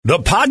The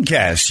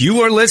podcast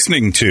you are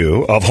listening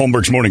to of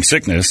Holmberg's Morning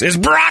Sickness is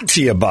brought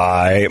to you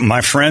by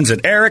my friends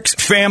at Eric's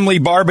Family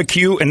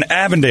Barbecue in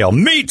Avondale.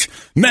 Meet,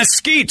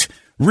 mesquite,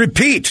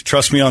 repeat.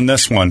 Trust me on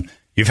this one.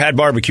 You've had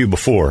barbecue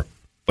before,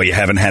 but you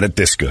haven't had it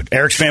this good.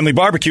 Eric's Family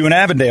Barbecue in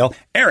Avondale,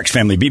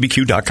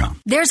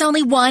 ericsfamilybbq.com. There's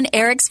only one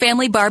Eric's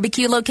Family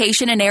Barbecue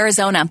location in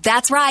Arizona.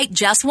 That's right,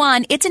 just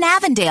one. It's in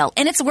Avondale,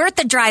 and it's worth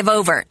the drive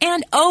over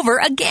and over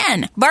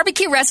again.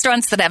 Barbecue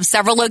restaurants that have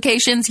several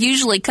locations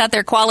usually cut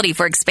their quality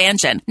for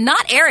expansion.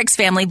 Not Eric's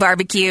Family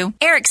Barbecue.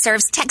 Eric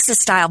serves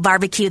Texas-style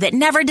barbecue that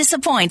never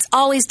disappoints,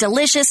 always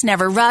delicious,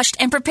 never rushed,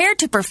 and prepared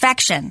to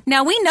perfection.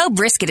 Now, we know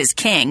brisket is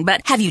king, but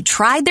have you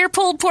tried their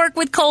pulled pork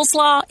with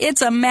coleslaw?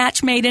 It's a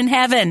match made in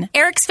heaven.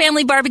 Eric's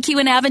Family Barbecue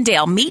in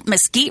Avondale. Meet,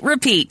 mesquite,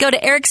 repeat. Go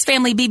to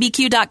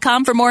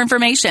ericsfamilybbq.com for more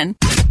information.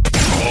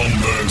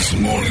 Holmberg's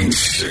Morning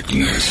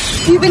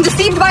Sickness. You've been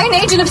deceived by an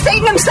agent of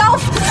Satan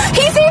himself.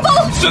 He's evil.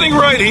 Sitting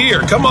right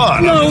here. Come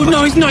on.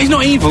 No, he's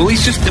not evil.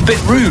 He's just a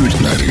bit rude. 98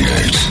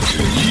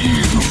 KUPD.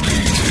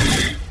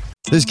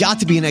 There's got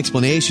to be an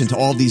explanation to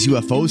all of these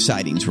UFO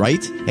sightings,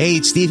 right? Hey,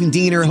 it's Stephen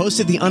Diener, host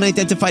of the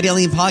Unidentified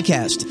Alien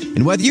Podcast.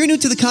 And whether you're new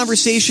to the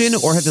conversation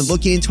or have been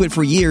looking into it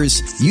for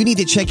years, you need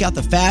to check out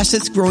the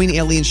fastest growing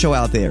alien show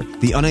out there,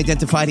 the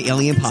Unidentified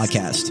Alien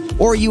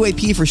Podcast, or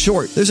UAP for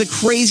short. There's a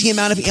crazy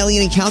amount of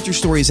alien encounter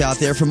stories out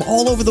there from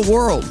all over the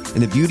world.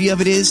 And the beauty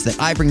of it is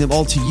that I bring them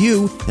all to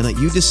you and let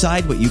you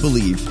decide what you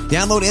believe.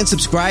 Download and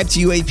subscribe to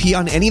UAP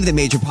on any of the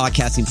major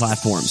podcasting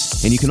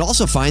platforms. And you can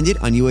also find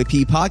it on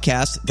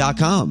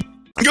UAPpodcast.com.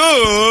 Good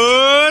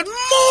morning,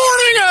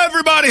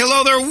 everybody.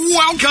 Hello there.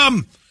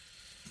 Welcome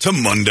to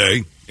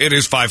Monday. It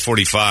is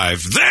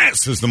 5:45.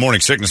 This is the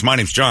Morning Sickness. My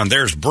name's John.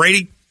 There's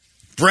Brady,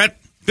 Brett,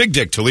 Big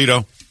Dick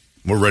Toledo.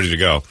 We're ready to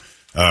go.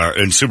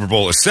 And Super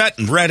Bowl is set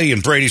and ready,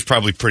 and Brady's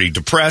probably pretty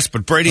depressed.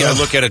 But, Brady, I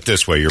look at it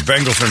this way. Your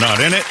Bengals are not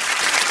in it.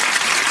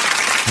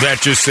 That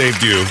just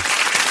saved you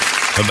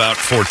about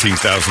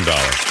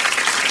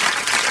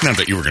 $14,000. Not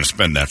that you were going to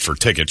spend that for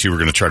tickets. You were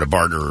going to try to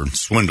barter or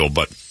swindle,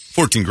 but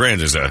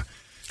 $14,000 is a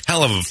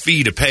hell of a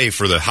fee to pay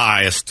for the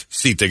highest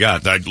seat they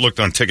got. I looked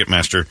on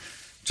Ticketmaster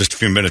just a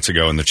few minutes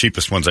ago, and the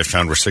cheapest ones I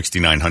found were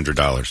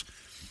 $6,900.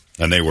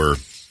 And they were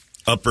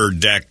upper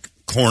deck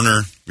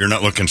corner. You're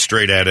not looking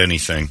straight at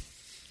anything.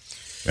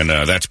 And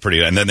that's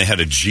pretty. And then they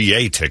had a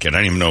GA ticket. I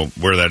don't even know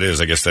where that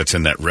is. I guess that's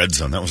in that red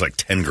zone. That was like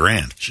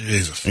 $10,000.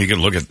 Jesus. And you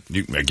can look at,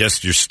 I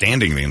guess you're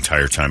standing the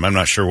entire time. I'm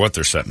not sure what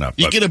they're setting up.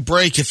 You get a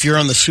break if you're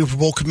on the Super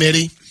Bowl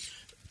committee.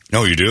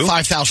 Oh, you do?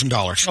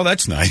 $5,000. Oh,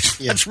 that's nice.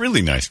 Yeah. That's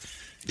really nice.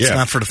 It's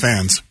not for the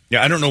fans.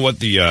 Yeah, I don't know what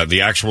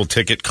the actual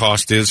ticket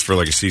cost is for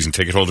like a season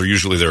ticket holder.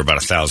 Usually they're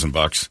about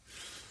 $1,000,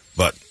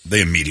 but they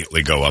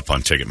immediately go up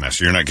on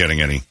Ticketmaster. You're not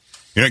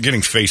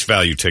getting face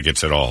value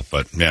tickets at all.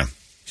 But yeah,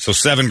 so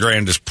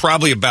 $7,000 is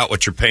probably about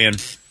what you're paying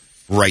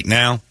right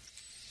now.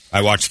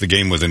 I watched the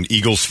game with an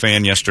Eagles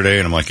fan yesterday,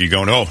 and I'm like, "You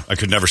going? Oh, I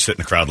could never sit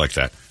in a crowd like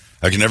that.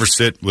 I could never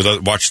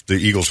watch the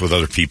Eagles with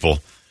other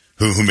people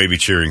who may be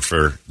cheering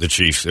for the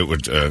Chiefs. It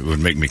would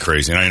make me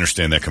crazy." And I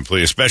understand that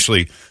completely,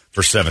 especially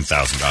for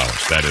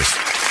 $7,000. That is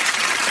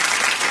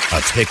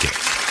a ticket.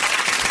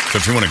 So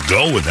if you want to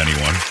go with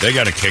anyone, they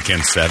got to kick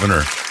in $7,000,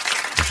 or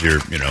if your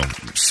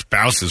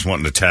spouse is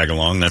wanting to tag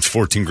along, that's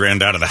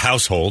 $14,000 out of the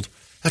household.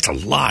 That's a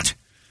lot.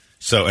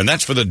 So, and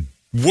that's for the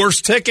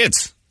worst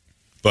tickets.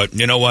 But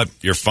you know what?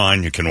 You're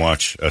fine. You can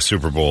watch a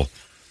Super Bowl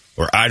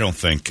where I don't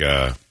think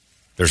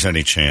there's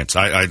any chance.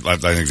 I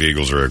think the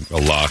Eagles are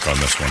a lock on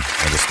this one.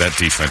 That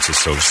defense is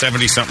so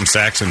 70-something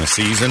sacks in the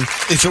season.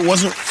 If it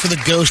wasn't for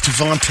the ghost of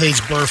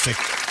Vontaze Burfict.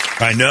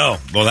 I know.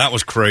 Well, that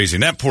was crazy.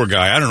 And that poor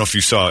guy, I don't know if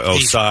you saw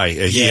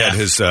Osai. He had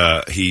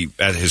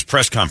at his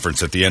press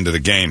conference at the end of the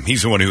game,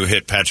 he's the one who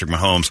hit Patrick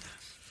Mahomes.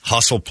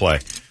 Hustle play.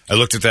 I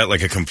looked at that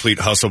like a complete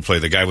hustle play.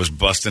 The guy was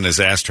busting his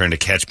ass trying to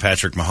catch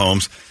Patrick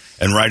Mahomes,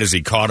 and right as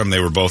he caught him, they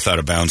were both out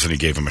of bounds, and he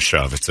gave him a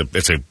shove.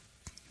 It's a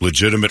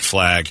legitimate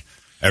flag.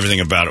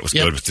 Everything about it was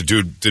good. But the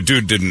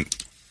dude didn't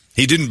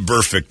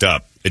Burfict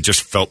up. It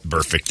just felt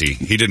Burficty.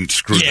 He didn't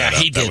screw that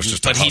up. He didn't. That was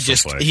just but a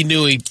hustle play. He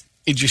knew it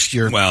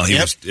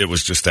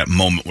was just that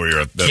moment where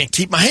you're can't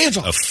keep my hands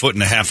off. A foot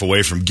and a half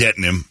away from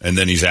getting him, and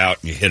then he's out,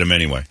 and you hit him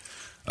anyway.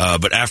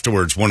 But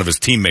afterwards, one of his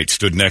teammates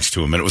stood next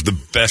to him, and it was the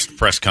best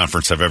press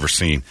conference I've ever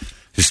seen.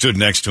 He stood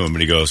next to him,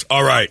 and he goes,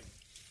 "All right,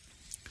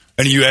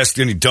 any of you ask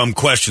any dumb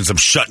questions, I'm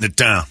shutting it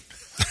down."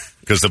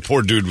 Because the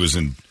poor dude was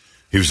in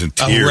tears.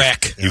 A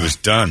wreck. He was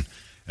done.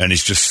 And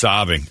he's just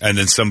sobbing. And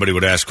then somebody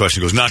would ask a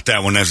question. He goes, "Not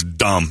that one. That's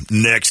dumb.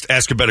 Next.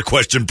 Ask a better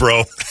question,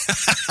 bro."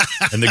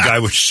 And the guy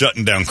was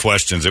shutting down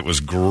questions. It was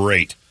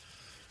great.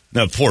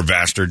 No, poor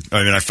bastard.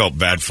 I mean, I felt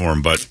bad for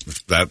him, but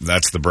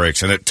that's the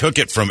breaks. And it took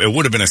it from, it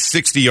would have been a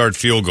 60-yard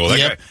field goal. That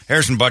guy,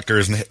 Harrison Butker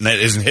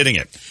isn't hitting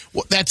it.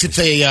 Well, that's if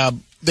they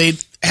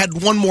had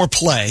one more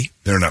play.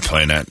 They're not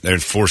playing that.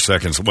 There's 4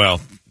 seconds.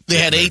 Well, they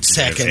had 8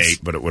 seconds. Had 8,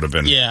 but it would have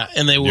been. Yeah,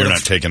 and they would. You're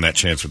not taking that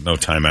chance with no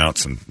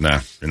timeouts, and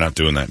you're not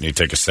doing that. And you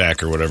take a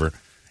sack or whatever,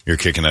 you're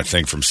kicking that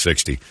thing from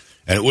 60,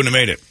 and it wouldn't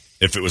have made it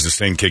if it was the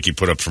same kick you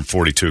put up from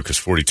 42, because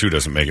 42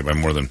 doesn't make it by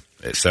more than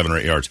 7 or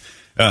 8 yards.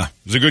 It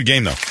was a good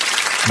game though.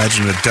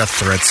 Imagine the death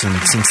threats in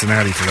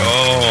Cincinnati for that.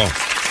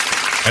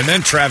 Oh, and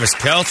then Travis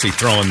Kelce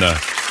throwing the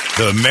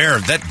mayor,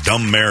 that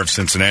dumb mayor of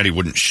Cincinnati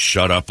wouldn't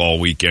shut up all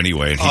week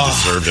anyway, and he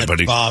deserved it. But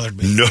he bothered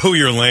me. Know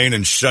your lane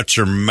and shut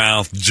your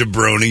mouth,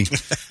 jabroni.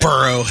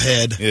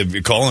 Burrowhead.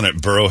 Yeah, calling it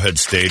Burrowhead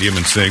Stadium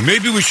and saying,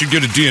 maybe we should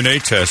get a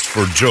DNA test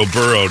for Joe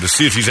Burrow to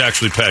see if he's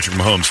actually Patrick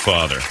Mahomes'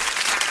 father.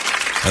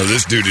 Now,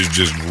 this dude is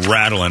just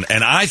rattling.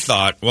 And I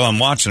thought, well, I'm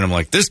watching him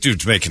like, this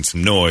dude's making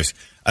some noise.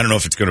 I don't know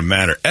if it's going to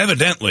matter.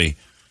 Evidently,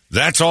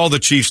 that's all the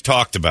Chiefs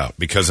talked about,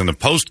 because in the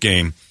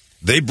postgame,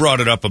 they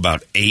brought it up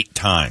about 8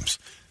 times.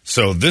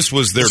 So this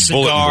was their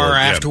bulletin board.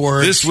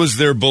 Afterwards. Yeah, this was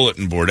their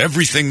bulletin board.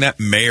 Everything that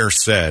mayor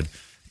said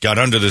got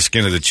under the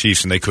skin of the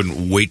Chiefs, and they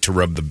couldn't wait to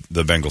rub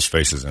the Bengals'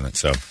 faces in it.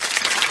 So,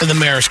 and the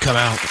mayor's come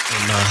out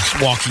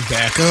and walking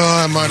back.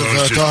 Oh, I might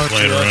have talked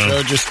to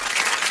you. Just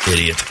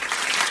idiot.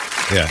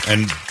 Yeah,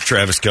 and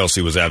Travis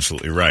Kelce was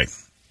absolutely right.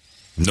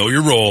 Know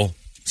your role,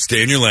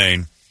 stay in your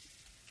lane,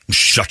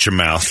 shut your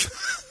mouth,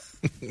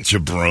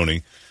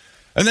 jabroni.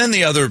 And then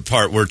the other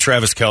part where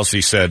Travis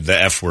Kelce said the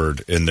F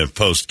word in the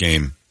post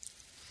game.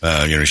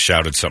 He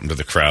shouted something to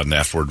the crowd, and the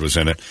F word was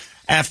in it.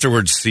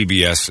 Afterwards,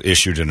 CBS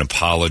issued an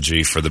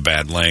apology for the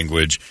bad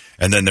language,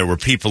 and then there were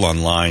people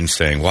online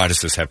saying, "Why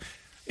does this happen?"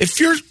 If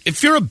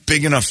you're a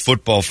big enough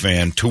football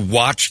fan to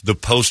watch the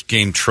post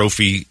game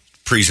trophy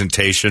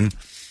presentation,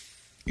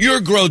 you're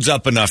grown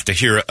up enough to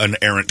hear an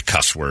errant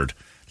cuss word.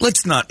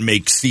 Let's not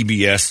make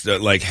CBS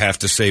have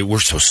to say, "We're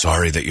so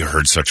sorry that you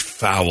heard such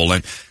foul."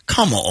 And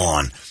come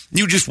on,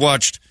 you just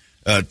watched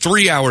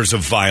 3 hours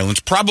of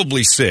violence,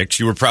 probably 6.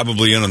 You were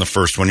probably in on the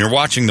first one. You're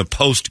watching the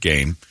post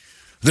game.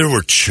 There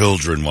were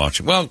children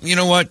watching. Well, you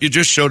know what? You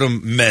just showed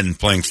them men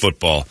playing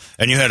football,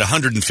 and you had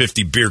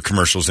 150 beer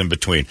commercials in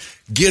between.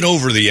 Get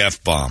over the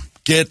F-bomb.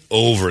 Get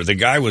over it. The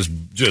guy was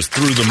just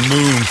through the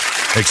moon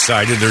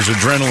excited. There's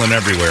adrenaline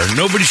everywhere.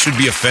 Nobody should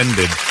be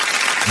offended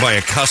by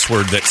a cuss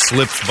word that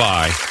slipped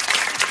by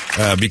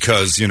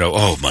because,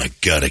 oh, my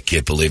God, I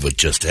can't believe what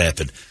just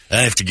happened.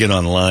 I have to get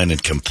online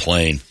and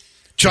complain.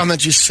 John, that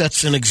just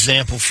sets an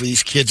example for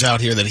these kids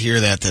out here that hear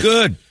that.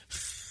 Good.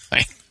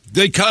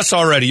 They cuss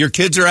already. Your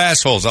kids are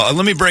assholes. Let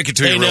me break it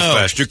to you real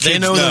fast. Your kids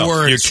know the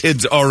words. Your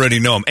kids already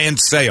know them and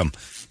say them.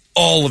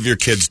 All of your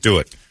kids do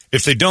it.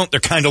 If they don't, they're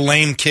kind of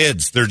lame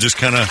kids. They're just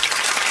kind of...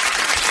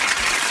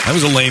 I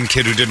was a lame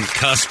kid who didn't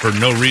cuss for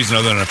no reason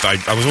other than if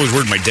I was always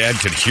worried my dad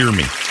could hear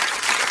me.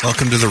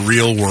 Welcome to the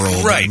real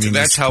world. Right.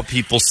 That's how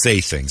people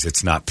say things.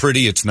 It's not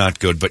pretty. It's not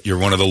good, but you're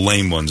one of the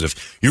lame ones.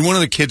 If you're one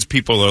of the kids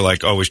people are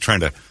always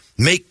trying to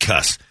make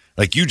cuss.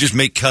 You just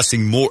make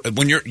cussing more.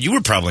 When you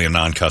were probably a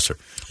non-cusser.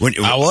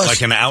 I was.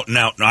 Like an out and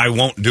out, I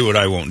won't do it.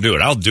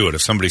 I'll do it.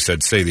 If somebody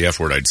said, say the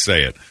F word, I'd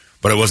say it.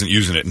 But I wasn't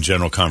using it in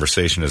general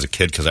conversation as a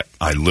kid because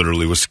I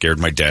literally was scared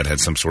my dad had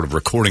some sort of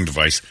recording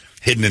device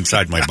hidden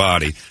inside my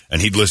body,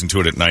 and he'd listen to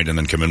it at night and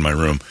then come in my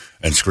room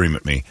and scream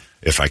at me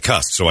if I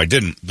cussed. So I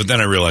didn't. But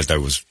then I realized I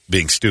was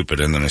being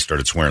stupid, and then I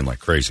started swearing like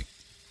crazy.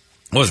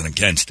 I wasn't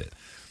against it.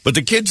 But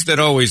the kids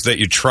that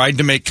you tried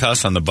to make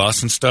cuss on the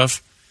bus and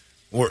stuff,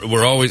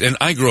 we're always, and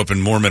I grew up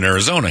in Mormon,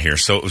 Arizona here,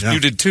 so it was, you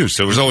did too.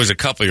 So it was always a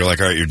couple, you're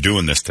like, all right, you're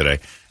doing this today.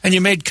 And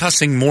you made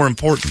cussing more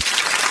important.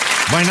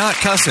 By not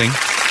cussing,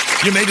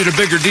 you made it a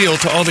bigger deal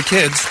to all the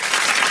kids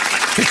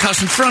to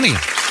cuss in front of you.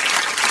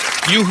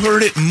 You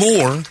heard it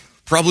more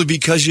probably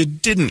because you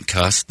didn't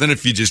cuss than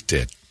if you just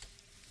did.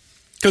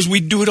 Because we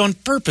do it on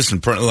purpose in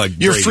front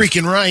of You're Brady.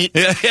 freaking right.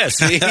 Yeah,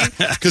 see?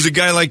 Because a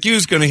guy like you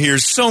is going to hear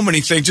so many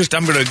things. Just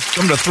I'm going to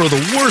throw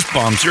the worst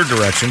bombs your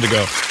direction to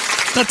go,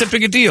 not that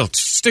big a deal.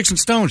 It's sticks and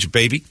stones,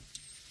 baby.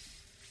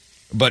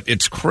 But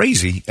it's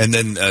crazy. And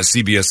then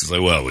CBS is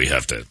like, well, we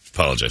have to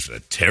apologize for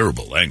that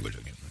terrible language.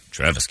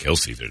 Travis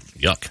Kelce,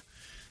 yuck.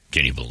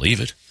 Can you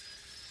believe it?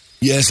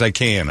 Yes, I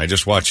can. I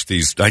just watched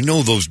these. I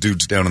know those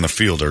dudes down in the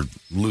field are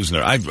losing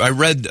their... I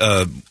read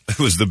it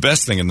was the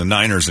best thing in the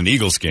Niners and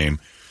Eagles game.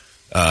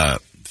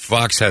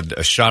 Fox had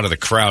a shot of the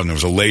crowd, and there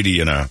was a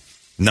lady in a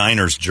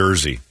Niners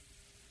jersey.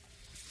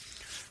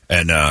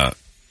 And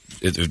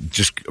it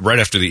just right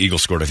after the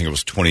Eagles scored, I think it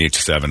was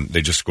 28-7.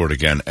 They just scored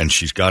again, and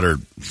she's got a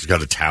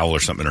towel or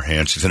something in her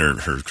hand. She's in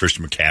her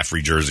Christian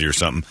McCaffrey jersey or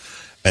something,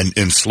 and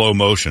in slow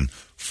motion,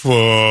 fudge.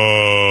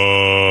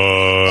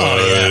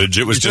 Oh, yeah.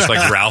 It was just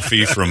like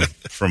Ralphie from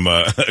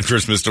A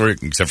Christmas Story,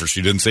 except for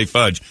she didn't say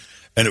fudge.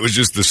 And it was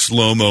just the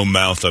slow-mo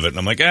mouth of it. And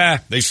I'm like,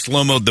 they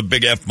slow-moed the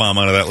big F-bomb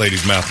out of that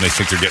lady's mouth, and they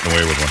think they're getting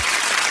away with one.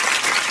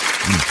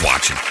 I'm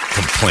watching,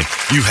 complain.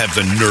 You have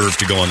the nerve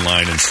to go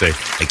online and say,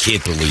 I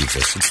can't believe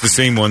this. It's the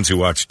same ones who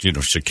watched,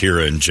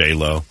 Shakira and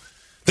J-Lo.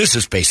 This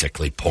is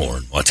basically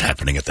porn, what's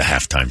happening at the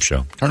halftime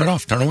show. Turn it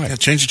off, turn away. Yeah,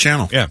 change the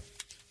channel. Yeah.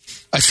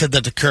 I said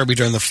that to Kirby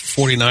during the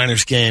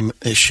 49ers game.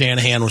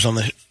 Shanahan was on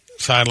the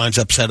sidelines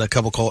upset a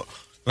couple calls.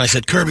 And I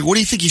said, Kirby, what do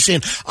you think he's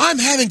saying? I'm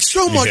having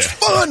so much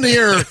fun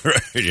here.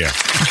 Right, yeah.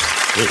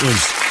 It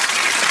was,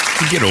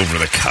 get over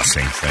the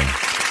cussing thing.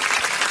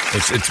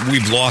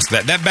 We've lost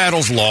that. That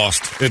battle's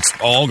lost. It's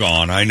all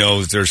gone. I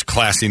know there's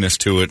classiness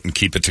to it and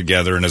keep it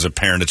together. And as a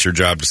parent, it's your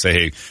job to say,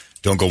 hey,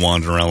 don't go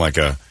wandering around like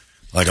a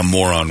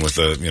moron with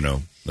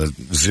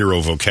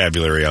zero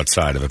vocabulary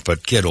outside of it,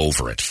 but get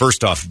over it.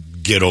 First off,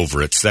 get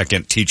over it.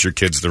 Second, teach your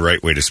kids the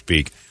right way to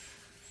speak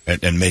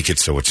and make it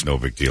so it's no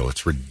big deal.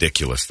 It's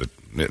ridiculous that,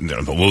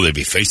 will they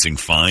be facing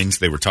fines?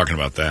 They were talking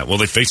about that. Will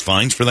they face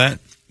fines for that?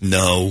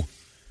 No.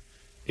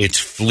 It's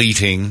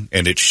fleeting,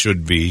 and it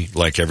should be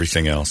like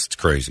everything else. It's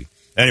crazy.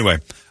 Anyway,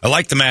 I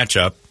like the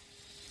matchup.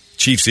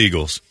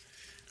 Chiefs-Eagles.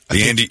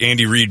 The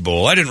Andy Reid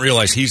Bowl. I didn't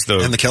realize he's the...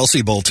 And the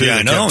Kelsey Bowl, too. Yeah,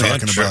 I know.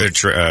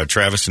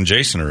 Travis and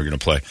Jason are going to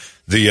play.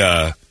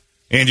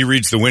 Andy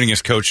Reid's the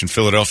winningest coach in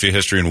Philadelphia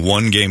history and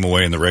one game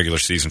away in the regular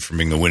season from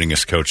being the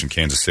winningest coach in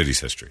Kansas City's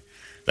history.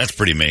 That's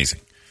pretty amazing.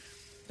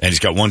 And he's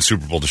got one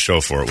Super Bowl to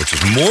show for it, which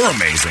is more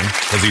amazing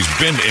because he's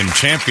been in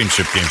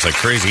championship games like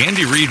crazy.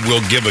 Andy Reid will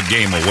give a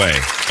game away,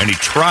 and he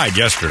tried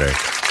yesterday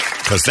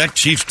because that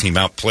Chiefs team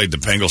outplayed the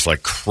Bengals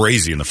like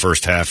crazy in the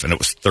first half, and it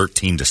was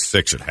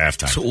 13-6 at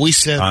halftime. So we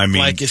said,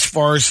 as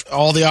far as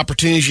all the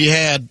opportunities you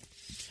had,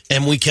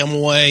 and we come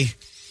away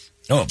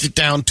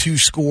down 2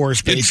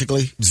 scores,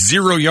 basically.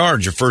 0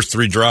 yards your first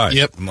 3 drives.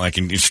 Yep.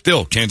 And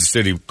still, Kansas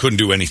City couldn't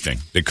do anything.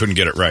 They couldn't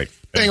get it right.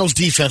 Bengals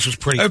defense was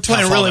pretty tough. They were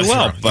playing really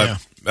well, but... Yeah.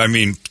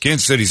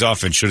 Kansas City's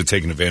offense should have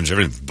taken advantage of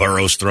everything.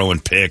 Burrow's throwing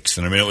picks,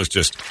 and it was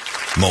just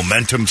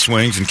momentum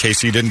swings, and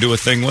KC didn't do a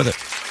thing with it.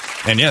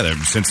 And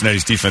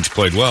Cincinnati's defense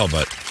played well,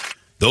 but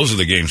those are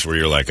the games where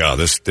you're like,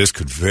 this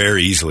could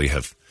very easily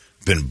have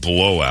been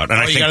blowout. And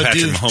I think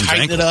Patrick Mahomes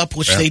tighten it up,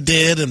 which they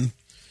did, and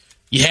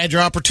you had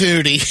your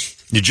opportunity.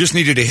 You just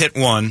needed to hit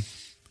one,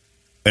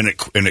 and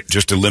it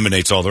just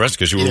eliminates all the rest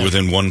because you were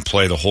within one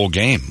play the whole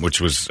game, which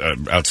was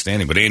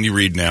outstanding. But Andy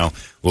Reid now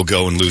will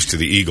go and lose to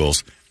the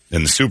Eagles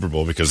in the Super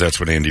Bowl because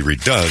that's what Andy Reid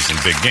does in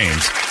big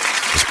games,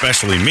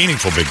 especially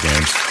meaningful big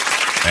games.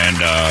 And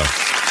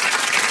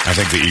I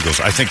think the Eagles,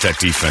 I think that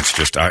defense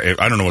just, I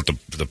don't know what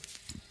the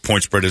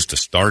point spread is to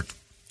start.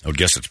 I would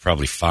guess it's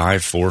probably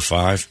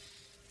 4-5.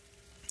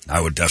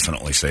 I would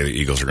definitely say the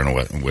Eagles are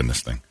going to win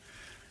this thing.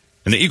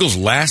 And the Eagles'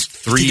 last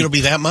 3... You think it'll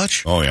be that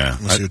much? Oh, yeah.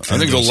 I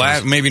think the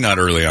last, maybe not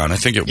early on. I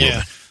think it will.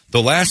 Yeah.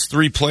 The last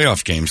 3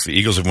 playoff games, the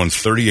Eagles have won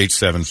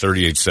 38-7,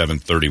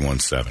 38-7,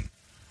 31-7.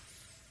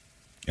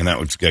 And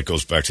that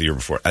goes back to the year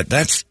before.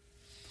 That's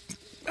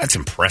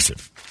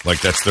impressive.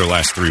 That's their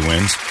last 3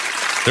 wins.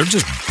 They're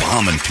just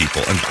bombing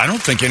people. And I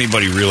don't think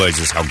anybody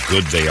realizes how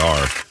good they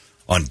are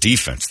on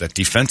defense. That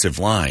defensive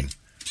line,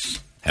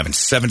 having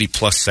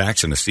 70-plus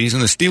sacks in the season.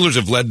 The Steelers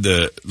have led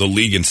the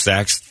league in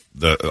sacks,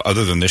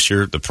 other than this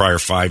year, the prior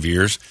 5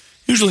 years.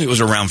 Usually it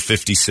was around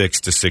 56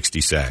 to 60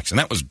 sacks. And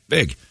that was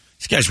big.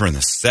 These guys were in the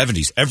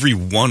 70s. Every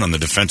one on the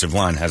defensive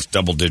line has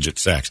double-digit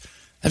sacks.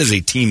 That is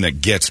a team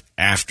that gets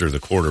after the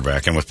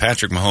quarterback. And with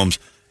Patrick Mahomes,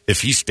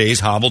 if he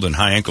stays hobbled and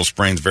high ankle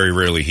sprains very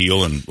rarely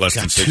heal in less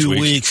than 6 weeks. 2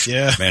 weeks,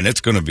 yeah. Man,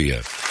 it's going to be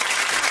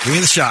Give me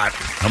the shot.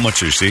 How much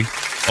do you see?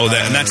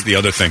 And that's the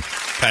other thing.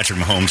 Patrick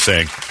Mahomes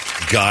saying,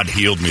 God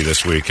healed me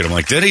this week. And I'm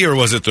like, did he? Or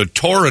was it the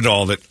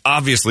Toradol that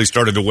obviously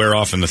started to wear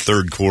off in the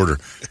third quarter?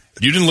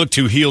 You didn't look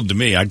too healed to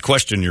me. I'd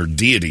question your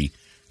deity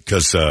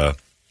because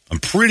I'm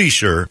pretty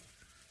sure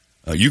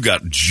you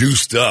got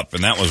juiced up,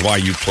 and that was why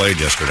you played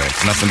yesterday.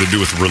 Nothing to do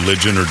with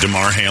religion or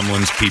DeMar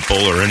Hamlin's people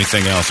or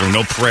anything else. There were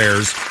no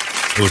prayers.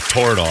 It was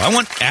Toradol. I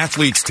want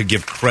athletes to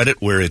give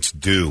credit where it's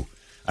due.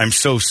 I'm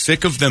so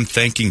sick of them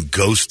thanking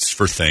ghosts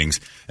for things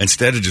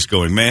instead of just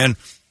going, man,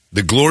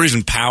 the glories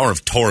and power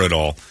of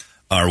Toradol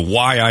are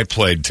why I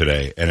played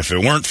today. And if it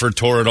weren't for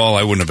Toradol,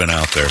 I wouldn't have been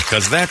out there.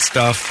 Because that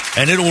stuff,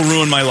 and it'll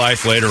ruin my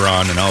life later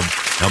on, and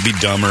I'll be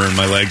dumber, and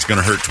my leg's going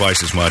to hurt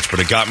twice as much.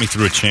 But it got me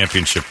through a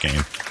championship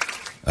game.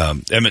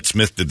 Emmitt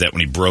Smith did that when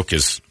he broke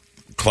his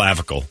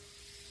clavicle.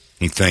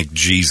 He thanked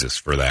Jesus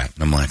for that.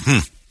 And I'm like,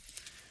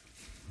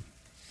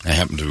 I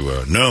happen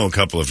to know a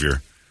couple of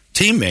your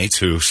teammates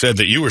who said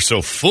that you were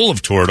so full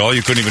of Toradol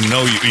you couldn't even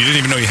know you didn't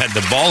even know you had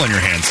the ball in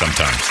your hand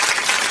sometimes.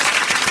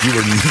 You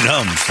were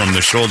numb from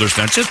the shoulders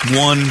down. Just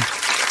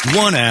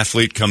one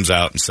athlete comes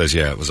out and says,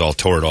 yeah, it was all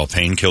Toradol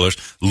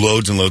painkillers,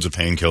 loads and loads of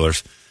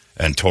painkillers,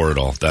 and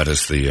Toradol. That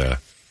is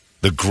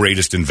the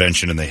greatest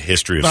invention in the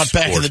history of sport. Not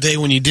back in the day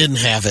when you didn't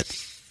have it.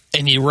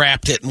 And you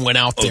wrapped it and went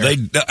out there.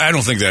 I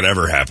don't think that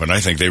ever happened.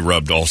 I think they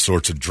rubbed all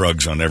sorts of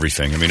drugs on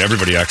everything. I mean,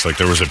 everybody acts like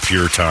there was a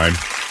pure time.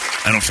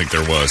 I don't think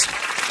there was.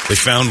 They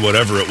found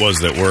whatever it was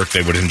that worked.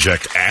 They would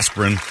inject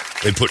aspirin.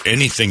 They'd put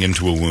anything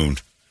into a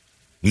wound.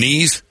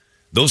 Knees,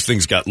 those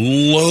things got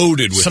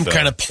loaded with some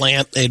kind of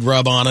plant they'd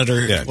rub on it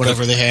or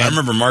whatever they had. I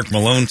remember Mark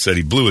Malone said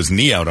he blew his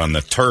knee out on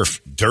the turf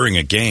during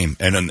a game.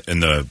 And in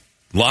the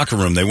locker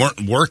room, they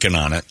weren't working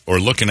on it or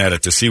looking at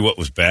it to see what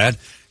was bad.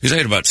 Because I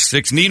had about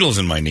 6 needles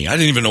in my knee. I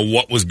didn't even know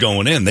what was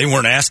going in. They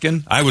weren't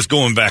asking. I was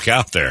going back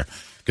out there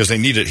because they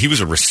needed. He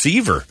was a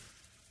receiver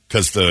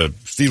because the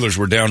Steelers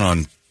were down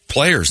on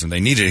players and they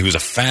needed. He was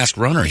a fast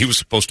runner. He was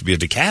supposed to be a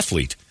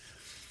decathlete.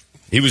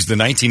 He was the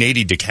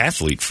 1980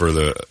 decathlete for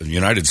the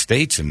United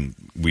States, and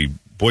we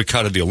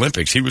boycotted the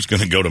Olympics. He was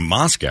going to go to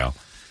Moscow.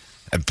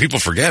 And people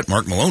forget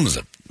Mark Malone was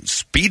a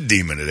speed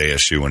demon at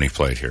ASU when he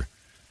played here.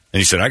 And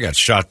he said, I got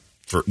shot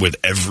with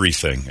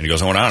everything. And he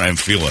goes, I went out and I didn't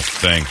feel a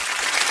thing.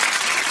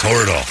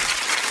 Toradol.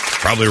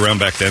 Probably around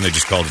back then, they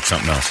just called it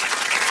something else.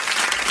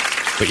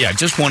 But yeah,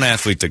 just one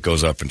athlete that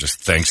goes up and just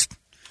thanks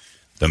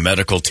the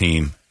medical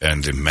team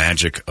and the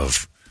magic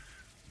of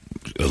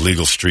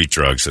illegal street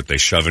drugs that they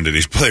shove into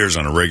these players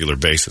on a regular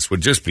basis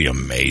would just be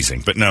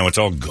amazing. But no, it's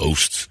all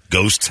ghosts.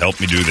 Ghosts help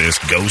me do this.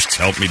 Ghosts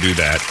help me do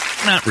that.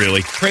 Not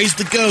really. Praise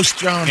the ghost,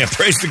 John. Yeah,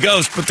 praise the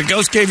ghost. But the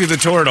ghost gave you the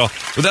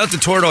Toradol. Without the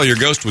Toradol, your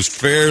ghost was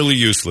fairly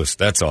useless.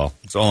 That's all.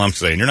 That's all I'm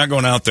saying. You're not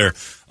going out there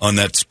on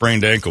that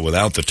sprained ankle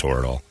without the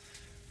Toradol.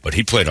 But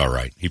he played all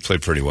right. He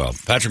played pretty well.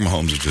 Patrick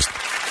Mahomes is just,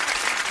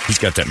 he's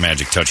got that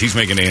magic touch. He's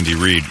making Andy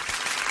Reid,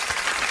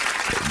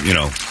 you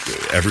know,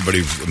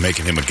 everybody's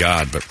making him a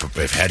god.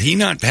 But had he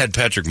not had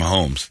Patrick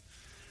Mahomes,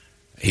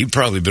 he'd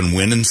probably been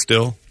winning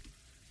still.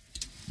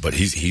 But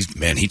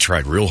he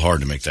tried real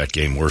hard to make that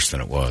game worse than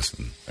it was.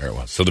 And there it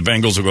was. So the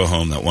Bengals will go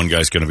home. That one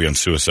guy's going to be on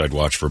suicide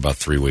watch for about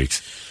 3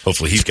 weeks.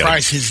 Hopefully he's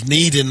got his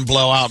knee didn't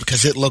blow out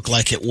because it looked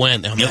like it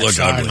went on that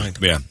sideline.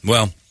 Yeah,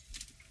 well,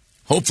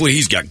 hopefully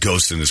he's got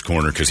ghosts in his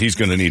corner because he's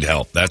going to need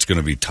help. That's going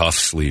to be tough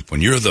sleep.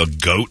 When you're the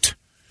GOAT,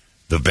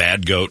 the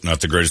bad GOAT, not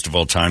the greatest of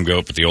all time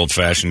GOAT, but the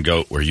old-fashioned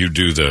GOAT where you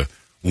do the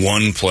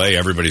one play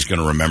everybody's going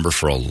to remember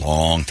for a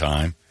long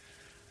time,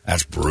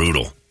 that's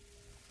brutal.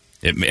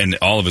 And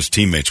all of his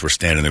teammates were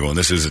standing there going,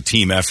 this is a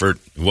team effort.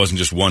 It wasn't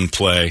just one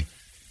play.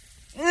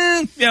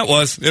 Yeah, it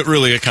was.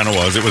 It kind of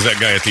was. It was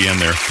that guy at the end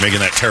there making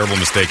that terrible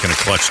mistake in a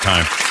clutch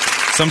time.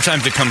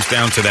 Sometimes it comes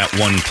down to that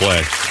one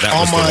play.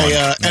 All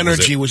my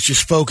energy was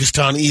just focused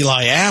on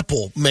Eli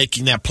Apple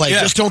making that play.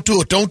 Yeah. Just don't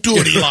do it. Don't do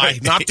it, Eli.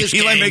 Not this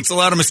Eli game. makes a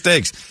lot of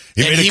mistakes.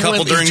 He made a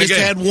couple during the game. He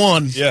just had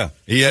one. Yeah.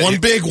 One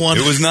big one.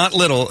 It was not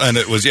little, and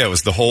it was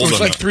the whole. It was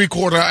like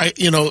three-quarter. I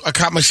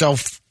caught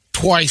myself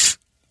twice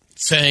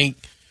saying,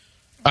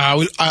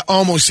 I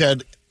almost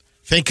said,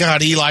 thank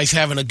God Eli's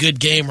having a good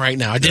game right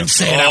now. I didn't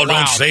say it out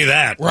loud. Don't say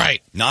that.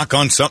 Right. Knock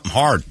on something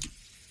hard.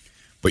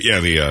 But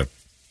yeah,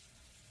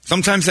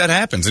 sometimes that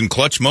happens in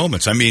clutch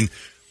moments. I mean,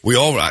 we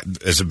all,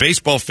 as a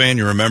baseball fan,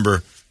 you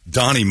remember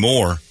Donnie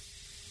Moore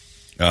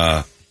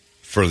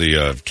for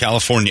the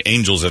California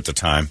Angels at the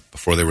time,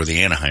 before they were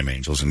the Anaheim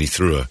Angels, and he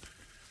threw a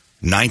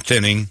ninth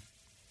inning,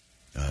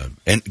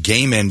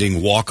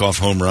 game-ending walk-off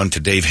home run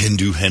to Dave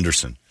Hindu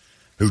Henderson,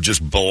 who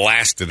just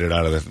blasted it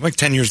out of the. Like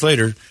 10 years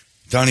later,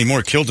 Donnie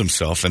Moore killed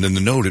himself, and in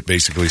the note it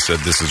basically said,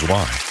 "This is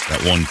why."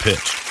 That one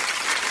pitch.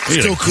 He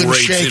still couldn't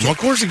shake it. Of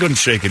course he couldn't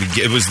shake it.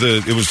 It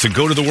was to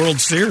go to the World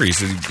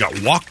Series. And he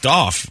got walked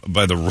off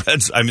by the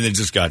Reds. I mean,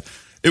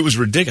 it was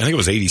ridiculous. I think it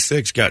was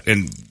 86.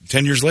 And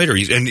 10 years later,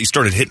 he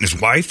started hitting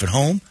his wife at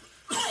home.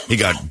 He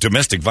got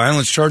domestic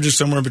violence charges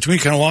somewhere in between.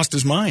 He kind of lost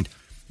his mind,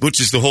 which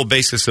is the whole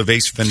basis of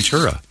Ace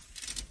Ventura,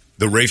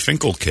 the Ray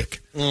Finkel kick.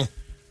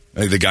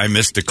 The guy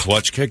missed a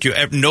clutch kick.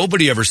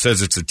 Nobody ever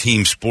says it's a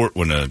team sport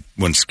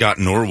when Scott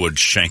Norwood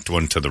shanked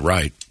one to the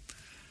right.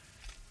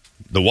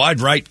 The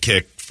wide right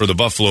kick for the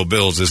Buffalo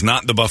Bills is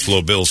not the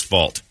Buffalo Bills'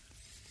 fault.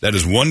 That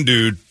is one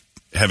dude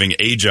having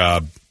a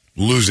job,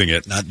 losing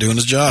it. Not doing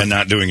his job. And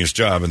not doing his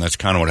job, and that's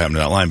kind of what happened to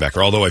that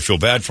linebacker. Although I feel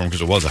bad for him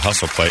because it was a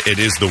hustle play, it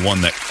is the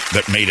one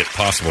that made it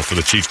possible for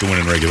the Chiefs to win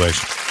in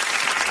regulation.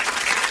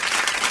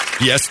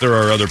 Yes, there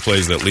are other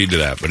plays that lead to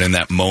that, but in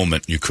that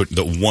moment,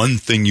 the one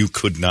thing you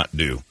could not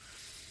do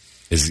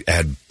is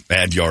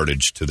add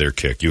yardage to their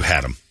kick. You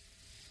had them.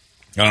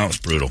 Oh, it was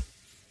brutal.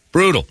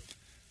 Brutal.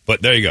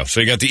 But there you go.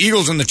 So you got the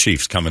Eagles and the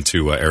Chiefs coming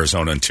to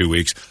Arizona in 2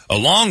 weeks,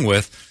 along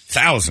with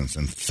thousands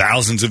and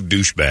thousands of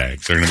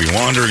douchebags. They're going to be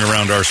wandering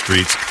around our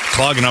streets,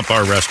 clogging up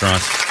our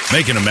restaurants,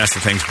 making a mess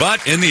of things.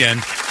 But in the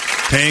end,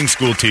 paying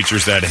school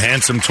teachers that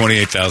handsome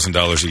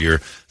 $28,000 a year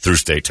through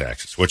state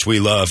taxes, which we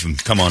love.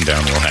 And come on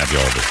down. We'll have you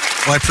all there.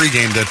 Well, I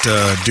pre-gamed at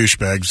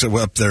douchebags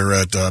up there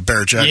at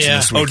Barrett Jackson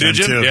this weekend. Oh, did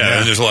you? Too.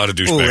 Yeah, there's a lot of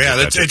douchebags. Oh,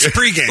 yeah, it's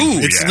pre-game.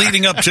 It's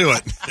leading up to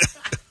it.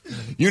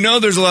 You know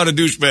there's a lot of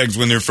douchebags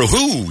when they're for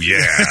who?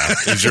 Yeah,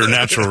 is your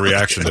natural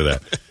reaction to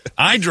that.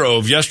 I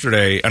drove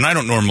yesterday, and I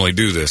don't normally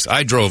do this.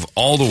 I drove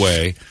all the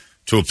way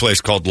to a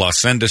place called Los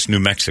Sendas, New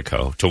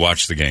Mexico, to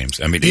watch the games.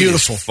 I mean,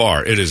 beautiful. It is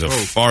far. It is a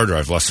far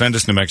drive. Los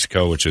Sendas, New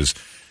Mexico, which is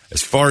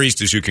as far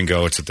east as you can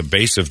go. It's at the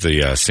base of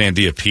the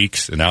Sandia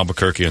Peaks in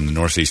Albuquerque in the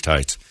Northeast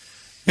Heights.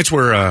 It's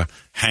where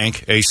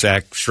Hank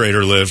Asack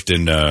Schrader lived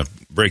in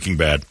Breaking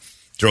Bad.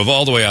 Drove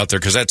all the way out there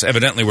because that's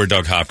evidently where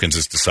Doug Hopkins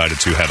has decided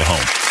to have a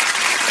home.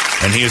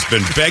 And he has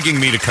been begging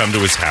me to come to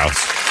his house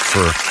for,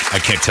 I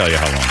can't tell you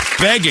how long.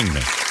 Begging me.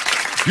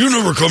 You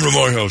never come to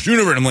my house. You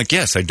never. And I'm like,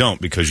 yes, I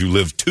don't, because you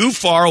live too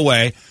far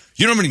away.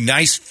 You know how many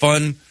nice,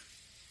 fun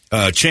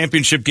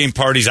championship game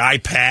parties I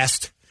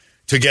passed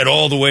to get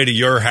all the way to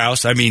your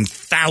house? I mean,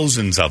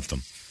 thousands of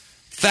them.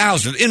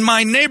 Thousands. In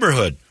my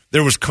neighborhood,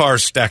 there was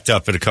cars stacked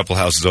up at a couple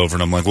houses over,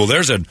 and I'm like, well,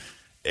 there's an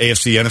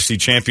AFC, NFC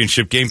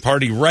championship game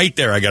party right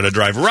there. I got to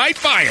drive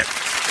right by it.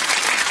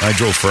 I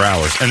drove for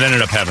hours and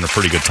ended up having a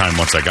pretty good time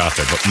once I got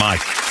there. But my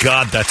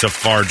God, that's a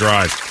far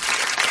drive.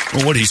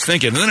 Well, what he's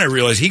thinking. And then I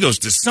realized he goes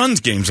to Suns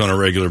games on a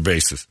regular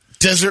basis.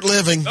 Desert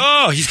living.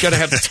 Oh, he's got to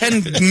have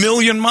 10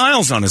 million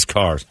miles on his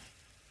cars.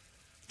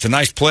 It's a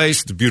nice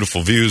place, the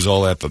beautiful views,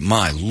 all that. But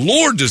my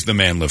Lord, does the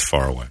man live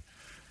far away.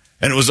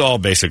 And it was all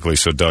basically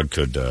so Doug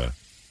could,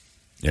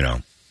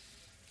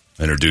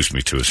 introduce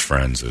me to his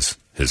friends as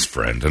his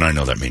friend. And I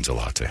know that means a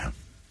lot to him.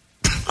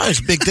 Oh, it's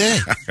a big day.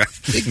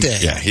 Big day.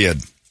 Yeah,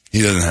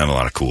 he doesn't have a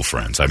lot of cool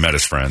friends. I met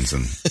his friends,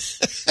 and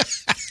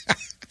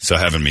so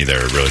having me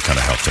there really kind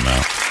of helped him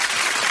out,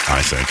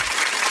 I think.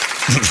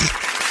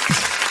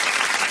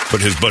 But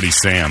his buddy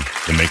Sam,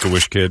 the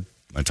Make-A-Wish kid,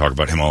 I talk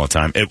about him all the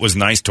time. It was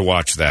nice to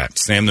watch that.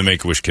 Sam, the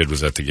Make-A-Wish kid,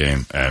 was at the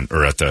game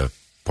or at the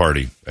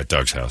party at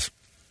Doug's house.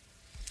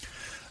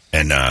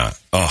 And,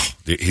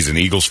 he's an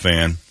Eagles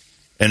fan.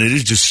 And it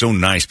is just so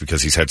nice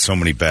because he's had so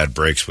many bad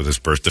breaks with his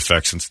birth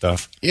defects and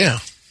stuff. Yeah.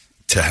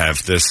 To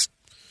have this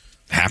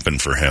happen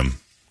for him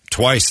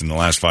twice in the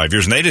last 5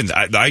 years. And they didn't,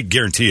 I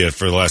guarantee you,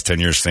 for the last 10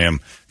 years, Sam,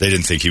 they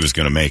didn't think he was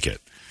going to make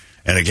it.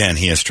 And again,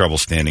 he has trouble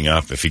standing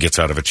up. If he gets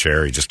out of a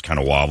chair, he just kind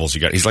of wobbles.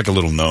 He's like a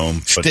little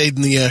gnome. Stayed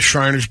in the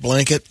Shriners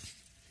blanket.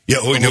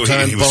 Yeah,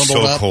 he was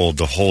so cold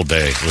the whole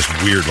day. It was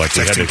weird. Like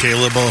texting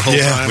Caleb the whole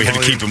time. We had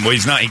to keep him. Well,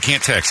 he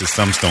can't text. His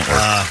thumbs don't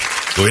work.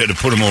 So we had to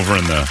put him over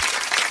in the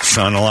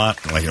sun a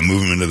lot, like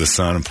move him into the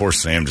sun. And poor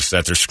Sam just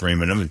sat there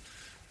screaming, I'm an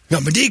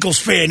Eagles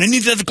fan. I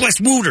need to have a glass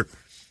of water.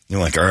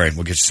 You're like, all right,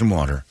 we'll get you some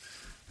water.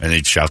 And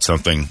he'd shout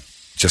something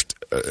just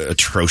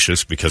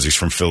atrocious because he's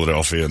from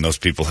Philadelphia and those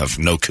people have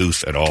no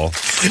couth at all.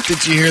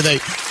 Did you hear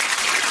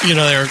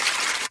they're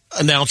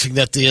announcing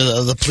that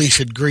the police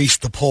had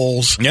greased the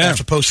polls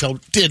after post-sale?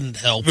 Didn't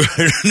help.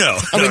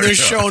 They're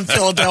showing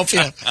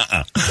Philadelphia.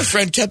 My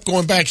friend kept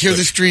going back, hear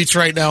the streets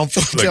right now in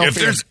Philadelphia. Like, if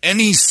there's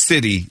any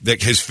city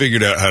that has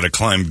figured out how to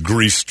climb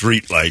grease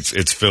street lights,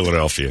 it's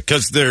Philadelphia.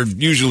 Because they're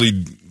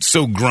usually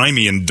so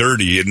grimy and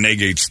dirty, it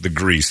negates the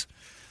grease.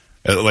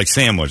 Like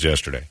Sam was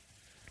yesterday.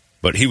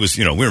 But he was,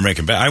 we were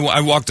making bad.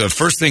 I walked, the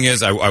first thing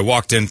is I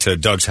walked into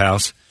Doug's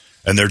house,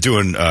 and they're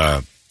doing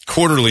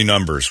quarterly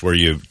numbers where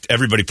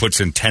everybody puts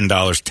in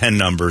 $10, 10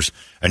 numbers,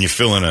 and you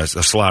fill in a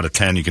slot of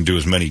 10. You can do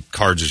as many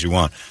cards as you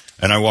want.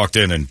 And I walked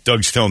in, and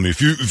Doug's telling me, if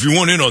you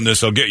want in on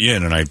this, I'll get you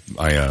in. And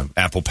I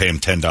Apple Pay him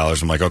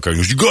 $10. I'm like, okay. He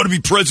goes, you got to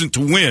be present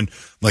to win. I'm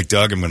like,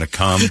 Doug, I'm going to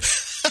come.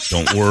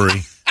 Don't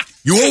worry.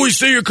 You always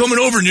say you're coming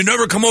over, and you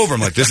never come over. I'm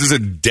like, this is a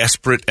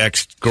desperate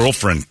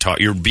ex-girlfriend.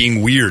 You're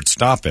being weird.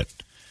 Stop it.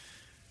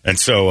 And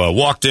so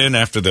walked in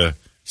after the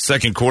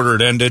second quarter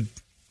had ended.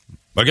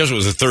 I guess it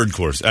was the third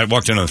quarter. I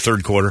walked in on the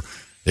third quarter.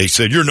 They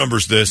said, your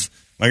number's this.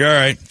 I'm like, all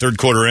right, third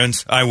quarter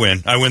ends. I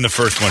win. I win the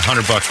first one,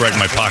 $100 right in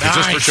my pocket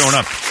just for showing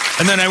up.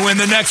 And then I win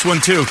the next one,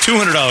 too,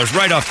 $200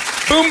 right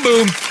off. Boom,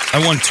 boom.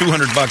 I won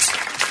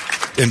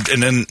 $200.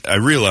 And then I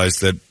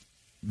realized that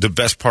the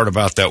best part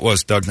about that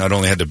was Doug not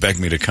only had to beg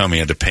me to come, he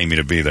had to pay me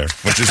to be there,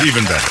 which is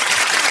even better.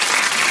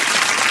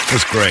 It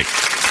was great.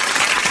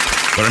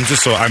 But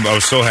I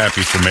was so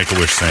happy for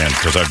Make-A-Wish Sam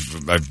because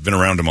I've been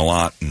around him a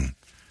lot, and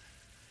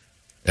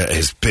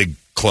his big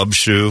club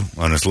shoe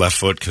on his left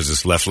foot because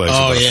his left leg's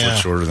about a foot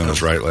shorter than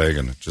his right leg,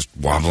 and just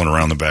wobbling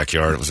around the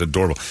backyard. It was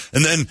adorable.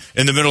 And then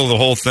in the middle of the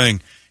whole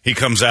thing, he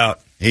comes out.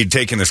 He'd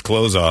taken his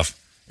clothes off.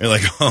 You're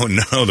like, oh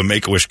no, the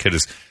Make-A-Wish kid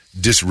is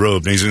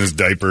disrobed, and he's in his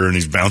diaper, and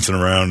he's bouncing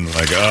around.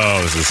 Like,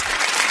 oh, this is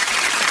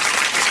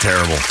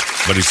terrible.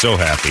 But he's so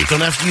happy.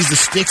 Don't have to use the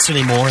sticks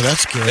anymore.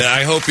 That's good. Yeah,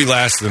 I hope he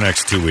lasts the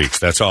next 2 weeks.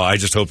 That's all. I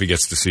just hope he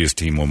gets to see his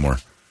team one more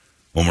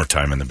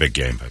time in the big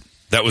game. But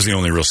that was the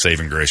only real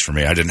saving grace for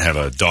me. I didn't have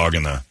a dog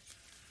in the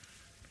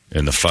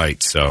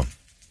fight. So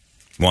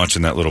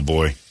watching that little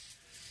boy,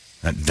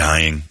 that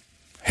dying,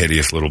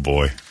 hideous little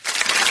boy,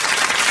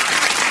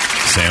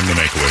 Sam the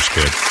Make-A-Wish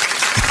kid.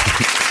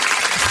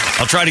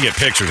 I'll try to get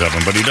pictures of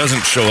him, but he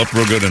doesn't show up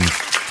real good in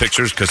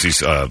pictures because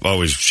he's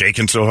always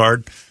shaking so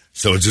hard.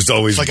 So it's just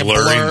always like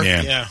blurry. A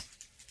blur.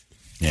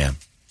 Yeah.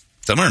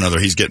 Somewhere or another,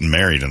 he's getting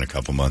married in a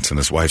couple months, and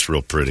his wife's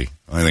real pretty.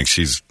 I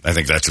think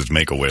that's his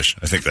Make-A-Wish.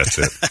 I think that's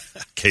it.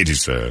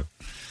 Katie's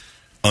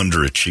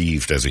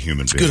underachieved as a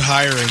human being. Good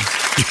hiring.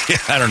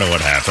 Yeah, I don't know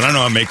what happened. I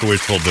know how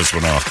Make-A-Wish pulled this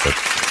one off, but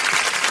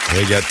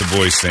they got the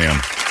boy Sam.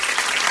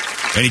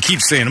 And he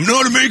keeps saying, I'm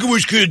not a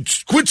Make-A-Wish kid.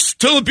 Quit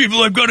telling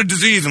people I've got a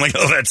disease. I'm like,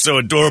 oh, that's so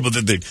adorable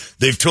that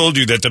they've told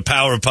you that the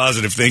power of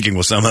positive thinking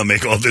will somehow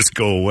make all this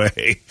go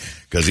away.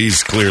 Because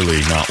he's clearly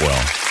not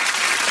well.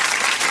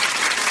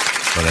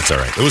 But that's all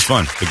right. It was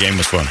fun. The game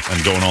was fun.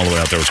 And going all the way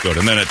out there was good.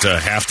 And then at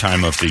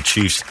halftime of the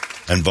Chiefs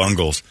and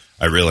Bungles,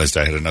 I realized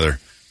I had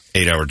another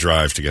 8-hour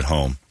drive to get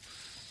home.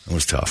 It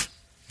was tough.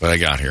 But I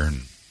got here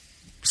and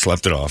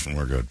slept it off, and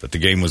we're good. But the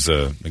game was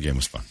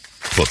fun.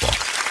 Football.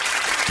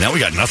 Now we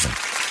got nothing.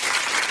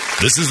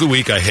 This is the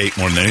week I hate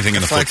more than anything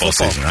in the football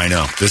season. I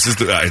know. This is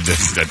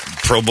that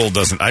Pro Bowl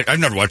doesn't. I've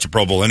never watched a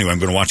Pro Bowl anyway. I'm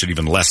going to watch it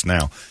even less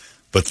now.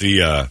 But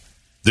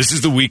this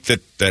is the week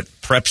that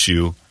preps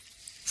you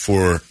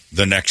for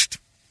the next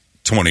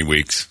 20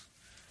 weeks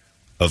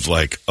of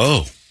like,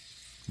 oh,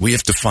 we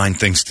have to find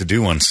things to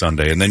do on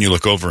Sunday. And then you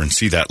look over and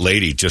see that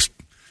lady just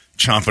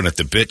chomping at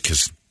the bit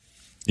because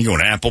you're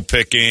going apple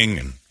picking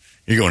and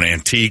you're going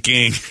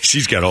antiquing.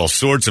 She's got all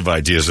sorts of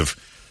ideas of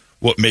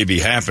what may be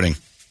happening.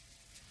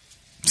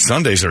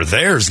 Sundays are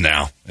theirs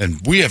now, and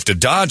we have to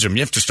dodge them.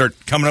 You have to start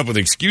coming up with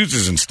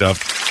excuses and stuff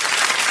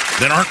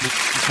that aren't,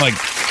 like,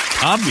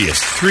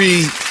 obvious.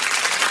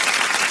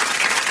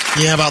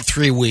 About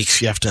 3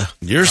 weeks you have to.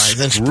 You're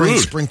then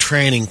spring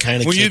training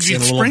kind of kicks in a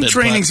little spring bit.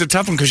 training's a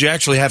tough one because you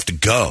actually have to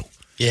go.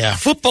 Yeah.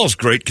 Football's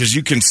great because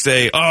you can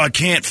say, I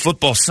can't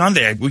football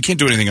Sunday. We can't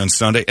do anything on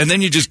Sunday. And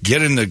then you just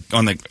get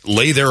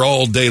lay there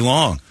all day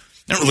long.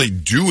 Not really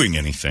doing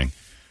anything.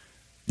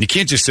 You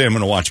can't just say I'm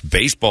going to watch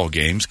baseball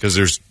games because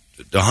there's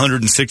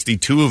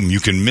 162 of them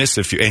you can miss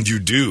and you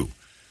do.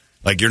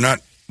 Like you're not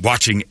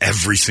watching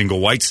every single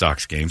White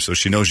Sox game, so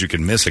she knows you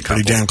can miss a couple.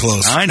 Pretty damn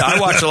close. I know. I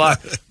watch a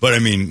lot. But, I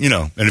mean,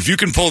 and if you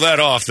can pull that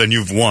off, then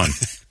you've won.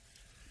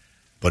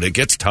 But it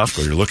gets tough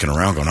where you're looking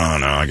around going, oh,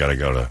 no, I got to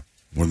go to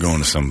 – we're going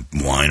to some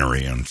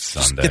winery on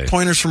Sunday. Get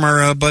pointers from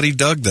our buddy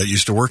Doug that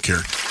used to work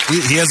here.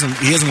 He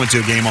hasn't went to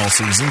a game all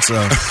season, so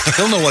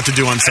he'll know what to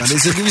do on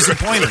Sundays. He'll give you some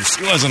pointers.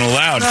 He wasn't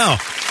allowed. No.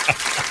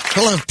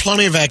 He'll have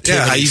plenty of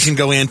activities. Yeah, you can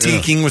go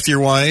antiquing with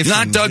your wife.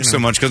 Not Doug so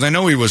much because I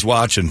know he was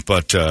watching,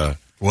 but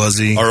was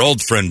he? Our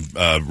old friend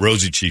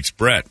Rosy Cheeks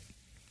Brett,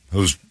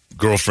 whose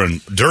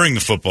girlfriend during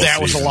the football season.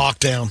 That was a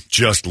lockdown.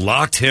 Just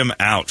locked him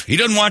out. He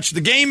doesn't watch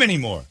the game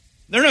anymore.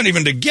 They're not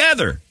even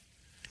together.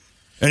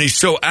 And he's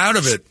so out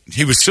of it.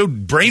 He was so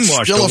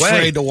brainwashed Still away.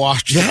 Afraid to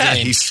watch the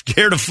game. He's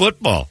scared of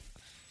football.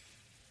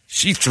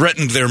 She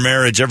threatened their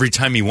marriage every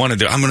time he wanted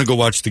to. I'm going to go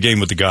watch the game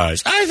with the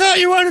guys. I thought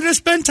you wanted to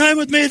spend time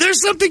with me.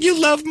 There's something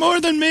you love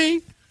more than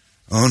me.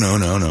 Oh, no.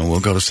 We'll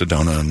go to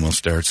Sedona and we'll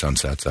stare at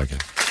sunsets. Okay.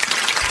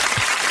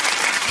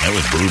 That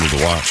was brutal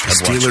to watch.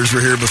 The Steelers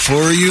were here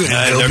before you,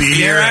 and they'll be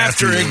here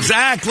after you.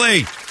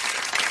 Exactly.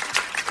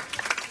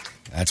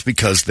 That's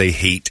because they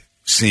hate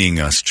seeing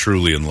us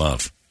truly in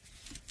love.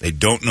 They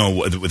don't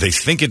know. They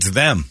think it's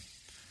them.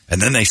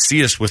 And then they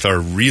see us with our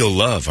real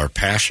love, our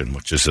passion,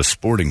 which is a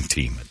sporting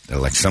team. They're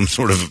like some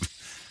sort of,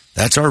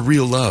 that's our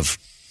real love.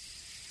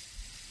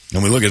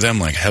 And we look at them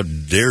like, how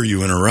dare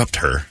you interrupt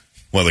her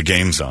while the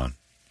game's on?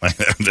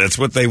 That's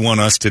what they want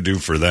us to do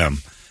for them.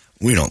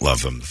 We don't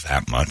love them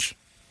that much.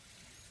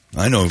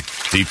 I know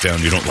deep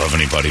down you don't love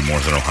anybody more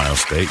than Ohio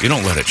State. You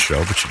don't let it show,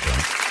 but you don't.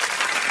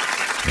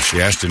 If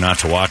she asked you not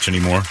to watch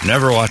anymore,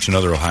 never watch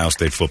another Ohio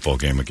State football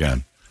game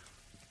again.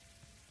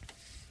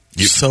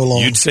 So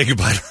long. You'd say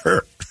goodbye to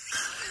her.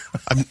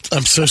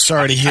 I'm so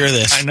sorry to hear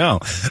this. I know.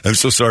 I'm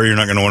so sorry you're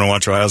not going to want to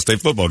watch Ohio State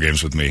football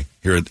games with me.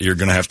 You're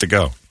going to have to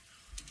go.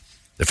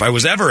 If I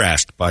was ever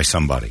asked by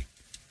somebody,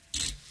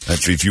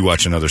 if you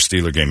watch another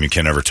Steeler game, you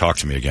can't ever talk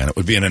to me again, it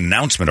would be an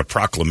announcement, a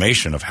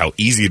proclamation of how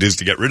easy it is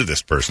to get rid of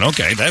this person.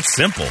 Okay, that's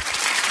simple.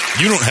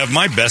 You don't have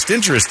my best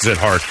interests at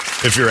heart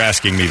if you're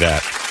asking me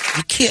that.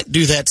 You can't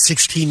do that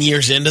 16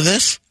 years into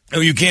this. Oh,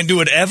 you can't do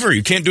it ever.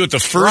 You can't do it the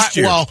first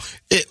year. Well,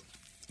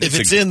 if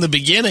it's in the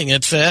beginning,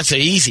 that's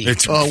easy.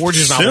 We're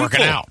just not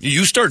working out.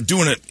 You start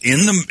doing it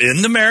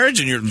in the marriage,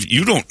 and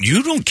you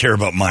don't care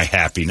about my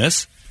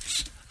happiness.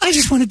 I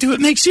just want to do what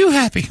makes you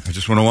happy. I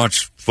just want to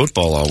watch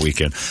football all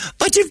weekend.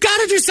 But you've got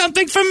to do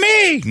something for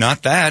me.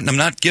 Not that. And I'm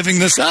not giving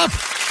this up.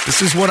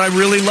 This is what I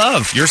really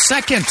love. You're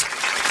second.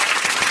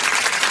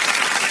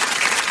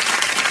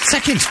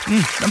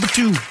 Number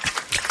 2.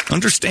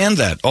 Understand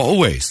that.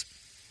 Always.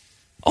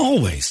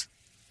 Always.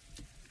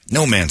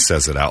 No man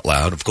says it out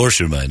loud. Of course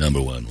you're my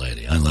number one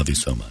lady. I love you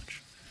so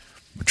much.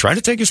 But try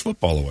to take his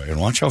football away and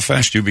watch how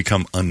fast you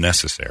become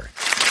unnecessary.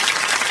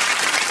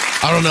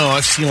 I don't know.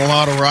 I've seen a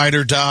lot of ride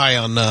or die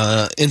on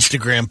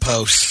Instagram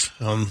posts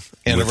on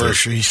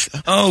anniversaries.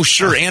 Oh,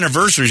 sure.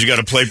 Anniversaries, you got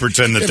to play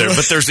pretend that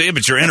they're...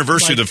 But your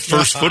anniversary, the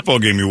first football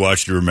game you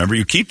watched, you remember,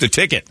 you keep the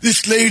ticket.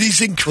 This lady's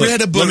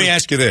incredible. Let me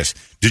ask you this.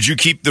 Did you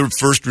keep the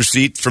first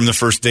receipt from the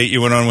first date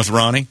you went on with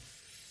Ronnie?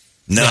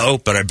 No,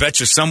 but I bet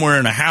you somewhere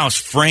in a house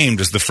framed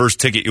is the first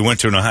ticket you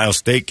went to an Ohio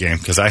State game,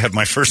 because I had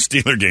my first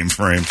Steeler game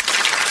framed.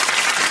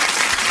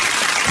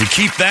 You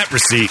keep that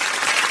receipt.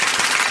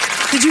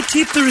 Did you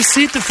keep the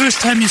receipt the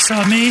first time you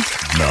saw me?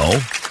 No.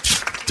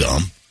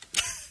 Dumb.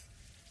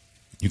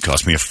 You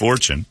cost me a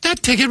fortune.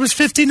 That ticket was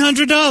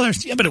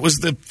 $1,500. Yeah, but it was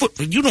the foot.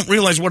 You don't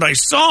realize what I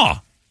saw.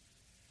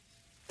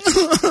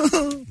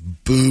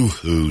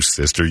 Boo-hoo,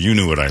 sister. You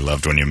knew what I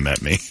loved when you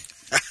met me.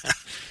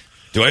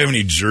 Do I have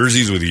any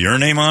jerseys with your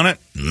name on it?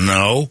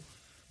 No.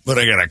 But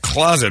I got a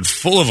closet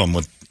full of them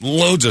with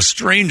loads of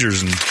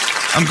strangers, and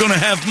I'm going to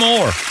have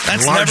more.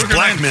 That's large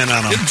black men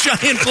on them.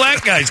 Giant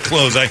black guys'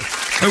 clothes. I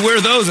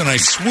wear those, and I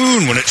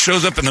swoon when it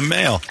shows up in the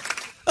mail.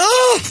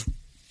 Oh,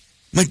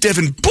 my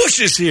Devin Bush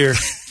is here.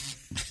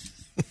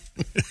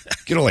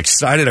 Get all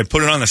excited. I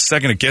put it on the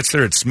second it gets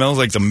there. It smells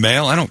like the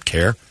mail. I don't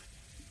care.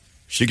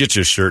 She gets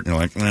you a shirt, and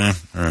you're like,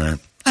 all right.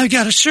 I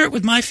got a shirt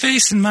with my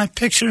face and my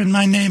picture and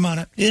my name on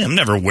it. Yeah, I'm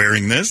never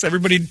wearing this.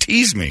 Everybody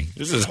tease me.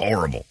 This is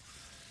horrible.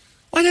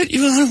 Why don't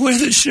you want to wear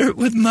the shirt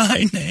with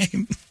my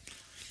name?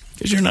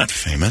 Because you're not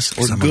famous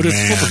or good at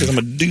football. Because I'm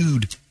a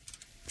dude.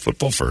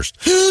 Football first.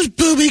 Who's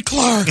Booby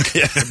Clark?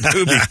 Yeah,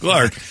 Booby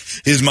Clark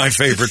is my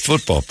favorite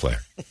football player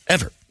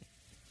ever.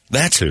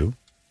 That's who.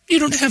 You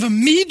don't have a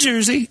me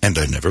jersey. And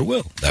I never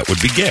will. That would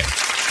be gay.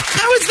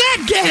 How is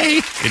that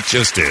gay? It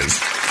just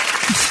is.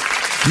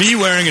 Me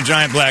wearing a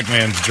giant black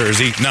man's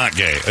jersey, not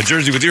gay. A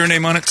jersey with your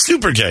name on it,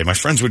 super gay. My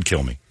friends would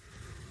kill me.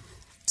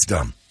 It's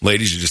dumb.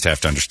 Ladies, you just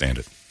have to understand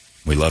it.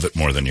 We love it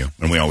more than you,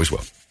 and we always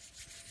will.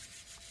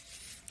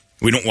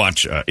 We don't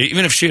watch,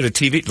 even if she had a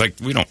TV, like,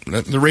 we don't,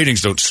 the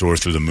ratings don't soar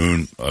through the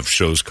moon of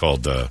shows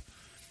called,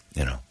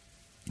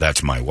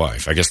 That's My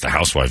Wife. I guess the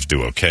housewives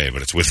do okay,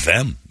 but it's with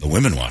them. The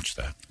women watch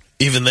that.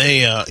 Even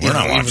they, we're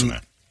not watching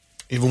that.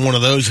 Even one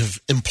of those have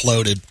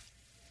imploded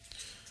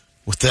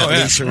with that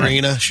Lisa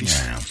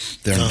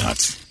Rinna. They're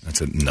nuts.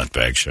 That's a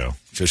nutbag show.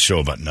 It's a show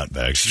about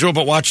nutbags. It's a show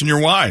about watching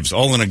your wives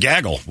all in a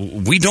gaggle.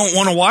 We don't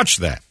want to watch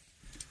that.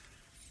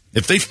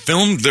 If they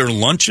filmed their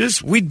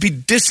lunches, we'd be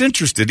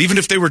disinterested, even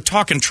if they were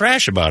talking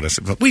trash about us.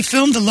 We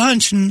filmed the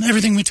lunch and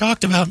everything we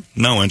talked about.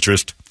 No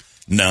interest.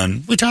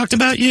 None. We talked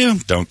about you.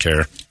 Don't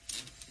care.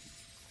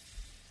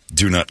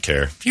 Do not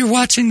care. If you're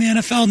watching the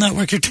NFL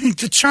Network,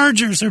 the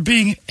Chargers are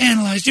being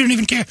analyzed. You don't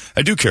even care.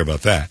 I do care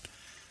about that.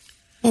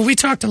 Well, we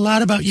talked a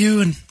lot about you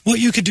and what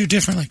you could do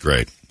differently.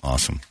 Great.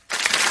 Awesome.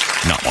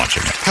 Not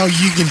watching it. How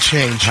you can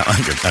change.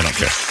 I don't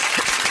care.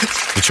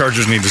 The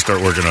Chargers need to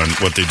start working on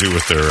what they do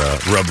with their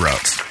rub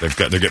routes. They're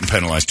getting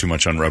penalized too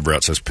much on rub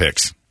routes as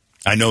picks.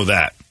 I know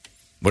that.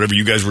 Whatever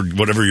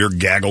your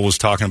gaggle was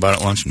talking about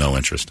at lunch, no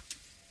interest.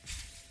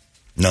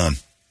 None.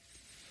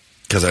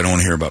 Because I don't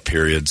want to hear about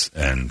periods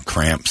and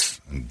cramps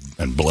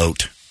and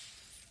bloat.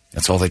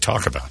 That's all they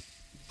talk about.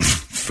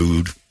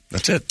 Food.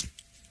 That's it.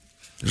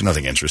 There's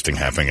nothing interesting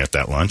happening at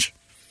that lunch.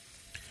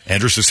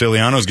 Andrew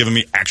Siciliano is giving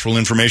me actual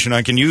information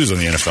I can use on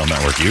the NFL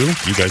Network.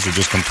 You guys are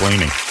just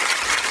complaining.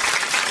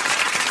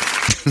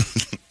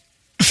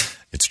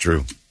 It's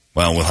true.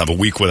 Well, we'll have a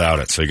week without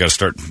it, so you got to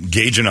start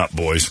gauging up,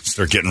 boys.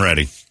 Start getting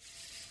ready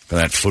for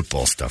that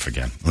football stuff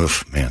again.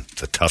 Oof, man,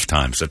 it's a tough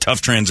time. It's a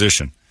tough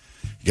transition.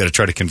 You got to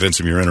try to convince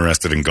them you're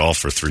interested in golf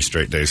for 3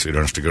 straight days so you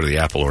don't have to go to the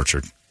apple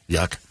orchard.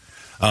 Yuck.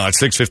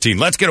 It's 6:15.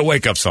 Let's get a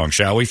wake-up song,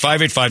 shall we?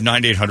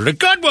 585-9800. A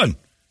good one!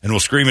 And we'll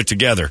scream it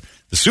together.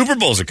 The Super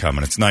Bowls are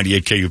coming. It's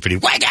 98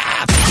 KUPD. Wake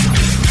up!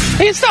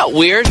 Hey, it's not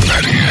weird.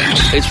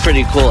 It's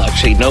pretty cool,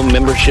 actually. No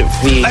membership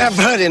fee. I have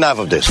heard enough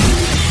of this.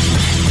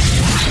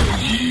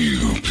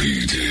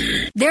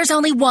 There's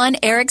only one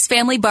Eric's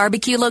Family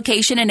Barbecue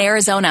location in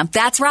Arizona.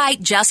 That's right,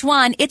 just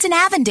one. It's in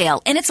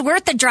Avondale, and it's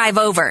worth the drive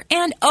over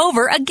and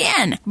over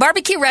again.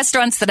 Barbecue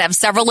restaurants that have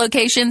several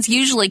locations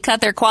usually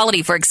cut their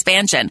quality for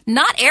expansion.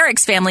 Not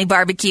Eric's Family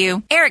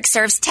Barbecue. Eric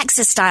serves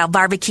Texas-style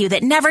barbecue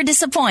that never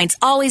disappoints,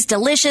 always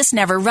delicious,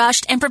 never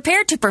rushed, and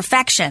prepared to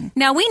perfection.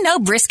 Now, we know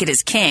brisket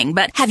is king,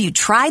 but have you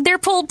tried their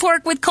pulled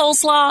pork with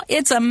coleslaw?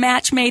 It's a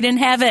match made in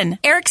heaven.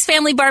 Eric's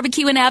Family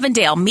Barbecue in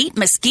Avondale. Meet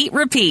Mesquite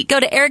Repeat. Go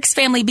to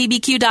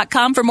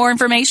ericsfamilybbq.com for more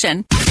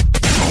information.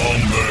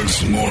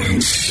 Holmberg's Morning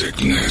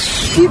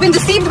Sickness. You've been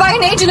deceived by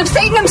an agent of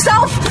Satan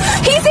himself.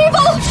 He's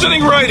evil.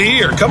 Sitting right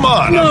here. Come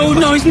on.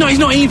 No, he's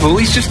not evil.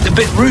 He's just a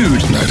bit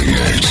rude.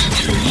 98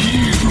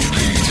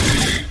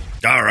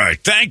 KUPD. All right.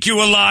 Thank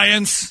you,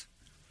 Alliance.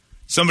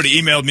 Somebody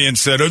emailed me and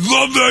said, I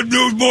love that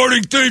new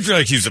morning theme.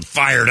 Like he's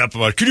fired up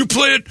about it. Can you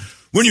play it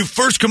when you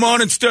first come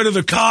on instead of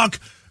the cock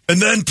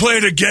and then play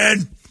it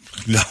again?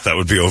 No, that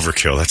would be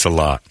overkill. That's a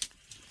lot.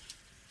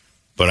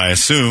 But I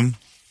assume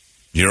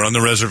you're on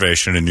the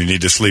reservation and you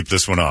need to sleep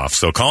this one off.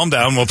 So calm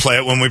down. We'll play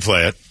it when we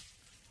play it.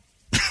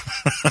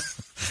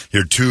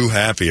 You're too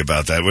happy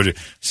about that.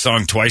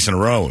 Song twice in a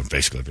row would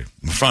basically be.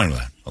 We're fine with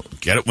that.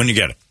 Get it when you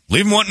get it.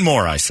 Leave them wanting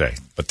more, I say.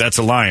 But that's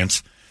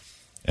Alliance.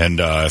 And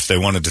if they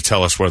wanted to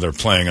tell us where they're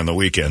playing on the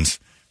weekends,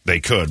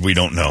 they could. We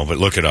don't know. But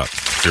look it up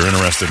if you're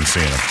interested in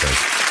seeing them. Because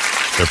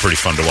they're pretty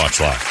fun to watch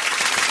live.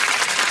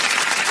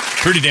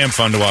 Pretty damn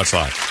fun to watch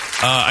live.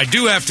 I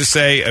do have to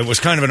say it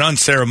was kind of an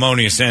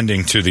unceremonious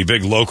ending to the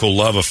big local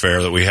love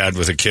affair that we had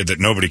with a kid that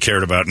nobody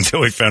cared about until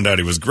we found out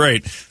he was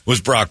great,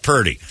 was Brock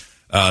Purdy.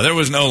 There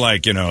was no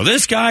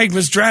this guy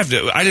was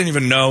drafted. I didn't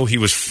even know he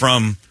was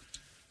from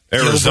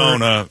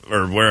Arizona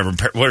or wherever.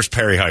 Where's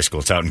Perry High School?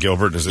 It's out in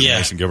Gilbert. Is it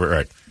Mason Gilbert?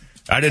 Right.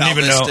 I didn't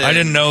even know. I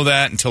didn't know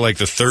that until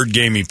the third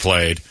game he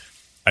played.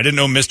 I didn't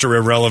know Mr.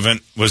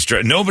 Irrelevant was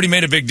drafted. Nobody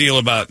made a big deal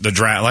about the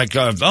draft.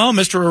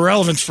 Mr.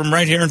 Irrelevant's from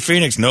right here in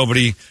Phoenix.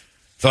 Nobody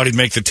thought he'd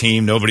make the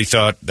team. Nobody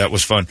thought that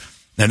was fun.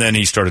 And then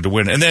he started to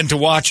win. And then to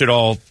watch it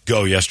all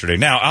go yesterday.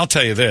 Now, I'll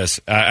tell you this.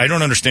 I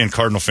don't understand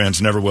Cardinal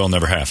fans. Never will,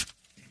 never have.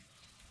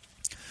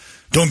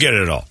 Don't get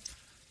it at all.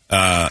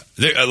 A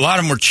lot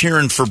of them were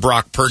cheering for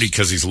Brock Purdy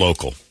because he's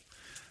local.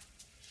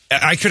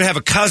 I could have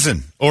a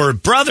cousin or a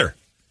brother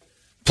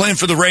playing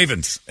for the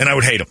Ravens, and I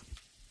would hate him.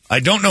 I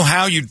don't know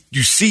how you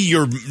see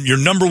your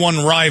number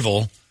one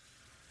rival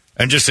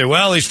and just say,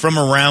 well, he's from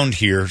around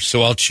here,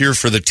 so I'll cheer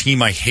for the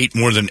team I hate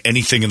more than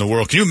anything in the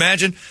world. Can you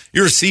imagine?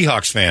 You're a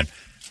Seahawks fan.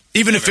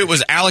 Even if it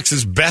was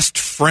Alex's best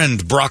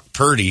friend, Brock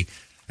Purdy,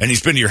 and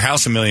he's been to your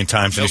house a million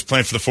times and he's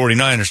playing for the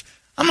 49ers,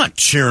 I'm not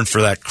cheering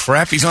for that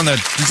crap. He's on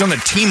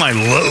the team I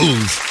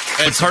loathe.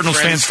 But Cardinals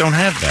fans don't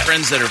have that.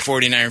 Friends that are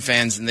 49er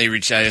fans, and they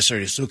reached out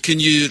yesterday. So can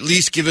you at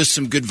least give us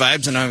some good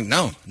vibes? And I'm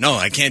no,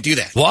 I can't do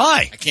that.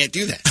 Why? I can't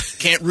do that.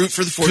 Can't root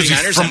for the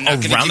 49ers. I'm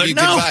not going to give you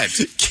good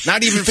vibes.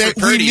 Not even for We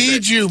Purdy.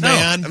 need you,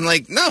 man. I'm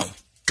like, no.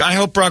 I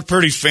hope Brock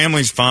Purdy's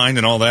family's fine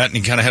and all that, and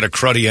he kind of had a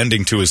cruddy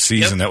ending to his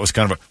season. That was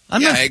kind of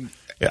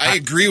I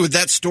agree with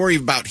that story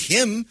about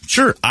him.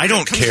 Sure, I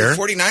don't care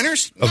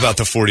 49ers? No. about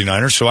the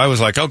 49ers, so I was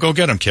like, oh, go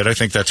get him, kid. I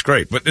think that's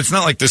great. But it's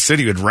not like the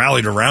city had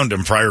rallied around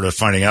him prior to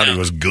finding out he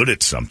was good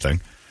at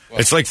something. Well,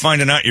 it's like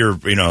finding out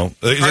Cardinal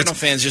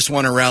fans just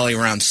want to rally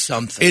around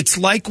something. It's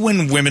like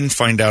when women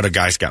find out a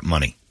guy's got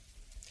money.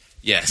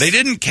 Yes. They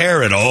didn't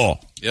care at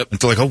all. Yep.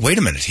 Until like, oh, wait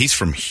a minute, he's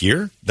from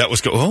here?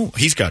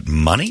 He's got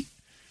money?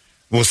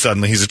 Well,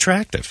 suddenly he's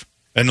attractive.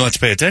 And let's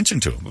pay attention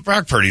to him. But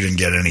Brock Purdy didn't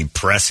get any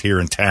press here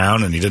in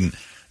town, and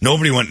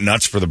nobody went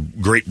nuts for the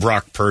great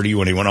Brock Purdy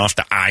when he went off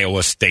to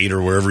Iowa State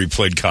or wherever he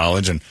played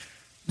college, and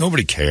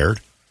nobody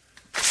cared.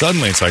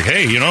 Suddenly it's like,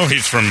 hey,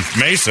 he's from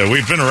Mesa.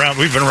 We've been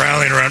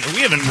rallying around. We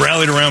haven't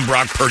rallied around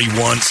Brock Purdy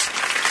once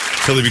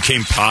until he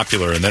became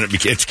popular, and then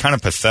it's kind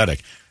of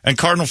pathetic. And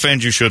Cardinal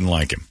fans, you shouldn't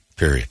like him,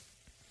 period.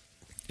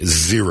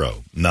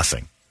 Zero.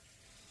 Nothing.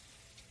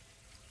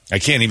 I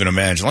can't even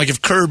imagine. Like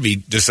if Kirby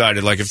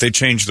decided, like if they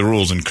changed the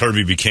rules and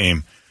Kirby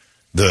became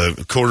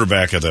the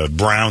quarterback of the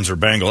Browns or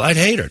Bengals, I'd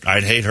hate her.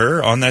 I'd hate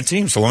her on that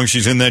team so long as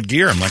she's in that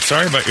gear. I'm like,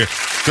 sorry about your...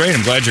 Great,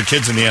 I'm glad your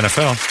kid's in the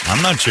NFL.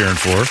 I'm not cheering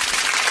for her.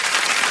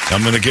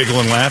 I'm going to giggle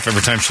and laugh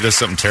every time she does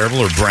something terrible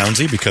or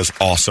Brownsy because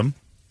awesome.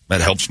 That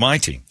helps my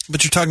team.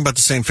 But you're talking about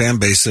the same fan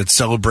base that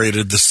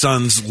celebrated the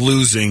Suns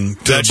losing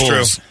to That's the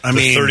Bulls. True.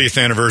 The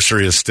 30th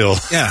anniversary is still...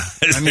 Yeah.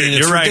 I mean,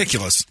 it's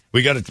ridiculous.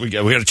 We got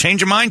to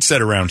change a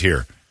mindset around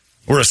here.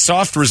 We're a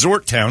soft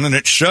resort town, and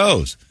it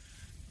shows.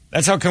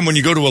 That's how come when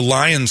you go to a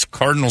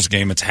Lions-Cardinals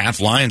game, it's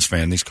half Lions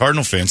fan. These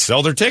Cardinal fans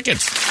sell their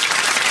tickets.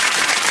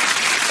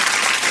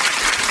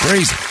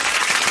 Crazy.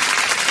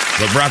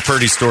 But Brock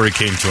Purdy's story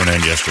came to an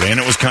end yesterday, and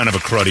it was kind of a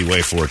cruddy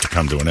way for it to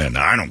come to an end.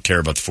 Now, I don't care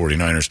about the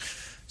 49ers.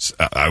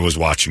 I was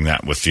watching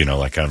that with,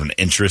 like kind of an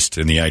interest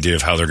in the idea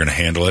of how they're going to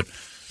handle it.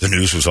 The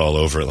news was all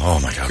over it. Oh,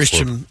 my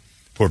God.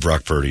 Poor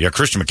Brock Purdy. Yeah,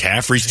 Christian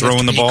McCaffrey's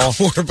throwing the ball.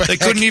 They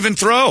couldn't even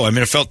throw. I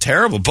mean, it felt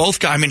terrible. Both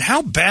guys. I mean,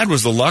 how bad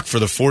was the luck for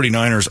the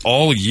 49ers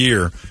all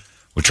year?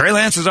 Well, Trey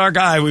Lance is our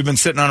guy. We've been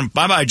sitting on him.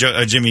 Bye-bye,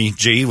 Jimmy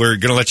G. We're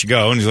going to let you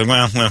go. And he's like,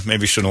 well,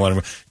 maybe shouldn't have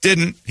let him.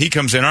 Didn't. He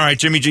comes in. All right,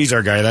 Jimmy G's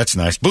our guy. That's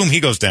nice. Boom, he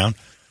goes down.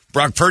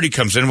 Brock Purdy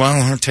comes in. Well,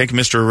 I'll take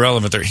Mr.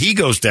 Irrelevant there. He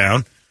goes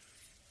down.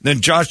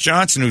 Then Josh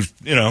Johnson, who's,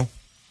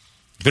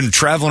 been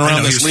traveling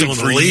around this league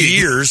for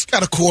years.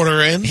 Got a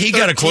quarter in. He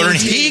got a quarter in.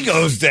 He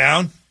goes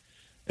down.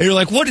 And you're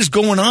like, what is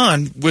going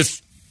on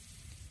with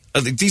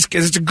these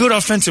guys? It's a good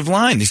offensive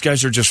line. These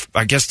guys are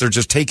I guess they're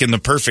just taking the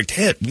perfect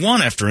hit,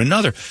 one after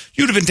another.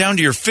 You'd have been down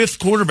to your fifth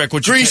quarterback.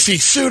 Greasy,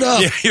 suit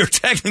up. Yeah, you're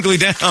technically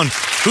down.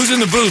 Who's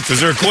in the booth?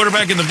 Is there a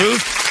quarterback in the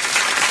booth?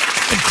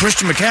 And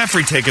Christian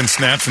McCaffrey taking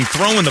snaps and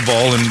throwing the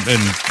ball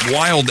and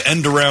wild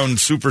end-around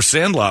super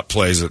sandlot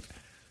plays.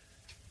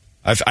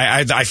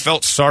 I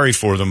felt sorry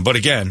for them, but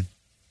again,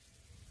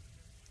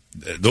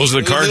 those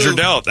are the cards you're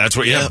dealt. That's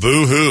what,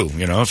 boo-hoo.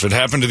 If it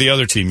happened to the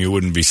other team, you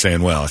wouldn't be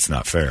saying, well, it's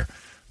not fair.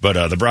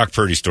 But the Brock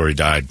Purdy story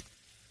died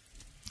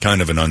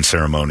kind of an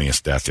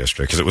unceremonious death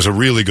yesterday because it was a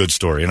really good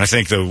story. And I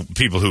think the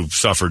people who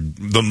suffered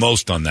the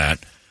most on that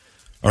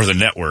are the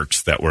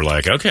networks that were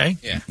like, okay,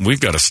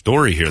 we've got a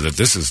story here that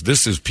this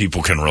is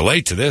people can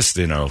relate to this,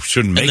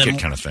 shouldn't make it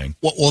kind of thing.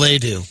 What will they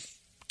do?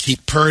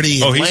 Keep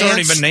Purdy and he's Lance,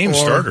 already been named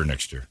starter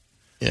next year.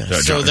 Yeah.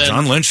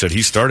 John Lynch said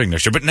he's starting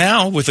next year. But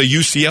now with a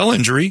UCL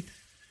injury,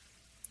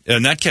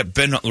 and that kept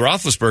Ben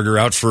Roethlisberger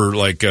out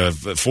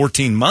for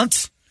 14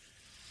 months.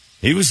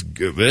 It was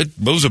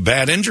a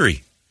bad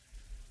injury.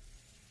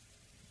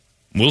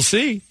 We'll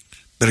see.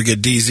 Better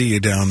get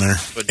DZ down there.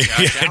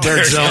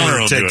 Derek Zellner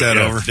will take that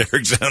over.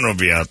 Derek Zellner will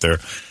be out there.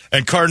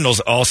 And Cardinals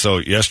also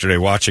yesterday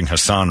watching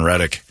Hassan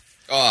Reddick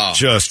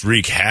just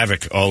wreak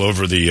havoc all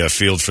over the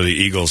field for the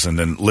Eagles, and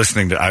then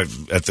listening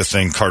at the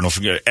thing.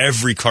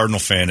 Every Cardinal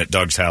fan at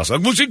Doug's house,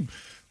 like,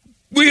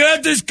 we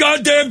had this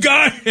goddamn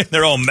guy, and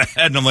they're all mad.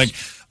 And I'm like,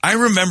 I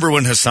remember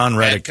when Hassan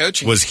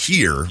Reddick was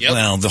here. Yep.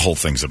 Well, the whole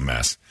thing's a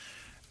mess.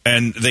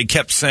 And they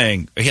kept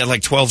saying he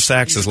had 12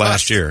 sacks his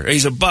last year.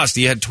 He's a bust.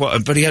 He had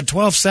 12, but he had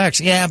 12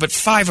 sacks. Yeah, but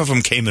 5 of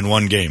them came in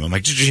one game. I'm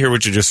like, did you hear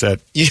what you just said?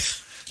 Yeah.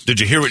 Did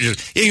you hear what you?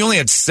 Yeah, he only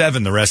had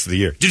 7 the rest of the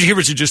year. Did you hear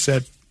what you just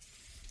said?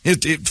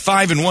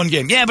 5 in one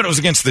game. Yeah, but it was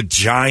against the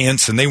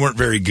Giants, and they weren't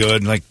very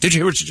good. And did you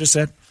hear what you just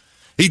said?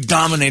 He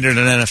dominated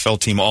an NFL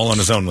team all on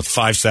his own with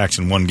 5 sacks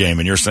in one game,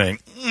 and you're saying,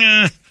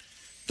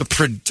 the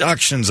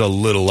production's a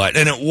little light.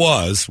 And it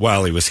was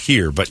while he was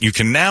here, but you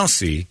can now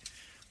see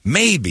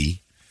maybe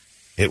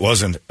it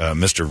wasn't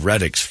Mr.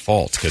 Reddick's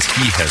fault because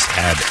he has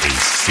had a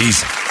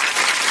season.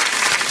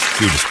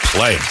 Dude is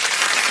playing.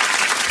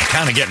 I'm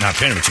kind of getting up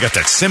in it, but you got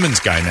that Simmons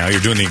guy now you're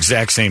doing the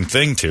exact same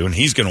thing to, and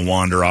he's going to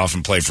wander off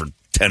and play for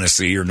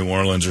Tennessee or New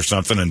Orleans or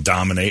something and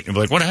dominate. And be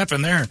like, what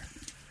happened there?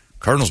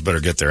 Cardinals better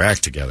get their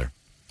act together.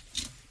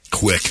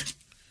 Quick.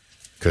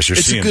 Because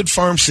it's a good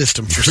farm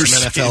system for some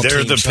NFL teams.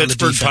 They're the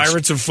Pittsburgh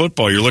Pirates of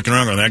football. You're looking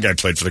around going, that guy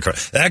played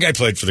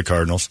for the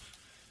Cardinals.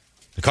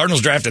 The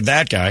Cardinals drafted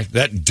that guy.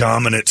 That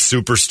dominant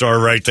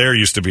superstar right there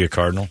used to be a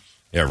Cardinal.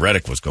 Yeah,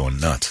 Reddick was going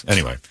nuts.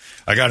 Anyway,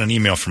 I got an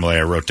email from Leigh.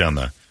 I wrote down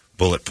the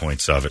bullet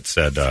points of it.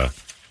 Said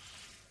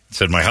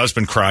my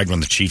husband cried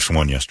when the Chiefs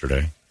won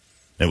yesterday.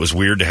 It was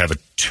weird to have a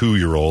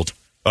 2-year-old.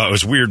 It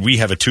was weird. We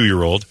have a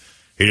 2-year-old.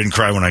 He didn't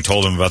cry when I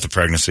told him about the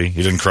pregnancy.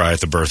 He didn't cry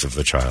at the birth of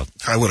the child.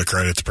 I would have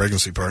cried at the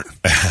pregnancy part.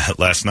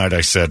 Last night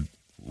I said,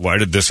 why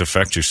did this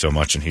affect you so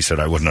much? And he said,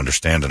 I wouldn't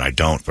understand, and I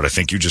don't. But I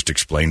think you just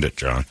explained it,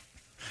 John.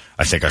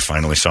 I think I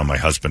finally saw my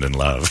husband in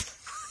love.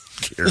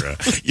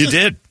 Kira, you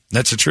did.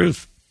 That's the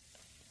truth.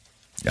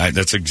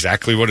 That's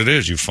exactly what it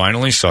is. You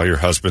finally saw your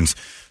husband's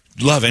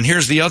love. And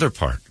here's the other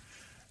part.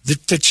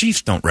 The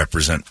Chiefs don't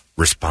represent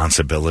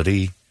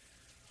responsibility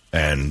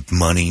and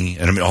money,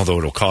 and I mean, although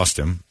it'll cost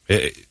him,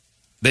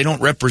 they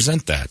don't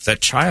represent that. That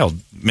child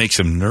makes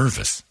him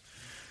nervous.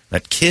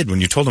 That kid,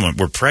 when you told him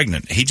we're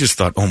pregnant, he just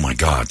thought, oh my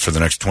God, for the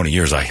next 20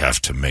 years, I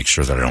have to make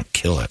sure that I don't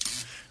kill it.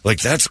 Like,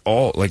 that's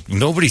all. Like,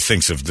 nobody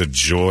thinks of the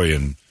joy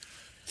and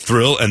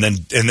thrill and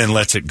then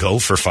lets it go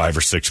for 5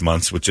 or 6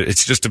 months, which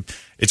it's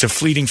a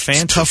fleeting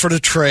fantasy. It's tougher to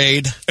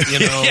trade, you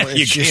know.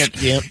 You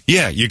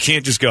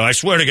can't just go, I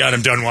swear to God,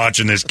 I'm done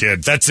watching this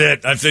kid. That's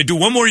it. If they do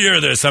one more year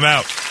of this, I'm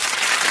out.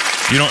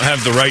 You don't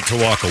have the right to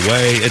walk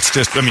away. It's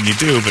just, I mean, you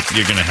do, but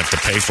you're going to have to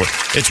pay for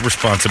it. It's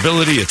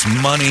responsibility. It's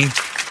money.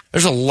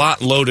 There's a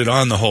lot loaded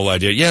on the whole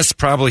idea. Yes,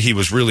 probably he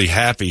was really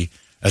happy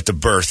at the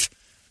birth,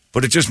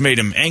 but it just made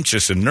him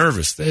anxious and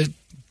nervous. The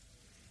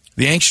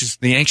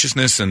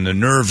anxiousness and the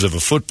nerves of a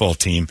football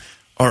team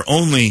are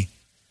only,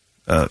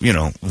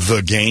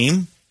 the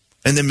game,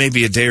 and then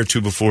maybe a day or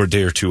two before, a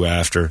day or two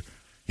after.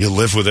 You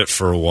live with it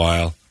for a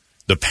while.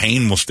 The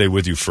pain will stay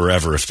with you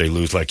forever if they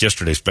lose. Like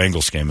yesterday's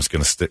Bengals game, that's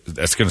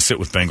going to sit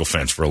with Bengal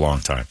fans for a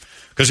long time.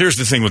 Because here's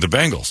the thing with the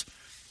Bengals.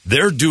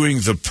 They're doing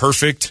the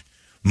perfect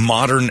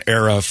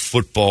modern-era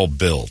football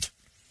build.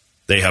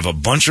 They have a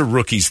bunch of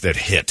rookies that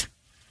hit,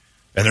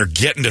 and they're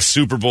getting to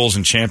Super Bowls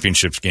and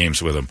championships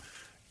games with them.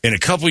 In a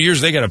couple years,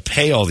 they got to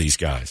pay all these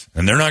guys,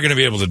 and they're not going to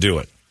be able to do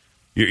it.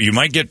 You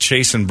might get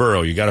Chase and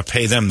Burrow. You got to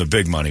pay them the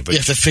big money, but you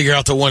have to figure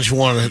out the ones you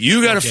want to.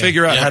 You got to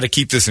figure out how to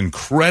keep this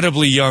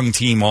incredibly young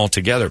team all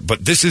together.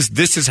 But this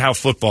is how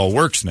football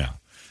works now.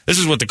 This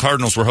is what the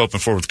Cardinals were hoping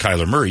for with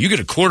Kyler Murray. You get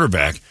a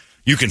quarterback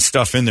you can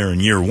stuff in there in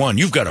year one.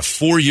 You've got a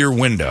 4-year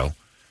window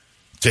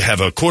to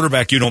have a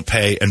quarterback you don't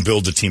pay and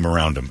build the team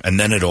around him, and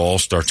then it all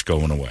starts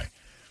going away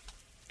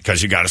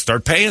because you got to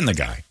start paying the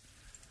guy.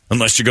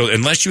 Unless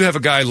you have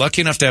a guy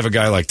lucky enough to have a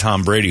guy like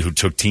Tom Brady who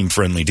took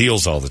team-friendly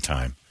deals all the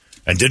time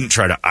and didn't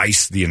try to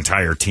ice the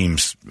entire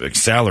team's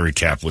salary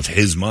cap with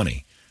his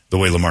money, the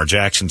way Lamar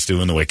Jackson's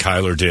doing, the way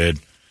Kyler did,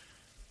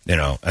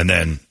 and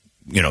then,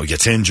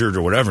 gets injured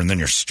or whatever, and then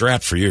you're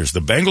strapped for years. The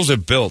Bengals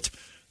have built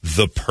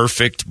the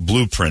perfect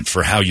blueprint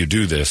for how you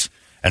do this,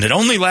 and it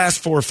only lasts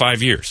 4 or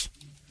 5 years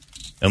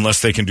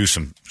unless they can do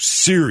some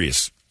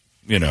serious,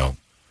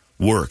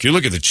 work. You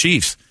look at the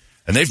Chiefs,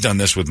 and they've done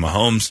this with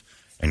Mahomes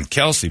and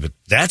Kelsey, but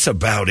that's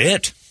about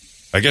it.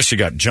 I guess you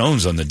got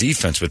Jones on the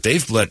defense, but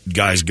they've let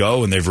guys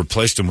go and they've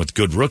replaced them with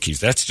good rookies.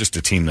 That's just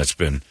a team that's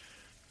been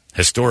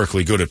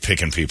historically good at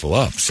picking people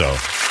up. So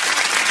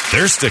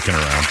they're sticking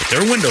around, but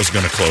their window's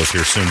going to close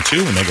here soon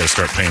too, and they got to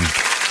start paying.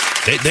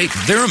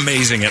 They're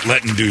amazing at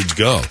letting dudes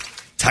go.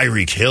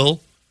 Tyreek Hill.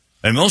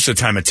 And most of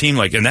the time, a team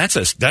and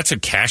that's a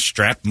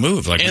cash-strapped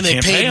move. And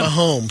they paid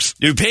Mahomes.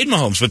 You paid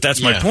Mahomes, but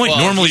that's my point.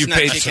 Well, normally, he's you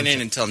pay kicking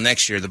in until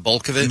next year. The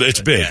bulk of it, it's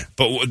big.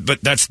 Yeah.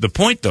 But that's the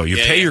point, though. You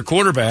pay your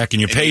quarterback,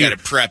 and you pay. You got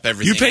to prep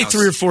everything. You pay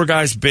 3 or 4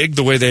 guys big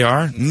the way they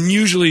are. And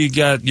usually,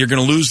 you're going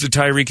to lose the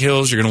Tyreek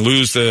Hills. You're going to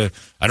lose the.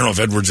 I don't know if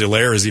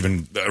Edwards-Helaire is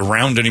even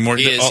around anymore.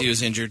 He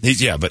was injured.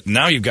 But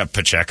now you've got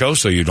Pacheco,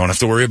 so you don't have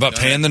to worry about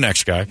paying the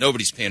next guy.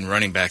 Nobody's paying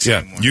running backs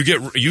anymore.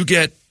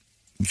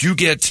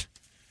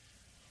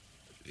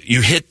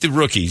 You hit the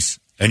rookies,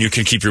 and you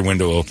can keep your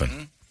window open.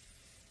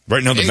 Mm-hmm.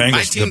 Right now, the Bengals.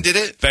 My team did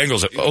it.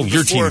 Bengals.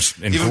 Your team's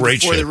in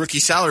great shape. Before the rookie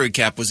salary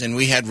cap was in,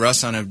 we had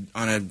Russ on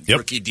a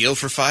rookie deal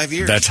for 5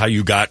 years. That's how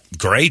you got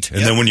great.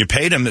 And then when you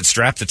paid him, it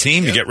strapped the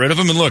team to get rid of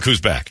him, and look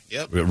who's back.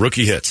 Yep.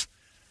 Rookie hits.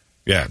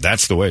 Yeah,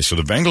 that's the way. So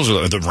the Bengals,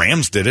 the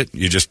Rams did it.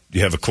 You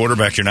have a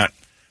quarterback, and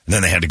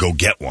then they had to go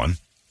get one.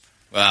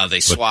 Well, they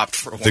swapped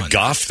for one. The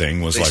Goff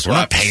thing was we're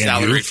not paying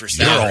you.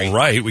 You're all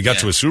right. We got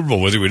to a Super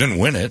Bowl with you. We didn't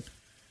win it.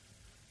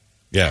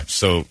 Yeah,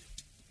 so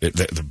the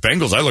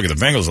Bengals, I look at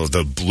the Bengals,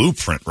 the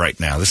blueprint right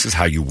now. This is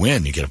how you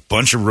win. You get a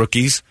bunch of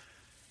rookies.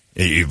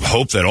 You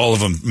hope that all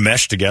of them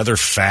mesh together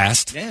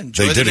fast. Yeah,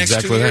 they did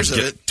exactly that.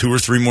 Get 2 or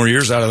 3 more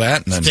years out of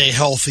that. And then, stay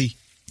healthy.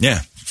 Yeah,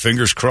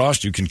 fingers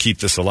crossed you can keep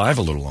this alive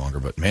a little longer.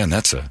 But, man,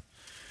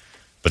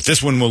 But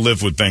this one will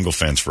live with Bengal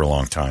fans for a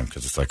long time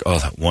because it's like,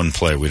 that one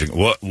play. We didn't.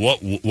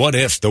 What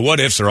ifs? The what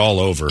ifs are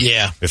all over.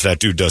 Yeah. If that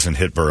dude doesn't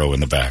hit Burrow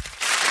in the back.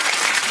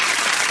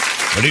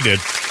 But he did.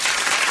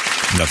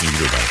 Nothing you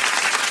can do about it.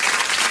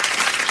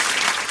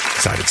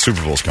 Excited.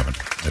 Super Bowl's coming.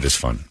 It is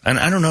fun. And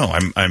I don't know.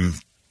 I'm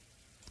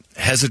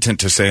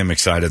hesitant to say I'm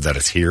excited that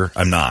it's here.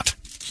 I'm not.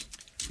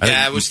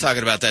 I was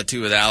talking about that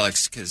too with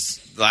Alex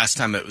because last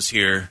time it was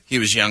here, he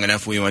was young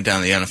enough. We went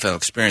down the NFL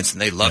experience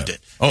and they loved it.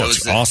 Oh,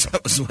 it's awesome.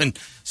 That was when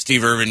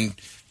Steve Irvin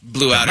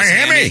blew out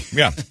Miami. His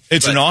Yeah,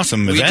 it's an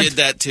awesome event. We did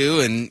that too,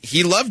 and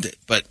he loved it.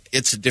 But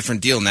it's a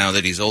different deal now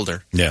that he's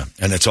older. Yeah,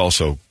 and it's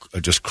also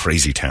just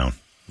crazy town.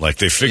 Like,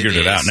 they figured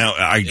it out. Now,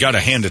 I got to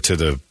hand it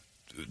to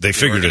they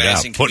figured it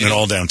out, putting it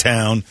all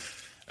downtown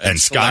and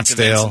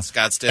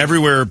Scottsdale.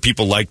 Everywhere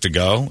people like to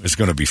go is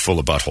going to be full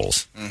of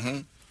buttholes.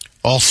 Mm-hmm.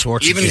 All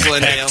sorts of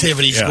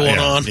activities going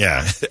on.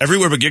 Yeah,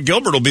 everywhere. But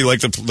Gilbert will be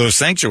like the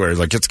sanctuary.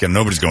 Like,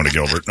 nobody's going to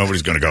Gilbert.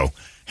 Nobody's going to go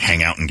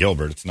hang out in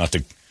Gilbert. It's not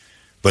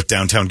but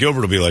downtown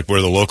Gilbert will be like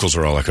where the locals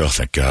are all like, oh,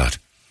 thank God.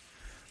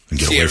 And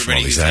get away from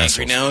all these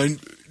assholes. Now, and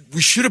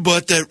we should have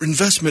bought that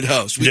investment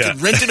house. We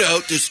could rent it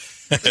out.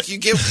 Like you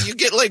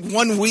get like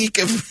 1 week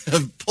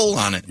of pull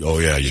on it. Oh,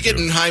 yeah, you're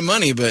getting high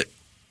money, but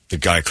the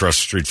guy across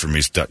the street from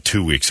me's got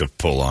 2 weeks of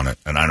pull on it,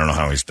 and I don't know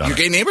how he's done Your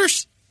gay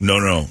neighbors? No,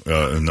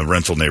 in the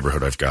rental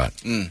neighborhood I've got.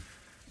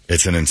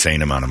 It's an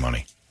insane amount of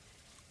money.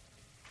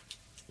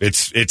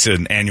 It's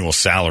an annual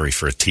salary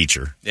for a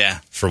teacher. Yeah.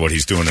 For what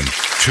he's doing in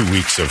 2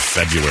 weeks of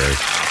February.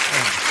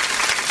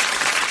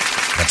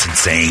 That's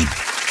insane.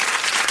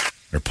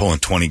 They're pulling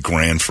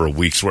 $20,000 for a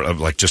week's worth of,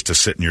 like, just to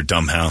sit in your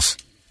dumb house.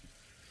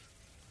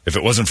 If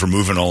it wasn't for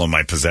moving all of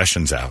my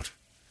possessions out,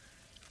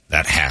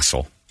 that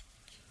hassle,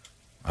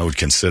 I would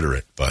consider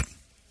it. But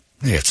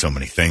they had so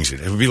many things.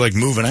 It would be like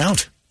moving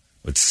out. It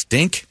would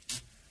stink.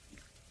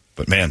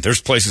 But, man, there's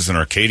places in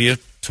Arcadia,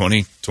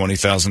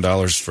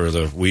 $20,000 for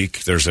the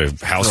week. There's a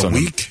house on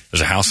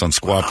there's a house on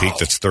Squaw Peak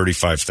that's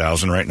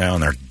 $35,000 right now,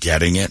 and they're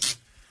getting it.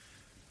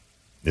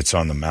 It's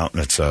on the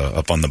mountain. It's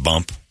up on the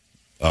bump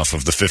off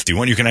of the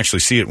 51. You can actually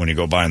see it when you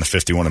go by on the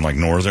 51 in, like,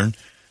 Northern.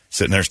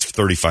 Sitting there, it's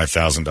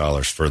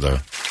 $35,000 for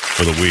the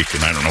week,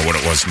 and I don't know what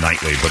it was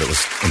nightly, but it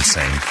was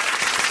insane.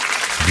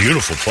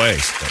 Beautiful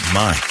place, but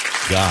my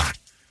God,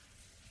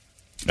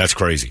 that's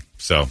crazy.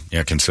 So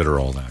yeah, consider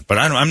all that. But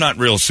I'm not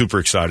real super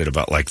excited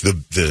about like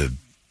the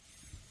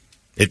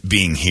it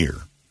being here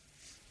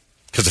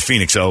because the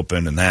Phoenix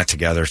Open and that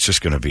together, it's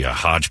just going to be a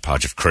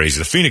hodgepodge of crazy.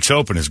 The Phoenix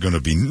Open is going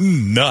to be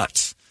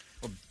nuts.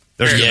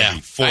 There's going to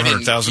be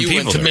 400,000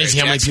 people. It's amazing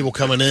how many people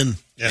coming in.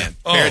 Yeah.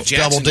 Barrett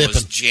Jackson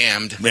was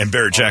jammed. And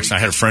Barrett Jackson, I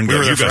had a friend go. We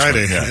were there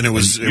Friday, and it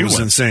was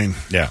insane.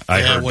 Yeah,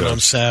 I went on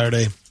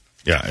Saturday.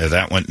 Yeah,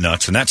 that went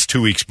nuts, and that's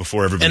 2 weeks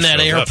before everybody. And that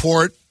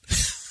airport,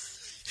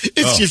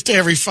 it's just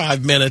every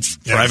 5 minutes.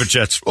 Yeah. Private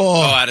jets.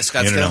 Out of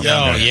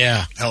Scottsdale.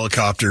 Yeah.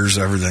 Helicopters,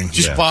 everything.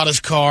 Just bought his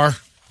car.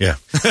 Yeah,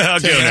 I'll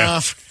go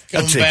now.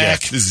 I'll take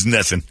back. That. This is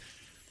nothing.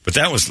 But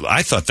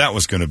I thought that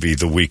was going to be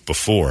the week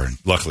before.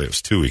 Luckily, it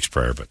was 2 weeks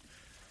prior, but.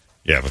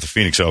 Yeah, with the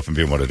Phoenix Open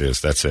being what it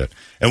is, that's it.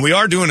 And we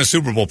are doing a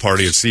Super Bowl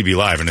party at CB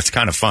Live, and it's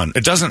kind of fun.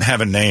 It doesn't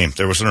have a name.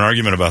 There was an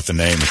argument about the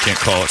name. We can't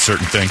call it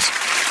certain things.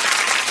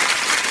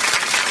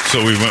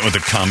 So we went with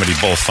the Comedy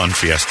Bowl Fun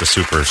Fiesta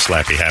Super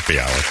Slappy Happy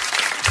Hour.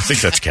 I think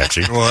that's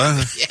catchy.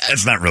 What? Yeah.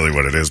 That's not really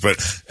what it is, but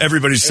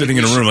everybody's sitting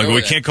in a room like,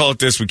 we can't call it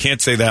this. We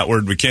can't say that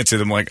word. We can't say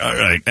them. Like, all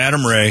right,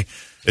 Adam Ray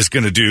is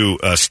going to do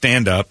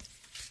stand-up.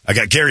 I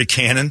got Gary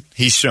Cannon.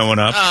 He's showing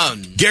up. Oh,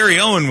 no.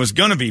 Gary Owen was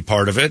going to be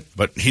part of it,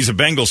 but he's a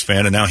Bengals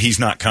fan, and now he's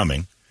not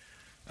coming.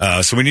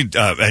 So we need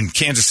and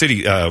Kansas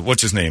City,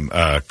 what's his name?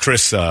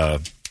 Chris,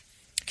 can't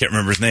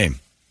remember his name.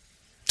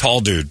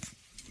 Tall dude.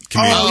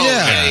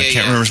 Can't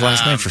remember his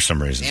last name for some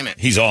reason. Damn it.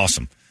 He's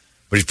awesome.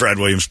 But he's Brad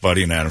Williams'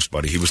 buddy and Adam's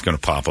buddy. He was going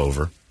to pop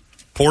over.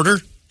 Porter?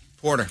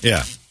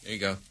 Yeah. There you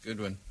go.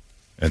 Good one.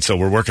 And so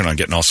we're working on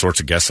getting all sorts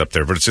of guests up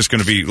there, but it's just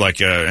going to be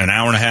like an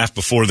hour and a half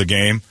before the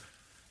game.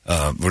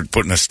 We're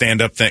putting a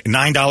stand-up thing,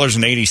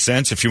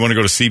 $9.80 if you want to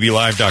go to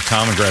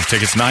cblive.com and grab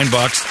tickets. $9,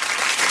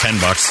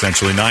 $10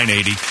 essentially,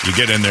 $9.80. You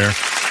get in there,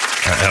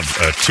 have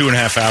a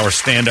 2.5 hour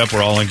stand-up.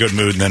 We're all in good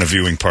mood, and then a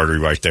viewing party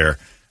right there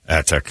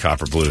at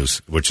Copper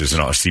Blues, which is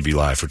CB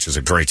Live, which is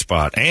a great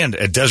spot. And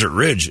at Desert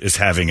Ridge is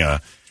having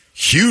a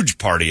huge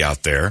party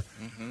out there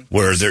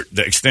where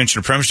the extension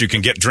of premise, you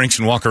can get drinks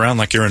and walk around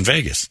like you're in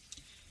Vegas.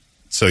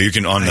 So you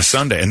can on the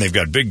Sunday, and they've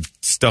got big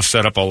stuff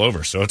set up all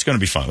over. So it's going to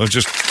be fun. Let's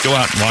just go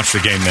out and watch the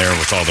game there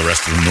with all the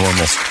rest of the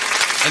normals.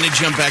 And to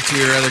jump back to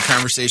your other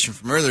conversation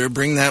from earlier,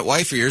 bring that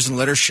wife of yours and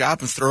let her shop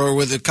and throw her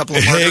with a couple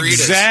of margaritas.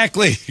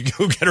 Exactly.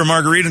 Go get her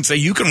margarita and say,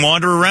 you can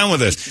wander around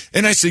with us.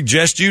 And I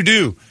suggest you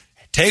do.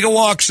 Take a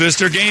walk,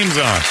 sister. Game's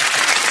on.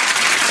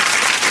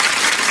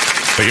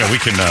 But yeah, we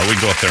can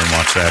go up there and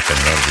watch that thing.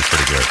 That'll be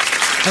pretty good.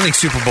 I think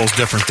Super Bowl's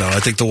different, though. I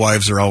think the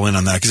wives are all in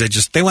on that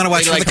because they want to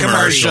watch the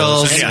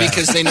commercials. And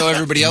because they know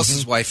everybody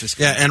else's wife is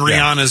coming. Yeah, and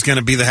Rihanna's going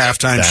to be the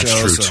halftime show.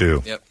 That's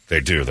true, too. Yep. They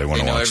do. They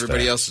want to watch that. They know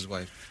everybody else's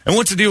wife. And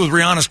what's the deal with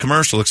Rihanna's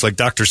commercial? Looks like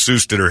Dr.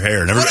 Seuss did her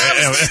hair. And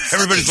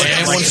everybody's like,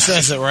 everyone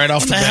says it right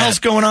off the bat. What the hell's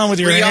going on with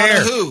your Rihanna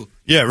hair? Who?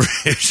 Yeah,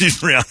 she's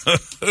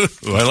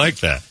Rihanna Who. I like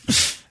that.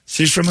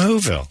 She's from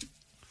Whoville.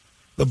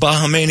 The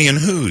Bahamian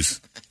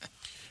Who's.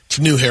 It's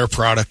a new hair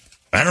product.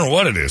 I don't know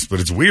what it is, but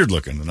it's weird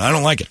looking, and I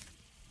don't like it.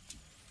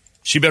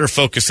 She better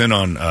focus in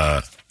on,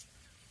 the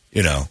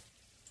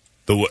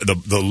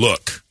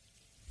look.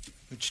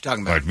 What you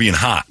talking about? Like being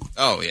hot.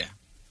 Oh, yeah.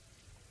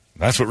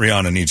 That's what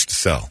Rihanna needs to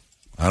sell.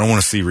 I don't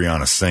want to see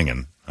Rihanna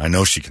singing. I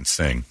know she can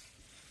sing.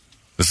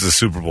 This is a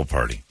Super Bowl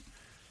party.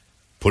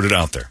 Put it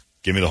out there.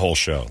 Give me the whole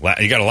show.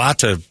 You got a lot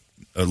to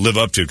live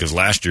up to because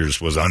last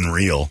year's was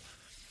unreal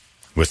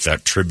with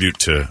that tribute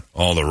to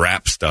all the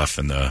rap stuff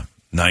and the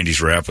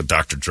 90s rap with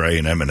Dr. Dre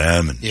and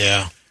Eminem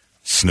and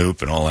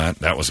Snoop and all that.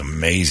 That was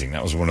amazing.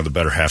 That was one of the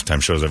better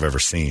halftime shows I've ever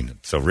seen.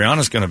 So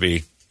Rihanna's going to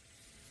be,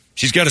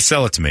 she's got to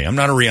sell it to me. I'm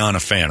not a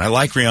Rihanna fan. I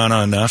like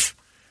Rihanna enough,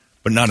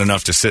 but not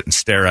enough to sit and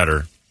stare at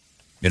her,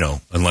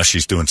 unless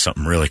she's doing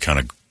something really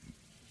kind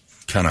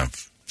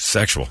of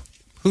sexual.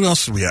 Who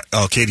else did we have?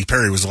 Oh, Katy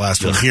Perry was the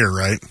last one here,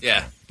 right?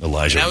 Yeah.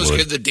 Elijah Wood. That was Wood.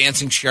 good. The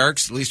Dancing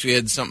Sharks. At least we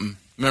had something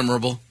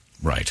memorable.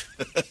 Right.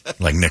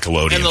 Like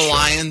Nickelodeon. And the show.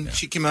 Lion. Yeah.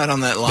 She came out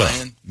on that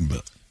Lion.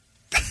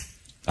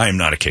 I am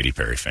not a Katy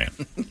Perry fan.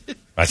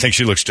 I think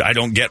she looks... I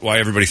don't get why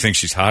everybody thinks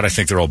she's hot. I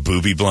think they're all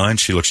booby blind.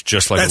 She looks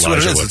just like Elijah Wood.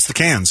 That's what it is. It's the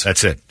cans.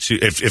 That's it.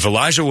 If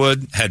Elijah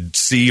Wood had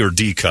C or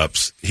D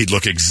cups, he'd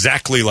look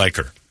exactly like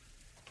her.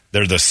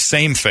 They're the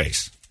same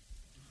face.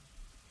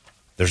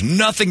 There's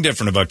nothing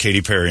different about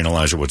Katy Perry and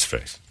Elijah Wood's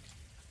face.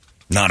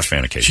 Not a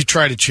fan of Katy. She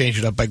tried to change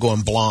it up by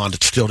going blonde.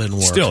 It still didn't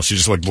work. Still, she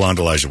just looked blonde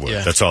Elijah Wood.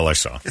 Yeah. That's all I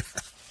saw.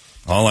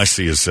 All I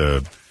see is,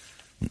 was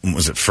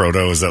it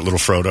Frodo? Is that little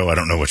Frodo? I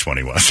don't know which one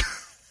he was.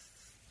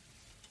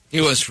 He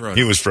was Frodo.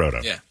 He was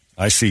Frodo. Yeah.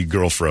 I see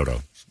girl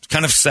Frodo.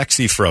 Kind of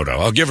sexy Frodo.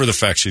 I'll give her the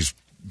fact she's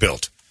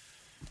built.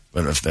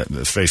 But if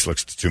the face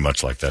looks too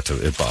much like that,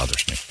 it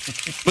bothers me.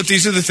 But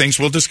these are the things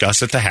we'll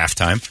discuss at the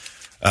halftime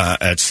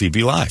at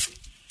CB Live.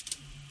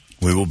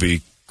 We will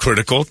be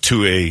critical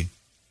to a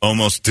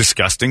almost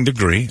disgusting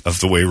degree of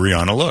the way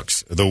Rihanna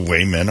looks, the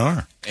way men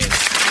are. And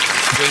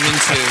women,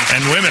 too.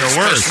 And women are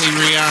worse. Especially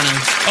Rihanna.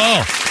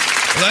 Oh,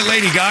 well, that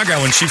Lady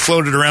Gaga, when she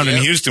floated around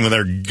in Houston with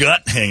her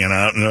gut hanging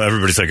out, and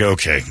everybody's like,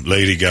 okay,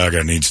 Lady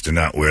Gaga needs to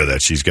not wear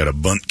that. She's got a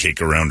bunt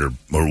cake around her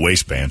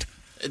waistband.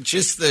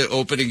 Just the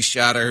opening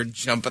shot of her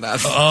jumping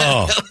out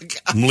of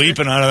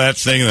leaping out of that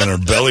thing, and then her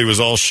belly was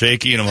all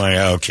shaky, and I'm like,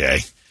 okay,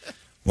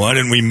 why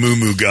didn't we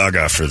moo-moo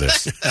Gaga for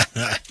this?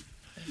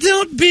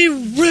 Don't be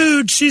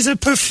rude. She's a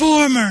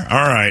performer.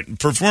 All right.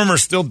 Performer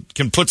still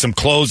can put some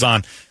clothes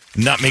on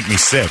and not make me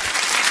sick.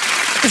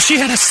 If she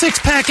had a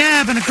six-pack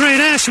ab and a great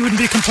ass, she wouldn't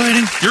be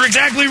complaining. You're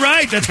exactly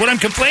right. That's what I'm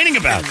complaining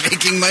about. You're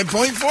making my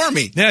point for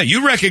me. Yeah,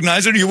 you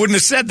recognize it or you wouldn't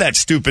have said that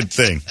stupid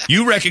thing.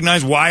 You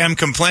recognize why I'm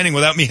complaining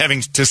without me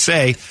having to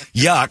say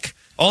yuck.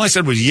 All I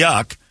said was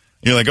yuck.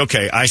 You're like,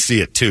 okay, I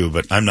see it too,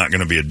 but I'm not going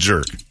to be a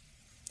jerk.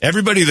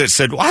 Everybody that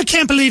said, well, I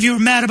can't believe you were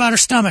mad about her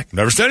stomach.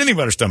 Never said anything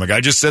about her stomach.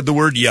 I just said the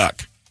word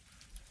yuck.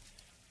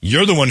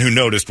 You're the one who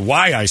noticed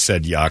why I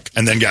said yuck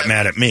and then got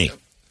mad at me.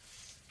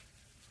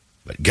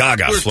 But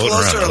Gaga we're floating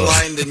around. We're closer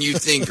aligned than you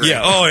think. Right?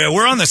 Yeah. Oh, yeah.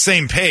 We're on the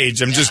same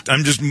page. I'm just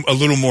a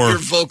little more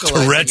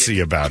Tourette's-y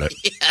about it.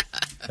 Yeah.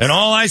 And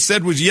all I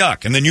said was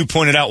yuck, and then you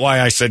pointed out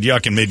why I said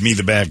yuck and made me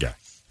the bad guy.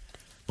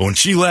 But when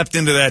she leapt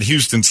into that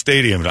Houston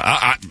stadium,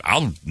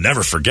 I'll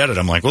never forget it.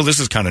 I'm like, well, this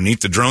is kind of neat.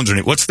 The drones are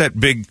neat. What's that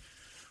big?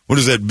 What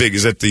is that big?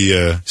 Is that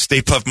the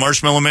Stay Puft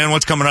Marshmallow Man?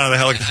 What's coming out of the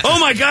helicopter? Oh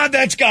my God,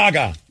 that's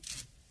Gaga.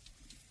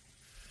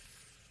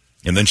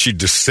 And then she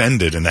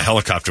descended, and the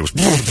helicopter was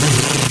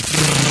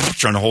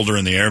trying to hold her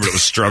in the air, but it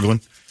was struggling.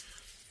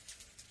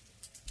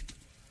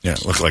 Yeah,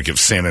 it looked like it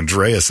was San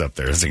Andreas up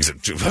there. I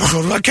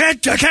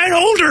can't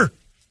hold her.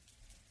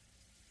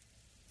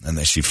 And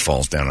then she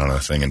falls down on a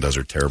thing and does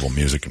her terrible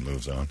music and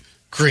moves on.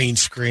 Green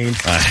screen.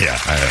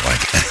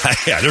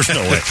 Yeah, there's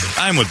no way.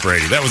 I'm with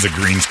Brady. That was a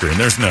green screen.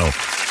 There's no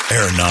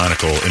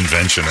aeronautical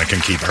invention that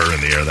can keep her in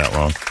the air that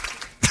long.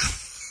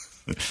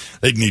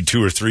 They'd need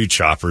 2 or 3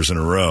 choppers in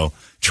a row,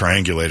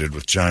 triangulated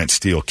with giant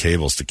steel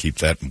cables to keep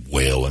that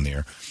whale in the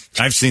air.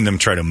 I've seen them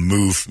try to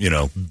move,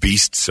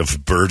 beasts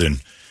of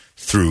burden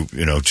through,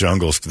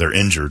 jungles. They're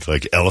injured,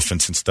 like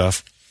elephants and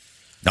stuff.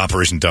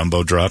 Operation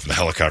Dumbo dropped. The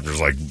helicopters,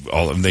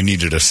 they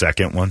needed a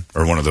second one,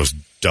 or one of those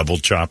double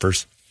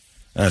choppers.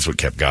 That's what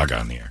kept Gaga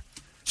in the air.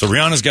 So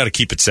Rihanna's got to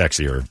keep it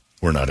sexy, or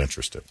we're not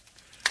interested.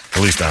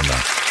 At least I'm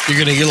not. You're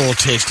going to get a little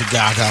taste of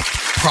Gaga,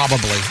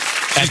 probably.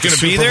 She's going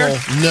to be there?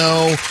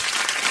 No.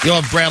 You'll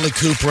have Bradley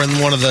Cooper in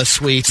one of the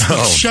suites.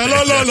 No,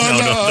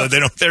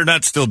 they're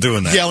not still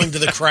doing that. Yelling to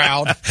the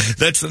crowd.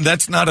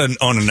 That's not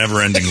on a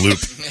never-ending loop.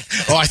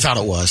 Oh, I thought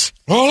it was.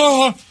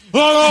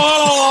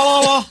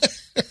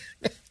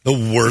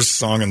 The worst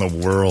song in the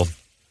world.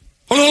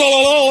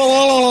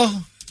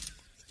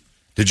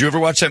 Did you ever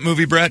watch that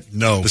movie, Brett?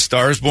 No. The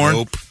Star is Born?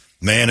 Nope.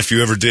 Man, if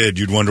you ever did,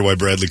 you'd wonder why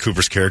Bradley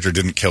Cooper's character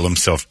didn't kill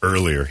himself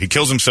earlier. He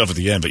kills himself at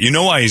the end, but you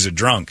know why he's a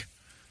drunk.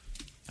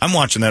 I'm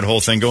watching that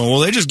whole thing going, well,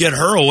 they just get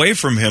her away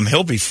from him.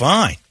 He'll be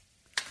fine.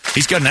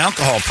 He's got an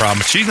alcohol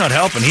problem. She's not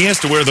helping. He has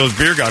to wear those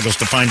beer goggles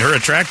to find her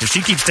attractive.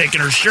 She keeps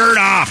taking her shirt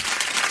off.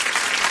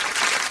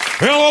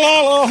 She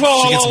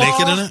gets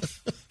naked in it?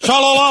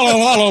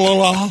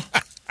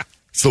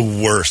 It's the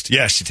worst.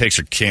 Yeah, she takes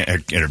her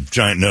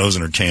giant nose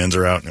and her cans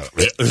are out. And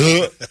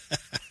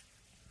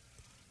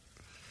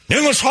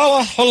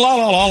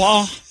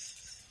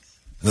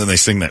then they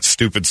sing that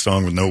stupid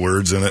song with no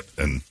words in it.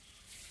 And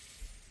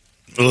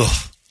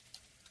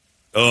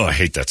I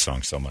hate that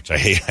song so much. I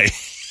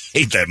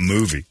hate that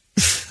movie.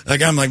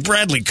 I'm like,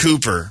 Bradley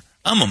Cooper,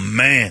 I'm a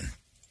man.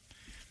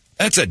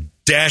 That's a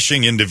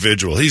dashing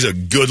individual. He's a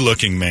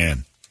good-looking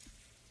man.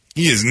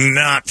 He is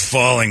not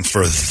falling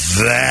for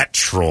that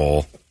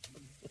troll.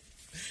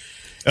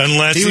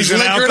 Unless he's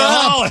an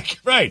alcoholic.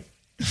 Right.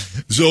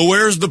 So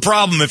where's the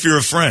problem if you're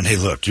a friend? Hey,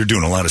 look, you're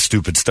doing a lot of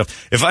stupid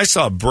stuff. If I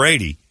saw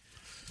Brady,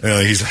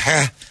 he's,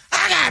 I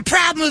got a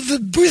problem with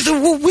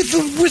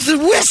the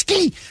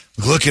whiskey.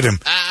 Look at him.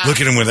 Look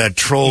at him with that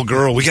troll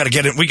girl. We got to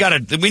get it.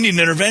 We need an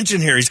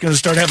intervention here. He's going to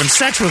start having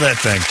sex with that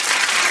thing.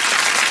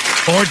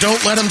 Or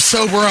don't let him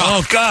sober up.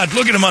 Oh, God,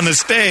 look at him on the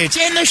stage.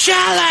 In the shower,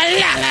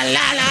 la, la,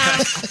 la,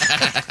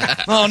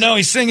 la. Oh, no,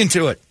 he's singing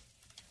to it.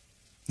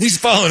 He's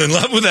falling in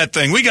love with that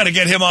thing. We got to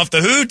get him off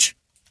the hooch.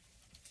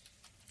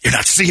 You're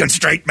not seeing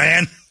straight,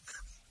 man.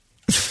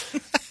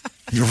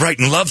 You're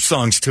writing love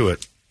songs to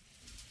it.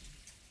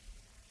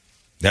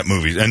 That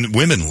movie, and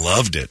women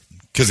loved it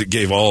because it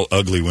gave all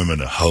ugly women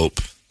a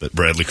hope that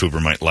Bradley Cooper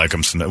might like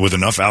them. With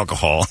enough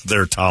alcohol,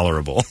 they're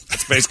tolerable.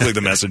 That's basically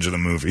the message of the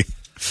movie.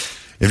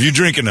 If you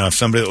drink enough,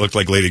 somebody that looked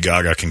like Lady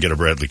Gaga can get a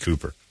Bradley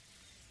Cooper.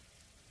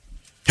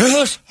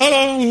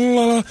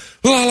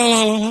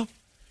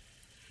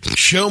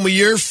 Show me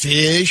your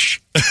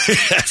fish.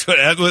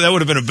 That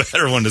would have been a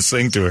better one to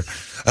sing to her.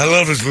 I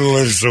love this little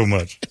lady so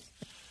much.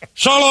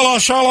 Sha-la-la,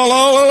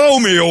 sha-la-la,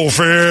 me old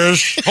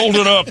fish. Hold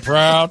it up,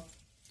 proud.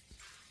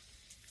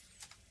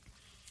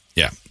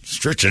 Yeah,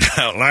 stretch it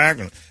out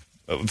like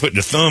put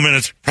your thumb in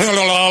it.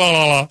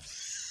 La-la-la-la-la.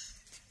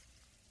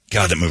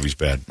 God, that movie's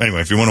bad.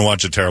 Anyway, if you want to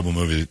watch a terrible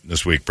movie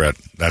this week, Brett,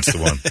 that's the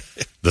one.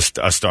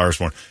 A Star is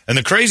Born. And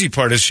the crazy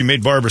part is she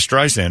made Barbra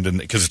Streisand,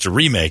 because it's a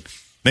remake,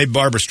 made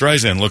Barbra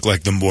Streisand look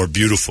like the more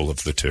beautiful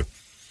of the two.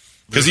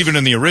 Because even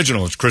in the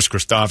original, it's Chris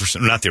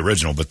Christopherson. Not the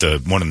original, but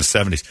the one in the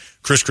 70s.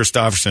 Chris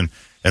Christopherson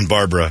and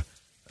Barbra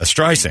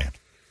Streisand.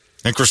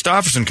 And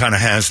Christopherson kind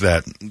of has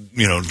that,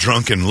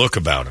 drunken look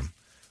about him,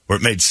 where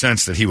it made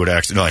sense that he would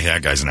act, like,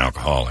 that guy's an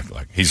alcoholic.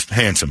 Like, he's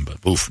handsome,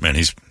 but oof, man,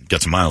 he's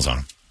got some miles on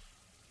him.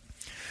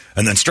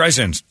 And then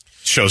Streisand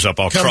shows up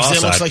all cross-eyed.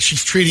 In, looks like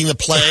she's treating the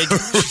plague.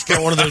 She's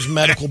got one of those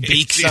medical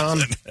beaks on.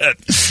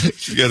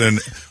 She's got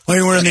why are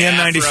you wearing the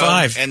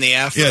N95? And the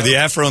afro. Yeah, the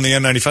afro and the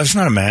N95. It's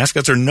not a mask.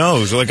 That's her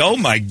nose. They're like, oh,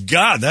 my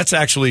God, that's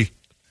actually...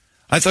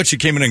 I thought she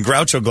came in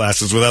Groucho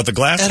glasses without the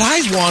glasses. And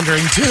eyes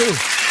wandering, too.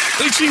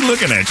 What's she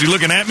looking at? She's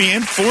looking at me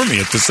and for me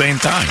at the same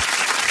time.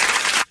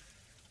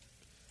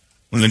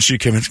 And then she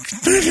came in,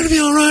 they're going to be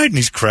all right. And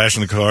he's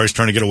crashing the car. He's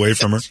trying to get away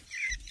from her.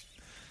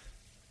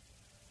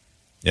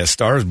 Yeah,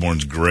 Star is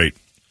Born's great.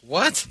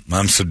 What?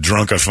 I'm so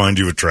drunk I find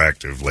you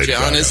attractive, Lady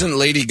Gaga. John, isn't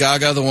Lady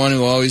Gaga the one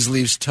who always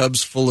leaves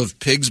tubs full of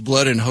pig's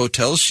blood in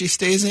hotels she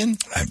stays in?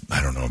 I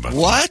don't know about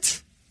what?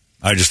 That.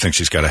 I just think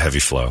she's got a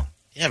heavy flow.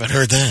 You haven't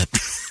heard that.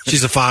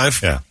 She's a 5?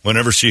 Yeah.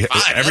 Whenever she...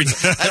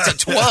 That's a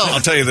 12. I'll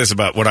tell you this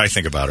about what I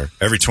think about her.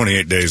 Every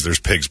 28 days, there's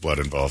pig's blood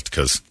involved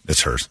because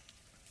it's hers.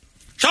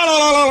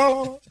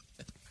 Sha-la-la-la-la-la.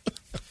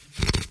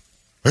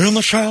 In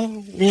the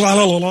shallow.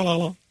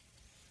 La-la-la-la-la.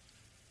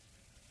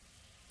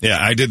 Yeah,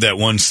 I did that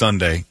one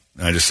Sunday.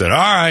 I just said, all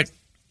right,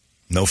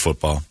 no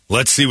football.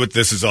 Let's see what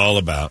this is all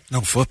about. No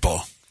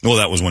football? Well,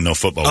 that was when no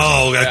football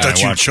was on. I thought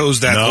you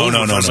chose that. No.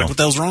 I was like, what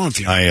the hell's wrong with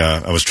you?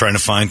 I was trying to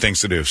find things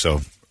to do,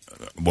 so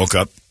woke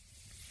up,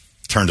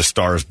 turned to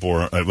Star is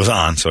Born. It was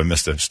on, so I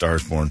missed it. Star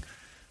is Born.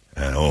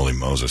 And holy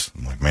Moses.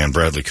 I'm like, man,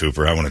 Bradley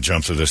Cooper, I want to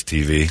jump to this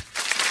TV,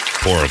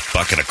 pour a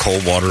bucket of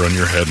cold water on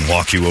your head and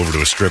walk you over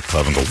to a strip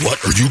club and go,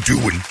 what are you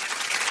doing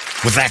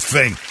with that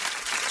thing?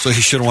 So he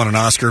should have won an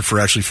Oscar for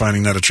actually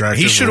finding that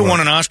attractive? He should have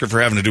won an Oscar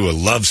for having to do a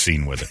love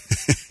scene with it.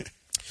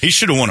 He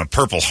should have won a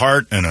Purple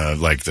Heart and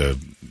the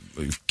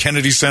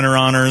Kennedy Center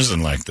honors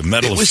and the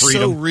Medal of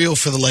Freedom. It was so real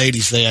for the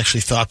ladies. They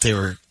actually thought they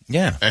were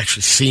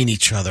actually seeing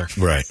each other.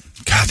 Right.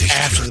 God,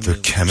 the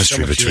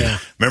chemistry between them.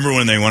 Remember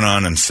when they went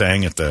on and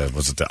sang at the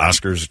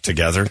Oscars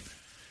together?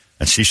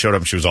 And she showed up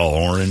and she was all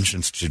orange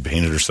and she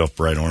painted herself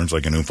bright orange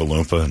like an Oompa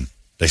Loompa and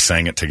they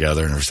sang it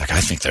together and it was like,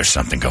 I think there's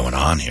something going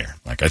on here.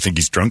 Like, I think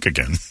he's drunk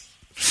again.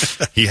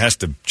 He has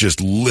to just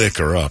lick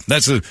her up.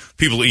 That's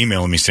people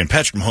emailing me saying,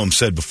 Patrick Mahomes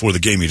said before the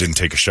game he didn't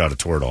take a shot at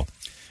Toradol.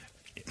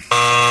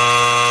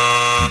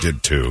 He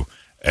did too.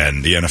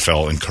 And the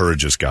NFL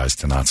encourages guys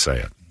to not say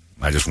it.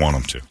 I just want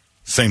them to.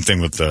 Same thing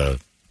with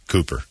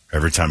Cooper.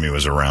 Every time he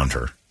was around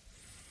her.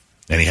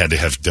 And he had to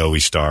have doughy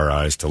star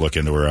eyes to look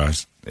into her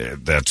eyes.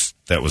 That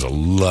was a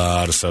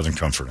lot of Southern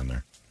comfort in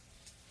there.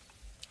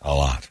 A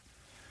lot.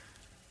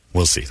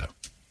 We'll see, though.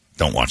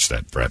 Don't watch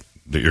that, Brett.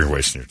 You're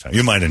wasting your time.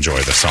 You might enjoy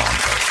the song,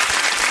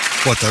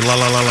 though. What, the la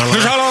la la la la?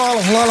 La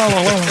la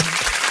la la.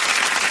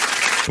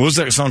 What was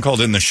that song called?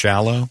 In the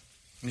Shallow?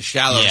 In the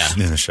Shallows.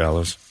 Yeah. In the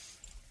Shallows.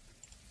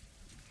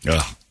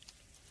 Ugh.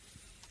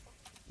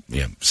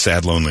 Yeah,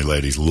 sad, lonely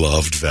ladies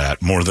loved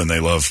that more than they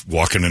love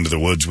walking into the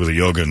woods with a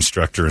yoga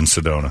instructor in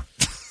Sedona.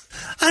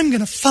 I'm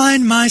going to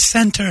find my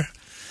center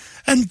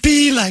and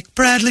be like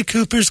Bradley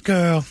Cooper's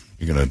girl.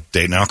 You're going to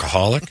date an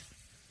alcoholic?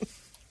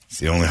 It's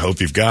the only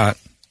hope you've got.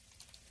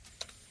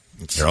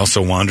 You're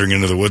also wandering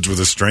into the woods with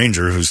a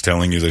stranger who's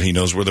telling you that he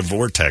knows where the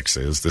vortex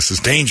is. This is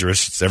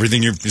dangerous. It's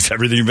everything you've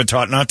been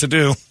taught not to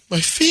do.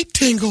 My feet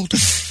tingled.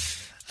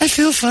 I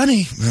feel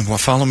funny. Well,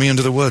 follow me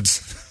into the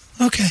woods.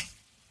 Okay.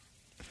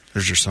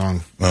 Here's your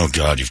song. Oh,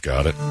 God, you've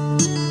got it.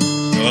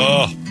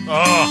 Oh.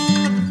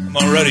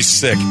 I'm already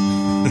sick.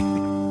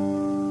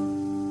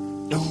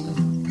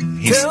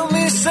 Tell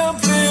me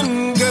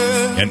something,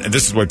 girl. And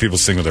this is why people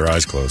sing with their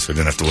eyes closed. So they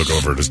didn't have to look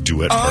over at his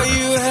duet partner. Are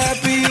you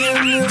happy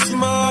in this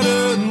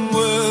modern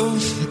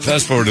world?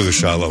 Fast forward to the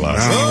Sha-La-La. I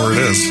don't know where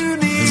it is.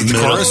 Is it the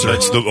chorus?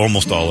 That's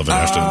almost all of it.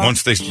 After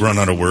once they run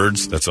out of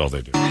words, that's all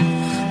they do.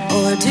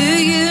 Or do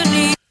you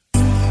need...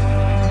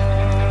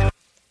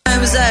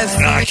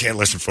 No, I can't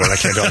listen for it. I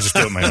can't do it. I'll just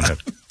do it in my own head.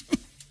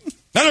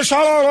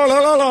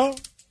 Sha-La-La-La-La-La.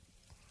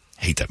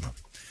 Hate that movie.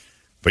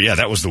 But yeah,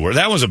 that was the word.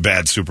 That was a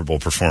bad Super Bowl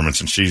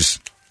performance, and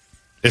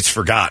it's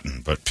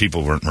forgotten, but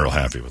people weren't real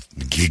happy with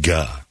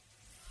Giga.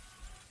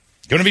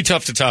 Going to be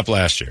tough to top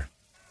last year,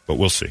 but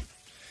we'll see.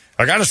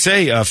 I got to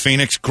say,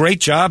 Phoenix,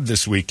 great job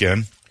this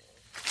weekend.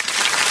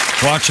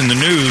 Watching the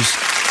news,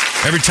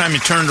 every time you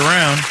turned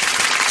around,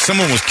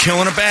 someone was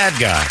killing a bad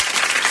guy.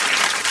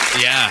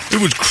 Yeah.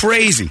 It was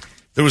crazy.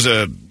 There was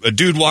a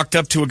dude walked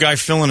up to a guy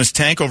filling his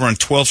tank over on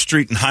 12th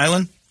Street in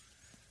Highland.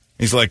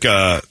 He's like,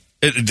 the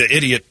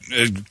idiot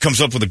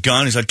comes up with a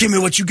gun. He's like, give me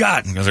what you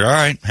got. And I was like, all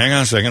right, hang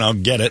on a second, I'll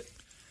get it.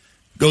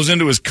 Goes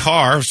into his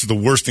car, which is the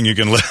worst thing you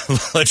can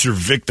let your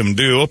victim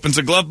do. Opens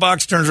a glove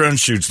box, turns around and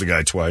shoots the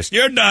guy twice.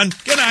 You're done.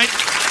 Good night.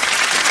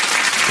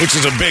 Which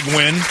is a big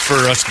win for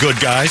us good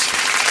guys.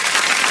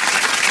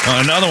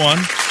 Another one.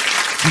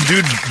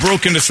 Dude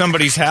broke into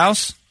somebody's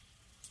house.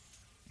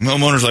 The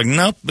homeowner's like,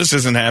 nope, this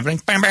isn't happening.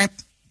 Bang, bang.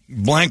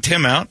 Blanked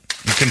him out.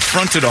 He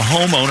confronted a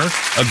homeowner.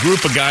 A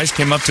group of guys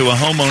came up to a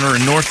homeowner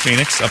in North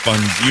Phoenix up on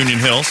Union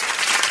Hills.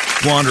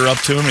 Wander up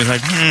to him. He's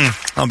like,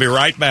 I'll be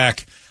right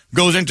back.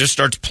 Goes in, just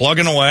starts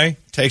plugging away.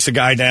 Takes a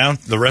guy down.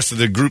 The rest of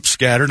the group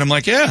scattered. I'm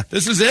like, yeah,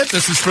 this is it.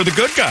 This is for the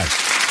good guys.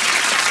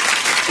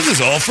 This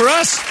is all for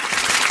us.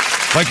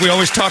 Like we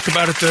always talk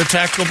about at the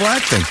Tactical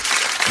Black thing.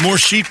 More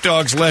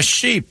sheepdogs, less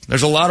sheep.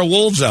 There's a lot of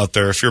wolves out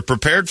there. If you're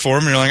prepared for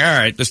them, you're like, all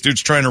right, this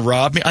dude's trying to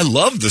rob me. I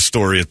love the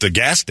story at the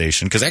gas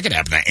station because that could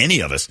happen to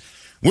any of us.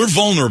 We're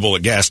vulnerable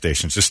at gas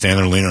stations, just standing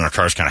there leaning on our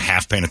cars, kind of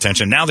half paying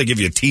attention. Now they give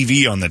you a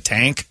TV on the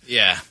tank.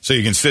 Yeah. So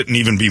you can sit and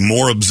even be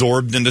more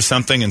absorbed into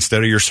something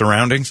instead of your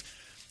surroundings.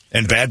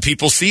 And bad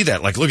people see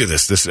that. Like, look at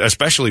this.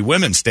 Especially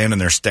women standing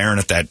there staring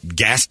at that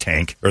gas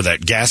tank or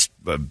that gas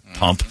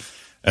pump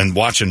and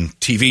watching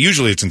TV.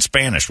 Usually it's in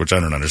Spanish, which I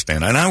don't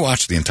understand. And I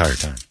watch the entire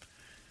time.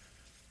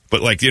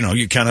 But, like, you know,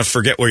 you kind of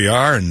forget where you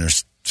are, and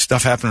there's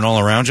stuff happening all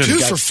around you. 2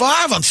 for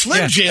 $5 on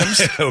Slim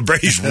Jims.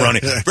 Brady's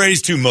running.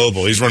 Brady's too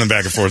mobile. He's running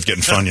back and forth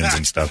getting Funyuns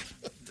and stuff.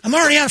 I'm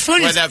already out of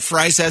Funyuns. Why that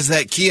Fry's has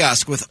that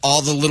kiosk with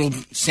all the little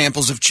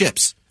samples of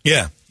chips.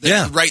 Yeah.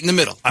 Yeah. Right in the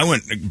middle.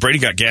 Brady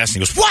got gas, and he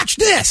goes, watch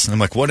this! And I'm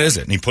like, what is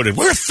it? And he put it,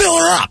 we're going to fill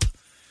her up!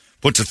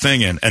 Puts a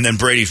thing in, and then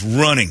Brady's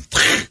running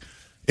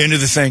into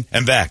the thing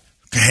and back.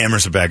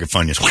 Hammers a bag of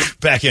Funyuns.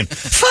 Back in.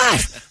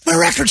 5! My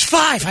record's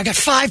 5. I got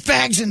 5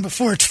 bags in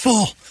before it's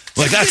full.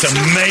 Like, that's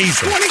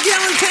amazing.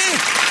 20-gallon tank.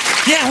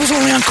 Yeah, it was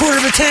only on quarter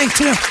of a tank,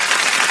 too.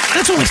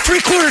 That's only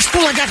 3/4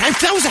 full.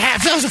 That was a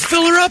half. That was a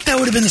filler up. That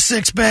would have been a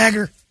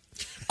 6-bagger.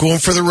 Going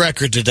for the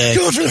record today.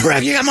 Going for the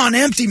record. Yeah, I'm on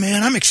empty,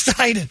 man. I'm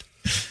excited.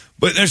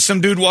 But there's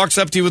some dude walks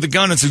up to you with a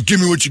gun and says, give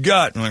me what you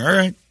got. I'm like, all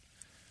right.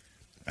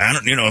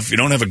 If you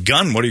don't have a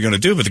gun, what are you going to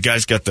do? But the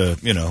guy's got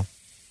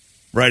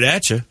right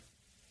at you.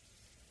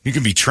 You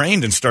can be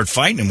trained and start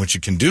fighting him, which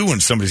you can do when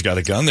somebody's got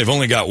a gun. They've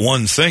only got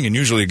one thing, and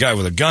usually a guy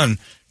with a gun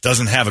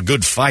doesn't have a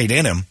good fight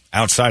in him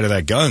outside of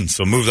that gun.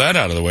 So move that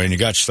out of the way, and you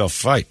got yourself a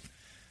fight.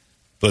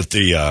 But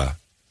the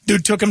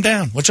dude took him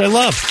down, which I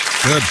love.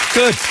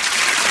 Good.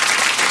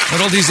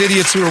 But all these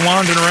idiots who are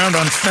wandering around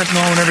on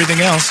fentanyl and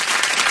everything else.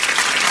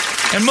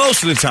 And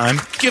most of the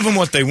time, give them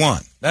what they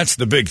want. That's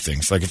the big thing.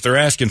 It's like if they're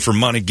asking for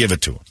money, give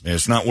it to them.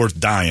 It's not worth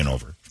dying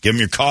over. Give them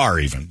your car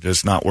even.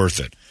 It's not worth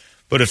it.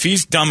 But if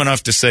he's dumb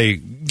enough to say,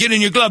 get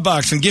in your glove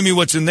box and give me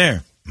what's in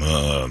there.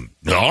 All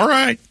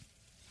right.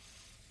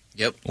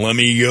 Yep. Let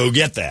me go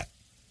get that.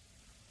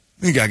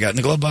 The guy got in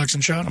the glove box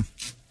and shot him.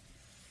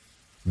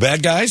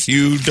 Bad guys,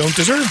 you don't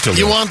deserve to live.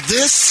 You want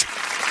this?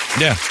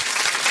 Yeah.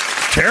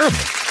 Terrible.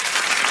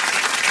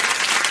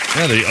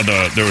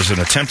 Yeah, there was an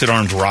attempted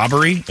armed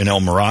robbery in El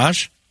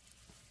Mirage.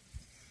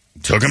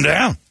 Took him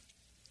down.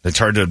 They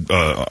tried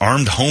to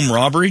armed home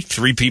robbery.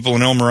 3 people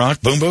in El Mirage.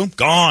 Boom, boom.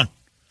 Gone.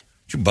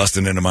 You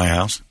busting into my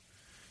house.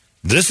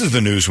 This is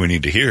the news we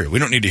need to hear. We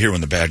don't need to hear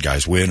when the bad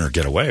guys win or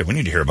get away. We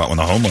need to hear about when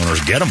the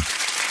homeowners get them.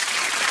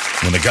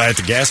 When the guy at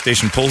the gas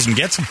station pulls and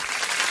gets them.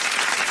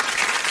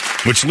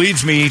 Which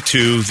leads me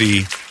to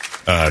the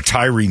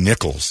Tyree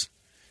Nichols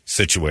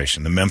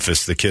situation.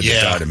 The kid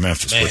that died in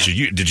Memphis.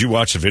 Did you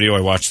watch the video? I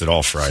watched it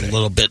all Friday. A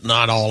little bit,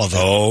 not all of it.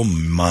 Oh,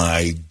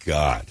 my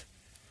God.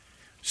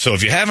 So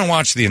if you haven't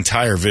watched the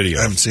entire video,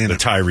 I haven't seen the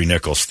Tyree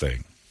Nichols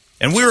thing.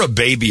 And we're a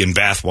baby in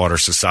bathwater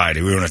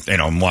society. We want to,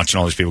 I'm watching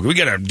all these people. We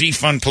got to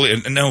defund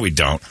police. No, we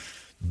don't.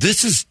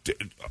 This is,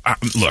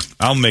 look,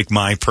 I'll make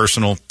my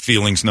personal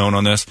feelings known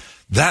on this.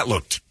 That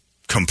looked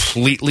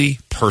completely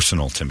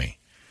personal to me.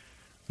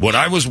 What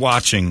I was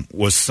watching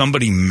was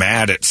somebody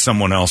mad at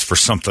someone else for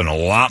something a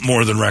lot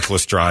more than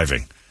reckless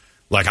driving.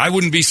 Like, I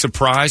wouldn't be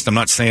surprised. I'm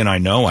not saying I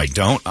know. I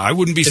don't. I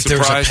wouldn't be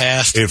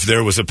surprised if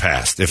there was a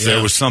past. If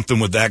there was something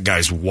with that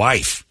guy's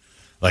wife.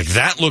 Like,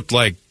 that looked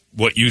like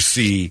what you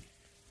see,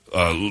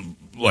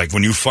 like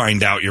when you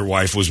find out your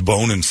wife was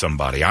boning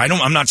somebody.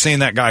 I'm not saying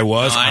that guy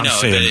was. No, I know.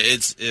 Saying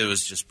it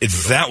was just.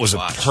 That was a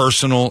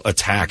personal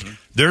attack. Mm-hmm.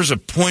 There's a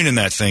point in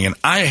that thing, and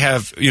I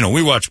have,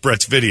 we watch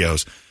Brett's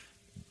videos.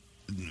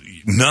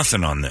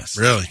 Nothing on this.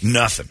 Really?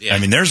 Nothing. Yeah. I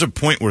mean, there's a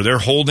point where they're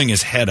holding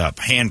his head up,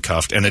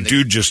 handcuffed, and a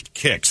dude just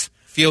kicks.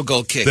 Field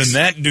goal kicks. Then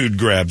that dude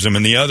grabs him,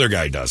 and the other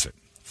guy does it.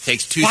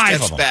 Takes 2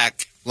 steps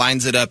back,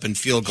 lines it up, and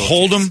field goal.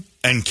 Hold him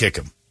and kick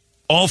him.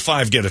 All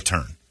 5 get a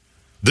turn.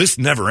 This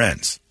never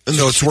ends.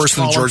 No, it's worse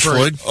than George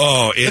Floyd.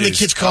 Oh, it is. And the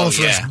kid's calling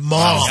for his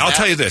mom. I'll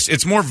tell you this: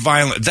 it's more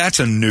violent. That's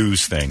a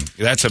news thing.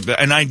 But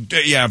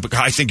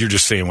I think you're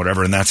just saying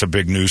whatever, and that's a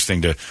big news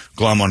thing to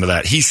glom onto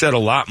that. He said a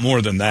lot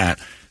more than that.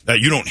 That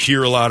you don't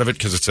hear a lot of it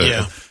because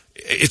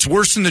it's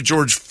worse than the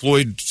George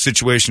Floyd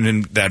situation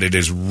in that it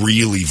is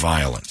really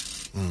violent.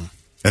 Mm.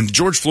 And the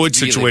George Floyd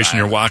situation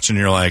you're watching,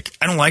 you're like,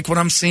 I don't like what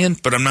I'm seeing,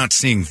 but I'm not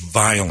seeing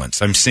violence.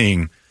 I'm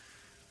seeing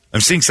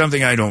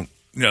something I don't.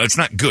 It's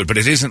not good, but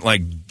it isn't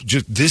like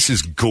just this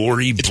is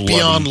gory, it's bloody,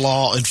 beyond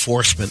law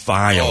enforcement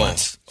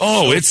violence.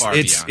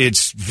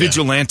 It's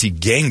vigilante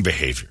gang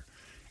behavior,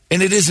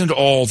 and it isn't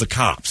all the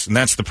cops, and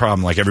that's the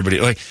problem. Like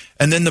everybody,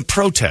 and then the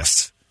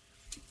protests.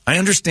 I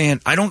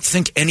understand. I don't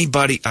think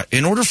anybody.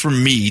 In order for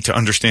me to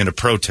understand a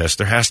protest,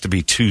 there has to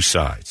be 2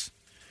 sides,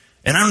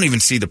 and I don't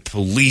even see the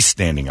police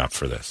standing up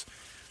for this.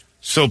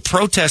 So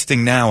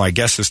protesting now, I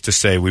guess, is to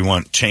say we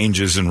want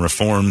changes and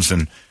reforms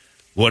and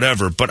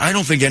whatever, but I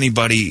don't think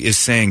anybody is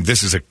saying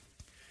this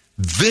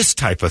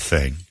type of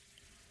thing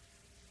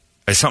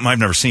is something I've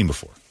never seen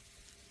before.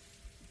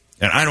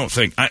 And I don't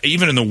think,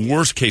 even in the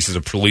worst cases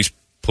of police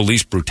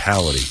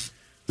brutality,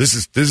 this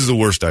is the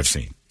worst I've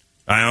seen.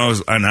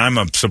 And I'm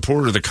a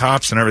supporter of the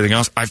cops and everything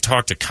else. I've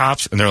talked to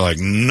cops, and they're like,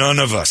 none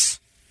of us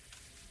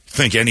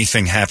think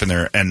anything happened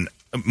there. And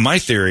my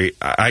theory,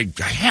 I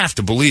have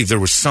to believe there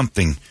was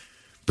something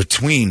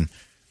between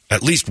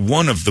at least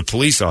one of the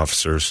police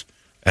officers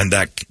and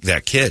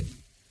that kid.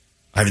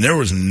 I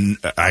mean,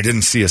 I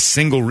didn't see a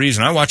single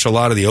reason. I watch a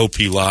lot of the OP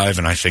Live,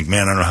 and I think,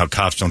 man, I don't know how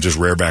cops don't just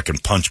rear back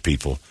and punch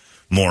people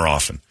more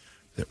often.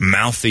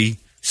 Mouthy,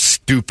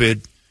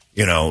 stupid,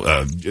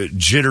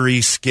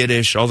 jittery,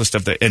 skittish, all the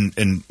stuff that, and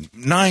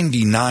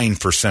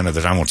 99% of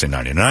the time, I won't say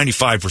 90,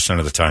 95%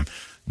 of the time,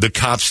 the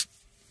cops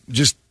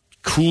just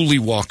coolly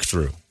walk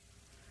through.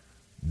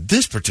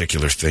 This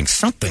particular thing,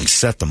 something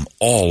set them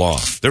all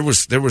off. There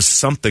was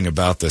something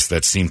about this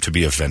that seemed to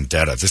be a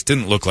vendetta. This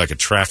didn't look like a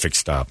traffic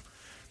stop.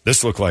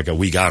 This looked like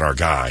we got our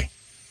guy.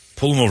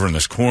 Pull him over in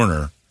this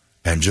corner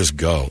and just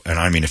go. And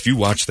I mean, if you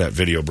watch that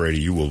video,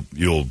 Brady,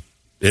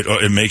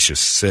 it makes you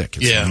sick.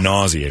 It's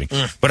nauseating.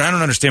 But I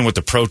don't understand what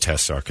the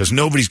protests are because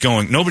nobody's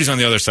on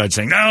the other side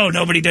saying, no,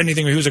 nobody did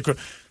anything.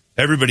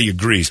 Everybody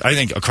agrees. I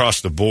think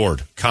across the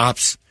board,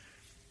 cops,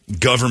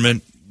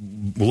 government,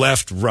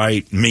 left,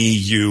 right, me,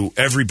 you,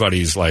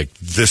 everybody's like,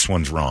 this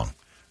one's wrong.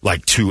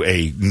 Like to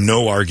a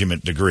no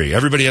argument degree.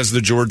 Everybody has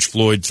the George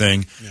Floyd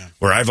thing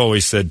where I've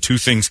always said 2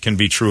 things can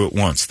be true at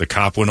once. The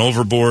cop went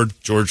overboard.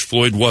 George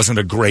Floyd wasn't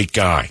a great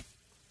guy.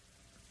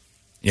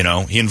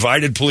 He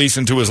invited police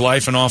into his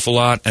life an awful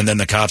lot, and then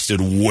the cops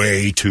did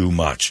way too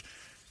much.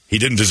 He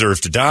didn't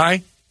deserve to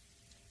die.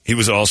 He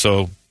was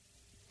also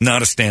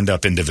not a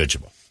stand-up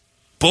individual.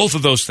 Both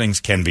of those things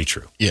can be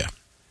true. Yeah.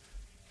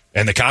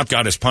 And the cop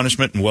got his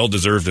punishment and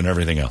well-deserved and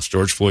everything else.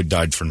 George Floyd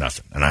died for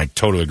nothing, and I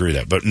totally agree with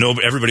that. But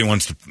everybody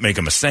wants to make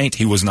him a saint.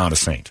 He was not a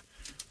saint.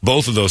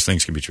 Both of those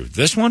things can be true.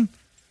 This one,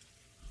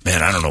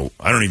 man, I don't know.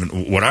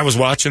 What I was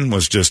watching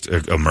was just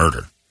a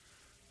murder.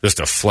 Just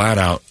a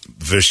flat-out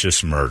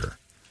vicious murder.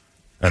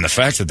 And the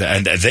fact that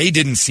they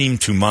didn't seem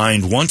to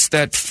mind. Once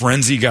that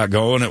frenzy got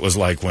going, it was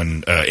like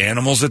when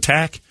animals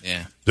attack.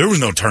 Yeah. There was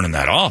no turning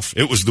that off.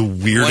 It was the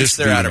weirdest thing. Once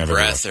they're out of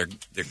breath,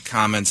 their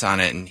comments on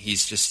it, and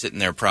he's just sitting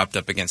there propped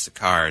up against the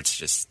car.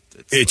 It's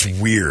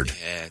weird.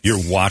 Yeah,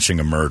 You're watching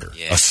a murder,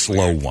 a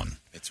slow one.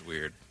 It's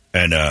weird.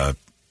 And I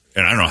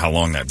don't know how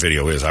long that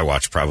video is. I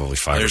watched probably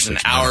 5 or 6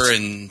 minutes. There's an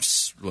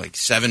hour and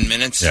 7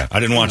 minutes. Yeah,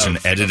 I didn't watch an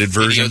edited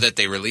version. Video that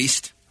they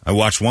released. I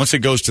watched once it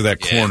goes to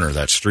that corner,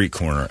 that street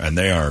corner, and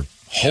they are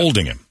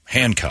holding him,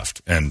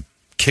 handcuffed, and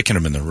kicking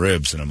him in the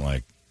ribs. And I'm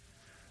like,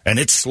 and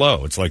it's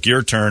slow. It's like,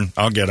 your turn,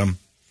 I'll get him.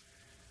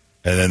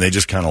 And then they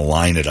just kind of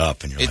line it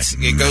up. And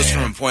it goes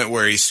from a point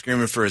where he's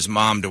screaming for his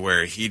mom to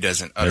where he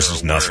doesn't utter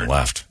There's nothing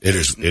left. It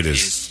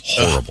is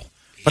horrible.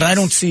 But I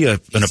don't see an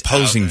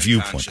opposing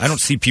viewpoint. I don't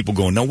see people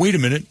going, no, wait a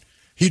minute.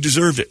 He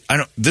deserved it.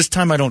 This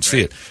time I don't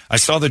see it. I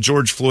saw the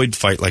George Floyd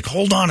fight, like,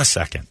 hold on a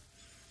second.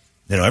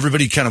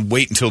 Everybody kind of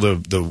wait until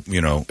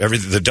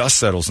the dust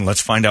settles and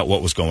let's find out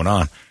what was going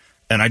on.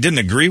 And I didn't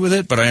agree with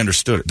it, but I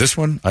understood it. This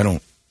one, I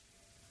don't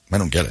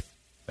get it.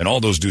 And all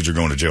those dudes are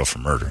going to jail for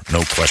murder.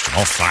 No question.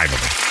 All 5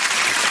 of them.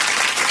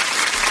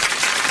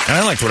 And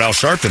I liked what Al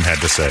Sharpton had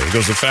to say. He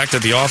goes, the fact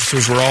that the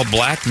officers were all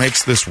black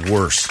makes this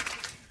worse.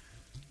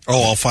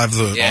 Oh, all 5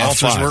 of the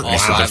officers were? He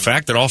said the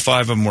fact that all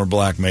 5 of them were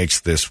black makes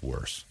this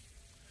worse.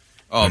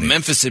 Oh,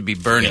 Memphis would be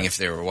burning if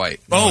they were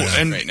white. Oh,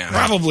 and right now.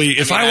 probably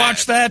if I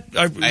watched that,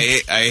 I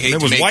hate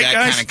to make that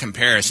kind of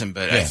comparison,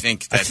 but I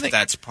think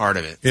that's part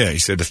of it. Yeah, he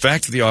said the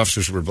fact that the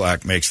officers were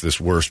black makes this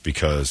worse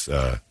because,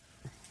 the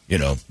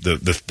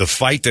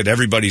fight that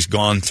everybody's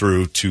gone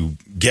through to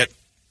get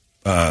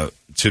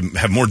to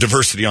have more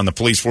diversity on the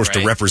police force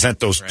to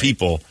represent those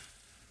people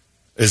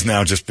has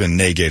now just been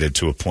negated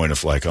to a point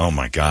of like, oh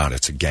my God,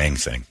 it's a gang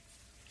thing.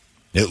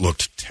 It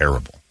looked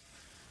terrible.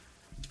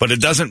 But it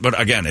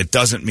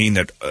doesn't mean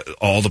that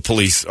all the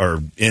police are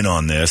in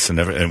on this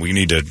and we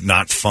need to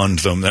not fund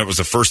them. That was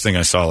the first thing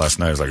I saw last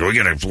night. I was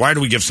like, why do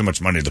we give so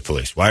much money to the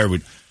police?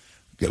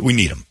 We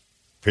need them,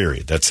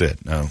 period. That's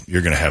it. Now,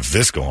 you're going to have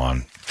this go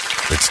on.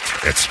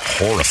 It's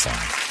horrifying.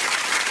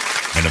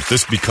 And if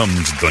this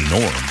becomes the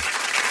norm,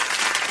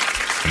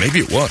 maybe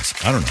it was.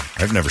 I don't know.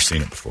 I've never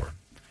seen it before.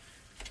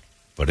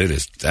 But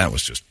that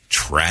was just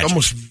tragic.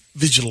 Almost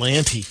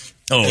vigilante.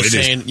 Oh, it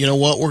saying, is. You know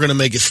what? We're going to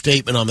make a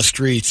statement on the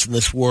streets, and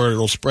this word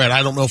will spread.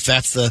 I don't know if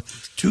that's the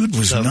dude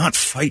was not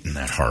fighting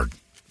that hard.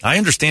 I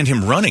understand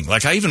him running.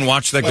 Like I even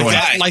watched that going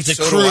like the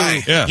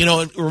crew. Yeah. You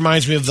know, it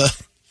reminds me of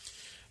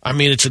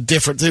it's a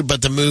different thing,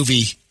 but the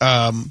movie,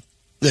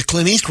 the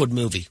Clint Eastwood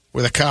movie,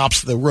 where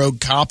the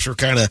rogue cops are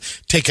kind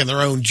of taking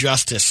their own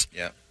justice.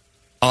 Yeah.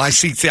 Oh, I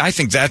see. I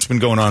think that's been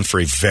going on for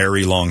a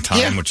very long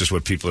time, which is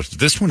what people are.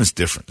 This one is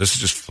different. This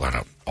is just flat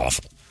out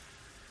awful.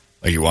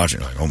 Like you watch it,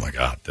 you're like, oh my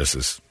God,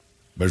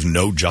 there's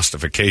no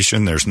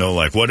justification. There's no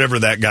like, whatever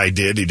that guy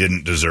did, he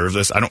didn't deserve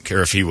this. I don't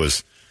care if he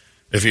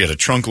had a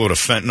trunk load of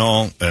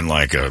fentanyl and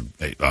like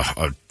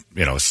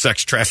a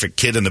sex trafficked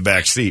kid in the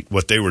back seat.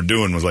 What they were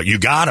doing was like, you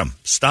got him.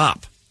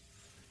 Stop.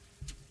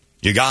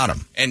 You got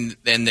him. And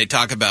then they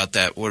talk about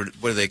that. What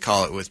do they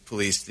call it with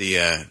police?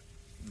 The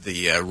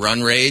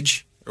run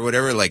rage. Or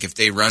whatever, like if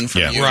they run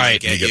from you,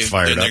 right? You get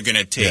fired then up. They're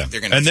going to take. Yeah. They're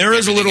going to. And there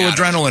is a little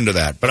adrenaline to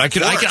that, but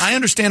I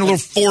understand a little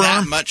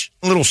forearm, a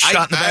little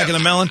shot in the back of the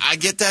melon. I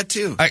get that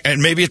too. And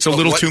maybe it's a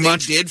little too much.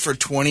 What they did for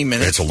 20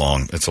 minutes.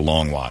 It's a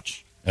long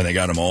watch, and they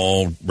got them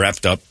all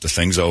wrapped up. The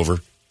thing's over.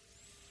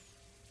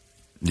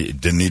 You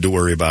didn't need to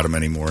worry about him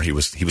anymore. He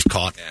was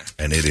caught,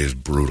 and it is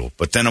brutal.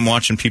 But then I'm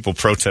watching people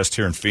protest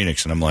here in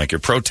Phoenix, and I'm like, you're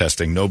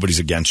protesting. Nobody's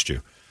against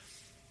you.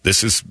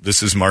 This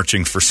is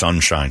marching for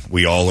sunshine.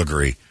 We all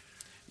agree.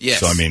 Yes.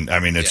 So, I mean,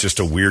 it's just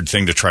a weird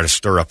thing to try to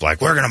stir up,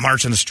 like, we're going to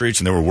march in the streets,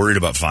 and they were worried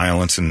about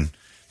violence in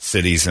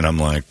cities, and I'm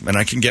like, and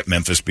I can get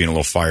Memphis being a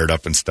little fired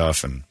up and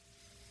stuff,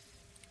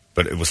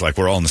 but it was like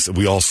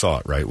we all saw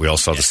it, right? We all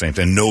saw the same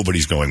thing.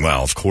 Nobody's going,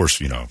 well, of course,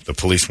 the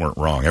police weren't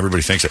wrong.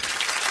 Everybody thinks it.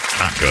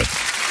 Not good.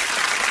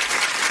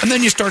 And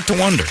then you start to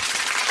wonder,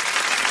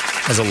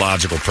 as a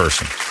logical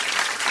person,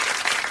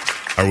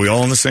 are we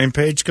all on the same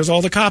page? Because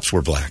all the cops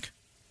were black.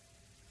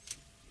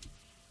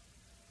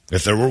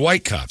 If there were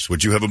white cops,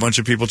 would you have a bunch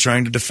of people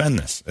trying to defend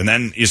this? And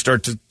then you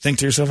start to think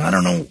to yourself, I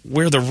don't know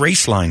where the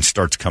race line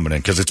starts coming in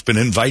because it's been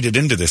invited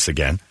into this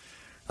again.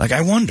 Like,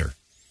 I wonder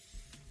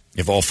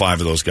if all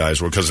 5 of those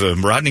guys were, because the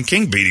Rodney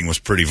King beating was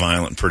pretty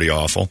violent and pretty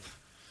awful.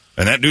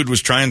 And that dude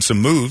was trying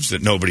some moves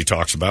that nobody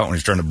talks about when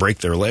he's trying to break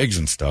their legs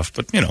and stuff.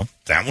 But,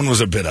 that one was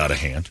a bit out of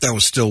hand. That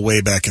was still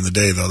way back in the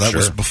day, though. That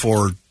was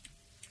before...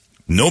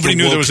 Nobody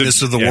knew there was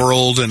a of the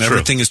world, and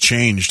everything has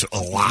changed a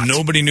lot.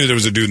 Nobody knew there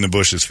was a dude in the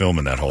bushes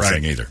filming that whole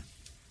thing either.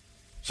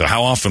 So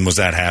how often was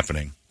that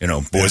happening?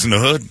 Boys in the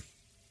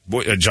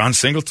Hood. John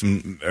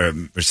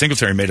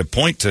Singletary made a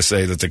point to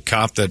say that the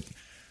cop that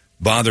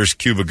bothers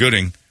Cuba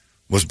Gooding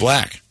was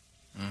black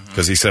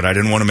because he said, I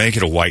didn't want to make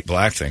it a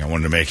white-black thing. I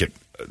wanted to make it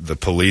the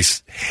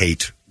police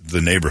hate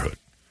the neighborhood.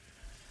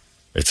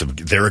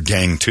 They're a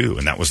gang too,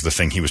 and that was the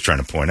thing he was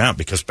trying to point out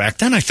because back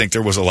then I think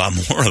there was a lot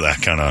more of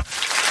that kind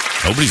of.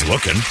 Nobody's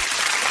looking.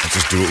 Let's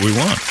just do what we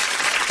want.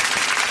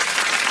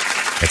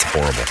 It's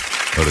horrible.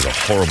 It is a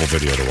horrible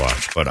video to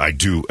watch. But I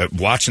do,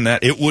 watching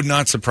that, it would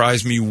not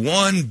surprise me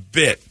one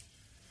bit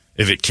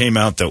if it came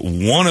out that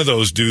one of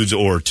those dudes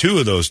or 2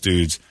 of those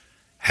dudes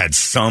had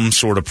some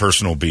sort of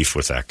personal beef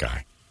with that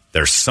guy.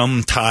 There's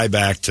some tie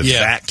back to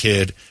that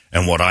kid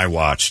and what I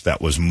watched that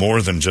was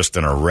more than just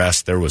an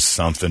arrest. There was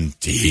something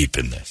deep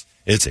in this.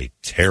 It's a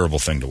terrible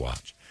thing to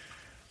watch.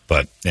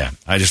 But, yeah,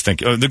 I just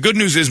think the good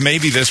news is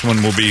maybe this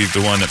one will be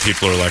the one that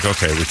people are like,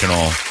 okay, we can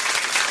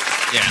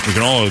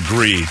all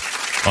agree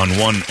on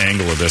one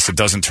angle of this. It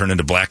doesn't turn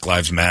into Black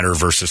Lives Matter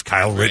versus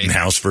Kyle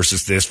Rittenhouse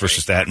versus this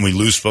versus that, and we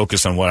lose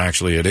focus on what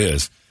actually it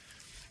is.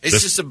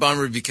 It's just a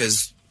bummer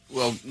because,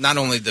 well, not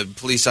only the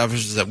police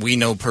officers that we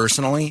know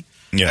personally,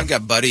 I've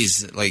got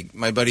buddies, like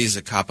my buddy is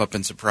a cop up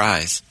in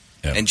Surprise,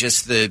 and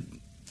just the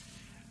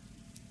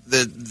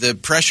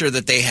pressure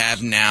that they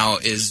have now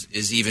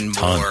is even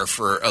more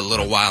for a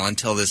little while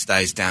until this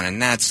dies down,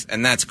 and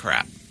that's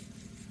crap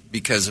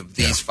because of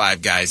these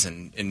 5 guys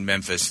in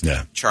Memphis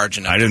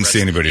charging up. I didn't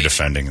see anybody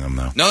defending them,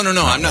 though. No.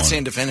 I'm not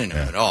saying defending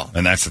them at all.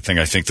 And that's the thing.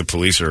 I think the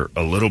police are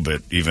a little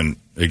bit even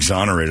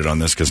exonerated on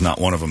this because not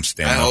one of them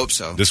stand up. I hope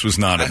so. This was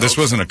not. This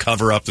wasn't a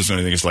cover up. This was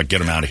anything. It's like get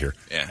them out of here.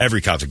 Yeah.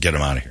 Every cop to get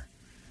them out of here.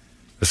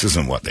 This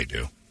isn't what they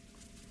do.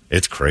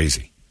 It's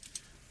crazy.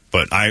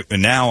 But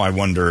now I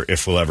wonder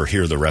if we'll ever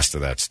hear the rest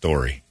of that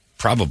story.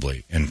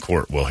 Probably in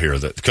court we'll hear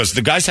that, because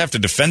the guys have to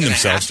defend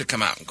themselves. Have to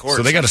come out in court,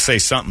 so they got to say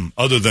something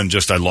other than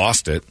just I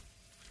lost it.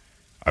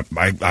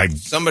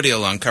 Somebody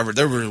will uncover.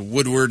 There were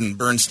Woodward and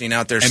Bernstein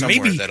out there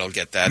somewhere that'll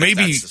get that.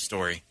 Maybe that's the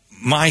story.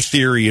 My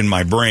theory in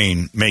my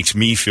brain makes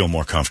me feel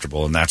more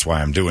comfortable, and that's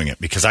why I'm doing it,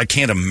 because I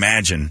can't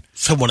imagine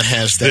someone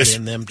has that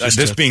in them.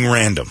 This being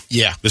random.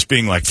 Yeah, this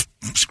being like,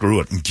 screw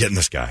it, I'm getting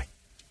this guy.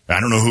 I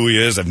don't know who he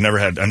is. I've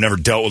never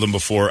dealt with him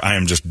before. I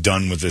am just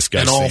done with this guy.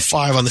 And all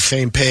five on the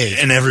same page.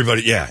 And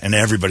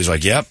everybody's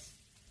like, yep,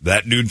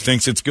 that dude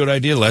thinks it's a good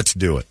idea. Let's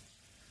do it.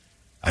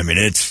 I mean,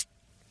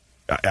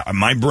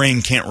 my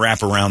brain can't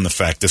wrap around the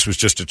fact this was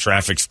just a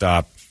traffic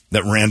stop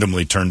that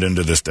randomly turned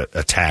into this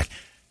attack.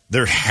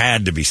 There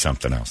had to be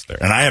something else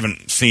there. And I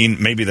haven't seen,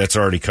 maybe that's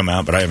already come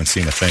out, but I haven't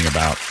seen a thing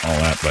about all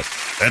that. But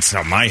that's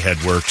how my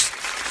head works.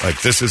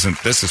 Like, this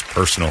is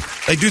personal.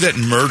 They do that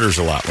in murders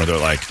a lot, where they're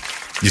like,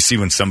 you see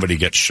when somebody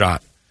gets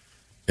shot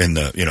in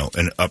the,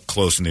 and up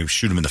close, and they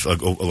shoot him in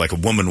the, like a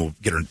woman will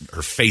get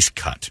her face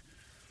cut.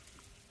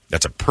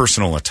 That's a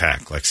personal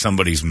attack. Like,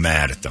 somebody's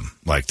mad at them.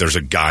 Like, there's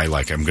a guy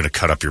like, I'm going to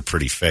cut up your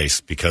pretty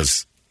face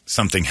because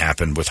something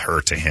happened with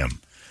her to him.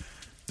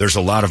 There's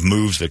a lot of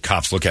moves that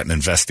cops look at in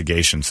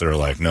investigations that are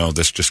like, no,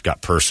 this just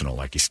got personal.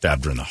 Like, he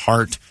stabbed her in the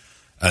heart,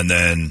 and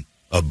then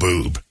a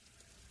boob.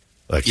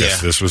 Like,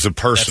 this was a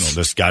personal.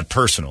 This got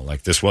personal.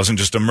 Like, this wasn't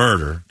just a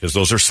murder, because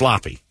those are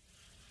sloppy.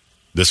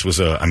 This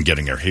was I'm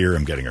getting her here,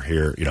 I'm getting her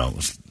here.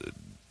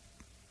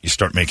 You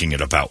start making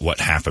it about what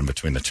happened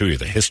between the two of you,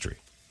 the history.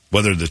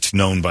 Whether it's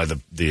known by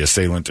the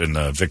assailant and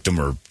the victim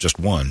or just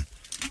one,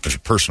 there's a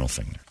personal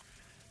thing there.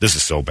 This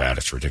is so bad,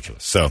 it's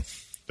ridiculous. So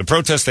the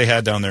protests they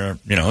had down there,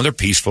 they're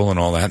peaceful and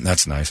all that, and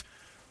that's nice.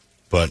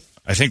 But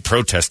I think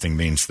protesting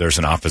means there's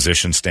an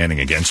opposition standing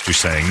against you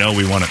saying, no,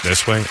 we want it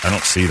this way. I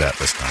don't see that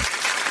this time.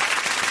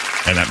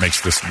 And that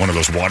makes this one of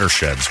those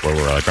watersheds where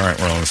we're like, all right,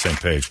 we're all on the same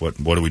page. What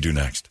do we do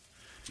next?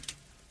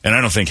 And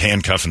I don't think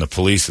handcuffing the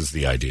police is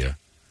the idea.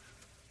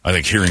 I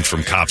think hearing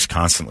from cops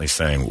constantly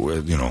saying,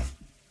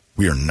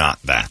 we are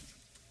not that.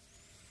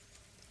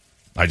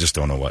 I just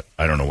don't know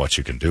what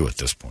you can do at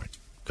this point.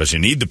 Because you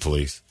need the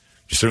police.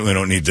 You certainly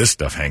don't need this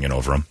stuff hanging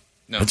over them.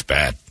 No. It's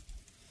bad.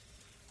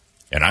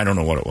 And I don't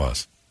know what it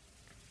was.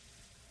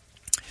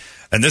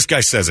 And this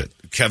guy says it.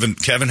 Kevin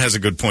has a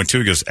good point, too.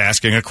 He goes,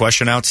 asking a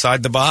question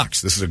outside the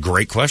box. This is a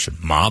great question.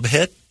 Mob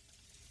hit?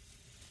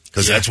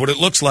 Because that's what it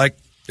looks like.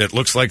 It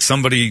looks like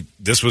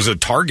this was a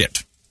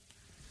target.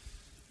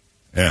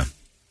 Yeah.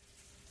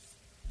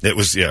 It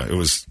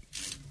was.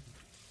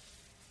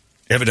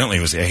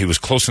 Evidently, he was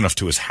close enough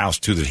to his house,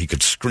 too, that he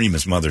could scream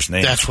his mother's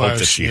name. That's why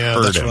that she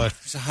heard him.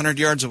 He's 100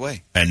 yards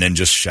away. And then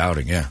just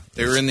shouting, yeah.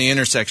 They were in the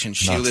intersection.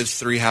 She lives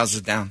 3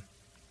 houses down.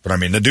 But,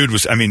 the dude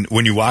was,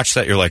 when you watch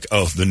that, you're like,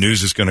 oh, the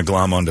news is going to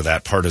glom onto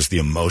that part as the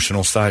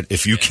emotional side.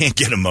 If you can't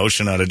get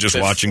emotion out of just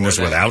watching this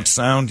without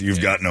sound,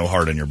 you've got no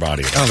heart in your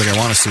body. I don't think I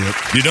want to see it.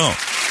 You don't.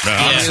 No,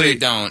 honestly, you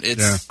don't.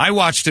 I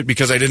watched it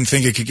because I didn't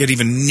think it could get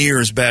even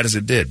near as bad as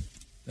it did.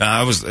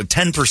 I was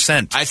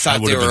 10%. I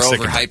thought they were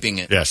overhyping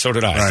it. Yeah, so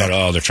did I. Right. I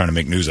thought, they're trying to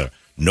make news out of it.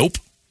 Nope.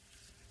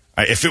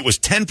 If it was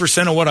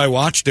 10% of what I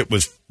watched, it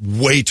was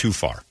way too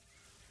far.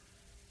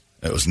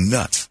 It was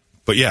nuts.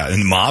 But yeah, and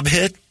the mob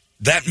hit,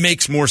 that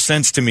makes more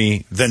sense to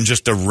me than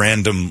just a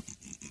random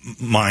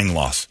mind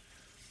loss.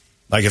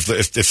 Like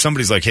if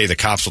somebody's like, hey, the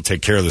cops will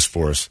take care of this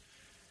for us.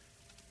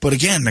 But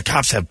again, the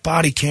cops have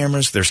body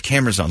cameras. There's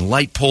cameras on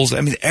light poles.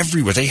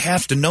 Everywhere. They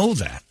have to know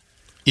that.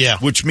 Yeah.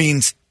 Which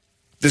means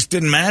this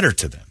didn't matter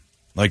to them.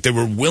 Like, they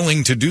were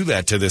willing to do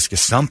that to this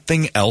because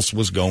something else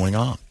was going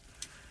on.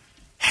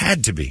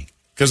 Had to be.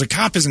 Because a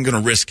cop isn't going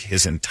to risk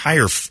his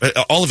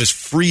all of his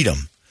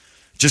freedom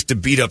just to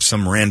beat up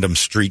some random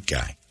street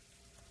guy.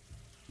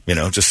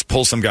 Just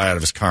pull some guy out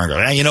of his car and go,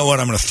 hey, you know what?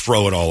 I'm going to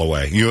throw it all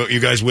away. You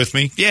guys with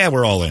me? Yeah,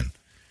 we're all in.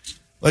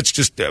 Let's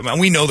just,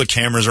 we know the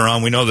cameras are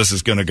on. We know this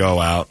is going to go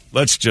out.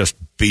 Let's just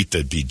beat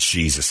the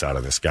bejesus out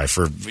of this guy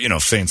for,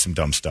 saying some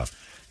dumb stuff.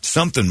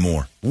 Something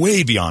more,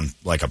 way beyond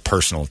like a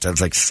personal.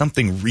 It's like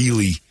something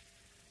really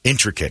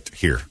intricate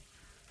here.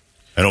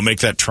 It'll make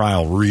that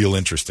trial real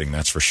interesting,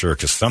 that's for sure,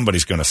 because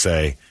somebody's going to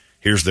say,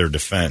 here's their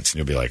defense. And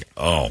you'll be like,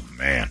 oh,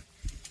 man.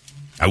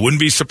 I wouldn't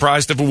be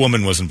surprised if a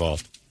woman was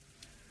involved.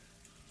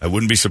 I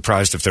wouldn't be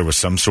surprised if there was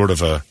some sort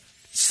of a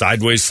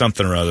sideways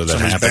something or other that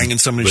happened. Banging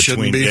somebody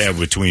shouldn't be. Yeah,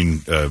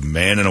 between a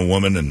man and a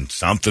woman, and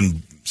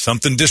something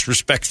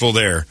disrespectful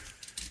there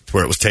to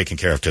where it was taken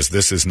care of, because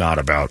this is not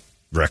about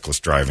reckless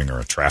driving or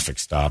a traffic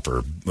stop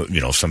or,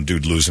 some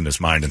dude losing his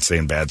mind and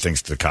saying bad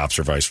things to the cops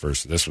or vice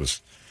versa. This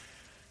was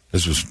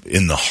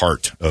in the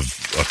heart of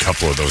a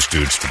couple of those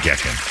dudes to get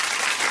him.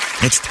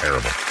 It's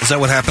terrible. Is that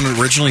what happened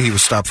originally? He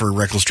was stopped for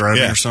reckless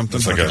driving or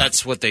something?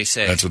 That's what they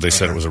say. That's what they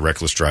said. It was a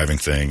reckless driving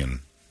thing.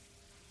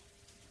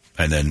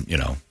 And then,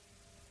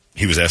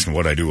 he was asking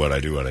what I do.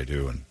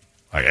 And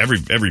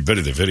every bit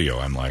of the video,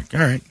 I'm like, all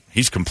right,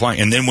 he's complying.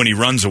 And then when he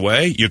runs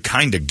away, you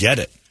kind of get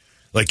it.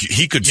 Like,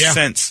 he could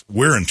sense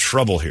we're in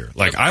trouble here.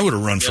 Like, I would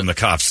have run from the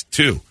cops,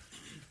 too.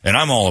 And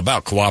I'm all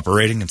about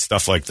cooperating and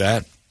stuff like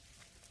that.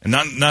 And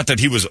not that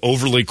he was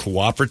overly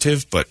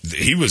cooperative, but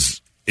he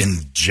was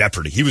in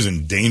jeopardy. He was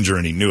in danger,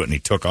 and he knew it, and he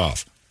took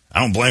off. I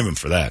don't blame him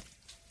for that.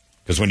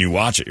 Because when you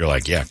watch it, you're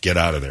like, yeah, get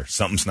out of there.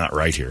 Something's not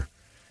right here.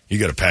 You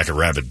got a pack of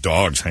rabid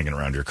dogs hanging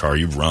around your car.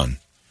 You run.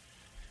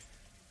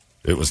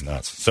 It was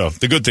nuts. So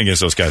the good thing is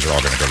those guys are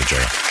all going to go to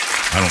jail.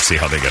 I don't see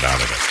how they get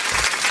out of it.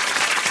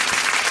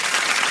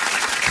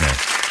 No.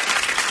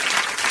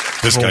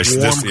 This guy,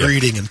 warm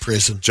greeting in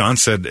prison. John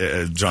said,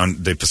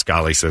 John De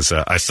Pascali says,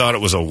 I thought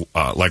it was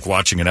like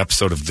watching an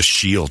episode of The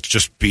Shield,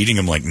 just beating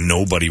him like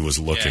nobody was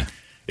looking. Yeah.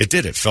 It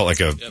did. It felt like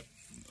a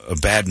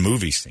bad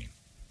movie scene.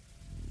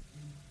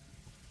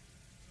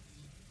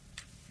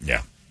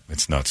 Yeah,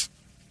 it's nuts.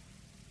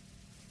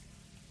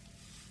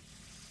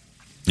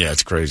 Yeah,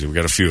 it's crazy. We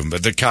got a few of them.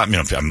 But the cop,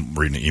 I'm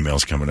reading the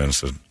emails coming in.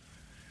 So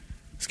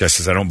this guy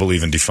says, I don't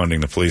believe in defunding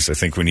the police. I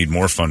think we need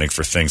more funding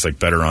for things like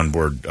better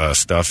onboard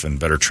stuff and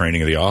better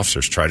training of the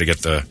officers. Try to get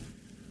the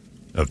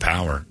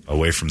power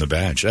away from the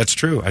badge. That's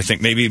true. I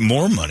think maybe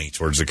more money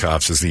towards the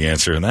cops is the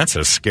answer. And that's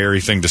a scary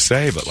thing to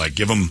say, but like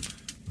give them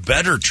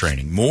better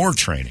training, more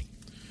training.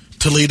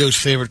 Toledo's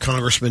favorite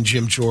congressman,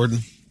 Jim Jordan,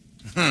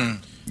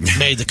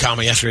 made the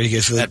comment yesterday. He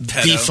goes,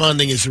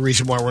 defunding is the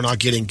reason why we're not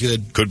getting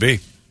good. Could be.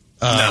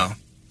 No.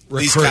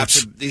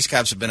 These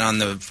cops have been on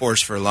the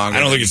force for longer.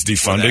 I don't think it's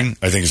defunding.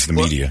 I think it's the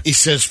media. He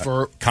says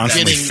for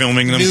constantly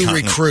filming them, new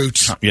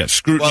recruits.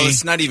 Scrutiny. Well,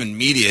 it's not even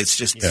media; it's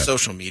just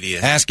social media.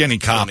 Ask any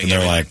cop, and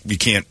they're like, "We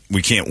can't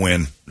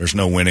win. There's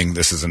no winning.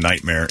 This is a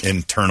nightmare.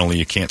 Internally,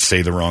 you can't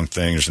say the wrong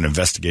thing. There's an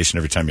investigation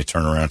every time you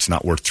turn around. It's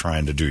not worth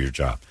trying to do your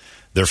job."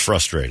 They're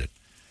frustrated.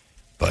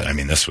 But I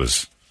mean, this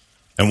was,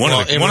 and one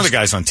of the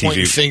guys on TV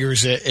pointing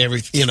fingers at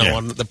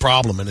on the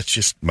problem, and it's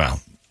just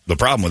The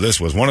problem with this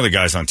was one of the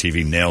guys on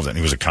TV nailed it. And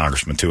he was a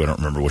congressman, too. I don't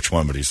remember which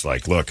one, but he's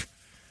like, look,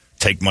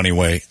 take money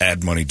away,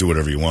 add money, do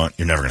whatever you want.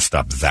 You're never going to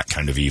stop that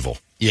kind of evil.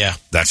 Yeah.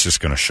 That's just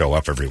going to show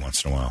up every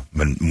once in a while.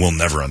 And we'll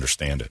never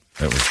understand it.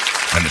 And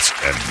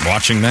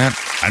watching that,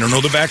 I don't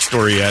know the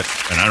backstory yet,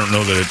 and I don't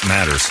know that it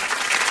matters.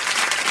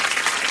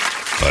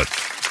 But,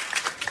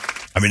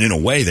 I mean, in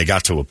a way, they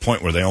got to a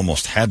point where they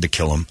almost had to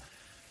kill him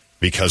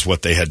because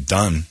what they had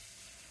done,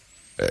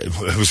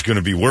 it was going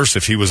to be worse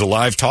if he was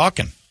alive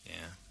talking.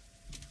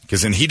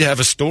 Because then he'd have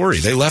a story.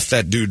 They left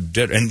that dude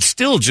dead and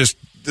still just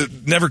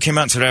never came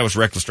out and said I was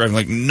reckless driving.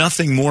 Like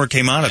nothing more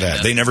came out of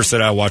that. They never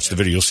said I watched the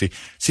video. You'll see. It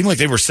seemed like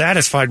they were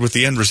satisfied with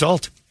the end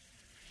result.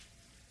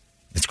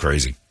 It's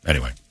crazy.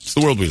 Anyway, it's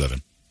the world we live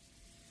in.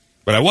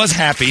 But I was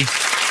happy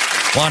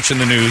watching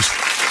the news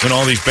when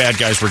all these bad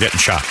guys were getting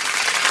shot.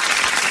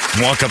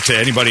 You walk up to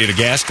anybody at a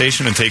gas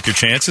station and take your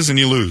chances and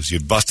you lose.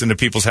 You bust into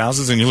people's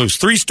houses and you lose.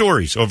 3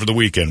 stories over the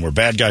weekend where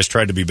bad guys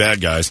tried to be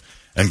bad guys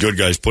and good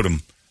guys put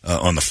them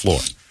on the floor.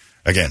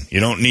 Again, you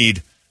don't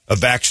need a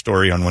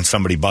backstory on when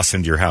somebody busts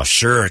into your house.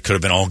 Sure, it could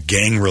have been all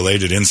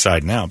gang-related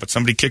inside now, but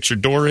somebody kicks your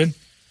door in.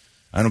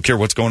 I don't care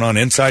what's going on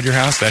inside your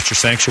house. That's your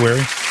sanctuary.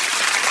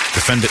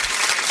 Defend it.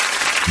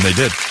 And they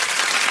did.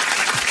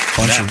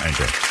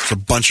 It's a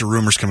bunch of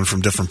rumors coming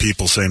from different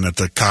people saying that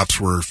the cops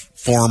were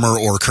former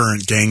or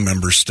current gang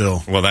members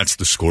still. Well, that's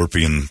the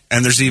Scorpion.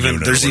 And there's even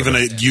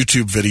a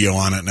YouTube video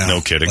on it now.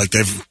 No kidding. Like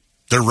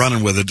they're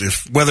running with it.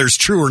 Whether it's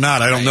true or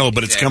not, I don't know,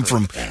 but it's come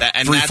from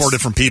 3-4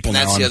 different people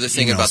now. That's the other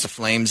thing about the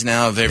flames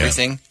now of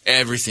everything. Yeah.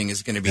 Everything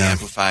is going to be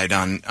amplified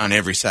on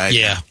every side.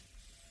 Yeah.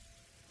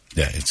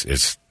 Yeah,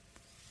 it's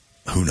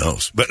who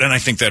knows? And I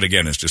think that,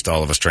 again, is just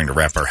all of us trying to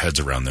wrap our heads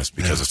around this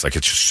because it's like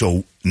it's just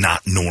so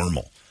not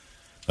normal.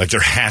 Like there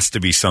has to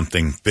be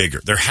something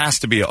bigger. There has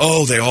to be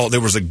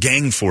there was a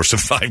gang force of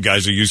 5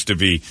 guys who used to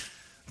be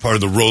part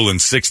of the Rolling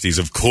 60s.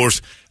 Of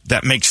course,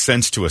 that makes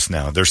sense to us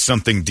now. There's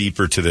something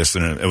deeper to this,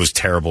 and it was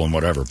terrible and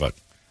whatever. But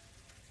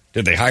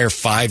did they hire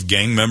 5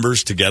 gang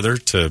members together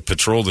to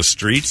patrol the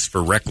streets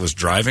for reckless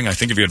driving? I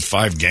think if you had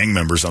 5 gang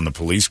members on the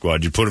police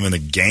squad, you'd put them in the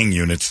gang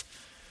units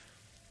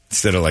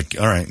instead of like,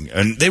 all right.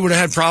 And they would have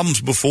had problems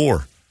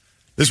before.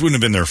 This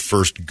wouldn't have been their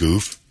first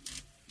goof.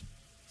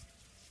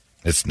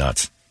 It's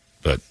nuts.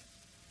 But,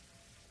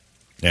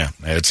 yeah,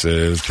 it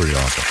was pretty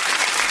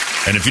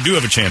awful. And if you do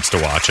have a chance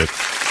to watch it,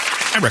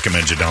 I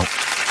recommend you don't.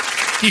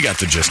 You got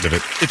the gist of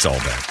it. It's all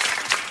bad.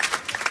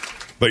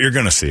 But you're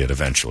going to see it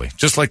eventually.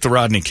 Just like the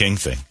Rodney King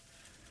thing.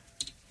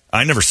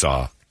 I never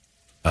saw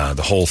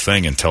the whole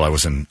thing until I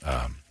was in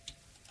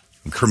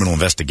criminal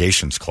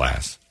investigations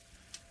class.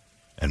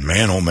 And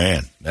man, oh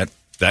man,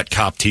 that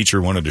cop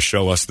teacher wanted to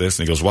show us this.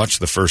 And he goes, watch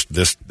the first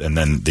this. And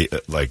then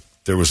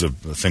there was a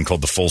thing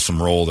called the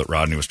Folsom Roll that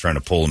Rodney was trying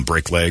to pull and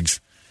break legs.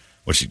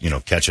 Which,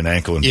 catch an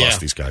ankle and bust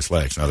these guys'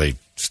 legs. Now, they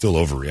still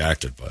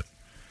overreacted, but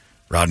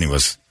Rodney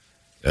was...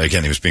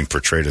 Again, he was being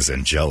portrayed as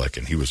angelic,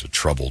 and he was a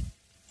troubled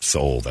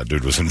soul. That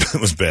dude was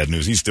bad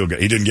news. He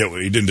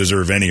didn't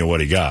deserve any of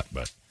what he got,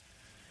 but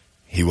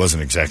he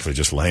wasn't exactly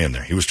just laying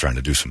there. He was trying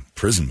to do some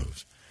prison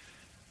moves.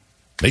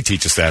 They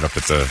teach us that up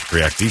at the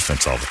React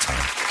Defense all the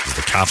time. Because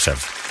the cops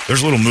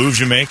there's little moves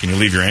you make, and you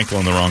leave your ankle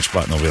in the wrong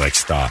spot, and they'll be like,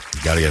 stop.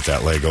 You got to get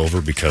that leg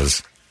over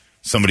because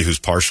somebody who's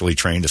partially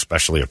trained,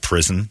 especially a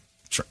prison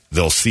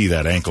they'll see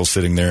that ankle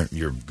sitting there.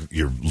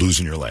 You're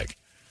losing your leg.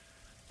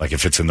 Like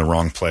if it's in the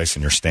wrong place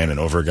and you're standing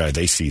over a guy,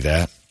 they see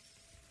that.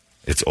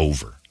 It's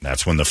over.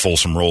 That's when the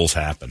Folsom rolls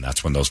happen.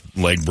 That's when those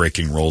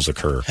leg-breaking rolls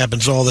occur.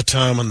 Happens all the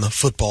time on the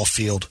football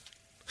field.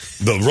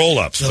 The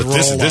roll-ups.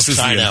 This is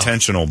the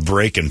intentional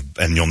break, and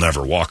you'll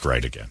never walk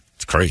right again.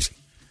 It's crazy.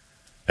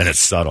 And it's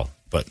subtle.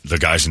 But the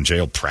guys in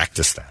jail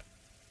practice that.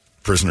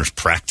 Prisoners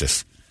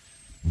practice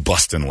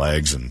busting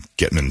legs and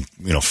getting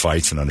in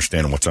fights and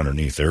understanding what's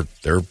underneath.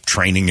 They're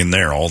training in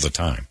there all the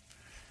time.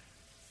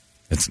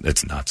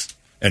 It's nuts.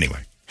 Anyway,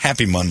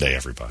 happy Monday,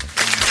 everybody.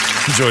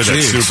 Enjoy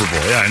that Super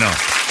Bowl. Yeah, I know.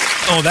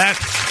 Oh, that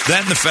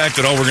and the fact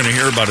that all we're going to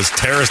hear about is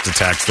terrorist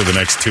attacks for the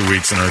next 2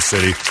 weeks in our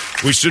city.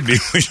 We should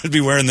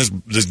be wearing this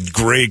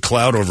gray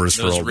cloud over us.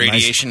 Those for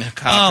radiation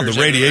copters.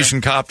 The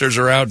radiation copters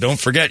are out. Don't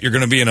forget, you're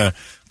going to be in a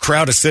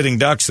crowd of sitting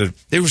ducks.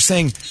 They were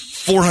saying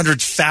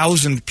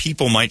 400,000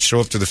 people might show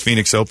up to the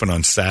Phoenix Open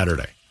on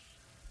Saturday.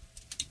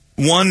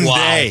 One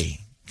day.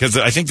 Because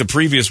I think the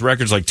previous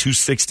record's like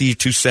 260,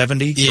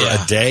 270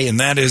 for a day, and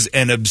that is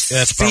an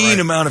obscene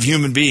amount of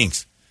human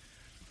beings.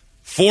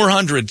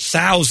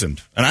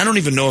 400,000. And I don't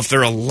even know if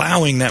they're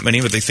allowing that many,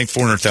 but they think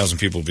 400,000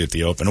 people will be at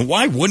the Open. And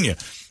why wouldn't you?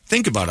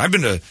 Think about it. I've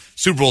been to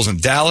Super Bowls in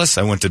Dallas.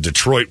 I went to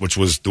Detroit, which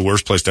was the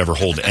worst place to ever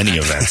hold any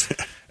event.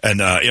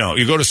 And,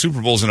 you go to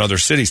Super Bowls in other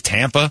cities.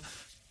 Tampa,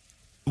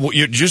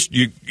 you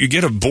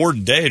get a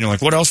bored day, and you're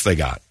like, what else they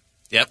got?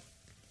 Yep.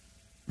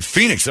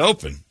 Phoenix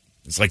Open,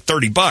 it's like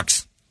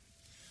 $30.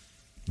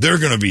 They're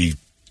going to be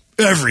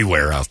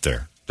everywhere out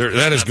there.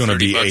 That is going to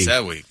be a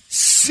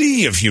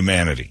sea of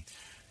humanity.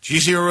 Did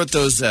you hear what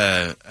those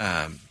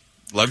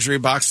luxury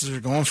boxes are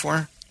going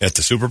for? At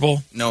the Super Bowl?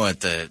 No, at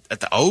the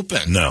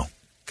Open. No.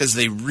 Because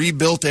they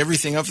rebuilt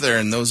everything up there,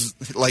 and those,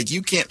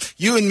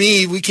 you and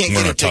me, we can't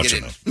get a ticket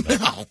in.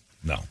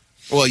 No.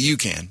 Well, you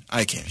can.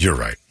 I can. You're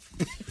right.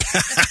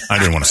 I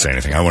didn't want to say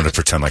anything. I wanted to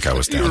pretend like I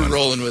was down. You were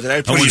rolling with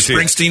it. Are you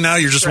Springsteen now?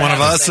 You're just one of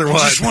us, or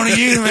what? Just one of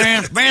you,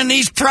 man. Man,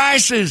 these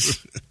prices.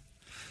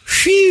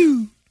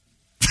 Phew.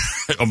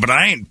 But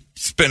I ain't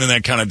spending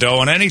that kind of dough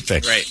on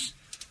anything. Right.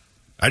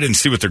 I didn't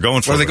see what they're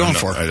going for. What are they going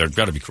for? They're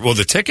got to be. Well,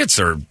 the tickets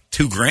are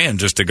 $2,000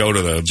 just to go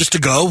to the. Just to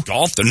go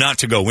golf. They're not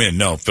to go in.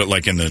 No, but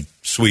like in the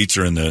suites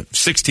or in the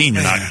 16,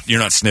 you're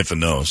not sniffing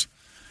those.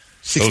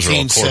 16, those are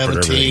all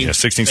corporate 17, everything. Yeah,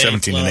 16,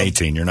 17, and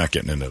 18. You're not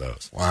getting into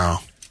those. Wow.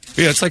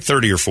 Yeah, it's like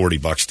 $30 or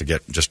 $40 to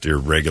get just your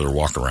regular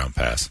walk around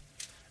pass,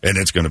 and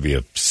it's going to be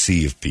a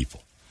sea of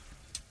people.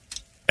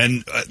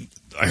 And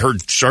I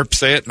heard Sharp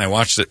say it, and I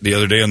watched it the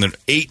other day on the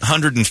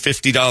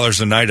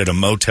 $850 a night at a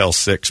Motel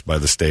 6 by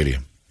the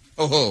stadium.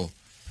 Oh.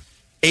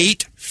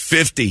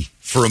 $850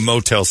 for a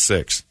Motel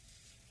 6.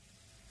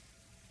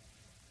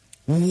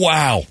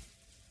 Wow.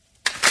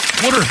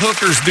 What are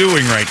hookers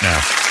doing right now?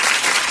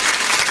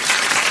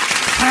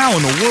 How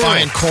in the world?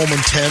 Buying Coleman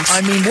tents.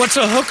 I mean, what's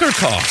a hooker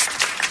cost?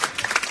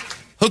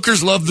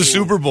 Hookers love the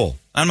Super Bowl.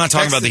 I'm not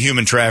talking about the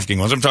human trafficking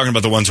ones. I'm talking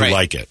about the ones who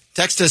like it.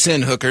 Text us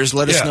in, hookers.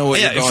 Let us know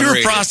what you're going. If you're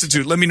a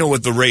prostitute, let me know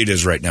what the rate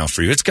is right now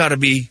for you. It's got to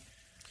be.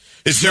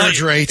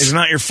 Surge rates. It's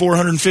not your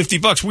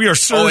 $450. We are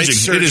surging. It's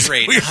surge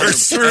rate. We are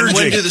surging. And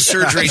when do the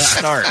surge rates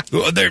start?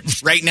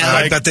 Right now?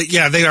 I bet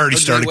they already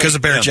started because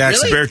of Barrett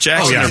Jackson. Really? Barrett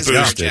Jackson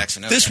boosted.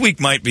 Jackson, okay. This week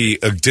might be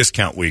a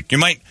discount week. You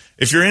might,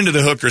 if you're into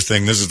the hooker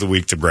thing, this is the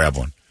week to grab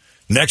one.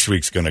 Next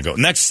week's going to go.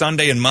 Next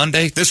Sunday and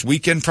Monday. This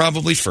weekend,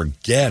 probably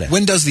forget it.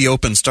 When does the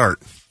Open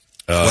start?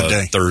 What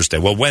day? Thursday.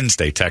 Well,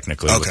 Wednesday,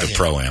 technically, with the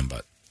Pro-Am.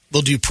 But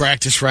they'll do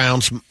practice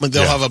rounds.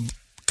 They'll have a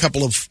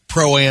couple of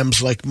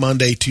Pro-Ams like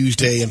Monday,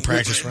 Tuesday, and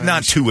practice rounds.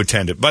 Not too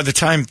attended. By the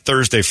time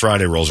Thursday,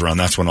 Friday rolls around,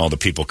 that's when all the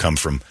people come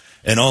from.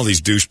 And all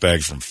these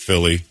douchebags from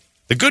Philly.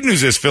 The good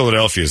news is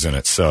Philadelphia's in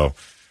it, so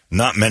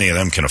not many of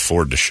them can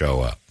afford to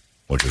show up,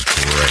 which is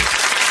great.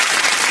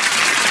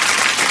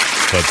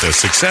 But the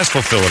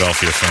successful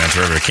Philadelphia fans,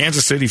 or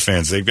Kansas City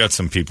fans, they've got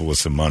some people with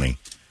some money.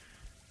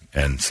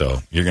 And so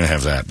you're going to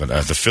have that. But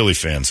the Philly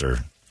fans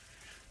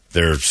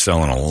they're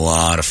selling a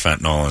lot of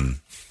fentanyl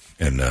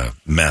and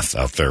meth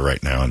out there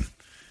right now. And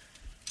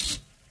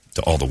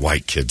to all the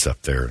white kids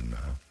up there in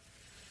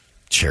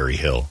Cherry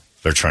Hill,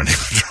 they're trying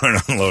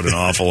to unload an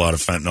awful lot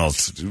of fentanyl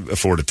to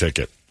afford a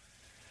ticket.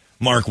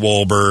 Mark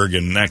Wahlberg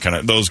and that kind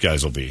of, those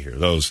guys will be here.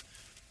 Those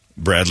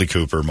Bradley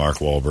Cooper, Mark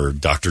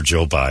Wahlberg, Dr.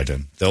 Joe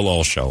Biden, they'll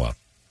all show up.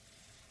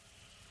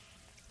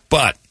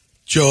 But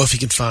Joe, if he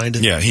can find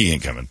it. Yeah, he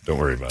ain't coming. Don't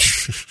worry about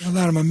it. I'm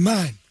out of my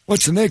mind.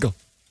 What's an eagle?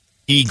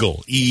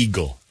 Eagle.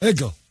 Eagle.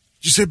 Did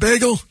you say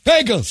bagel?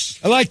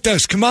 Bagels. I like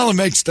those. Kamala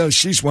makes those.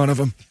 She's one of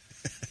them.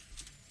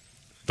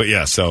 But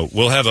yeah, so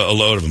we'll have a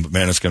load of them, but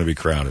man, it's going to be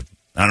crowded.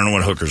 I don't know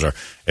what hookers are.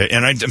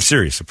 And I'm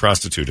serious. A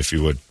prostitute, if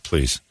you would,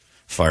 please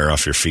fire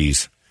off your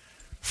fees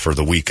for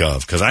the week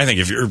of. Because I think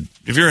if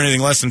you're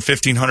anything less than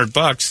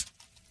 $1,500,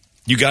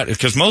 you got it.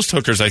 Because most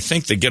hookers, I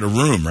think they get a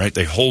room, right?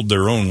 They hold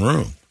their own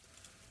room.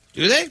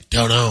 Do they?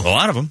 Don't know. A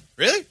lot of them.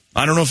 Really?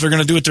 I don't know if they're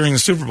going to do it during the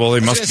Super Bowl. They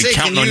must be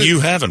counting on you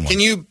having one.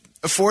 Can you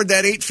afford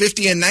that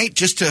 $850 a night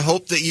just to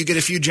hope that you get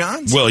a few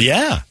Johns? Well,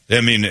 yeah.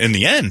 I mean, in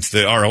the end,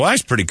 the ROI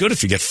is pretty good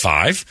if you get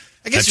 5.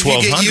 I guess if you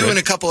get you and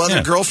a couple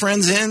other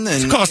girlfriends in, and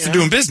it's the cost of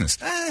doing business.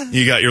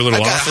 You got your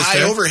little office high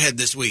there. overhead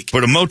this week.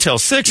 But a Motel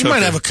 6 you hooker,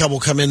 might have a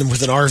couple come in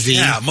with an RV.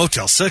 Yeah,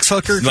 Motel 6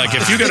 hooker. Like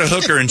if you got a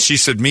hooker and she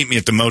said, "Meet me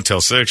at the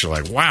Motel 6," you're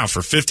like, "Wow,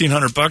 for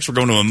 $1,500, we're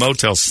going to a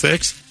Motel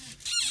 6."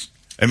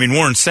 I mean,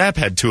 Warren Sapp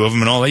had 2 of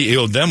them, and all he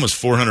owed them was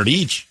 $400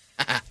 each.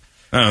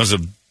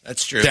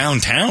 That's true.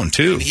 Downtown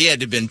too. And he had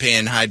to have been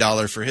paying high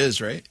dollar for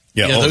his, right?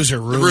 Yeah, those are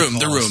the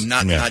room,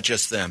 not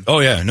just them.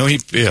 Oh yeah, no,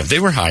 they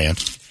were high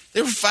end.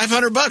 They were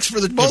 $500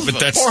 for both of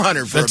them.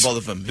 $400 for both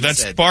of them.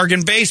 That's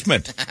bargain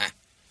basement.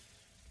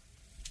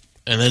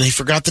 And then he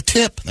forgot the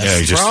tip.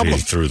 That's the problem. He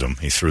threw them.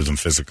 He threw them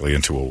physically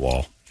into a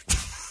wall.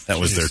 That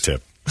was their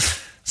tip.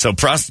 So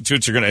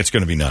prostitutes it's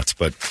going to be nuts.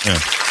 But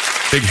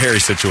big hairy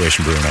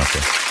situation brewing out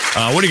there.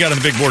 What do you got on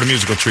the big board of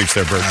musical treats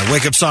there, Bert?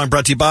 Wake Up Song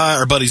brought to you by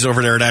our buddies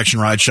over there at Action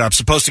Ride Shop.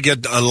 Supposed to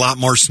get a lot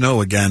more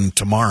snow again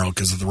tomorrow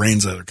because of the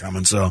rains that are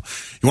coming. So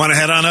you want to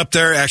head on up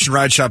there. Action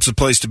Ride Shop's the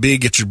place to be.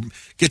 Get your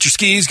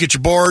skis, get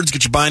your boards,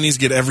 get your binies,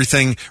 get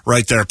everything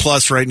right there.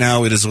 Plus, right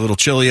now it is a little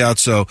chilly out,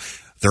 so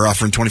they're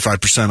offering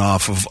 25%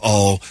 off of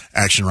all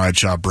Action Ride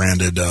Shop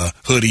branded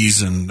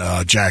hoodies and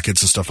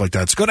jackets and stuff like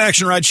that. So go to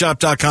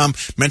actionrideshop.com,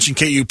 mention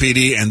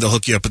KUPD, and they'll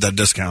hook you up with that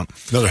discount.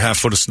 Another half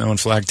foot of snow in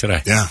Flag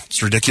today. Yeah,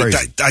 it's ridiculous.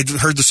 I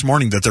heard this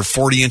morning that they're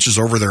 40 inches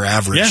over their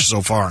average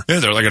so far. Yeah,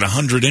 they're like at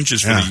 100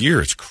 inches for the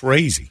year. It's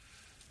crazy.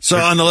 So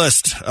on the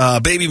list,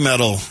 Baby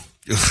Metal,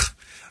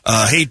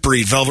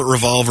 Hatebreed, Velvet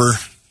Revolver,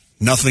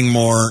 Nothing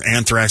More,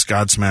 Anthrax,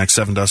 Godsmack,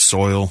 Seven Dust,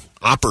 Soil,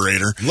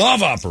 Operator.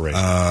 Love Operator.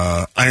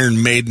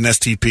 Iron Maiden,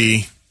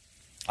 STP.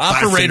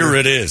 Operator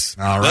it is.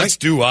 All right. Let's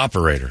do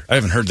Operator. I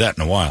haven't heard that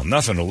in a while.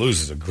 Nothing to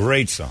Lose is a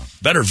great song.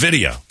 Better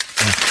video.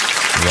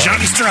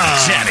 Johnny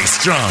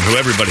Strong, who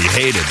everybody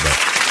hated, but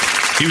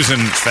he was in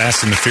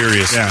Fast and the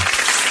Furious. Yeah.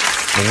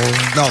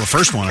 No, the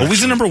first one. Oh,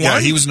 was he number 1? Yeah,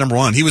 he was number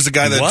 1. He was the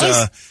guy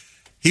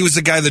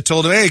that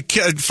told him, "Hey,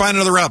 find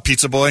another route,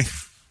 Pizza Boy."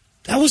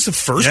 That was the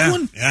first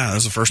one? Yeah, that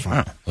was the first one.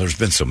 Wow. Well, there's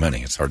been so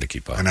many, it's hard to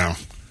keep up. I know.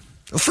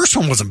 The first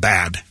one wasn't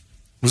bad. It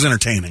was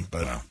entertaining,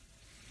 but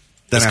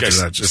then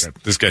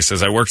this guy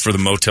says, I worked for the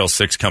Motel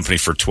 6 company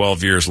for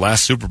 12 years.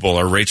 Last Super Bowl,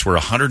 our rates were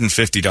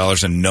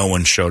 $150 and no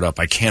one showed up.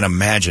 I can't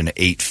imagine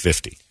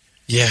 $850.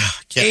 Yeah.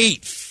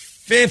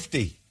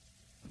 $850.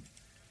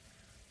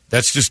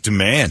 That's just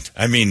demand.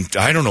 I mean,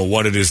 I don't know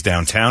what it is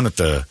downtown at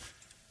the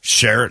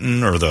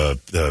Sheraton or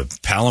the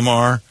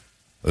Palomar.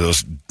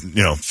 Those,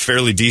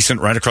 fairly decent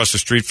right across the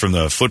street from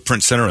the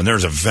Footprint Center, and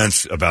there's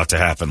events about to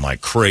happen like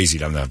crazy.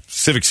 The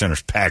Civic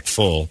Center's packed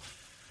full.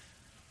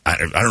 I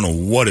don't know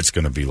what it's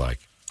going to be like.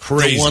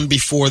 Crazy. The one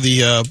before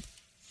the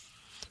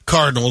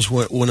Cardinals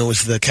when it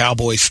was the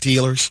Cowboys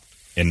Steelers.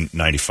 In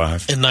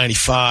 95? In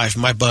 95.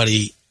 My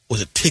buddy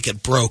was a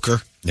ticket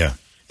broker. Yeah.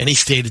 And he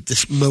stayed at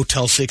this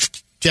Motel 6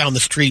 down the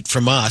street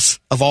from us,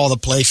 of all the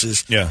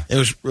places. Yeah. It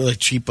was really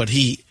cheap, but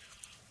he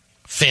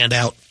fanned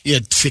out. He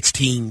had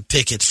 16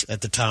 tickets at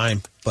the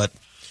time, but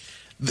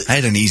I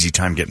had an easy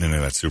time getting into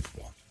that Super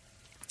Bowl.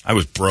 I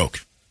was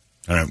broke,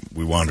 and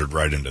we wandered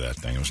right into that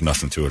thing. There was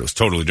nothing to it. It was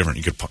totally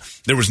different.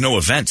 There was no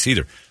events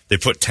either. They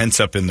put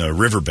tents up in the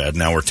riverbed,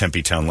 now where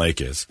Tempe Town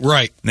Lake is.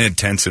 Right. And they had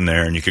tents in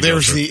there, and you could there go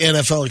was through. The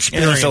NFL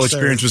experience. NFL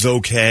experience was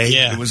okay.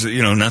 Yeah. It was,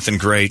 nothing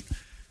great.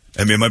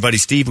 I mean, my buddy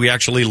Steve, we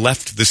actually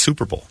left the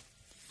Super Bowl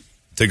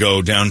to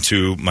go down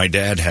to, my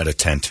dad had a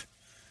tent.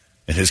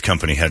 And his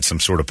company had some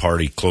sort of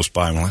party close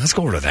by. And we're like, let's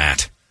go over to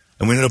that.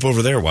 And we ended up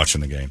over there watching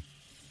the game.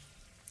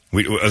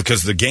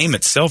 Because the game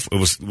itself,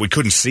 we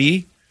couldn't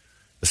see.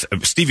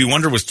 Stevie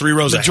Wonder was 3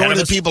 rows ahead of us.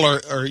 Majority of the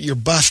people you're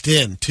bussed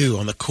in, too,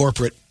 on the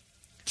corporate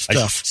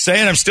stuff.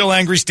 I'm still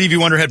angry Stevie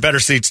Wonder had better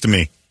seats to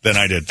me than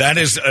I did. That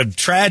is a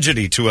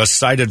tragedy to us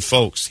sighted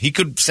folks. He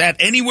could sat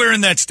anywhere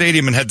in that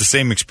stadium and had the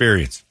same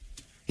experience.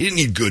 He didn't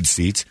need good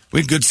seats.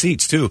 We had good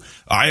seats, too.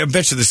 I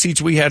bet you the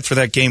seats we had for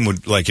that game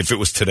would, like, if it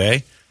was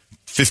today,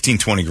 15,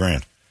 20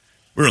 grand.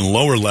 We were in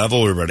lower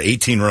level. We were about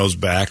 18 rows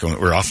back. We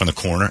were off in the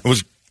corner.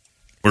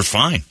 We're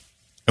fine.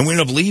 And we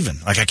ended up leaving.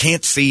 Like, I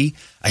can't see.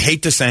 I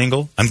hate this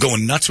angle. I'm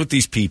going nuts with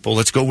these people.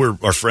 Let's go where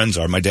our friends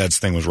are. My dad's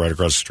thing was right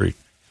across the street.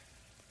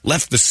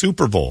 Left the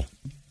Super Bowl.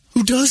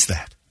 Who does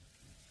that?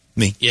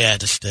 Me. Yeah,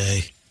 to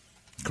stay.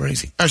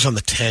 Crazy. I was on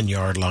the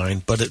 10-yard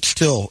line, but there's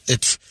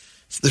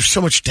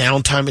so much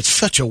downtime. It's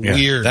such a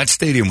weird. That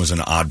stadium was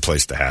an odd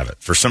place to have it.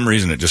 For some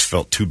reason, it just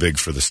felt too big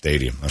for the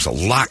stadium. There's a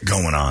lot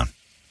going on.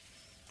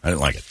 I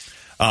didn't like it.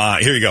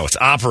 Here you go. It's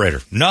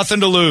Operator.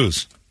 Nothing to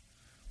lose.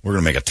 We're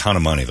going to make a ton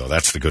of money, though.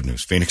 That's the good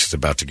news. Phoenix is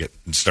about to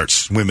start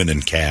swimming in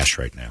cash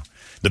right now.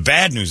 The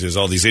bad news is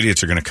all these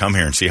idiots are going to come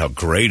here and see how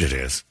great it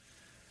is.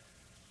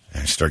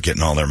 And start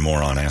getting all their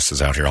moron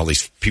asses out here. All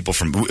these people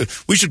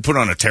we should put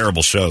on a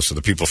terrible show so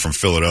the people from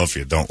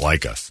Philadelphia don't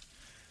like us.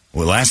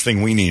 Well, the last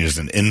thing we need is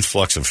an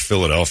influx of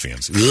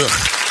Philadelphians. Ugh.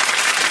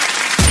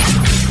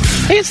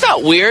 Hey, it's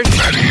not weird.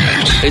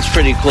 It's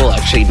pretty cool,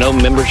 actually. No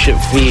membership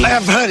fee. I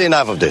have heard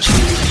enough of this.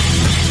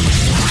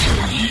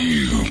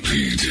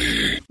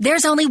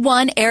 There's only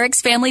one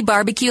Eric's Family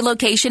Barbecue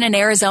location in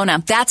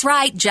Arizona. That's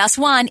right, just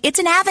one. It's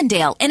in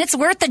Avondale, and it's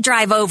worth the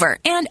drive over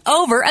and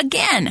over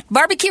again.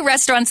 Barbecue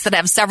restaurants that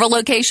have several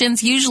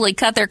locations usually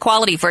cut their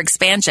quality for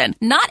expansion.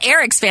 Not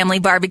Eric's Family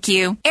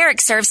Barbecue.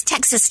 Eric serves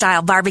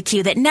Texas-style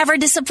barbecue that never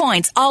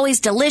disappoints, always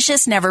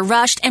delicious, never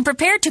rushed, and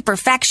prepared to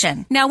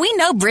perfection. Now, we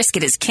know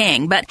brisket is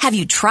king, but have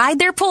you tried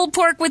their pulled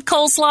pork with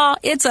coleslaw?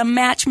 It's a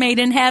match made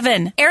in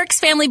heaven. Eric's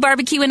Family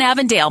Barbecue in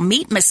Avondale.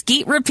 Meet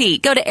Mesquite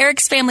Repeat. Go to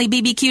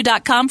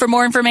ericsfamilybbq.com for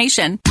more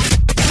information.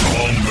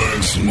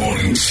 Holmberg's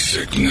Morning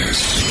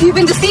Sickness. You've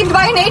been deceived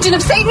by an agent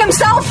of Satan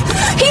himself.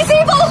 He's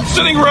evil.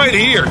 Sitting right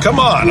here. Come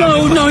on.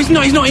 No, he's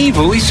not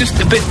evil. He's just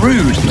a bit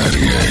rude. 98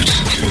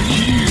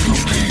 KUPD.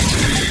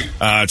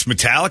 It's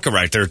Metallica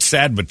right there. It's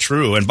sad but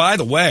true. And by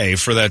the way,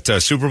 for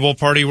that Super Bowl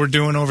party we're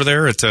doing over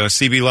there at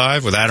CB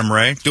Live with Adam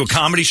Ray, do a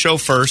comedy show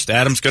first.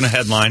 Adam's going to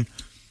headline.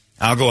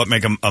 I'll go up,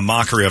 make a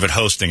mockery of it,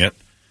 hosting it.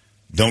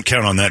 Don't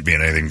count on that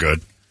being anything good.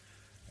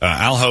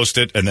 I'll host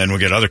it, and then we'll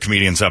get other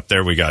comedians up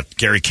there. We got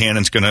Gary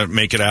Cannon's going to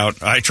make it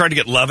out. I tried to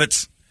get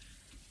Lovitz.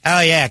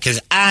 Oh, yeah,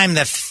 because I'm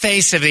the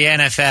face of the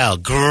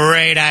NFL.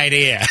 Great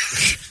idea. I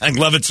think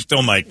Lovitz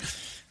still might.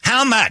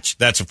 How much?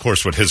 That's, of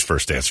course, what his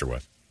first answer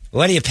was.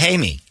 What do you pay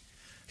me?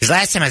 Because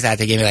last time I was out,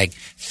 they gave me like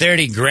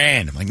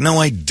 $30,000. I'm like, no,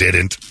 I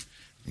didn't.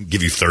 I'll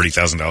give you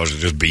 $30,000 to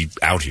just be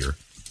out here.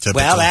 Typical.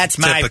 Well, that's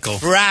my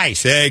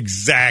price.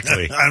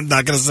 Exactly. I'm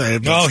not going to say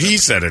it. No, he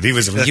said it. He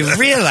was. You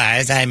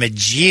realize I'm a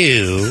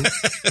Jew.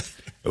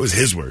 It was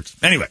his words.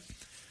 Anyway,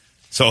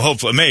 so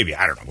hopefully, maybe,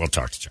 I don't know. We'll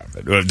talk to John.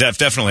 But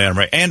definitely Adam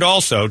Ray. And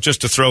also,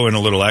 just to throw in a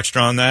little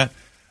extra on that,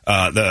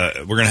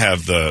 we're going to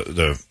have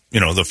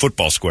the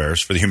football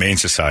squares for the Humane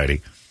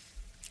Society.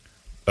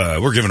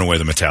 We're giving away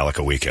the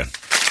Metallica weekend.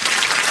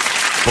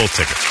 Both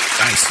tickets.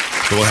 Nice.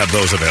 So we'll have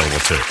those available,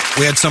 too.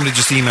 We had somebody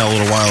just email a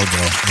little while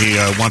ago. He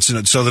wants to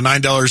know, so the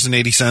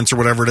 $9.80 or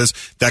whatever it is,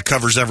 that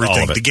covers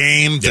everything. The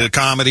game, the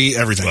comedy,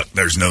 everything. Look,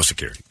 there's no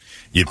security.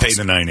 You pay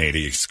the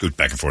 $9.80, you scoot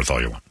back and forth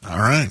all you want. All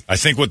right. I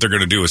think what they're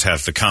going to do is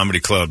have the comedy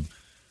club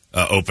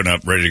open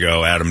up, ready to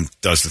go. Adam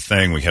does the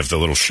thing. We have the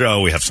little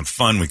show. We have some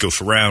fun. We goof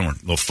around. We're a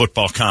little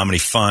football comedy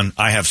fun.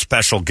 I have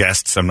special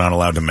guests I'm not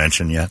allowed to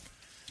mention yet.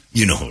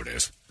 You know who it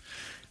is.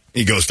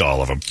 He goes to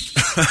all of them.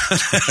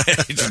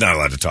 He's not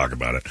allowed to talk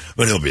about it,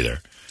 but he'll be there.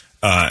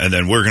 And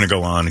then we're going to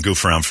go on and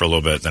goof around for a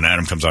little bit. Then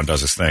Adam comes on,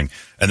 does his thing.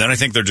 And then I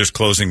think they're just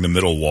closing the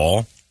middle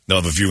wall. They'll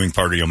have a viewing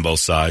party on both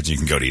sides. You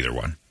can go to either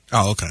one.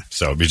 Oh, okay.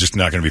 So you're just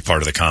not going to be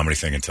part of the comedy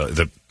thing until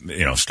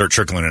start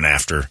trickling in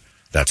after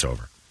that's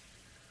over.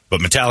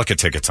 But Metallica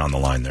tickets on the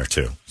line there,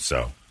 too.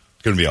 So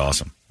it's going to be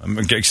awesome. I'm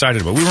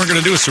excited about it. We weren't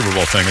going to do a Super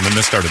Bowl thing, and then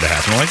this started to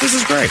happen. I'm like, this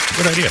is great.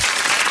 Good idea.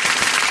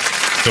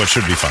 So it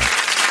should be fun.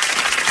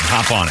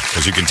 Hop on it,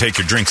 because you can take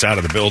your drinks out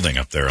of the building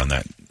up there on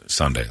that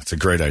Sunday. It's a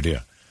great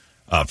idea.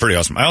 Pretty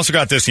awesome. I also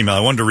got this email. I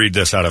wanted to read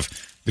this out of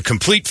the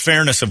complete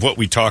fairness of what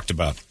we talked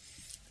about.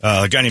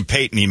 A guy named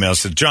Peyton emails,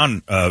 said,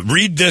 John,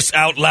 read this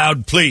out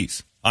loud,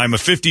 please. I'm a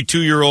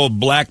 52-year-old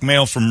black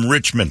male from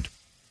Richmond,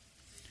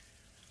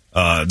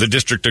 the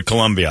District of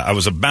Columbia. I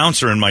was a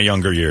bouncer in my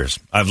younger years.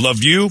 I've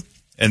loved you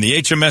and the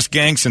HMS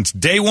gang since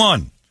day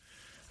one.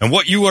 And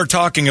what you are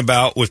talking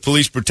about with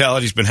police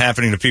brutality has been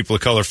happening to people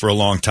of color for a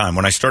long time.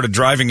 When I started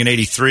driving in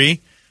 83,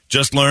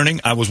 just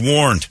learning, I was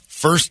warned.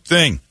 First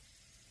thing,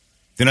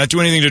 do not do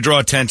anything to draw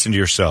attention to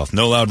yourself.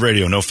 No loud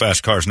radio, no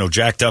fast cars, no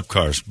jacked up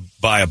cars.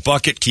 Buy a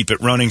bucket, keep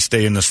it running,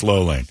 stay in the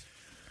slow lane.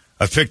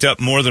 I've picked up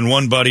more than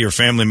one buddy or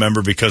family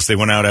member because they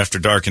went out after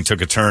dark and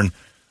took a turn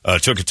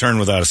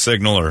without a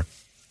signal or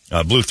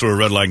blew through a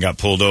red light and got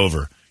pulled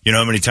over. You know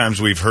how many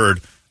times we've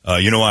heard,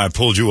 you know why I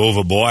pulled you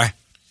over, boy?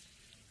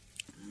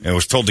 I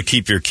was told to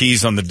keep your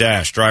keys on the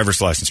dash,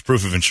 driver's license,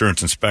 proof of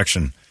insurance,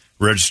 inspection,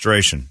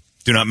 registration.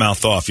 Do not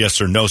mouth off. Yes,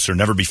 sir. No, sir.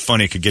 Never be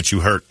funny. It could get you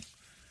hurt.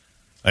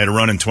 I had a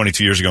run-in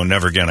 22 years ago.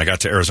 Never again. I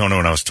got to Arizona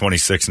when I was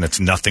 26, and it's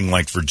nothing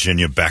like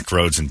Virginia back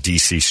roads and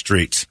D.C.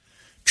 streets.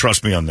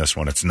 Trust me on this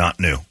one. It's not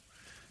new.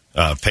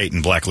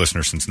 Peyton, black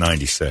listener since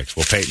 96.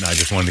 Well, Peyton, I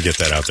just wanted to get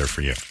that out there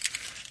for you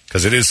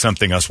because it is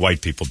something us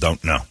white people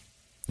don't know.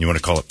 You want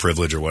to call it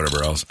privilege or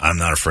whatever else? I'm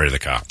not afraid of the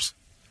cops.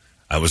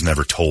 I was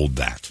never told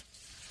that.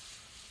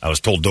 I was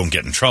told don't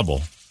get in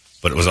trouble,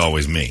 but it was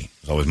always me.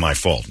 It was always my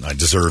fault, and I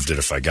deserved it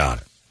if I got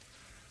it.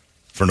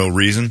 For no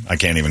reason, I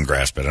can't even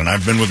grasp it. And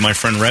I've been with my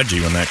friend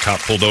Reggie when that cop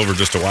pulled over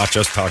just to watch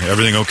us talking.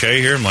 Everything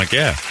okay here? I'm like,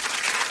 yeah.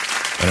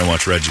 And I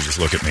watch Reggie just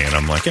look at me, and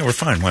I'm like, yeah, we're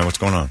fine. Why? What's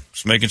going on?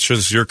 Just making sure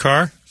this is your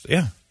car?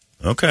 Yeah.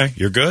 Okay,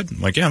 you're good?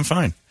 I'm like, yeah, I'm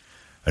fine.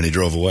 And he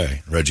drove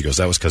away. Reggie goes,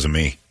 that was because of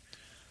me.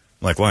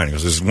 I'm like, why? And he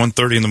goes, this is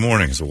 1:30 in the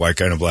morning. There's a white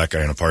guy and a black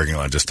guy in a parking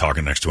lot just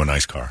talking next to a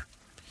nice car.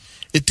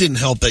 It didn't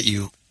help that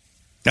you...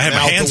 I had my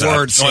hands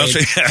up.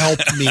 Help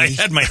me. I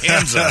had my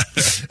hands up.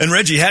 And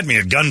Reggie had me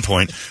at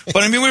gunpoint.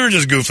 But, I mean, we were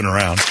just goofing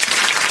around.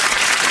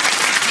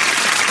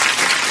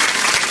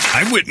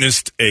 I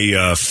witnessed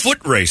a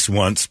foot race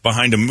once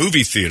behind a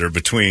movie theater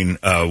between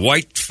a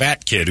white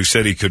fat kid who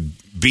said he could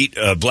beat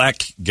a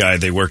black guy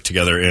they worked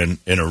together in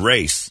a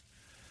race.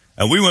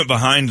 And we went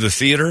behind the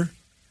theater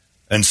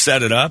and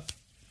set it up.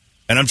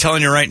 And I'm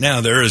telling you right now,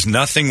 there is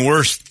nothing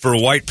worse for a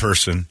white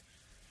person,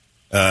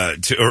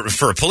 or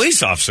for a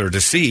police officer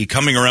to see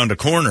coming around a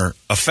corner,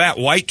 a fat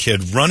white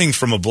kid running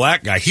from a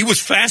black guy. He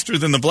was faster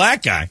than the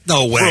black guy.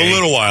 No way. For a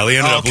little while. He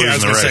ended up losing I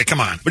was the going to race. say, come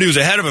on. But he was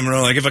ahead of him. And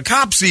I'm like, if a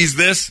cop sees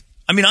this,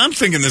 I mean, I'm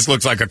thinking this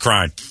looks like a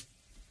crime.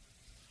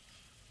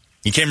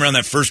 He came around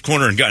that first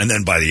corner and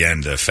then by the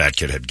end, the fat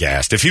kid had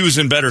gassed. If he was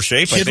in better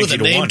shape, I think he'd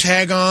have won. With a name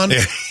tag on?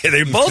 Yeah,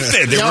 they both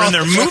did. They were in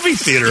their movie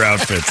theater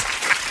outfits.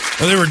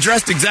 Well, they were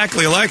dressed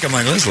exactly alike. I'm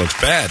like, this looks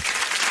bad.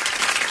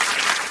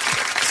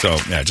 So,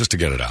 yeah, just to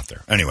get it out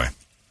there. Anyway,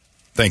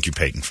 thank you,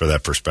 Peyton, for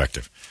that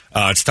perspective.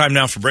 It's time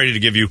now for Brady to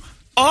give you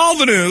all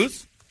the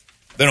news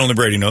that only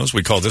Brady knows.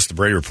 We call this the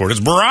Brady Report.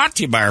 It's brought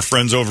to you by our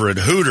friends over at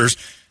Hooters.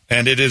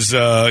 And it is,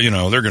 they're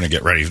going to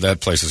get ready. That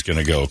place is going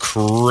to go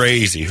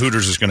crazy.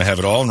 Hooters is going to have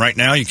it all. And right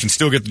now, you can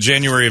still get the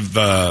January's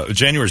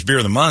Beer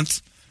of the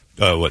Month.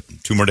 2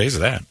 more days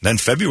of that. Then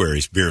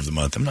February's Beer of the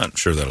Month. I'm not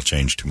sure that'll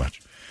change too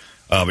much.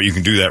 But you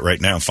can do that right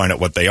now and find out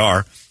what they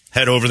are.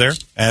 Head over there.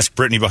 Ask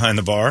Brittany behind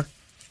the bar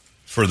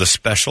for the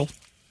special.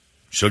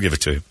 She'll give it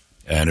to you.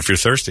 And if you're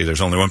thirsty,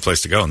 there's only one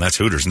place to go, and that's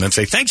Hooters. And then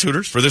say, thanks,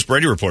 Hooters, for this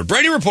Brady Report.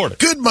 Brady Report.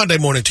 Good Monday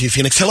morning to you,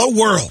 Phoenix. Hello,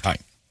 world. Hi.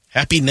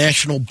 Happy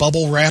National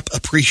Bubble Wrap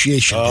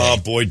Appreciation Day. Oh,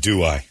 boy,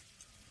 do I.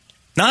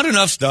 Not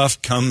enough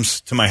stuff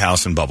comes to my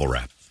house in bubble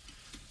wrap.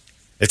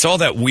 It's all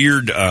that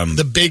weird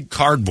the big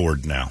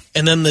cardboard now.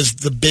 And then there's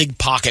the big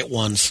pocket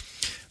ones.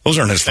 Those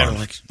aren't as fun.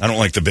 I don't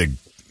like the big.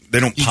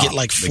 They don't You pop. get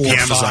like 4 or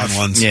Amazon 5.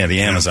 ones. Yeah,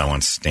 the Amazon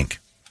ones stink.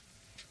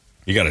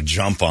 You got to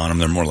jump on them.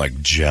 They're more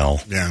like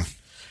gel. Yeah.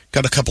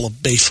 Got a couple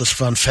of baseless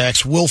fun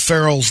facts. Will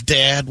Ferrell's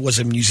dad was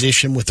a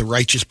musician with the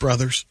Righteous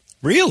Brothers.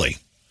 Really?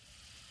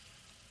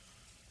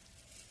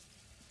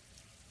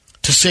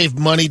 To save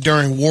money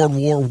during World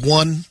War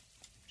I.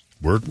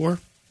 World War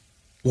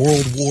I.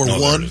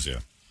 There it is, yeah.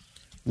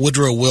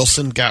 Woodrow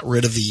Wilson got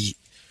rid of the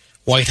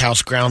White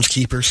House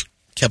groundskeepers,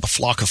 kept a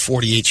flock of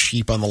 48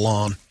 sheep on the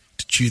lawn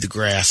to chew the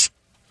grass.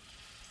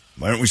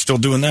 Why aren't we still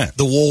doing that?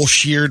 The wool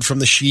sheared from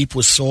the sheep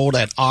was sold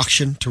at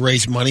auction to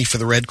raise money for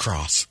the Red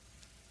Cross.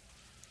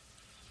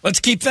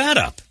 Let's keep that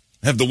up.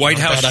 Have the White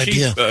House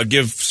sheep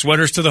give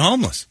sweaters to the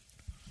homeless.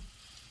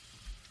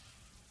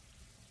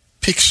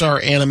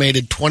 Pixar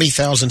animated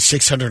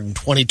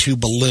 20,622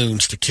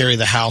 balloons to carry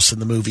the house in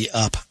the movie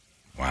Up.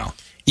 Wow.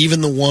 Even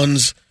the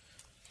ones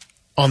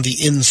on the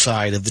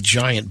inside of the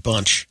giant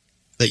bunch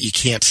that you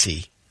can't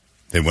see.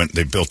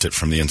 They built it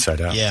from the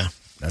inside out. Yeah.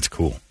 That's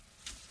cool.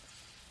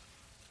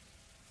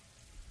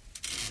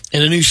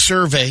 In a new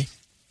survey.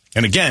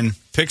 And again,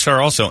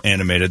 Pixar also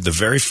animated the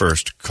very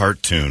first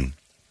cartoon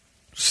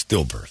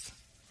stillbirth.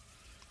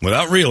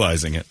 Without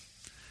realizing it.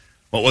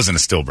 Well, it wasn't a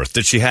stillbirth.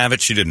 Did she have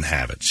it? She didn't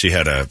have it.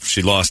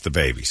 She lost the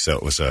baby, so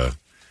it was a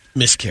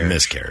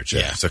miscarriage.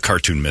 Yeah. It's a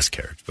cartoon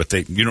miscarriage. But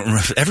you don't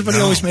remember. Everybody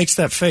always makes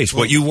that face.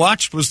 What you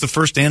watched was the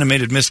first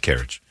animated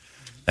miscarriage.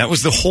 That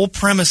was the whole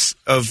premise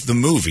of the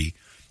movie,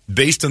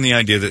 based on the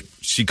idea that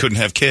she couldn't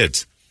have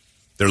kids.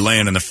 They're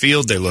laying in the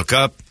field. They look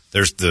up.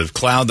 There's the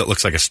cloud that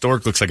looks like a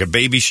stork, looks like a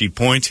baby. She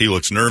points. He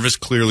looks nervous.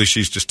 Clearly,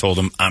 she's just told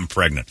him, I'm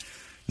pregnant.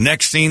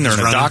 Next scene, they're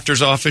in a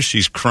doctor's office.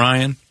 She's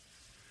crying.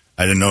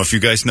 I didn't know if you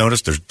guys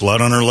noticed. There's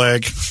blood on her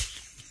leg.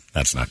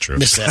 That's not true.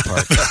 Missed that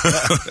part.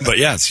 But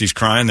yeah, she's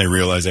crying. They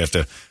realize they have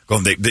to go.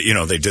 They did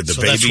the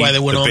so baby. That's why they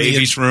went the on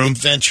baby's the room.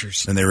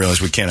 Adventures. And they realize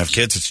we can't have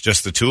kids. It's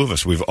just the two of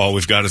us. All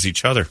we've got is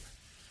each other.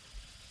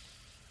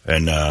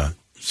 And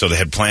so they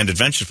had planned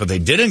adventures, but they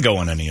didn't go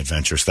on any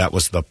adventures. That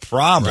was the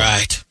problem.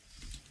 Right.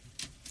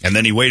 And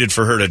then he waited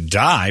for her to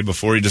die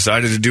before he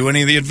decided to do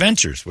any of the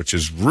adventures, which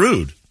is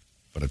rude,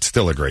 but it's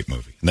still a great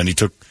movie. And then he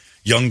took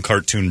young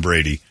cartoon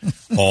Brady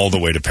all the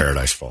way to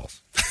Paradise Falls.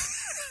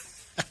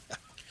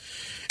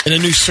 In a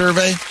new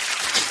survey,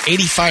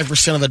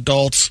 85% of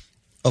adults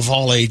of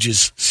all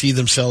ages see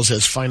themselves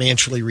as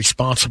financially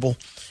responsible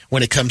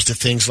when it comes to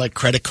things like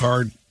credit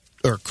card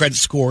or credit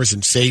scores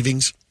and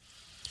savings.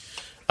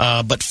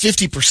 But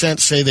 50%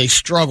 say they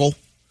struggle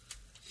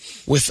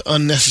with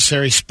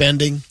unnecessary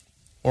spending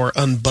or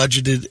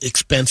unbudgeted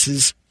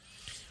expenses.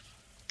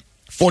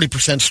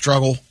 40%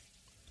 struggle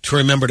to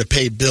remember to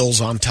pay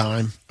bills on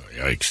time. Oh,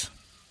 yikes.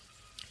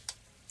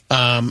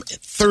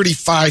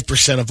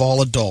 35% of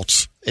all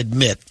adults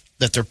admit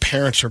that their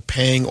parents are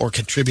paying or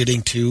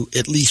contributing to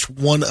at least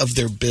one of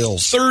their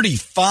bills.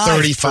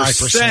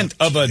 35%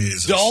 of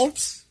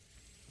adults?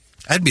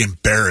 I'd be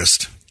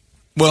embarrassed.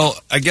 Well,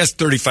 I guess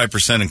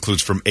 35%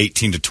 includes from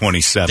 18 to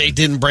 27. They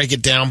didn't break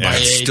it down by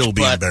I'd age. still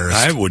be but embarrassed.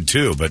 I would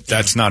too, but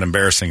that's not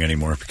embarrassing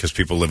anymore because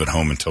people live at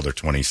home until they're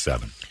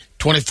 27.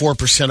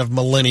 24% of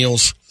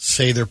millennials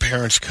say their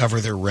parents cover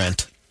their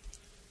rent.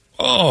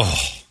 Oh,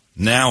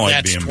 now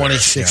I'd be That's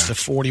embarrassed. 26 to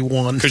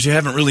 41. Because you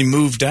haven't really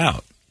moved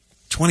out.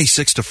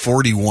 26 to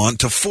 41.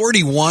 To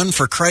 41,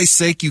 for Christ's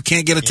sake, you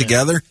can't get it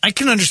together? I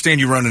can understand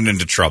you running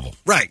into trouble.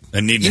 Right.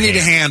 And you need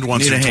a hand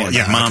once in a while.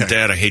 Yeah, Mom,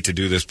 Dad, I hate to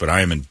do this, but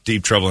I am in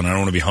deep trouble and I don't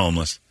want to be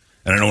homeless.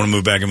 And I don't want to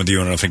move back in with you,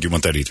 and I don't think you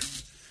want that either.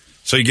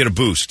 So you get a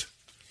boost.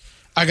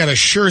 I got a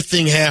sure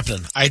thing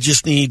happening. I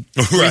just need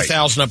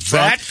 $3,000 up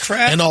front, That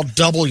crap? and I'll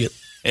double it.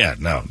 Yeah,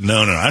 no.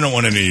 I don't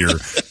want any of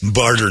your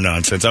barter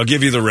nonsense. I'll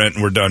give you the rent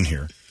and we're done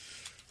here.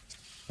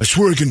 I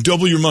swear I can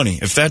double your money.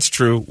 If that's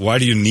true, why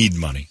do you need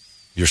money?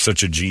 You're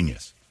such a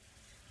genius.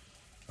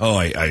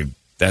 Oh,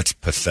 that's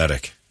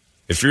pathetic.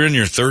 If you're in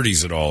your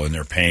 30s at all and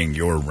they're paying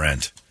your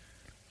rent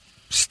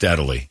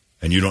steadily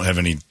and you don't have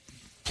any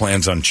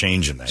plans on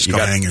changing that, Just go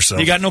hang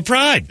yourself. You got no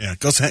pride. Yeah,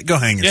 go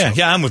hang yourself.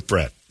 Yeah, I'm with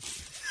Brett.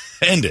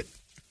 End it.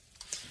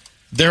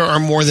 There are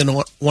more than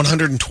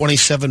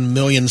 127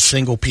 million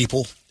single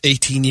people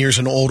 18 years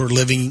and older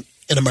living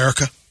in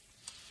America.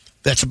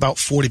 That's about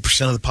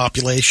 40% of the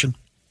population.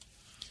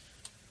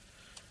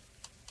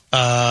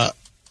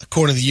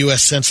 According to the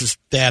U.S. Census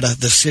data,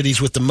 the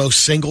cities with the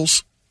most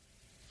singles: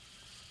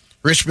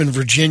 Richmond,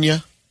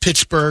 Virginia,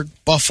 Pittsburgh,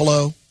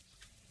 Buffalo,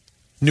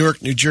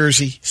 Newark, New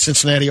Jersey,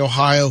 Cincinnati,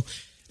 Ohio,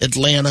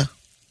 Atlanta,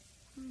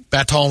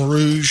 Baton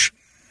Rouge,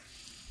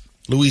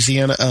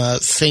 Louisiana,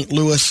 St.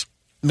 Louis,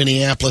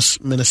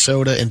 Minneapolis,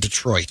 Minnesota, and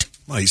Detroit.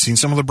 Well, you seen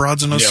some of the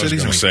broads in those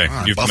cities? I was going to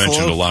say, you've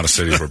mentioned a lot of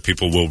cities where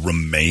people will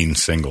remain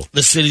single.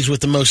 The cities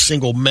with the most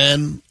single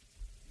men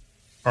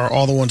are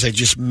all the ones I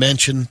just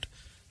mentioned,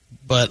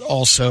 but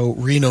also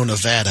Reno,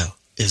 Nevada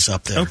is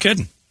up there. No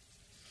kidding.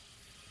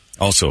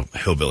 Also,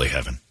 hillbilly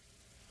heaven.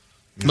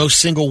 Most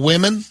single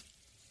women,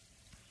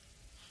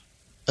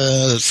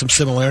 some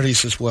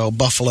similarities as well.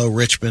 Buffalo,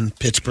 Richmond,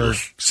 Pittsburgh,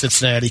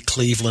 Cincinnati,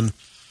 Cleveland,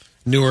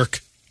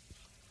 Newark,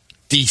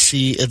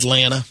 D.C.,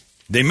 Atlanta.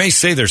 They may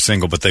say they're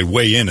single, but they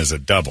weigh in as a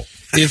double.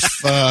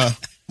 If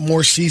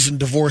more seasoned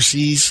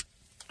divorcees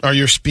are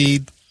your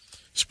speed,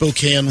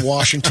 Spokane,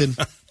 Washington,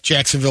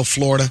 Jacksonville,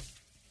 Florida,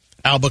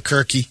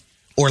 Albuquerque,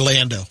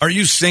 Orlando. Are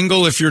you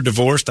single if you're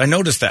divorced? I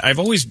noticed that. I've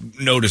always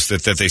noticed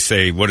that they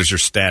say, what is your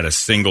status?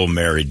 Single,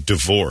 married,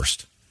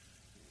 divorced.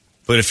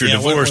 But if you're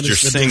divorced, you're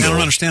single. I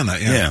don't understand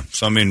that, yeah.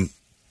 So, I mean,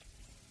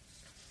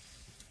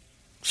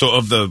 so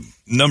of the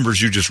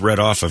numbers you just read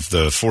off of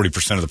the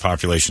 40% of the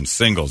population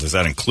single, does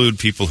that include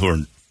people who are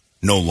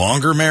no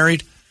longer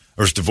married?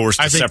 Or is divorce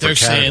a separate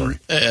category?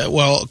 Saying,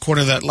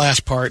 according to that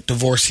last part,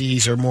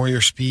 divorcees are more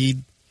your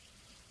speed.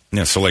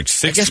 Yeah, so like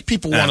 60, I guess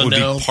people want to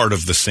know. Be part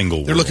of the single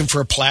world. They're looking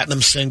for a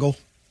platinum single.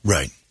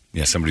 Right.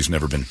 Yeah, somebody who's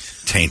never been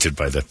tainted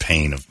by the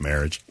pain of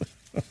marriage.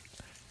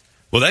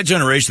 Well, that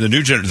generation, the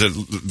new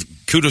generation,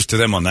 kudos to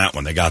them on that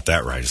one. They got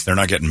that right. They're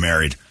not getting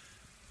married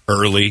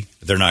early.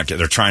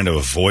 They're trying to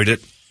avoid it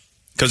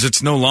because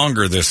it's no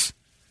longer this,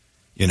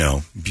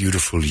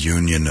 beautiful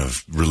union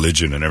of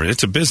religion and everything.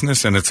 It's a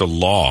business and it's a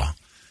law.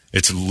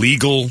 It's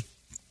legal.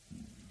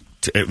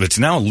 It's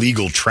now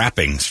legal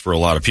trappings for a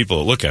lot of people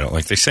that look at it.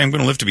 Like they say, I'm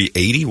going to live to be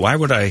 80. Why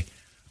would I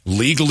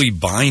legally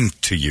bind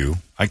to you?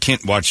 I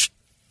can't watch,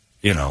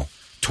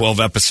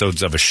 12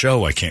 episodes of a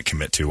show I can't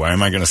commit to. Why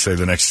am I going to say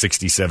the next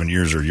 67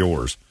 years are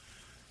yours?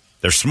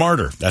 They're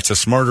smarter. That's a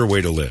smarter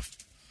way to live.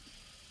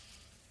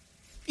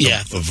 Yeah.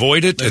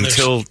 Avoid it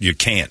until you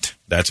can't.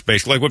 That's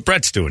basically like what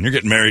Brett's doing. You're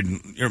getting married.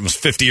 You're almost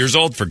 50 years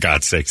old, for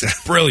God's sakes.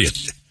 It's brilliant.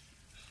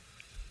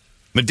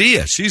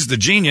 Medea, she's the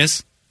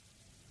genius.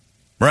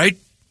 Right?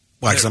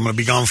 Why, because I'm going to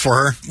be gone for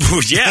her?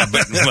 Yeah,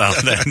 but,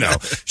 no.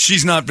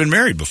 She's not been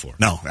married before.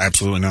 No,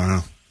 absolutely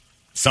no.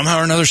 Somehow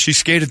or another, she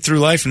skated through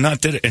life and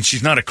not did it. And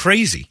she's not a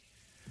crazy.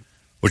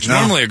 Which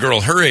normally a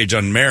girl her age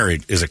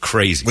unmarried is a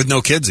crazy. With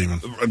no kids even.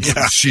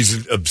 Yeah.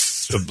 She's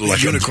like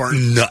a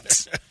unicorn.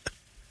 Nuts.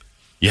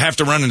 You have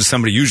to run into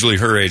somebody usually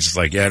her age. It's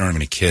like, I don't have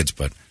any kids,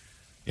 but,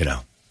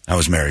 I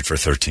was married for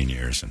 13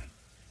 years and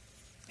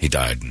he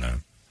died in a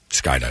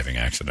skydiving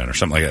accident or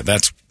something like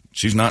that.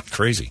 She's not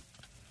crazy.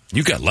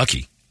 You got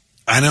lucky.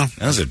 I know.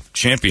 That was a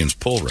champion's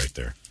pull right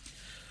there.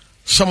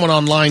 Someone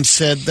online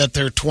said that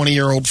their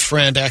 20-year-old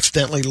friend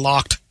accidentally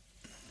locked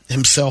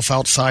himself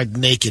outside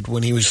naked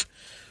when he was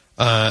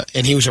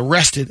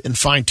arrested and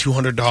fined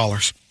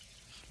 $200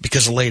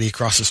 because a lady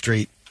across the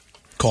street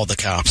called the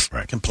cops,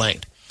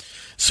 complained.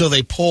 So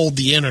they polled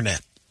the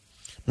internet.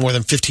 More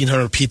than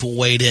 1,500 people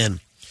weighed in.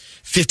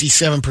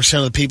 57%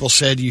 of the people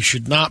said you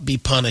should not be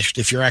punished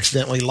if you're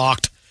accidentally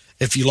locked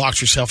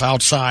yourself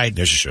outside.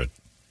 Yes, you should.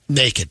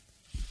 Naked.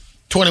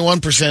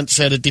 21%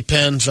 said it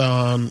depends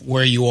on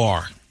where you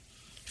are.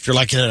 If you're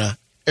like in an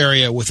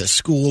area with a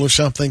school or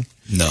something.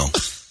 No.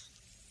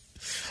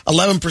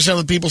 11% of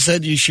the people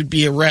said you should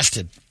be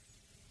arrested.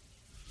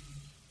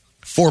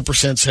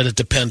 4% said it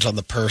depends on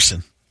the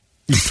person.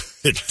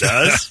 It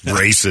does?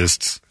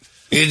 Racists.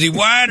 Is he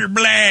white or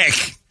black?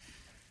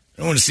 I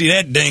don't want to see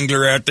that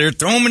dangler out there.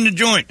 Throw him in the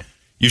joint.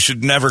 You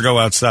should never go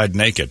outside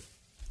naked.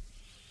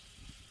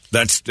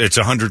 It's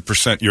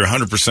 100%. You're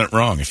 100%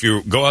 wrong. If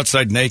you go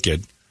outside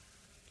naked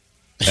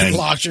and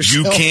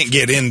you can't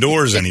get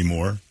indoors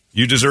anymore,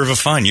 you deserve a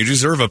fine. You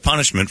deserve a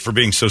punishment for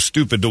being so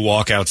stupid to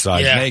walk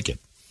outside naked.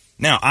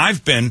 Now,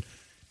 I've been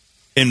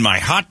in my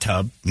hot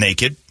tub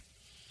naked,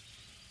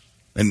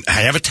 and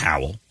I have a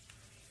towel.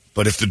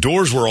 But if the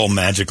doors were all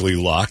magically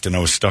locked and I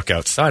was stuck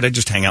outside, I'd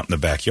just hang out in the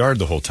backyard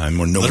the whole time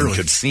where no one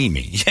could see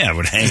me. Yeah, I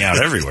would hang out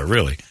everywhere,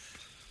 really.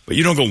 But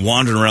you don't go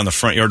wandering around the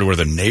front yard to where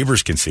the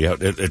neighbors can see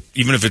out.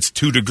 Even if it's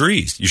 2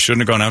 degrees, you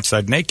shouldn't have gone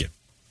outside naked.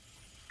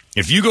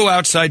 If you go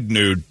outside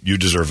nude, you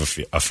deserve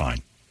a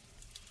fine.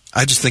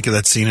 I just think of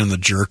that scene in The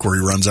Jerk where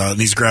he runs out and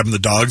he's grabbing the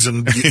dogs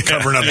and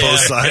covering up both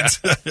sides.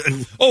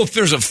 Yeah. Oh, if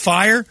there's a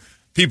fire,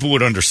 people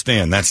would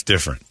understand. That's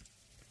different.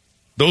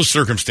 Those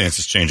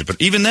circumstances change it.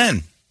 But even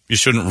then, you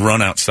shouldn't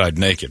run outside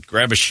naked.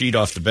 Grab a sheet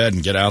off the bed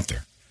and get out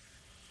there.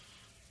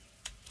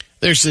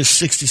 There's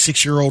this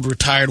 66-year-old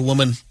retired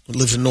woman who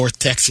lives in North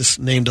Texas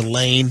named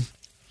Elaine.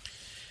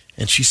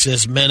 And she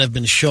says men have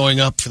been showing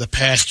up for the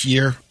past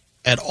year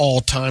at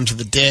all times of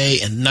the day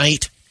and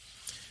night.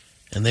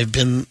 And they've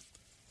been,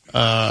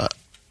 there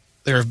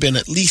have been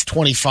at least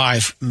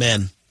 25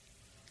 men.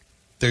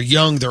 They're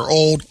young, they're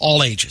old,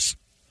 all ages.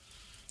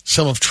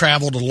 Some have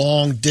traveled a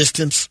long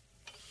distance,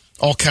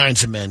 all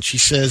kinds of men. She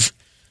says,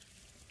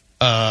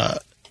 they're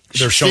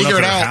showing up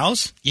at her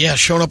house? Yeah,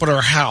 showing up at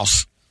her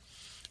house.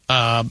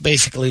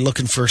 Basically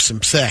looking for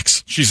some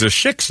sex. She's a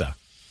shiksa.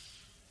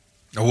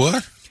 A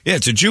what? Yeah,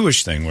 it's a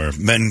Jewish thing where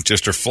men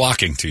just are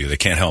flocking to you. They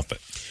can't help it.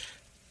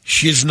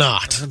 She is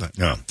not.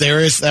 No.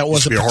 That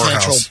was a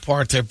potential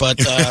part there, but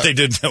they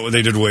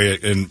did weigh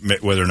in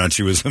whether or not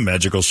she was a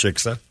magical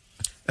shiksa.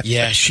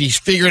 Yeah, she's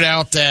figured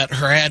out that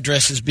her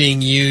address is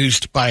being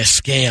used by a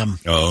scam.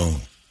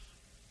 Oh.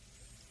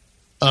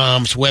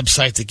 It's a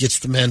website that gets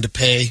the men to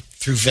pay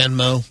through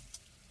Venmo,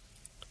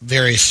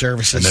 various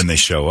services. And then they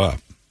show up.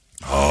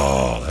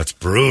 Oh, that's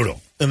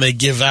brutal. And they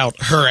give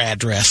out her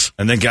address.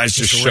 And then guys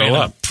just show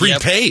up.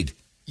 Prepaid.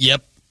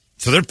 Yep.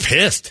 So they're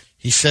pissed.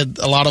 He said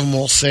a lot of them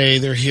will say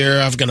they're here.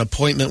 I've got an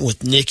appointment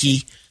with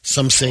Nikki.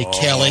 Some say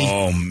Kelly.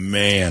 Oh,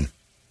 man.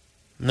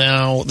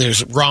 Now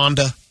there's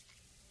Rhonda.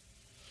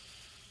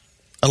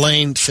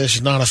 Elaine says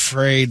she's not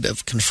afraid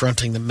of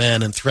confronting the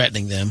men and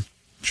threatening them.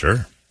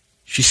 Sure.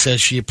 She says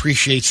she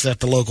appreciates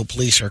that the local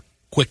police are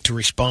quick to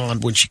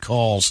respond when she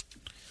calls,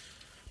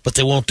 but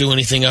they won't do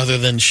anything other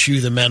than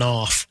shoo the men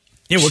off.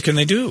 Yeah, what can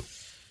they do?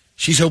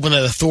 She's hoping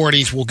that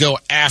authorities will go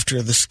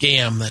after the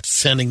scam that's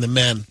sending the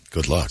men.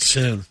 Good luck.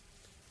 Soon.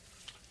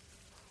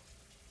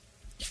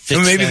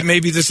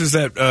 Maybe this is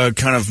that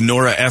kind of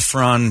Nora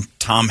Ephron,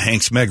 Tom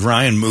Hanks, Meg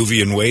Ryan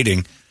movie in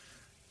waiting,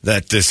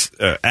 that this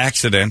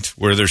accident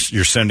where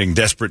you're sending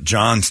desperate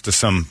Johns to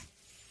some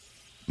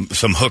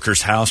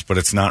hooker's house, but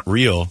it's not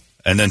real,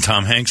 and then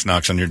Tom Hanks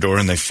knocks on your door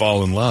and they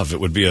fall in love.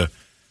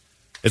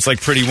 It's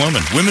like Pretty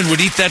Woman. Women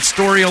would eat that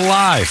story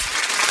alive.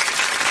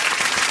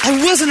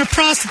 I wasn't a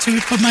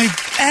prostitute, but my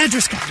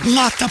address got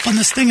locked up on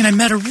this thing, and I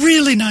met a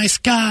really nice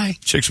guy.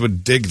 Chicks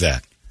would dig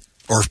that.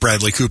 Or if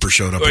Bradley Cooper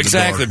showed up at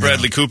exactly. the door.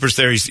 Bradley Cooper's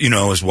there. He's,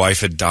 his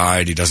wife had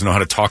died. He doesn't know how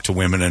to talk to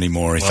women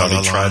anymore. He thought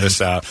he'd try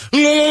this out.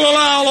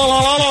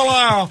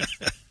 And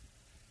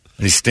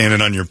he's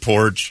standing on your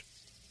porch.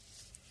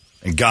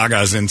 And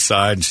Gaga's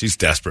inside, and she's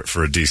desperate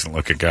for a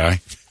decent-looking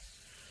guy.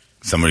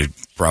 Somebody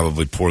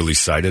probably poorly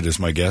sighted, is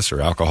my guess, or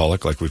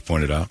alcoholic, like we've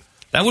pointed out.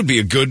 That would be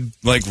a good,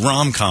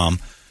 rom-com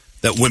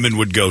that women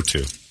would go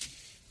to.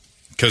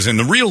 Because in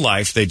the real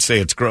life, they'd say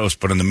it's gross,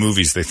 but in the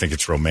movies, they think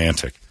it's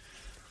romantic.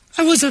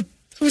 I was in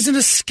a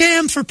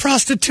scam for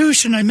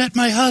prostitution. I met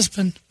my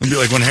husband. It'd be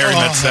like When Harry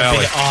Met Sally.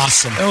 That'd be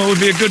awesome. Oh, it would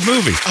be a good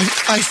movie.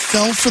 I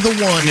fell for the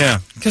one.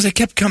 Yeah, because they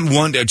kept coming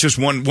one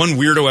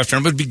weirdo after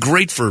him. But it'd be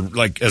great for,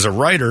 as a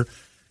writer,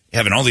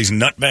 having all these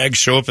nutbags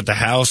show up at the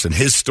house, and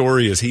his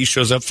story as he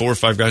shows up, 4 or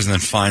 5 guys, and then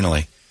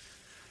finally,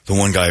 the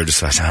one guy who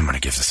decides, I'm going to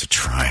give this a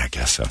try, I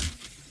guess so.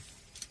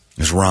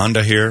 Is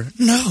Rhonda here?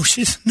 No,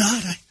 she's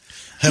not. I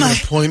have an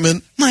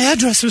appointment. My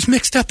address was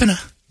mixed up in a...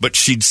 But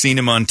she'd seen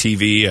him on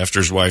TV after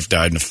his wife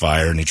died in a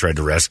fire, and he tried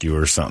to rescue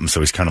her or something, so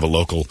he's kind of a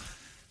local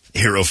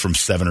hero from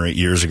 7 or 8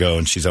 years ago,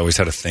 and she's always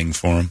had a thing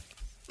for him.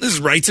 This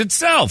writes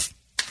itself.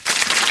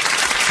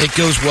 It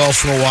goes well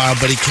for a while,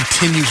 but he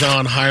continues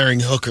on hiring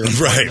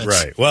hookers.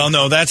 Right. Well,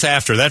 no, that's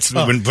after. That's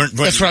when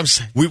that's what I'm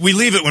saying. We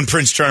leave it when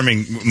Prince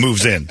Charming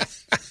moves in.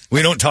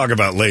 We don't talk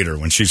about later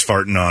when she's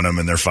farting on him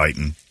and they're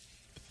fighting.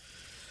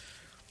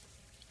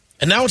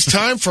 And now it's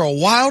time for a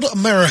Wild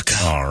America.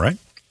 All right.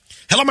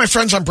 Hello, my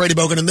friends. I'm Brady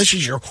Bogan, and this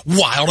is your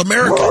Wild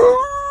America.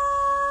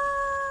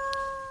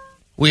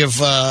 We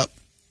have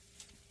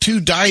 2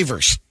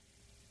 divers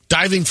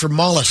diving for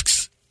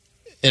mollusks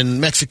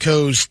in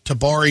Mexico's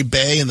Tabari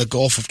Bay in the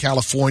Gulf of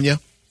California.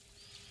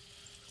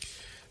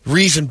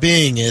 Reason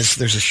being is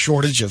there's a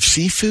shortage of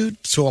seafood,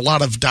 so a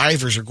lot of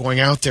divers are going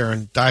out there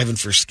and diving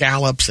for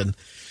scallops, and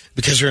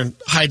because they're in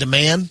high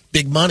demand,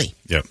 big money.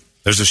 Yep.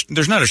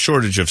 There's not a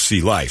shortage of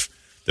sea life.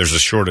 There's a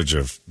shortage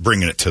of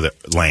bringing it to the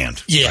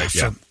land. Yeah. Right?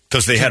 Yeah.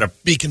 Because they had to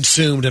be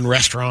consumed in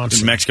restaurants.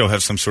 Did Mexico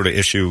have some sort of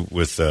issue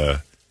with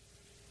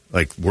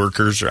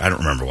workers? Or I don't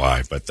remember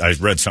why, but I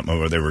read something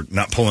where they were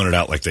not pulling it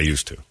out like they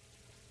used to.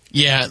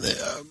 Yeah,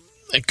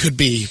 it could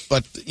be.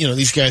 But,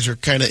 these guys are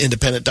kind of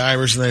independent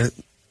divers, and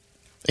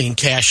they can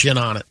cash in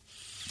on it.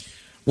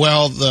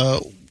 Well,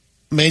 the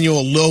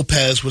Manuel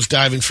Lopez was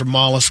diving for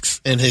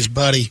mollusks, and his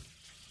buddy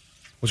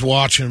was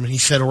watching him, and he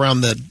said around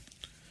the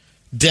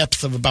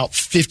depth of about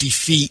 50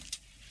 feet,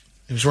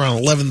 it was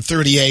around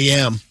 11:30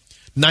 a.m.,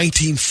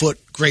 19-foot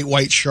great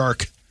white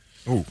shark.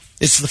 Ooh.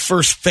 It's the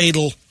first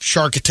fatal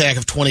shark attack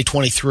of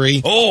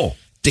 2023. Oh.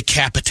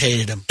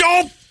 Decapitated him.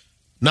 Don't.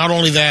 Not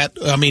only that,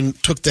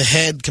 took the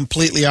head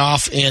completely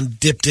off and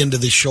dipped into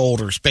the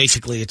shoulders.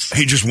 Basically, he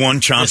just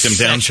chomped him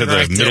down to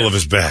the middle of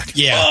his back.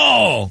 Yeah.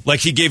 Oh, like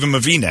he gave him a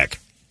V-neck.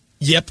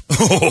 Yep.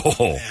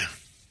 Oh.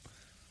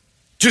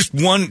 Just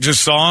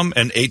saw him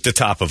and ate the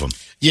top of him.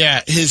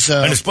 Yeah.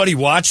 And his buddy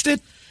watched it?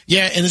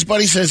 Yeah, and his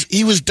buddy says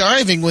he was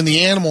diving when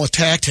the animal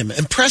attacked him,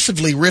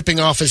 impressively ripping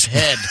off his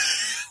head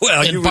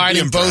and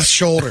biting both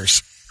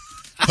shoulders.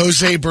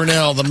 Jose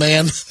Burnell, the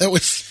man that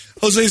was...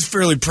 Jose's a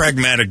fairly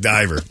pragmatic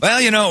diver. Well,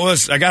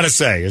 I got to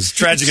say, as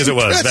tragic as it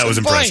was, that was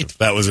impressive. Bite.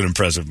 That was an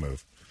impressive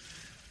move.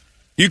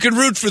 You can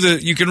root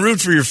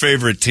for your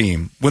favorite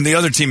team. When the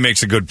other team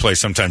makes a good play,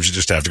 sometimes you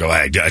just have to go,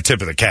 hey, a tip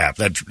of the cap.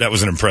 That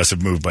was an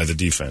impressive move by the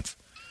defense.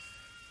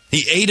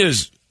 He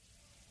just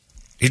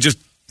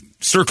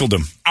circled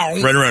him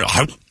right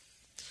around.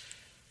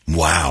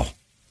 Wow.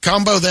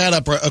 Combo that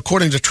up,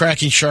 according to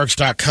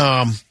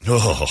TrackingSharks.com,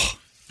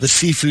 the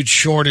seafood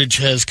shortage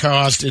has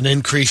caused an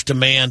increased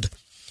demand,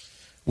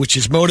 which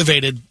has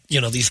motivated,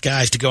 these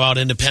guys to go out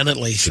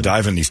independently. To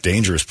dive in these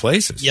dangerous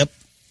places. Yep.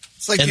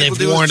 It's like people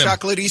do with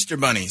chocolate Easter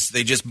bunnies.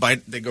 They just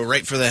bite, they go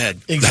right for the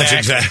head. Exactly.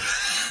 That's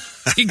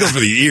exactly. You go for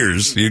the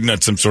ears. You're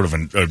not some sort of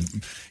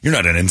you're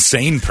not an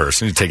insane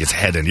person. You take its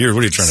head and ear.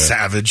 What are you trying to...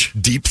 Savage.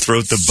 Deep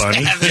throat the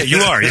bunny? Yeah, you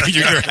are.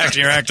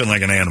 You're acting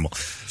like an animal.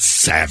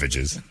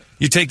 Savages.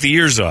 You take the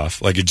ears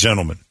off like a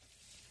gentleman.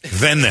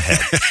 Then the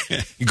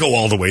head. You go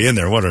all the way in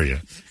there. What are you?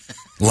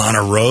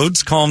 Lana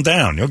Rhodes? Calm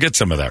down. You'll get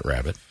some of that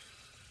rabbit.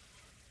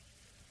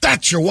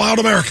 That's your Wild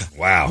America.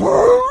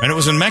 Wow. And it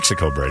was in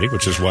Mexico, Brady,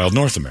 which is Wild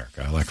North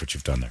America. I like what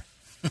you've done there.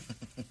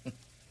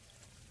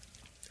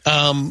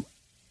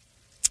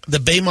 The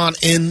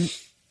Baymont Inn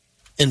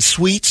and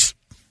Suites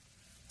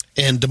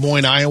in Des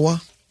Moines,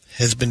 Iowa,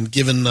 has been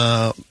given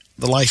the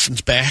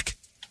license back.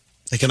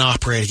 They can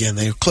operate again.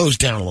 They closed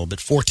down a little bit,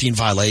 14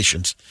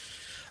 violations,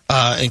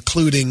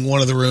 including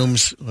one of the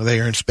rooms they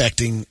are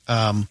inspecting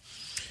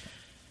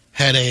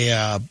had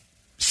a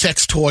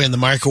sex toy in the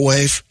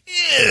microwave.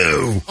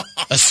 Ew.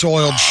 A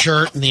soiled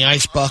shirt in the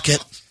ice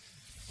bucket.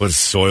 What does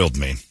soiled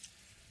mean?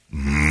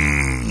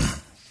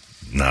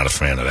 Not a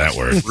fan of that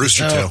word.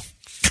 Rooster tail.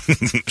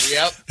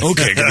 Yep.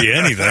 Okay, it could be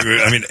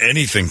anything.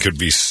 Anything could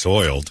be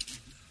soiled.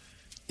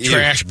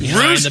 Trash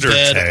behind Rooster the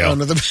bed, tail.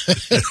 under the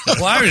bed.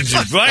 Why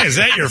is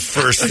that your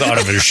first thought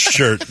of his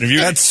shirt?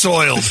 That's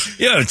soiled.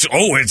 Yeah, it's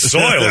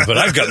soiled, but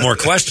I've got more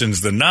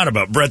questions than not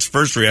about Brett's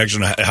first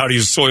reaction. How do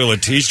you soil a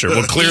T-shirt?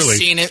 Well, clearly, You've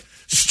seen it.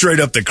 Straight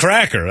up the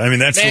cracker.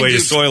 That's the way you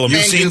soil them.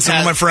 You've seen some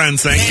of my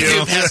friends. Thank you.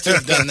 Mangoob has to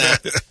have done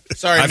that.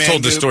 Sorry, I've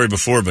told this story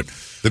before, but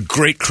the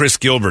great Chris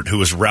Gilbert, who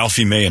was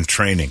Ralphie May in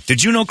training.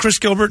 Did you know Chris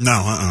Gilbert?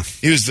 No,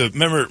 He was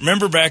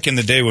remember back in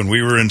the day when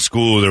we were in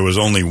school, there was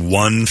only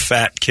one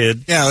fat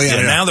kid?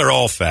 Yeah. Now they're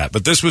all fat.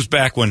 But this was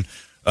back when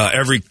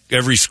every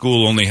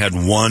school only had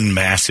one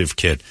massive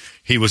kid.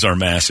 He was our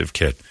massive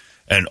kid.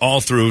 And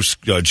all through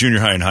junior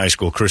high and high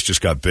school, Chris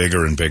just got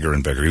bigger and bigger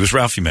and bigger. He was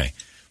Ralphie May.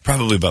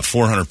 Probably about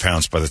 400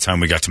 pounds by the time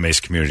we got to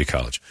Mesa Community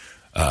College.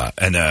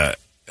 It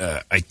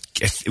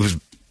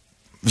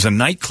was a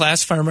night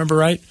class, if I remember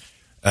right.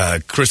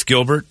 Chris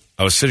Gilbert,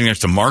 I was sitting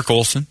next to Mark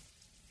Olson.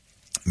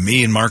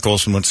 Me and Mark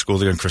Olson went to school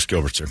together, and Chris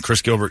Gilbert's there.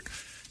 Chris Gilbert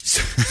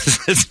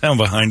sits down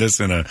behind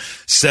us in a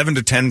 7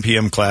 to 10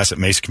 p.m. class at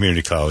Mesa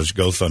Community College.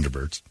 Go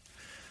Thunderbirds.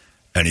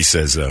 And he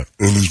says,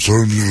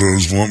 anytime you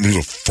guys want me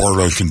to fart,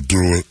 I can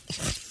do it.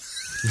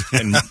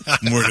 And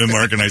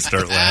Mark and I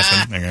start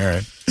laughing. Like, all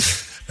right.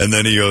 And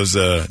then he goes,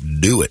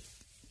 do it.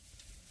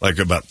 Like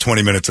about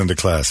 20 minutes into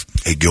class.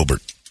 Hey,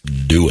 Gilbert,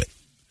 do it.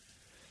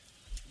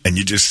 And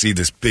you just see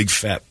this big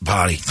fat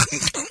body.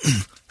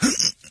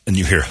 And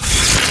you hear.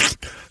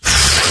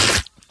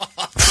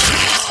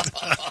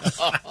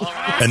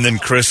 And then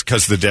Chris,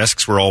 because the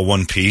desks were all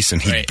one piece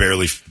and he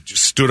barely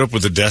just stood up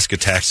with the desk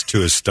attached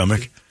to his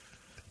stomach,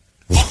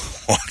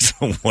 walks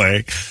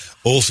away.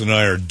 Olson and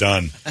I are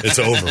done. It's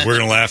over. We're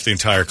going to laugh the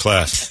entire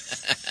class.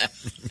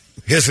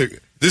 This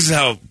is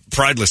how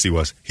prideless he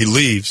was. He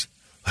leaves.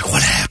 Like,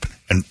 what happened?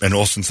 And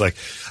Olson's like,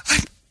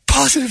 I'm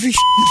positive he shit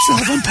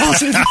himself. I'm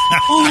positive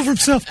all over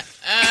himself.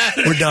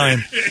 We're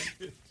dying.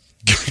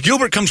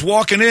 Gilbert comes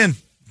walking in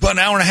about an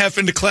hour and a half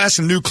into class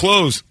in new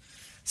clothes.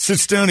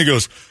 Sits down. He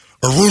goes,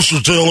 a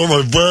rooster tail on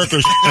my back.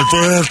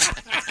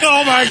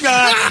 Oh, my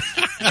God.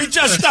 He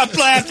just stopped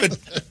laughing.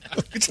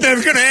 It's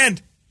never going to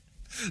end.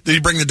 Did he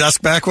bring the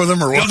desk back with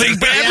him or what? No,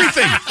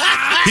 everything.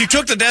 He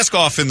took the desk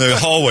off in the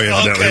hallway,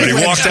 evidently. But he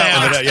walked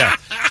out with it. Yeah.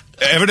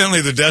 Evidently,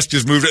 the desk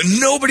just moved.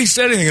 Nobody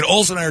said anything, and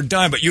Olson and I are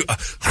dying, but you...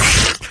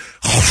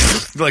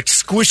 like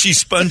squishy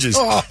sponges.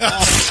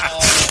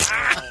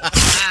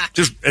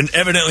 And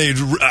evidently,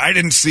 I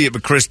didn't see it,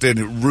 but Chris did.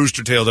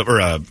 Rooster-tailed up,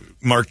 or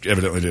Mark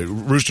evidently did.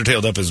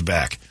 Rooster-tailed up his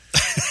back.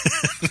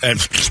 And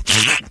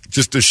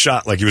just a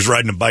shot like he was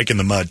riding a bike in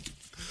the mud.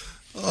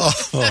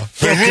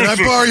 Can I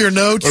borrow your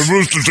notes? I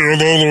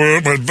rooster-tailed all the way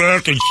up my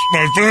back and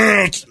my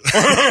pants.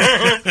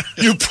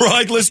 You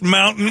prideless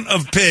mountain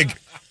of pig.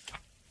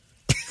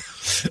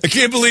 I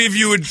can't believe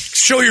you would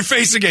show your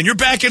face again. You're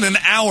back in an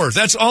hour.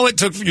 That's all it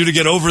took for you to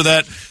get over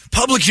that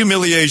public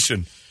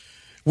humiliation.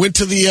 Went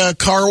to the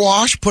car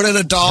wash, put in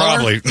 $1.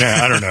 Probably.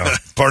 I don't know.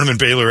 Barnum and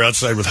Bailey were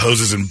outside with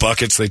hoses and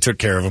buckets. They took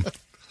care of him.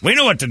 We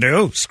know what to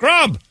do.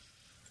 Scrub.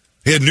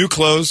 He had new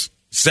clothes,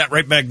 sat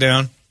right back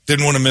down,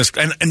 didn't want to miss.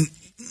 And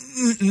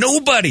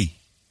nobody,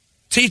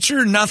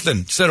 teacher,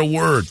 nothing, said a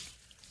word.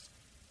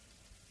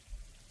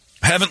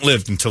 I haven't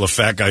lived until a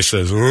fat guy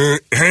says,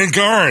 hey,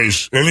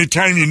 guys,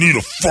 anytime you need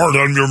a fart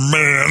on your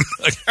man.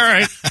 Like, all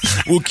right,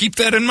 we'll keep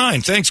that in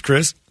mind. Thanks,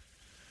 Chris.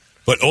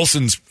 But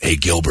Olsen's, hey,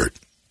 Gilbert,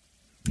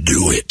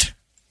 do it.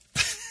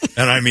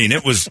 And I mean,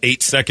 it was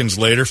 8 seconds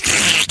later,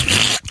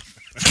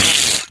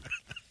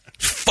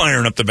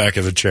 firing up the back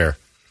of the chair.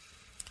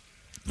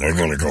 I'm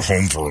going to go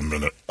home for a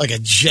minute. Like a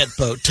jet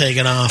boat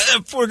taking off.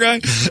 That poor guy.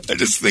 I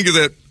just think of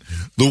that,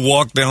 the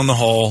walk down the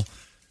hall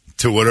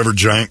to whatever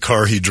giant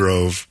car he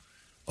drove.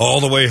 All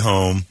the way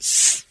home.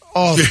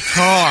 Oh, the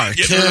car,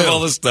 Getting rid of all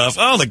the stuff.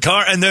 Oh, the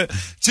car. And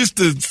just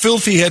the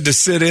filth he had to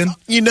sit in.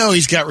 You know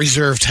he's got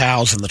reserved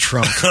towels in the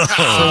trunk for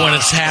when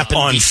it's happened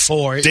on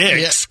before.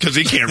 Sticks, because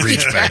he can't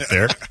reach back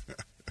there.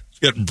 He's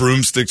got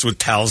broomsticks with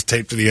towels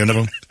taped to the end of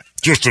them.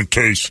 Just in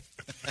case.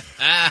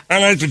 I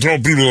like to tell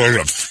people like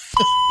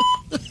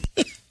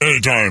that.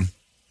 Anytime.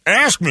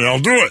 Ask me, I'll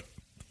do it.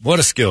 What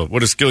a skill.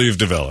 What a skill you've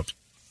developed.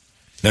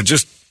 Now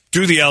just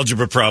do the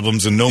algebra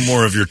problems and no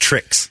more of your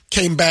tricks.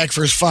 Came back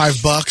for his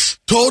 $5.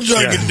 Told you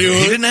I could do it.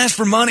 He didn't ask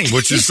for money,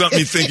 which is something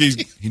you think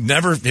he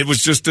never. It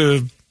was just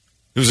it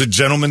was a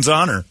gentleman's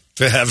honor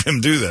to have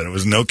him do that. It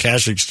was no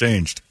cash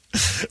exchanged.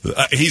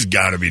 He's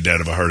got to be dead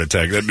of a heart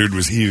attack. That dude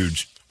was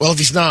huge. Well, if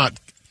he's not,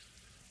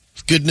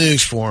 it's good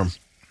news for him.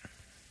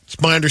 It's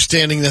my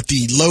understanding that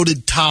the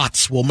loaded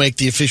tots will make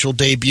the official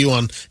debut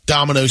on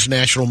Domino's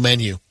national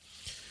menu.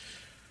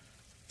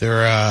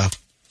 There are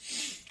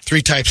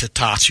 3 types of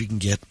tots you can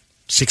get.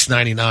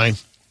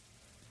 $6.99,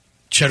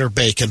 cheddar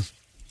bacon,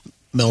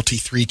 melty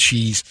 3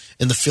 cheese,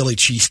 and the Philly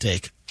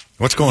cheesesteak.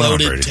 What's going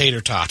Loaded on, Brady? Tater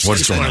tots.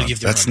 What's going on?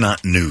 That's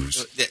not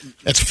news.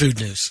 That's food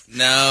news.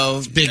 No.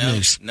 It's big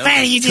news. No.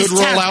 Brady, you just Could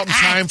roll out in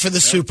time for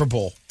the Super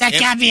Bowl. That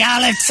got me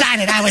all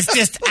excited. I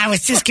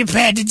was just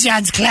compared to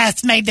John's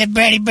classmate that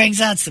Brady brings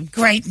out some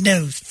great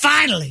news.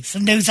 Finally,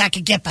 some news I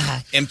could get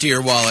behind. Empty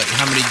your wallet.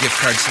 How many gift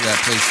cards to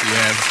that place do you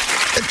have?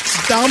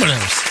 It's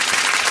Domino's.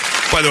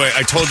 By the way,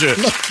 I told you.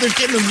 Look, they're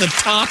getting them the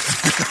top.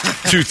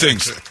 2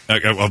 things.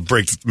 I'll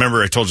break.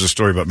 Remember, I told you a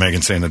story about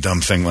Megan saying the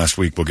dumb thing last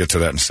week. We'll get to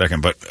that in a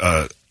second. But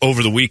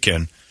over the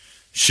weekend,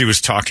 she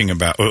was talking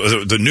about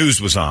the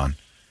news was on,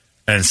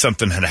 and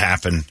something had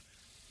happened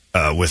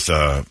with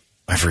I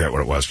forget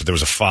what it was, but there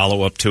was a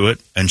follow up to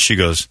it, and she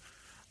goes,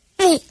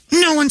 Well,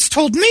 no one's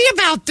told me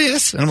about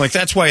this. And I'm like,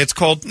 that's why it's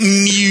called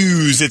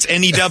news. It's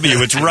N-E-W.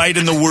 It's right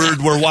in the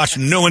word we're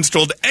watching. No one's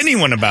told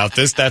anyone about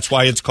this. That's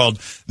why it's called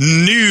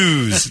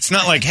news. It's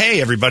not like,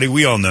 hey, everybody,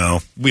 we all know.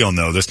 We all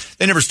know this.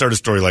 They never start a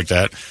story like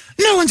that.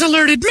 No one's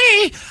alerted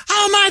me.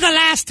 How am I the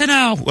last to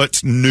know?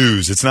 What's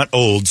news? It's not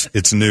olds.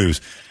 It's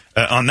news.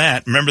 On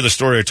that, remember the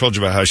story I told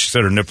you about how she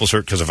said her nipples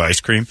hurt because of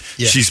ice cream?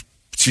 Yeah. She's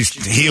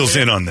heels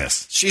in on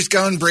this. She's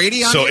going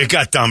Brady on So you? it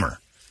got dumber.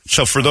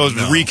 So for those,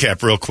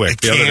 recap real quick.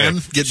 It can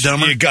get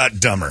dumber? It got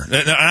dumber.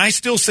 And I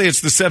still say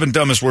it's the 7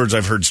 dumbest words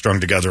I've heard strung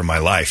together in my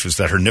life is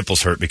that her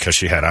nipples hurt because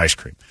she had ice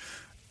cream.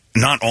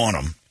 Not on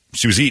them.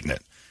 She was eating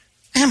it.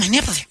 Oh, my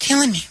nipples are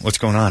killing me. What's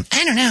going on?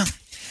 I don't know.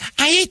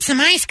 I ate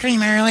some ice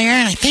cream earlier,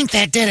 and I think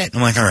that did it.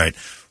 I'm like, all right,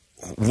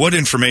 what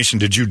information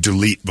did you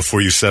delete before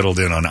you settled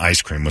in on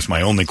ice cream was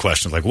my only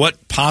question. Like,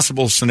 what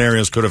possible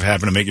scenarios could have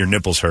happened to make your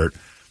nipples hurt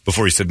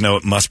before you said, no,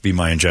 it must be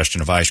my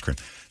ingestion of ice cream.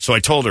 So I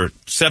told her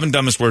 7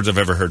 dumbest words I've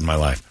ever heard in my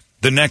life.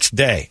 The next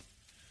day,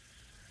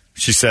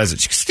 she says it.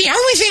 She goes, the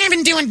only thing I've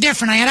been doing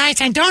different, I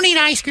don't eat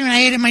ice cream, and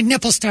I ate it, my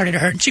nipples started to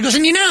hurt. And she goes,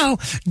 and you know,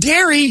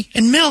 dairy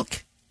and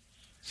milk.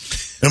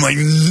 And I'm like,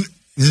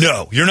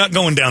 no, you're not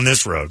going down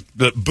this road.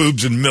 The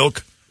boobs and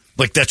milk,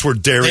 like that's where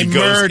dairy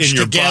goes in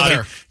your together.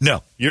 body.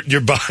 No,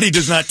 your body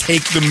does not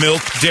take the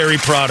milk dairy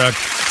product,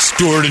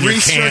 store it in your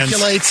cans,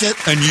 recirculates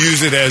it, and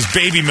use it as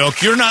baby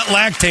milk. You're not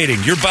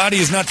lactating. Your body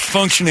is not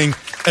functioning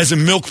as a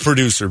milk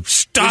producer.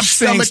 Stop your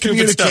saying stomach stupid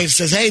communicates,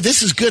 stuff. says, hey,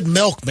 this is good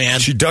milk, man.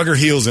 She dug her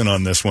heels in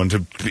on this one.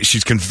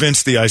 She's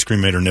convinced the ice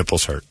cream made her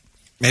nipples hurt.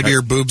 Maybe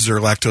her boobs are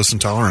lactose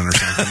intolerant or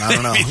something. I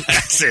don't know.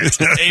 That's it.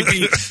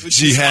 Maybe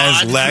she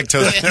has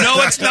lactose. No,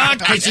 it's not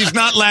because she's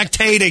not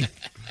lactating.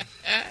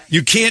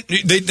 You can't.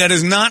 That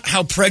is not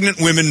how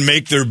pregnant women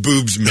make their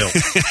boobs milk.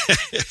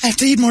 I have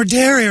to eat more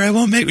dairy or I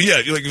won't make. Yeah,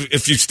 like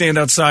if you stand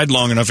outside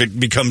long enough, it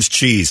becomes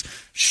cheese.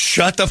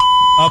 Shut the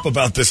up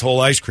about this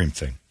whole ice cream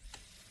thing.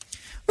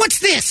 What's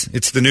this?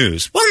 It's the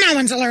news. Well, no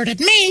one's alerted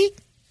me.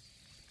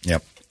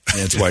 Yep,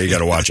 that's why you got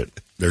to watch it.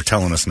 They're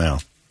telling us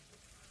now.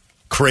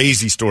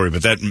 Crazy story,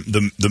 but that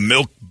the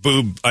milk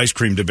boob ice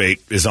cream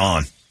debate is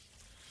on.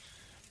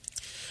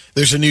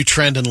 There's a new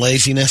trend in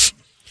laziness.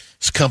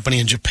 This company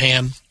in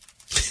Japan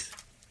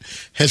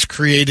has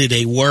created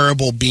a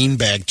wearable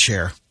beanbag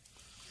chair.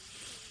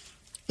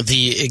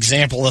 The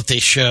example that they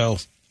show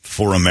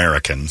for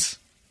Americans,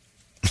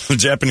 the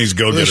Japanese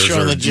go-getters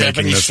showing are the making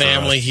Japanese this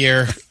family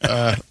here.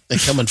 They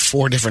come in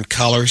 4 different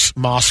colors: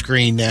 moss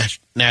green,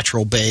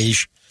 natural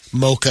beige,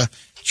 mocha,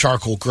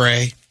 charcoal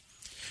gray.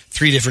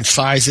 3 different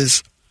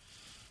sizes.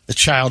 The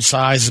child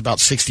size is about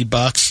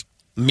 $60.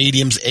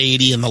 Medium's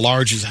 $80, and the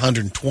large is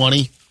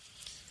 $120.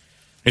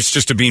 It's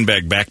just a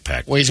beanbag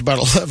backpack. Weighs about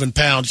 11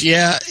 pounds.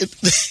 Yeah,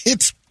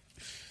 it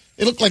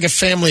looked like a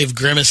family of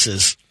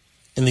grimaces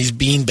in these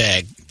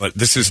beanbag. But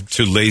this is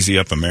to lazy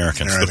up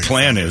Americans. The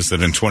plan is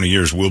that in 20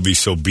 years we'll be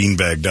so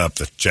beanbagged up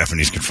that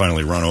Japanese can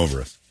finally run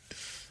over us.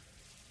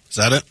 Is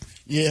that it?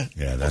 Yeah.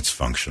 Yeah, that's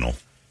functional.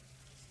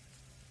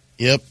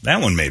 Yep.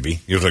 That one maybe.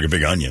 You look like a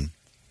big onion.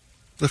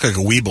 Look like a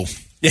weeble.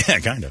 Yeah,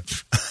 kind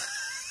of.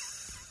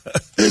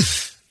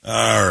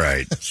 All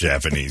right,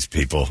 Japanese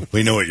people.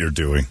 We know what you're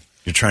doing.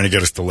 You're trying to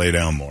get us to lay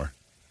down more.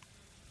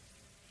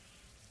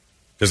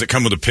 Does it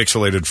come with a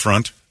pixelated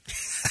front?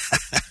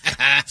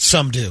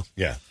 Some do.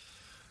 Yeah.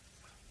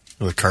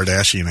 The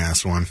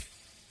Kardashian-ass one.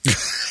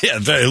 Yeah,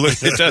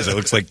 it does. It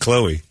looks like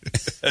Chloe.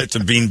 It's a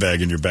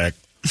beanbag in your back.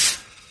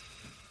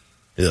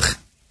 Ugh.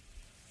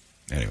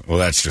 Anyway, well,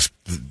 that's just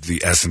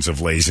the essence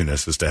of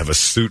laziness, is to have a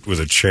suit with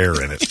a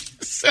chair in it.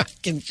 So I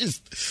can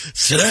just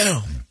sit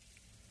down.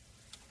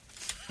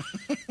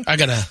 I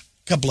got a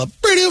couple of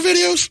radio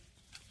videos.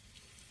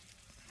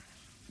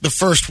 The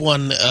first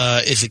one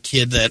is a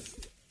kid that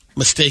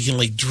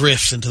mistakenly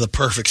drifts into the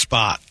perfect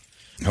spot.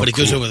 But he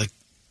goes over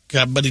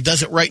but he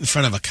does it right in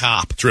front of a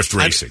cop. Drift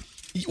racing.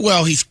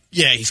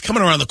 He's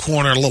coming around the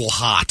corner a little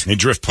hot. He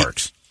drift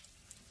parks.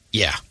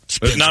 Yeah.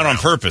 But not on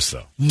purpose,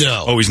 though.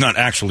 No. Oh, he's not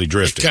actually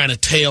drifting. It kind of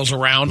tails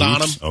around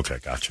on him. Okay,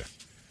 gotcha.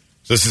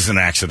 So this is an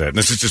accident.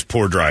 This is just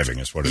poor driving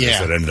is what it is.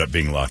 That ended up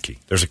being lucky.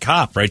 There's a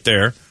cop right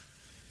there.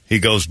 He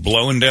goes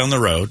blowing down the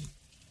road.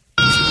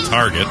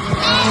 Target.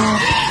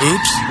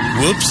 Oops.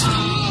 Whoops.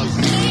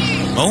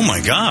 Oh,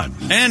 my God.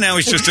 And now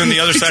he's just on the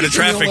other side of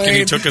traffic, and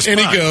he took a spot. And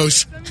he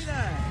goes.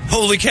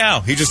 Holy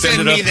cow. He just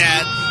ended up.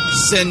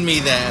 Send me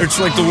that. It's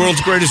like the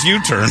world's greatest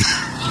U-turn.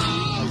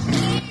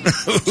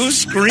 Who's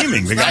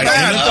screaming? The guy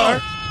in the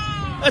car?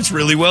 That's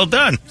really well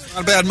done.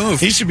 Not a bad move.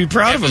 He should be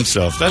proud of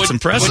himself. That's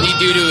impressive. What did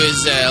he do to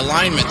his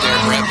alignment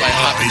there, Brett, by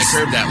hopping the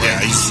curb that way? Yeah,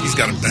 he's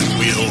got a bent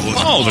wheel.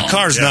 Oh, the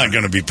car's not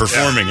going to be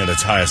performing at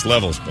its highest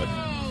levels, but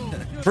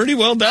pretty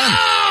well done.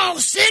 Oh,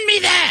 send me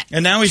that.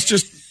 And now he's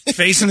just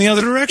facing the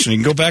other direction. He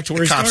can go back to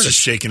where he started. The cop's just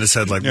shaking his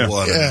head like,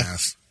 what an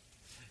ass.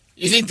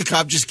 You think the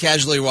cop just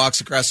casually walks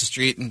across the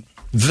street and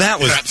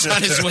raps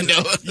on his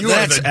window?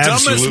 That's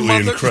absolutely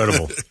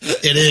incredible.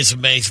 It is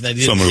amazing that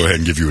he So I'm going to go ahead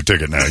and give you a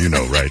ticket now. You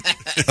know, right?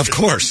 Of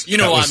course. You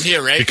know why I'm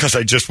here, right? Because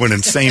I just went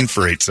insane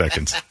for 8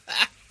 seconds.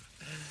 I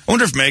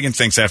wonder if Megan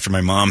thinks after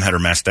my mom had her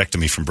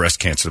mastectomy from breast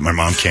cancer that my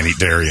mom can't eat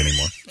dairy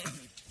anymore.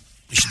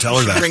 You should tell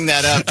her that. Bring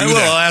that up. I will.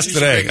 I'll ask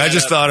today. I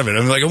just thought of it.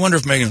 I'm like, I wonder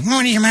if Megan...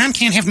 Oh, your mom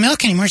can't have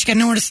milk anymore. She's got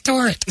nowhere to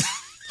store it.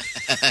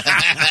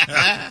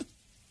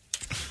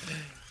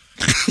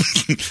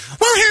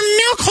 Well, her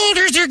milk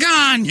holders are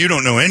gone. You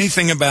don't know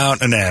anything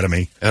about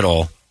anatomy at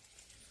all.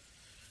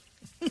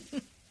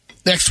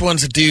 Next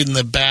one's a dude in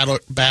the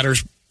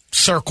batter's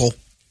circle.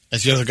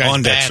 As the other guy's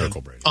on deck batting.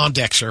 circle, Brady. On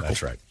deck circle.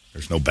 That's right.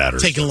 There's no batter.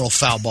 Taking a little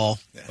foul ball.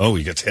 Oh,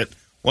 he gets hit.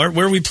 Where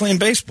are we playing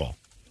baseball?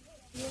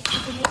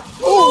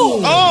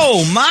 Ooh.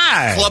 Oh,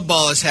 my. Club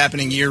ball is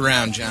happening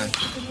year-round, John.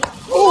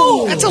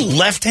 Ooh. That's a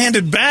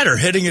left-handed batter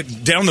hitting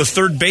it down the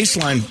third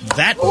baseline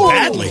that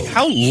badly.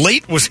 How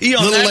late was he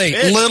on that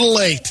pitch? Little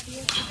late.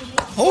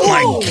 Oh,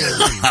 my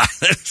God.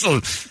 That's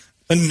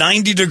a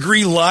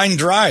 90-degree line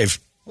drive.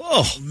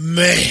 Oh,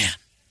 man.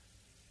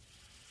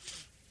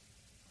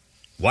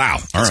 Wow.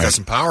 All right. Got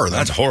some power, though.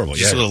 That's horrible.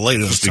 Just a little late.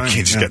 You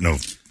can't just get no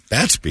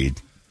bat speed.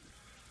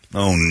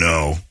 Oh,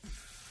 no.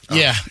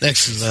 Yeah,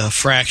 next is a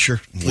fracture.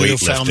 Leo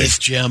found this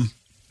gem.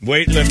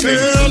 Weightlifting.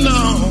 Hell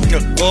no.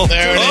 Oh,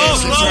 there it is. Oh,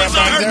 It's right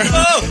back there.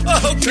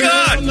 Oh,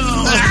 God. No.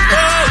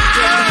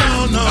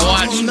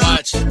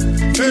 Watch.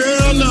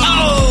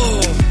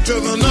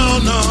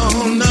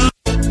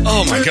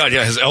 Oh, my God.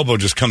 Yeah, his elbow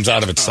just comes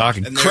out of its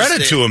socket.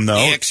 Credit to him, though.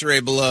 The X-ray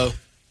below.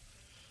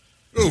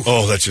 Ooh.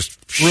 Oh, that's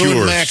just pure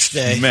Ruined Max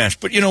Day. smash.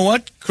 But you know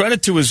what?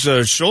 Credit to his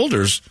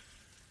shoulders.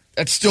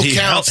 That still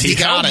counts. He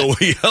held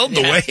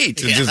the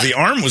weight. It's just the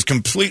arm was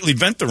completely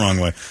bent the wrong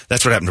way.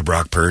 That's what happened to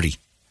Brock Purdy.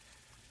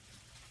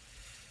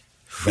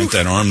 Bent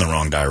that arm the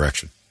wrong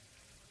direction.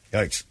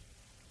 Yikes.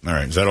 All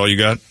right. Is that all you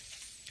got?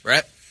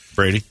 Brett?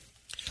 Brady?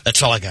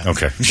 That's all I got.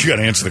 Okay. You got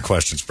to answer the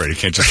questions, Brady. You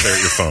can't just stare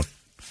at your phone.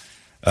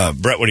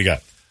 Brett, what do you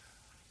got?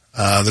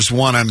 There's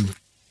one I'm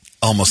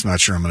almost not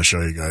sure I'm going to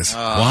show you guys.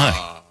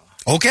 Why?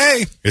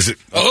 Okay. Is it?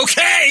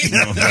 Okay.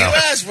 No. You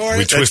asked for it.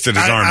 We twisted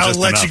his arm I'll just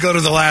let enough. you go to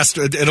the last.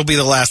 It'll be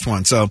the last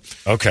one. So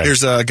okay.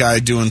 Here's a guy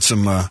doing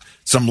some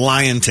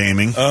lion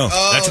taming.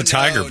 Oh, that's a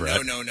tiger,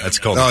 Brett. No. That's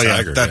called a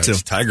tiger. That too.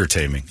 It's tiger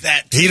taming.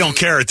 He don't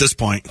care at this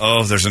point.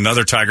 Oh, there's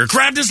another tiger.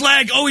 Grabbed his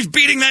leg. Oh, he's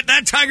beating that.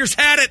 That tiger's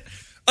had it.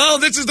 Oh,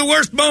 this is the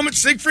worst moment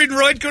Siegfried and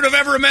Roy could have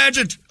ever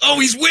imagined. Oh,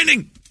 he's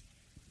winning.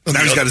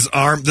 Now he's got his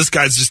arm. This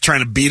guy's just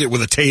trying to beat it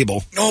with a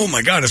table. Oh,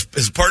 my God.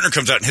 His partner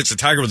comes out and hits the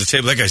tiger with the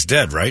table. That guy's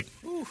dead, right?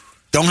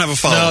 Don't have a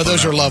follow-up. No,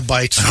 those are love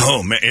bites.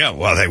 Oh, man. Yeah,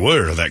 well, they would,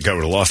 or that guy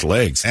would have lost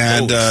legs.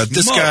 And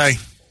this guy,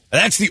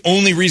 That's the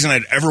only reason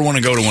I'd ever want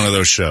to go to one of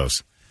those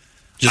shows.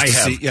 I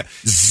have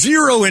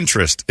zero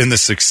interest in the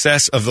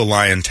success of the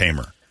lion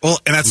tamer. Well,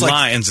 and that's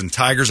lions and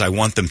tigers. I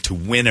want them to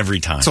win every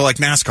time. So like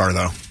NASCAR,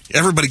 though,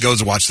 everybody goes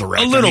to watch the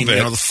wreck. A little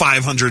bit, the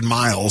 500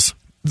 miles,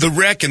 the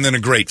wreck, and then a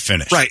great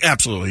finish. Right,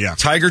 absolutely, yeah.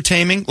 Tiger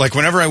taming, like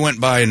whenever I went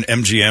by an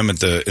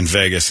MGM in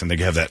Vegas, and they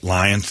have that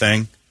lion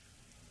thing.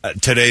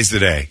 Today's the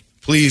day.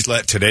 Please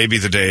let today be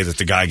the day that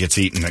the guy gets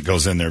eaten that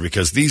goes in there,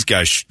 because these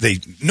guys, they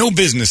no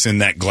business in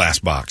that glass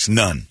box,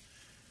 none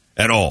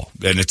at all,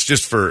 and it's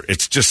just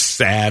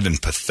sad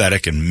and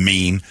pathetic and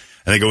mean.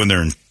 And they go in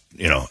there and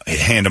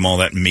hand them all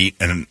that meat.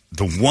 And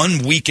the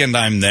one weekend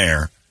I'm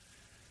there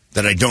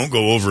that I don't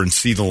go over and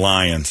see the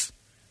lions,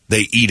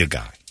 they eat a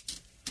guy.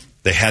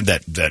 They had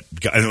that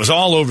guy, and it was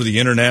all over the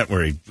internet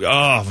where it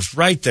was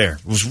right there.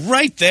 It was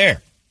right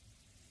there.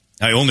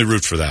 I only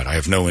root for that. I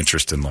have no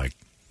interest in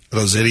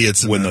those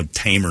idiots when the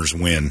tamers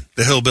win.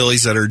 The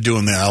hillbillies that are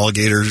doing the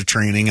alligator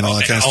training and all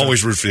that kind of stuff. I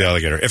always root for the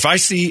alligator. If I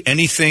see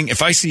anything,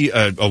 if I see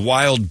a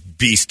wild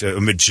beast,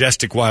 a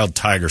majestic wild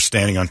tiger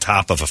standing on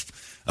top of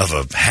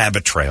a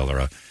habit trail,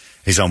 or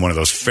he's on one of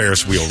those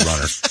Ferris wheel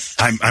runners,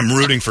 I'm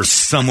rooting for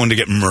someone to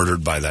get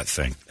murdered by that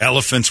thing.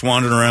 Elephants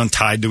wandering around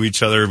tied to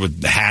each other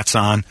with hats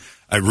on.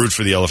 I root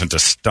for the elephant to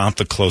stomp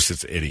the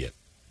closest idiot.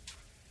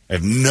 I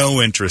have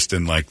no interest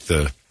in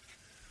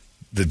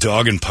the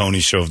dog and pony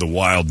show of the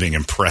wild being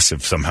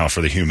impressive somehow for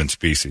the human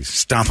species.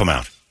 Stomp them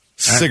out.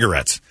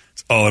 Cigarettes.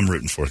 That's all I'm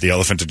rooting for. The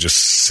elephant to just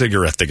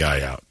cigarette the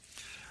guy out.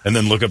 And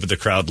then look up at the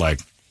crowd like,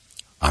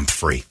 I'm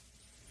free.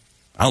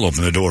 I'll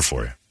open the door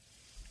for you.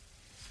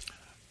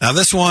 Now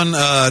this one,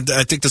 I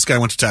think this guy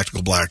went to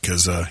Tactical Black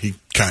because he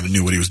kind of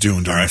knew what he was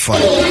doing during the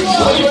fight.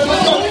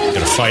 Got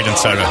a fight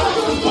inside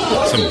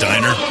some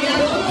diner.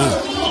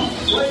 Ooh.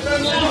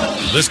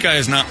 This guy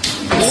is not...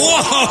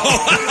 Whoa!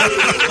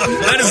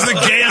 That is the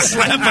gayest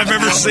slap I've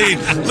ever seen.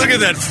 Look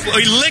at that.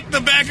 He licked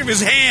the back of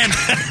his hand.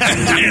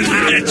 And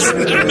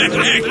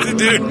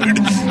dude,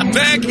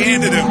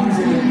 backhanded him.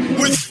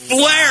 With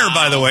flair,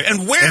 by the way.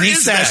 And where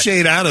is that? And he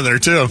sashayed out of there,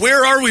 too.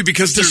 Where are we?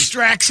 Because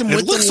distracts him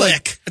with the lick.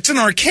 Like it's an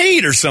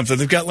arcade or something.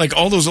 They've got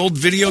all those old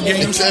video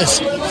games.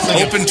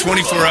 Open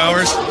 24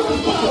 hours.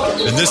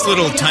 And this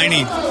little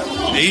tiny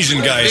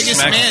Asian guy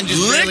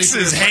licks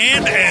his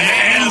hand and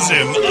hands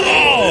him.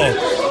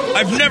 Oh!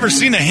 I've never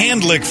seen a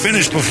hand lick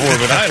finish before,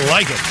 but I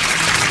like it.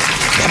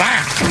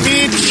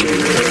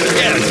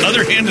 Yeah, his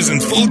other hand is in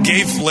full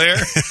gay flair.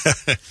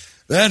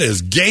 That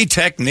is gay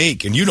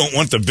technique, and you don't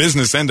want the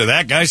business end of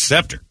that guy's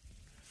scepter.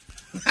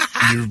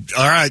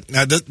 All right.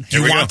 Now, do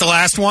you want the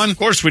last one? Of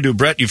course we do,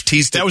 Brett. You've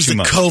teased that was the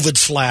COVID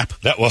slap.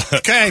 That was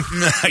okay.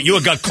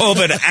 You got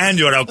COVID and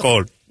you're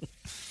alcohol.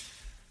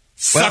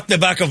 Suck the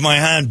back of my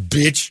hand,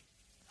 bitch.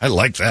 I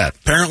like that.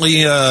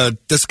 Apparently,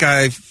 this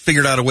guy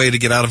figured out a way to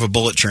get out of a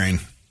bullet train.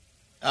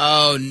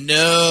 Oh,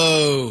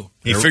 no.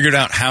 He figured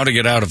out how to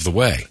get out of the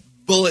way.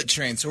 Bullet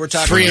train. So we're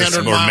talking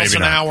 300 miles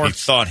an hour. He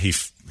thought he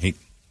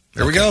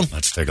Here we go.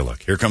 Let's take a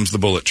look. Here comes the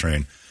bullet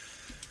train.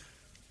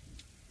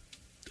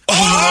 Oh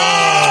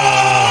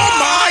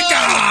my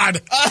God!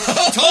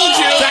 Told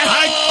you.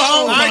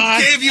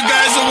 I gave you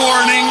guys a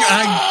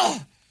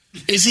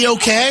warning. Is he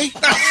okay?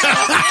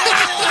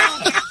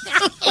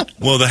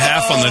 Well, the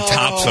half on the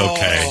top's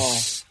okay.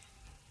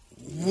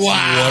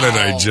 Wow. What did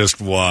I just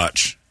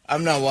watch?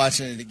 I'm not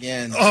watching it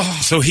again. Oh,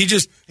 so he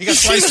got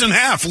sliced in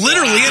half,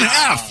 literally in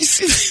half.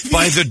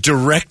 By the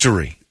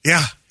directory.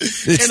 Yeah.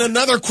 And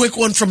another quick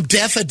one from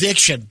Death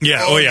Addiction.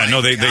 Yeah. Oh, yeah.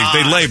 No, they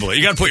label it.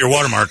 You got to put your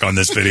watermark on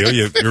this video.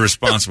 You're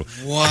responsible.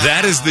 Wow.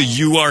 That is the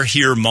You Are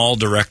Here mall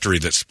directory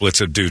that splits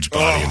a dude's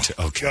body into.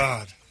 Oh,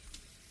 God.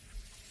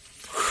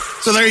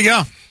 So there you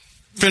go.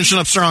 Finishing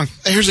up strong.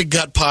 Here's a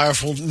gut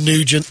powerful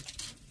Nugent.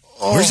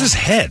 Oh. Where's his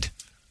head?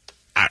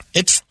 I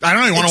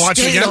don't even want to watch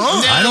it again.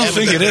 I don't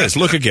think it is.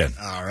 Look again.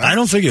 All right. I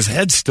don't think his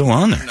head's still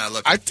on there.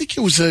 I think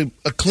it was a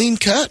clean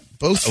cut.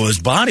 Both. Oh, his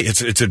body.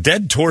 It's a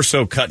dead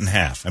torso cut in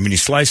half. I mean, he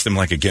sliced him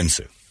like a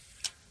Ginsu.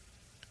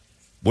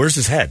 Where's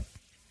his head?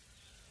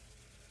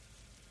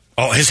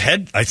 Oh, his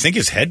head. I think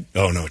his head.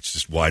 Oh, no, it's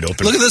just wide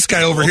open. Look at this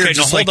guy over here,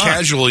 just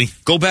casually.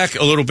 Go back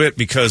a little bit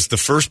because the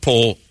first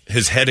pole,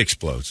 his head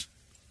explodes.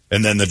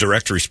 And then the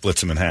directory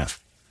splits him in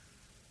half.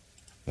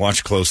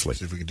 Watch closely.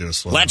 See if we can do a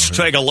slow. Let's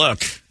take a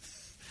look.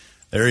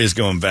 There he is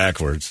going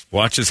backwards.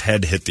 Watch his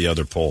head hit the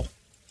other pole.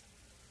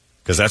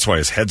 Because that's why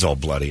his head's all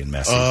bloody and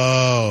messy.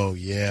 Oh,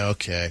 yeah,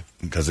 okay.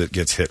 Because it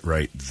gets hit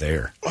right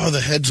there. Oh,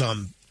 the head's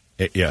on...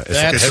 It's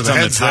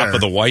on the top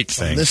of the white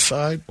thing. On this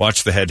side?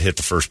 Watch the head hit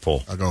the first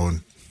pole. I'll go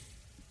in.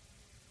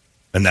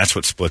 And that's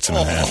what splits him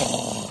in half.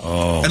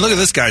 Oh. And look at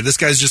this guy. This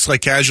guy's just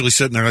casually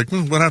sitting there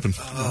what happened?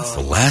 That's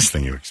the last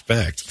thing you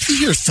expect. You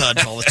hear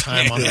thuds all the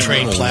time on the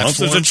train platforms.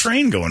 There's a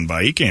train going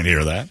by. You can't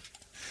hear that.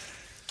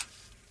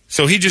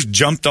 So he just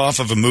jumped off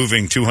of a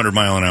moving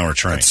 200-mile-an-hour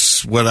train.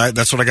 That's what I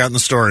got in the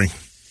story.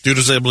 Dude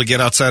was able to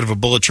get outside of a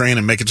bullet train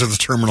and make it to the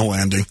terminal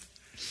landing.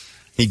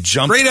 He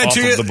jumped off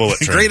of the bullet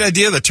train. Great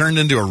idea that turned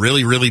into a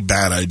really, really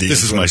bad idea.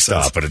 This is my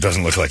stop, but it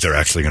doesn't look like they're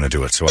actually going to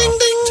do it, so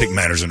I'll take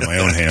matters into my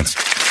own hands.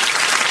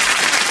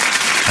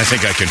 I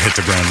think I can hit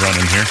the ground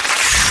running here.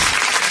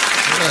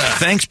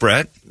 Thanks,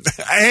 Brett.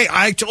 Hey,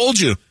 I told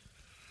you.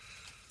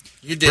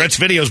 You did. Brett's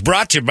video is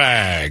brought to you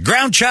by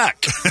Ground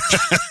Chuck.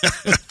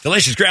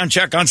 Delicious Ground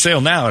Chuck on sale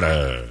now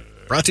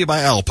at Brought to you by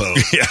Alpo.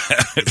 Yeah.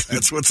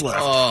 That's what's left.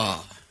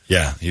 Oh.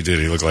 Yeah, he did.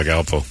 He looked like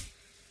Alpo.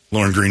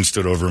 Lauren Green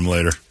stood over him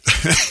later.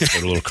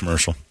 Did a little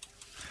commercial.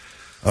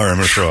 All right, I'm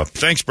going to throw up.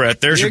 Thanks,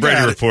 Brett. There's your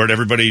Brady report.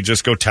 Everybody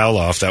just go towel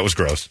off. That was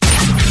gross.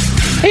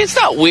 Hey, it's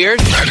not weird.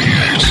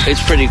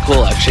 It's pretty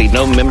cool, actually.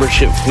 No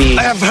membership fee.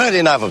 I have heard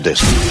enough of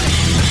this.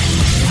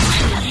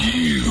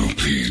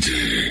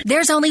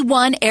 There's only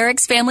one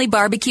Eric's Family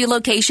Barbecue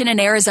location in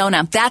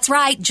Arizona. That's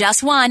right,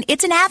 just one.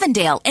 It's in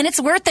Avondale, and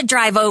it's worth the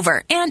drive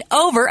over and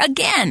over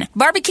again.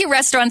 Barbecue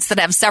restaurants that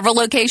have several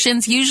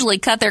locations usually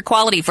cut their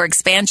quality for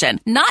expansion.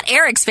 Not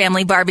Eric's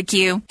Family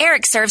Barbecue.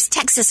 Eric serves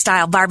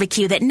Texas-style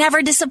barbecue that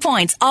never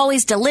disappoints,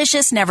 always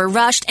delicious, never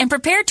rushed, and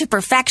prepared to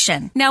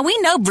perfection. Now, we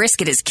know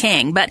brisket is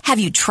king, but have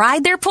you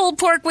tried their pulled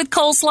pork with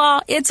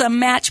coleslaw? It's a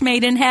match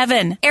made in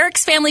heaven.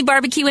 Eric's Family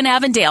Barbecue in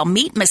Avondale.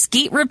 Meet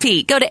Mesquite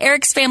Repeat. Go to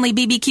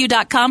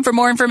ericsfamilybbq.com for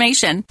more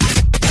information.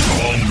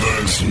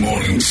 Holmberg's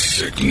Morning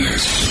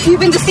Sickness. You've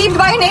been deceived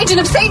by an agent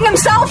of Satan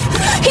himself.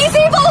 He's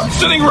evil.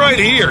 Sitting right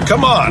here.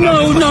 Come on.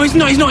 No, he's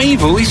not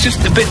evil. He's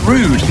just a bit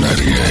rude.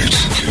 98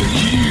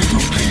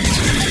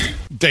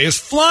 KUPD. Day is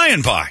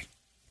flying by.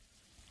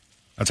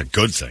 That's a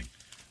good thing.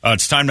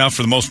 It's time now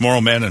for the most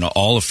moral man in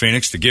all of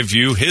Phoenix to give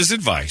you his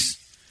advice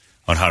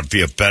on how to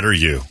be a better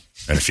you.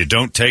 And if you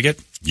don't take it,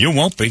 you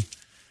won't be.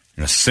 You're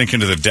going to sink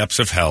into the depths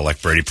of hell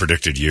like Brady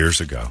predicted years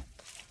ago.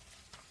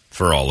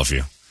 For all of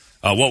you.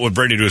 What Would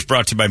Brady Do is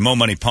brought to you by Mo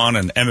Money Pawn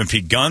and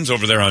M&P Guns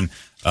over there on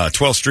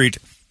 12th Street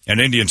and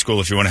Indian School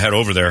if you want to head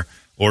over there,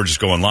 or just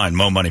go online,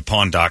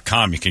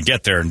 momoneypawn.com. You can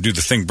get there and do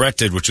the thing Brett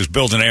did, which is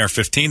build an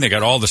AR-15. They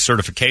got all the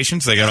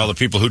certifications. They got all the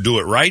people who do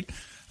it right.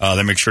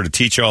 They make sure to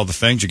teach you all the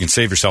things. You can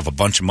save yourself a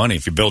bunch of money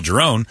if you build your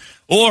own,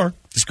 or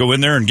just go in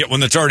there and get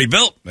one that's already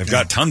built. They've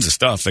got tons of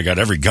stuff. They got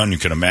every gun you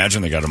can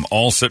imagine. They got them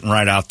all sitting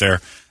right out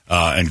there,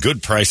 and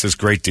good prices,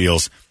 great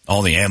deals.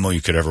 All the ammo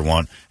you could ever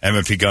want.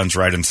 M&P Guns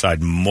right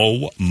inside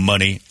Mo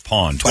Money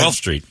Pawn, 12th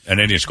Street and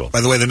Indian School. By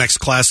the way, the next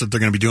class that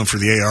they're going to be doing for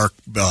the AR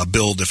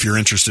build, if you're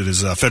interested,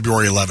 is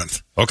February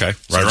 11th. Okay.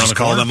 So right around the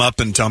corner. Call them up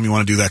and tell them you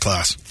want to do that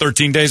class.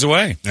 13 days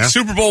away. Yeah.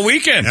 Super Bowl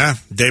weekend. Yeah,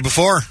 day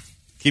before.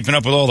 Keeping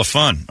up with all the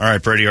fun. All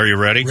right, Brady, are you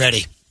ready?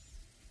 Ready.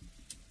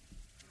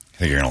 I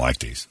think you're going to like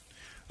these.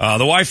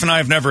 The wife and I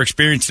have never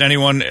experienced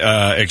anyone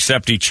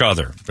except each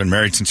other. Been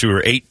married since we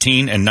were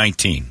 18 and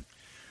 19.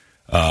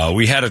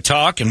 We had a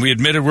talk, and we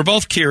admitted we're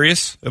both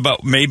curious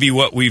about maybe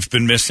what we've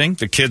been missing.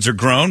 The kids are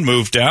grown,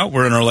 moved out.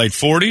 We're in our late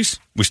 40s.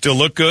 We still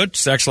look good.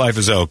 Sex life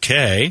is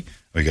okay.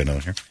 We got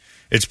another here.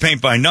 It's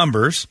paint by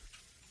numbers.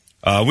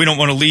 We don't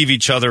want to leave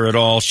each other at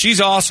all.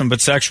 She's awesome, but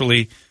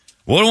sexually,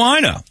 what do I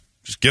know?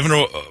 Just giving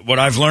her what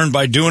I've learned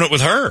by doing it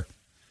with her.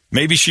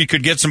 Maybe she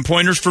could get some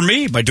pointers for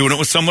me by doing it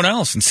with someone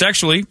else. And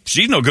sexually,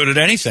 she's no good at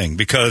anything,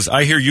 because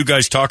I hear you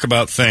guys talk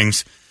about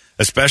things,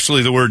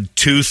 especially the word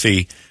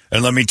toothy,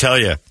 and let me tell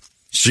you,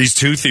 she's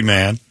toothy,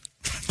 man,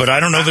 but I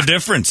don't know the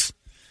difference.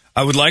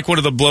 I would like one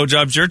of the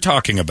blowjobs you're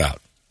talking about.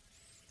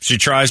 She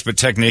tries, but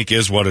technique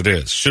is what it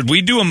is. Should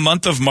we do a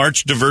month of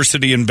March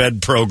diversity in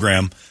bed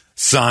program?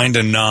 Signed,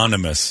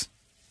 Anonymous.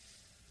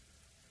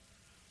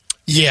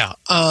 Yeah.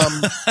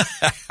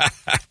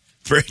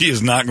 Brady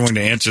is not going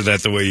to answer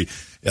that the way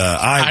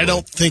I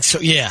don't think so.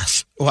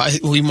 Yes. Well,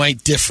 we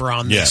might differ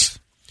on this. Yes.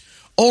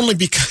 Only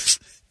because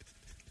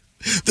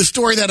the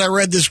story that I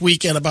read this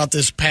weekend about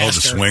this pastor. Oh,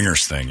 the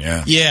swingers thing,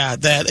 yeah. Yeah,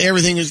 that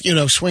everything is,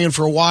 swinging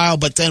for a while,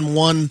 but then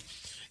one,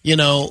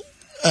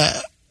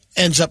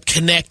 ends up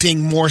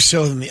connecting more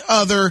so than the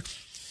other.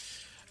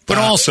 But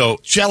also,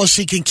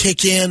 jealousy can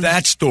kick in.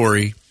 That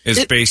story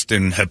is based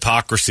in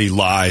hypocrisy,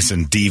 lies,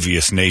 and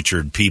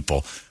devious-natured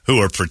people who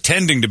are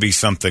pretending to be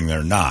something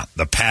they're not.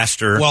 The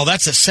pastor... Well,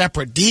 that's a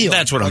separate deal.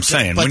 That's what I'm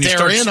saying. But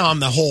they're in on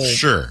the whole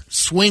sure.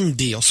 swing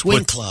deal,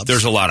 swing club.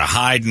 There's a lot of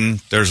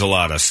hiding. There's a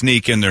lot of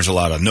sneaking. There's a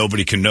lot of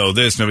nobody can know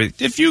this.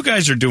 If you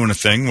guys are doing a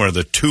thing where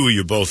the two of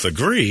you both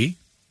agree...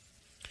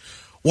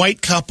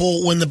 White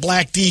couple, when the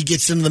black D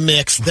gets in the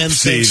mix, then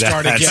things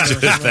start together.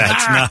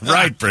 That's not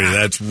right, Brady.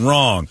 That's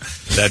wrong.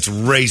 That's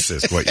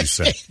racist, what you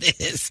say.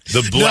 It is.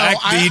 The black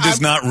D does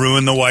not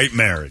ruin the white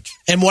marriage.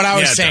 And what I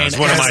was saying...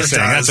 What am I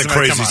saying? That's a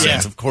crazy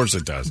sentence. Of course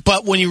it does.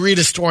 But when you read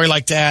a story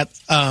like that,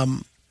 I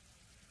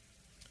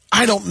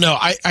don't know.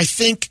 I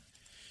think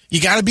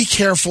you got to be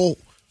careful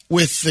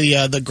with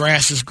the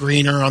grass is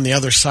greener on the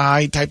other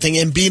side type thing,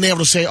 and being able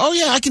to say, oh,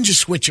 yeah, I can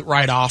just switch it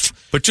right off.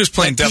 But just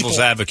playing devil's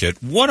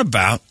advocate, what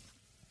about...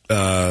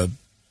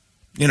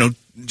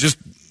 just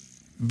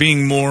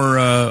being more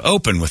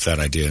open with that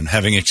idea and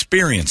having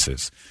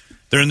experiences.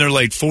 They're in their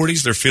late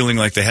 40s. They're feeling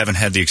like they haven't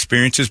had the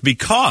experiences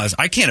because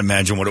I can't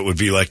imagine what it would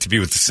be like to be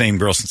with the same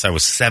girl since I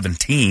was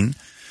 17.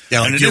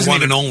 Yeah, and you're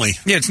one and only.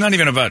 Yeah, it's not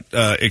even about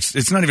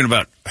it's not even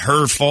about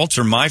her faults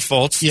or my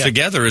faults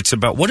together. It's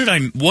about what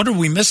are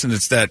we missing?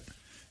 It's that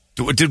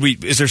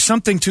is there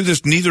something to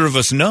this neither of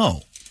us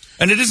know?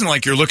 And it isn't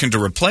like you're looking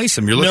to replace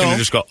them. You're looking to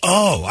just go,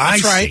 oh, I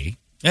see.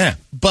 Yeah.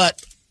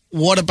 But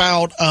what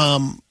about,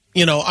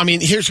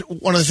 here's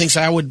one of the things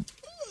I would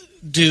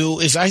do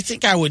is I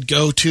think I would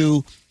go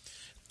to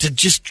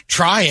just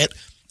try it,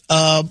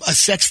 a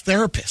sex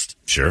therapist.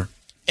 Sure.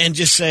 And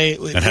just say...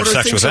 And have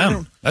sex with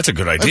them. That's a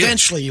good idea.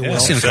 Eventually you will.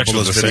 I've seen a couple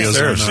of those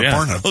videos on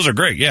Pornhub. Those are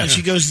great, yeah. And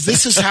she goes,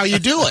 this is how you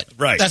do it.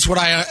 Right. That's what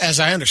as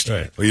I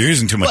understand. Right. Well, you're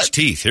using too much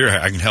teeth. Here,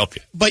 I can help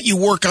you. But you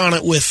work on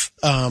it with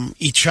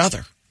each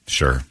other.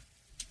 Sure.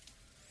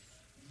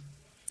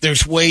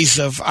 There's ways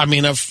of...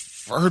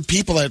 I've heard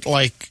people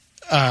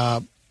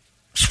that,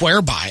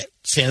 swear by it,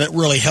 saying that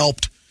really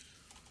helped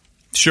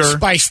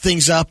spice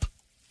things up.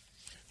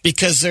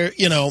 Because they're,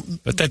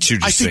 But that's you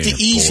just I think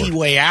the easy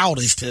way out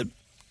is to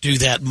do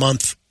that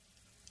month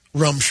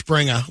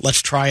Rumspringa.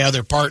 Let's try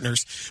other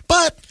partners.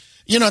 But,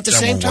 at the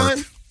same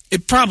time...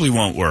 It probably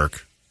won't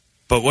work.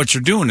 But what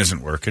you're doing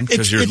isn't working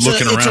because you're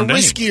looking around anyway.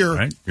 It's a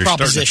riskier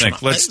proposition.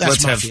 Starting to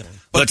think,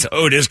 let's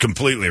have... It is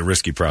completely a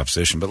risky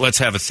proposition. But let's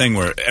have a thing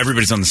where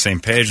everybody's on the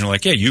same page and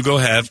like, yeah, you go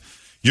have...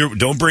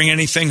 don't bring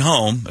anything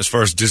home as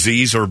far as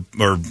disease or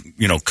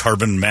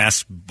carbon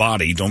mass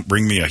body. Don't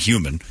bring me a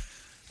human.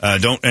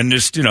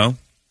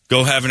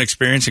 Go have an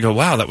experience and go,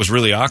 wow, that was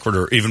really awkward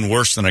or even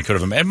worse than I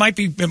could have.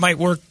 It might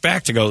work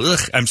back to go,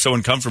 ugh, I'm so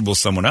uncomfortable with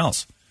someone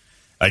else.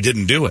 I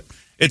didn't do it.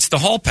 It's the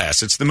Hall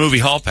Pass. It's the movie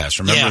Hall Pass.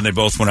 Remember when they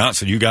both went out and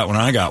said, you got one,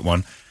 I got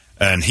one.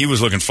 And he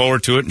was looking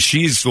forward to it. And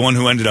she's the one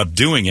who ended up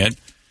doing it.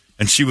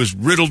 And she was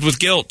riddled with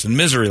guilt and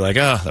misery. Like,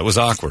 that was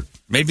awkward.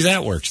 Maybe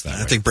that works then.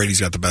 I think Brady's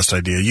got the best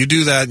idea. You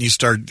do that and you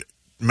start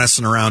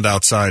messing around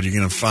outside. You're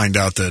going to find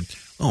out that,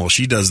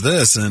 she does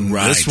this, and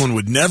this one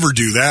would never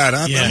do that.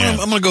 I'm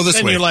going to go this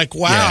way. And you're like,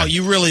 wow,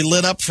 you really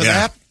lit up for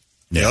that?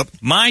 Yep.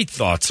 My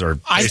thoughts are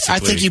I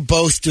think you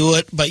both do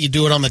it, but you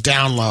do it on the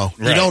down low.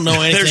 Right. You don't know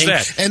anything. There's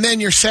that. And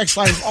then your sex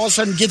life all of a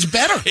sudden gets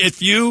better.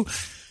 If you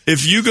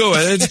go,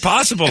 it's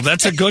possible.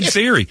 That's a good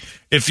theory.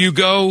 If you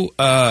go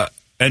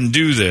and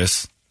do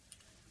this,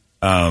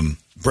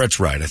 Brett's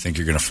right. I think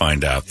you're going to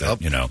find out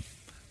that,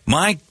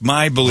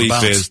 my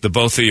belief is the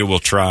both of you will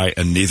try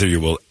and neither of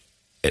you will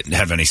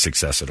have any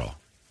success at all.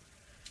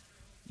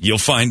 You'll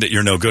find that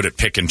you're no good at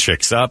picking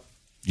chicks up.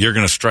 You're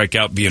going to strike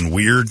out being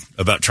weird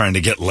about trying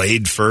to get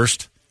laid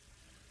first.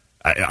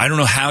 I don't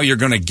know how you're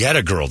going to get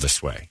a girl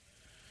this way.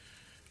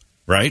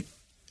 Right?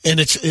 And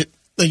the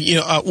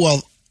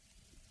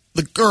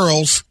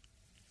girls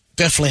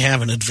definitely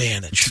have an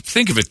advantage.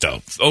 Think of it, though.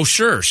 Oh,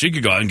 sure, she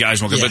could go out and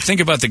guys won't go. But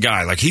think about the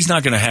guy. Like, he's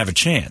not going to have a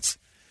chance.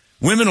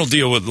 Women will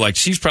deal with,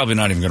 she's probably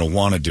not even going to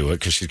want to do it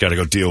because she's got to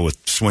go deal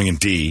with swinging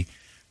D.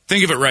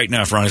 Think of it right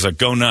now, Ronnie's like,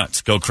 go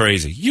nuts, go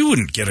crazy. You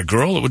wouldn't get a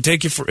girl. It would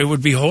take you it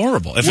would be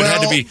horrible. If it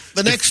had to be.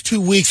 The next 2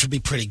 weeks would be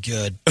pretty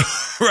good.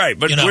 Right,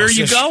 but where are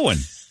you going?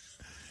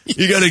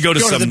 You got to go to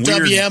some weird. Go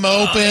to the WM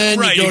Open,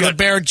 right, you go to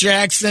Barrett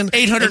Jackson.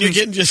 $800, you're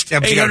getting just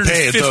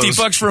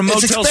 $850 for a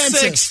Motel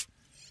 6.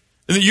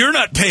 You're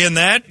not paying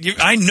that.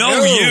 I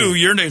know you.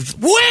 You're.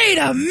 Wait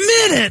a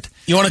minute.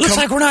 Looks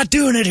like we're not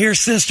doing it here,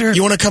 sister.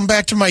 You want to come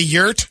back to my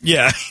yurt?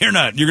 Yeah, you're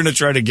not. You're going to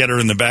try to get her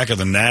in the back of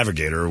the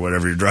Navigator or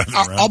whatever you're driving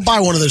around. I'll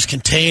buy one of those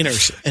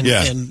containers.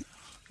 And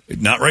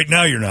not right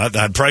now. You're not.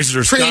 The prices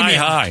are sky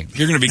high.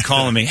 You're going to be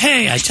calling me.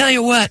 Hey, I tell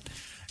you what.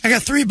 I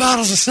got 3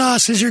 bottles of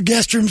sauce. Is your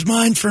guest room's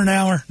mine for an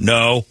hour?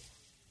 No.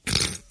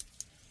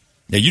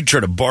 Yeah, you'd try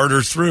to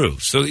barter through.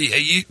 So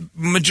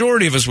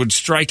majority of us would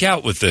strike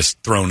out with this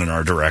thrown in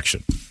our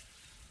direction.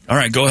 All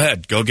right, go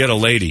ahead. Go get a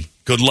lady.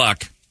 Good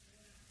luck.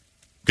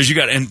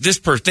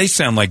 Because they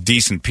sound like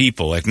decent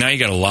people. Like, now you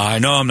got to lie.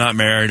 No, I'm not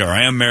married, or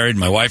I am married.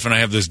 My wife and I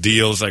have this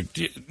deal. It's like,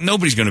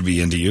 nobody's going to be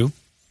into you.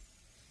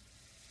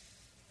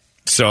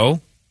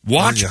 So,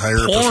 watch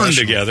porn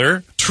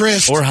together.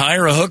 Tryst. Or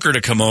hire a hooker to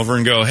come over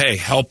and go, hey,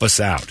 help us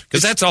out.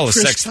 Because that's all the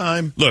sex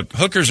time. Look,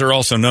 hookers are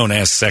also known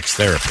as sex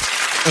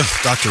therapists.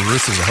 Dr.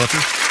 Ruth is a hooker?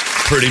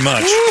 Pretty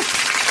much. Woo.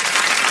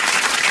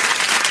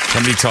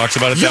 Somebody talks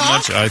about it that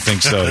much? I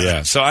think so,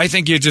 yeah. So I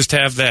think you just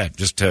have that.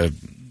 Just to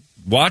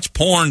watch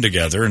porn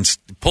together and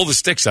pull the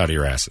sticks out of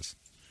your asses.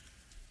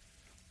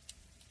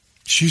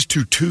 She's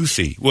too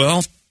toothy.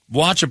 Well,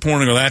 watch a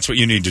porn and go, that's what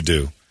you need to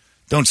do.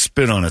 Don't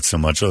spit on it so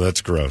much. Oh,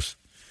 that's gross.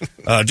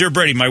 Dear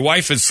Brady, my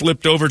wife has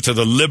slipped over to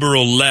the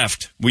liberal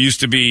left. We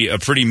used to be a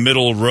pretty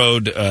middle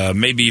road,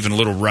 maybe even a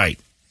little right.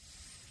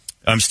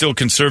 I'm still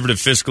conservative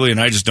fiscally, and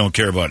I just don't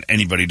care about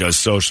anybody does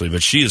socially.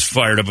 But she is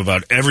fired up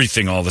about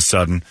everything all of a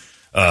sudden.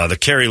 The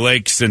Carrie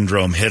Lake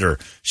syndrome hit her.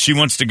 She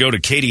wants to go to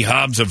Katie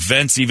Hobbs'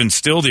 events even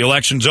still. The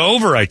election's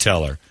over, I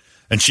tell her.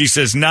 And she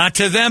says, not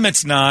to them,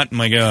 it's not. I'm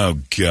like, oh,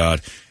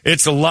 God.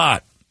 It's a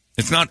lot.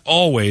 It's not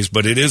always,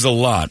 but it is a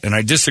lot. And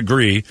I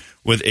disagree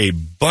with a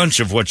bunch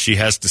of what she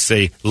has to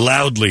say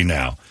loudly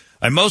now.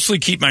 I mostly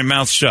keep my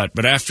mouth shut,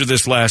 but after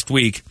this last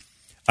week,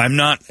 I'm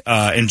not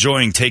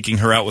enjoying taking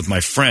her out with my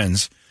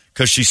friends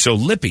because she's so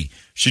lippy.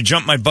 She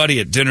jumped my buddy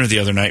at dinner the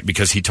other night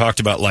because he talked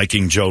about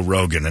liking Joe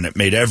Rogan, and it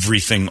made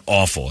everything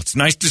awful. It's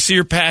nice to see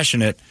her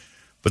passionate,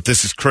 but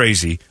this is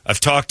crazy. I've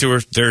talked to her.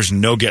 There's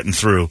no getting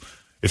through.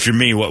 If you're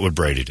me, what would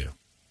Brady do?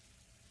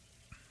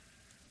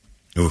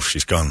 Ooh,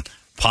 she's gone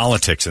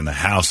politics in the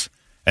house.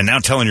 And now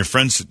telling your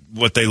friends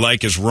what they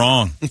like is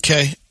wrong.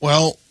 Okay,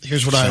 well,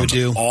 here's what I would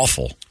do.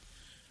 Awful.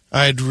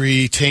 I'd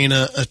retain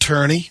an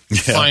attorney,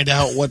 find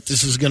out what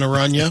this is going to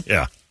run you.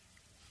 Yeah.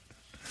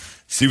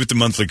 See what the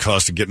monthly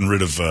cost of getting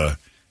rid of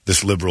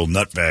this liberal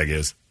nutbag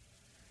is.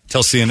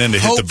 Tell CNN to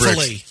hit the bricks.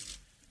 Hopefully,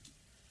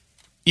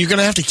 you're going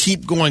to have to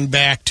keep going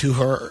back to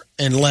her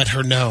and let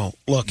her know.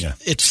 Look,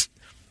 it's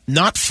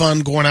not fun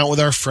going out with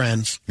our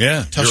friends.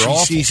 Yeah, until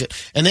she sees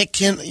it. And it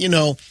can,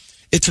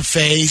 it's a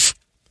phase.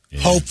 Yeah,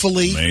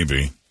 hopefully.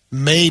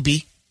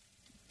 Maybe.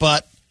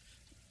 But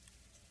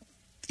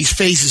these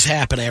phases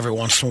happen every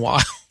once in a while.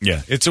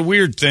 Yeah, it's a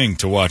weird thing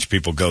to watch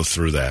people go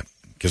through that.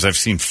 Because I've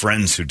seen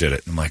friends who did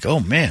it. And I'm like, oh,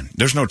 man,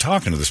 there's no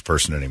talking to this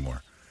person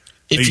anymore.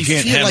 If you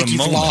feel like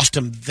you've lost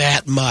them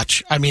that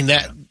much, I mean,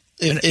 that...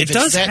 Yeah. It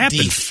does happen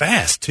deep,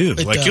 fast, too.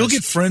 You'll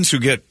get friends who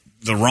get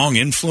the wrong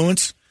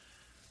influence,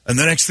 and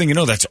the next thing you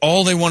know, that's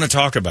all they want to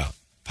talk about,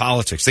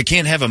 politics. They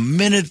can't have a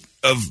minute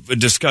of a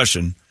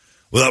discussion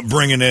without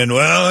bringing in,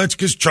 well, that's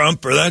because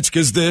Trump, or that's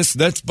because this,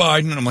 that's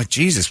Biden. And I'm like,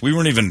 Jesus, we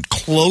weren't even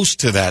close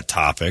to that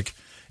topic.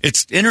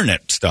 It's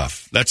internet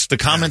stuff. That's the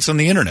comments on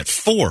the internet.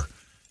 4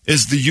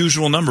 is the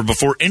usual number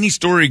before any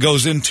story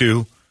goes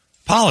into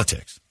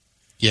politics.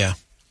 Yeah.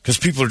 Because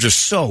people are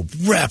just so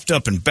wrapped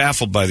up and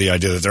baffled by the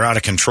idea that they're out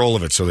of control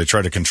of it, so they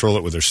try to control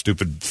it with their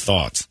stupid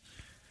thoughts.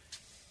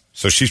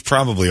 So she's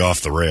probably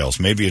off the rails.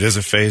 Maybe it is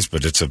a phase,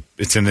 but it's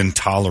an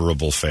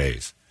intolerable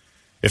phase.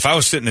 If I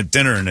was sitting at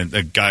dinner and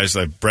a guy's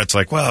like, Brett's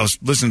like, well, I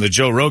was listening to the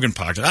Joe Rogan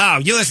podcast. Oh,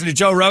 you listen to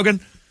Joe Rogan?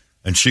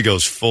 And she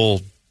goes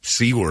full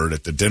C word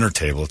at the dinner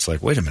table. It's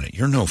like, wait a minute,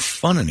 you're no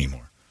fun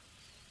anymore.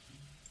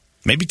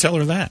 Maybe tell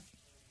her that.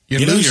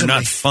 You're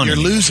not fun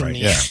anymore. You're losing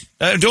me.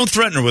 Yeah. Don't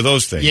threaten her with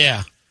those things.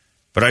 Yeah.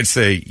 But I'd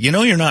say,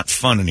 you're not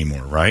fun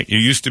anymore, right? You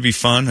used to be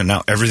fun, and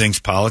now everything's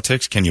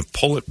politics. Can you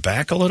pull it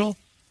back a little?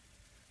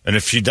 And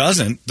if she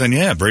doesn't, then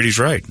yeah, Brady's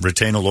right.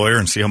 Retain a lawyer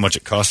and see how much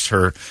it costs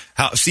her.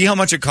 See how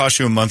much it costs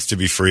you a month to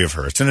be free of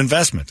her. It's an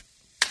investment.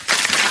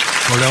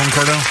 Cordell and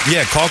Cordell?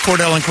 Yeah, call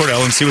Cordell and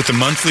Cordell and see what the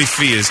monthly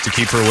fee is to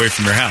keep her away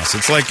from your house.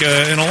 It's like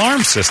an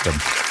alarm system.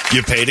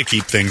 You pay to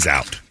keep things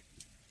out.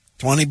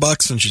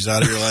 $20 and she's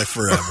out of your life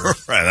forever.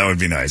 Right, that would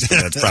be nice.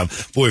 That's probably,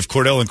 boy, if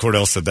Cordell and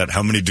Cordell said that,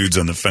 how many dudes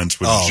on the fence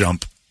would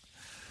jump?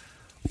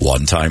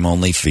 One-time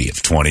only fee of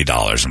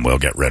 $20 and we'll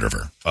get rid of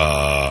her.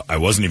 I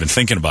wasn't even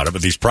thinking about it,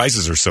 but these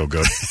prices are so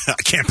good. I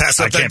can't pass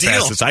up that deal.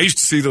 Pass this. I used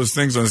to see those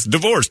things on this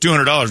divorce,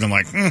 $200. And I'm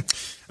like,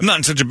 I'm not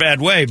in such a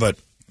bad way, but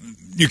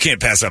you can't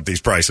pass up these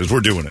prices.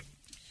 We're doing it.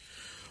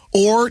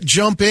 Or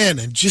jump in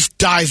and just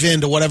dive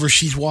into whatever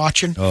she's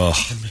watching. Oh.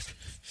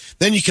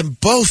 Then you can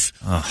both...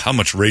 how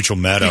much Rachel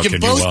Maddow can you watch? You can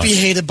both be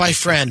hated by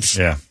friends.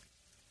 Yeah.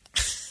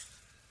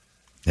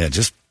 Yeah,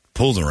 just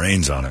pull the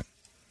reins on it.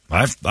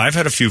 I've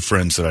had a few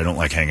friends that I don't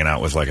like hanging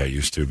out with like I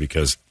used to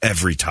because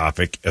every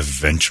topic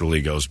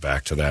eventually goes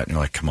back to that. And you're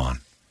like, come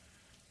on,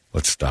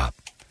 let's stop.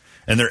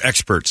 And they're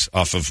experts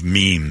off of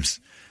memes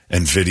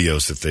and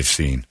videos that they've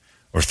seen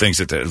or things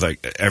that they're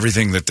like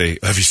everything that they...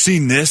 Have you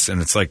seen this?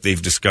 And it's like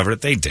they've discovered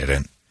it. They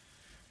didn't.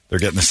 They're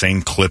getting the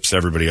same clips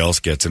everybody else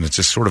gets, and it's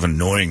just sort of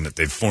annoying that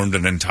they've formed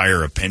an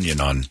entire opinion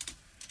on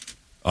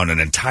an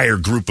entire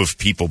group of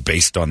people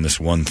based on this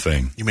one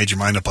thing. You made your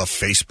mind up off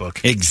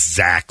Facebook.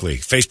 Exactly.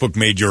 Facebook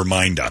made your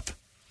mind up.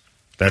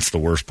 That's the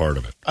worst part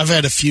of it. I've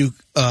had a few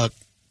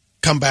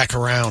come back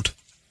around.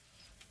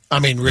 I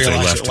mean,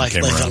 realize it like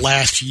the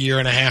last year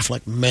and a half,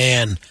 like,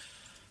 man,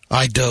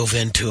 I dove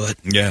into it.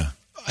 Yeah.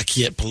 I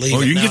can't believe it.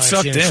 Oh, you can get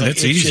sucked in.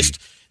 It's easy.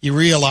 Just, you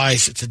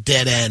realize it's a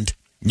dead end.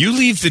 You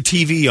leave the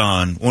TV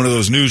on one of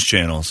those news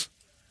channels,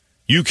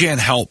 you can't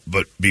help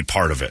but be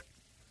part of it.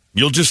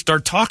 You'll just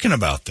start talking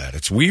about that.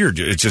 It's weird.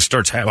 It just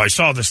starts happening. I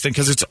saw this thing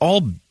because it's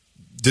all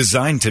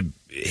designed to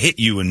hit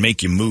you and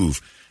make you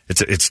move.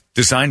 It's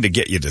designed to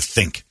get you to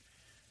think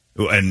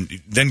and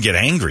then get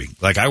angry.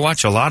 Like I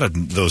watch a lot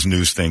of those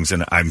news things,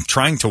 and I'm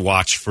trying to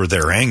watch for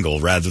their angle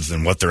rather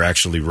than what they're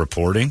actually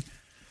reporting.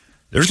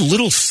 There's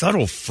little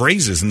subtle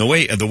phrases in the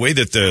way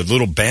that the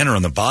little banner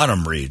on the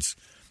bottom reads.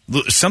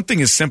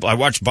 Something as simple. I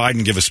watched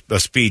Biden give a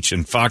speech,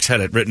 and Fox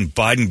had it written,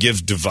 Biden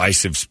gives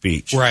divisive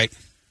speech. Right.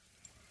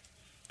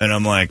 And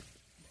I'm like,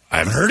 I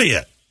haven't heard it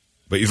yet.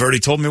 But you've already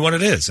told me what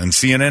it is. And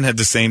CNN had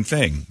the same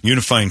thing.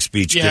 Unifying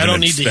speech. Yeah, I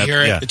don't need to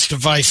hear it. Yeah. It's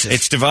divisive.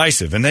 It's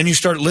divisive. And then you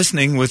start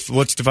listening with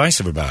what's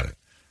divisive about it.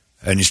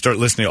 And you start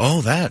listening,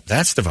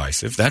 that's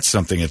divisive. That's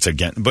something it's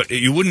against. But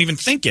you wouldn't even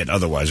think it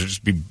otherwise. It'd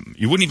just be,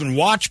 you wouldn't even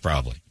watch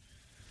probably.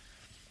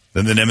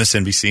 Then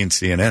MSNBC and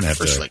CNN have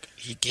first, like,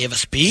 he gave a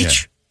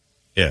speech?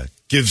 Yeah,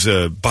 gives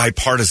a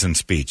bipartisan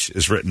speech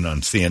is written on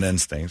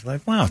CNN's things.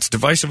 Like, wow, it's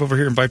divisive over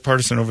here and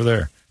bipartisan over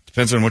there.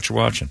 Depends on what you're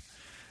watching.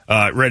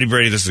 Ready,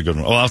 Brady, this is a good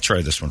one. Oh, I'll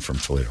try this one from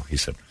Toledo. He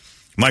said,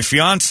 my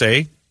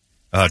fiance,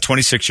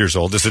 26 years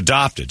old, is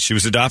adopted. She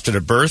was adopted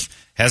at birth,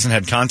 hasn't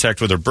had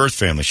contact with her birth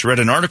family. She read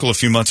an article a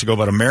few months ago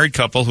about a married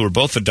couple who were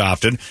both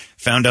adopted,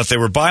 found out they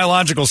were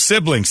biological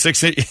siblings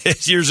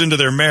 6 years into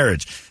their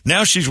marriage.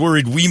 Now she's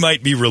worried we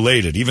might be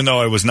related, even though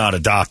I was not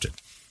adopted.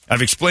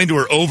 I've explained to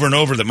her over and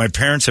over that my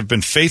parents have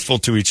been faithful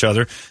to each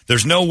other.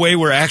 There's no way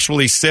we're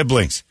actually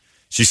siblings.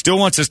 She still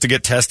wants us to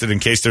get tested in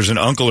case there's an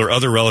uncle or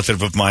other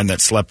relative of mine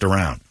that slept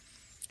around.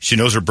 She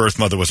knows her birth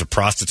mother was a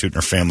prostitute and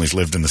her families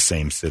lived in the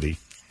same city.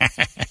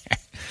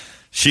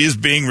 She is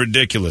being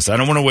ridiculous. I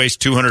don't want to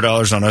waste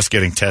 $200 on us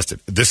getting tested.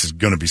 This is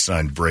going to be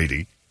signed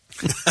Brady.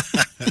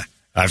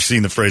 I've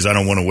seen the phrase, I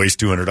don't want to waste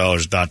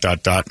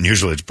 $200, ... and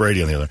usually it's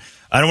Brady on the other.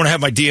 I don't want to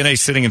have my DNA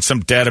sitting in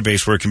some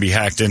database where it can be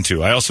hacked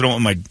into. I also don't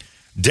want my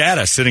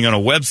data sitting on a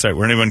website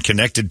where anyone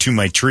connected to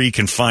my tree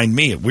can find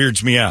me. It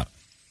weirds me out.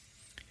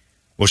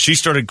 Well, she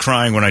started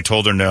crying when I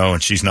told her no,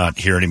 and she's not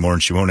here anymore,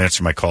 and she won't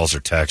answer my calls or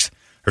texts.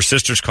 Her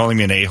sister's calling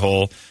me an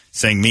a-hole,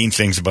 saying mean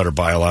things about her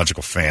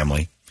biological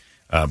family.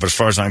 But as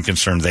far as I'm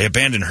concerned, they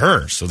abandoned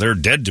her, so they're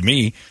dead to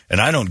me,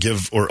 and I don't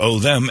give or owe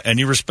them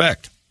any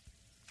respect.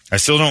 I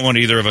still don't want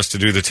either of us to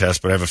do the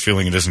test, but I have a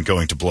feeling it isn't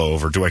going to blow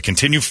over. Do I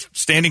continue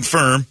standing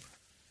firm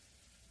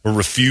or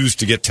refuse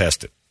to get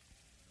tested?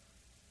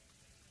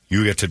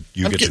 I'm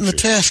getting the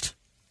test.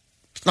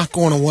 It's not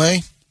going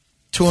away.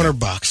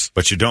 $200.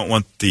 But you don't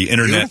want the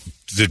internet,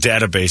 the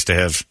database to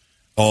have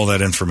all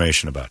that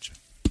information about you.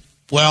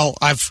 Well,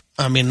 I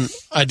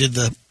did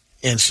the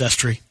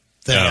ancestry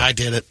thing. Oh. I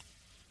did it.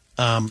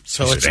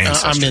 So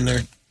I'm in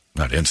there.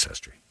 Not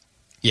ancestry.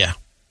 Yeah.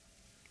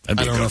 I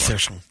don't know if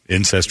there's some.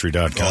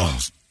 Ancestry.com. Oh.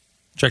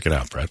 Check it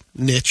out, Brett.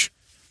 Niche.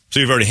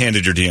 So you've already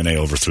handed your DNA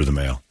over through the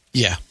mail?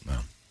 Yeah. No.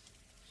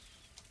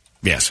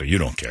 Yeah, so you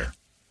don't care.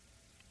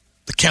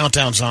 The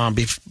countdown's on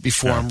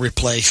before I'm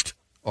replaced.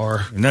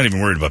 Or you're not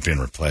even worried about being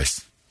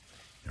replaced.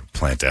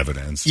 Plant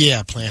evidence.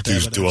 Yeah, plant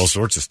evidence. Do all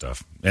sorts of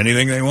stuff.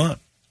 Anything they want.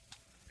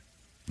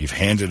 You've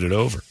handed it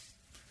over.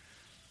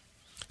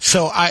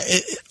 So,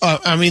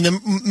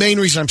 the main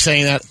reason I'm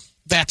saying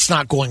that's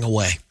not going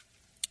away.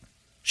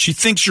 She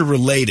thinks you're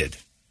related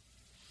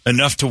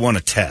enough to want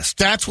to test.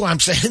 That's why I'm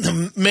saying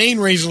the main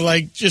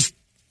reason,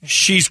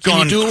 she's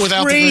gone do it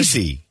without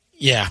crazy.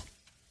 Yeah.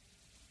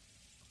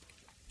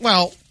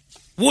 Well,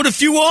 what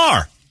if you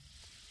are?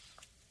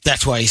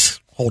 That's why he's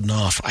holding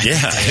off. I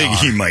think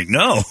he might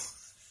know.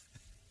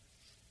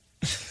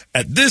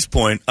 At this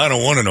point, I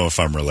don't want to know if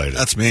I'm related.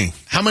 That's me.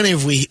 How many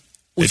have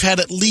we've had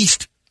at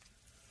least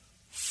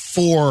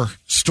 4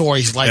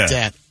 stories like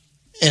that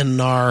in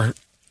our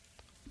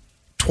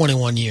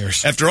 21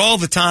 years. After all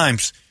the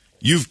times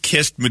you've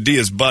kissed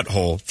Medea's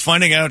butthole,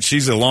 finding out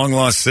she's a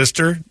long-lost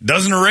sister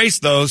doesn't erase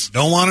those.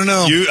 Don't want to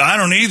know. I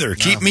don't either. No,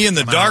 keep me in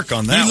the dark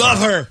on that. You love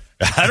her.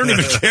 I don't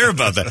even care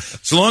about that.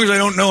 So long as I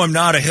don't know I'm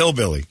not a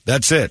hillbilly.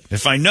 That's it.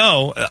 If I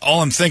know,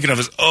 all I'm thinking of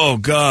is, oh,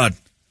 God.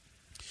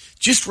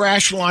 Just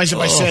rationalize it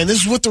by saying,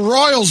 this is what the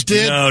Royals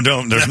did. No,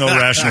 don't. There's no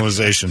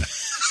rationalization.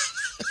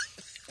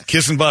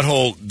 Kissing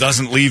butthole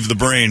doesn't leave the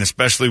brain,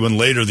 especially when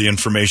later the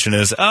information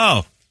is,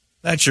 oh,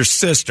 that's your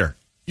sister.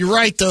 You're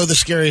right, though. The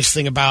scariest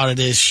thing about it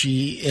is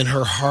she, in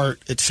her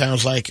heart, it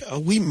sounds like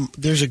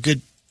there's a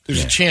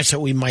chance that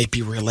we might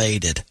be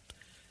related.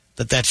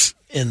 That's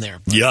in there.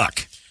 But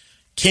yuck.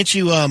 Can't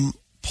you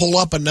pull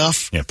up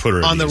enough put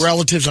her on the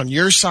relatives on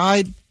your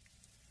side?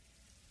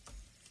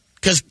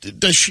 Because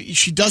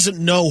she doesn't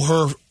know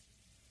her.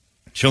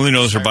 She only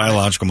knows her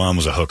biological mom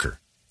was a hooker.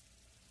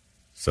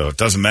 So it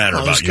doesn't matter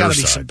about your side. There's got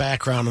to be some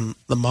background on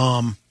the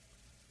mom.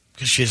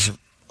 Because she's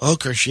a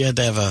hooker. She had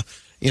to have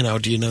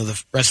do you know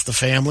the rest of the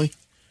family?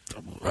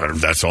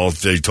 That's all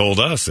they told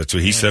us. That's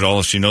what he said.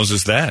 All she knows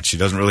is that. She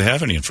doesn't really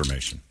have any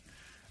information.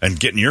 And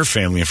getting your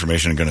family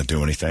information isn't going to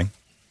do anything.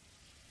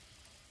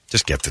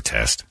 Just get the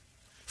test.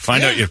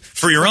 Find out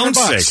for your own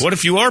sake. What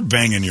if you are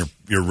banging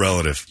your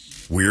relative?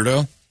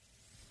 Weirdo.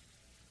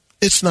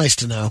 It's nice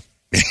to know.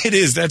 It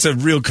is. That's a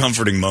real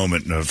comforting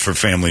moment for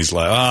families.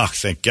 Like, oh,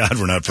 thank God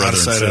we're not brother and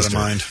sister. Out of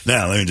mind.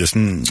 Now let me just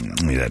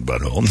give me that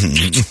butthole.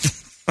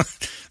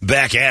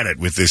 Back at it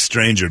with this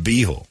stranger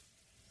beehole.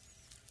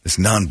 This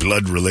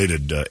non-blood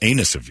related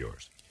anus of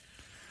yours.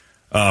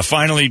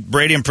 Finally,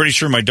 Brady, I'm pretty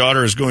sure my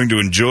daughter is going to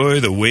enjoy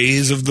the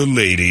ways of the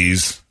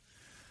ladies.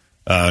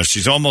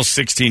 She's almost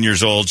 16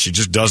 years old. She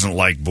just doesn't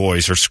like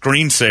boys. Her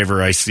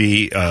screensaver I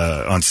see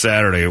on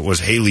Saturday was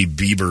Hailey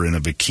Bieber in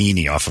a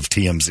bikini off of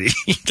TMZ.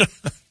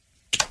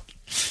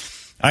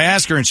 I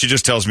ask her and she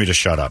just tells me to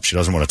shut up. She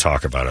doesn't want to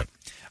talk about it.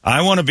 I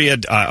don't want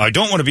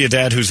to be a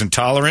dad who's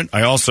intolerant.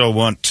 I also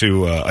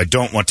I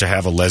don't want to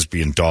have a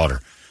lesbian daughter.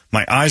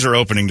 My eyes are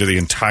opening to the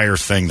entire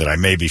thing that I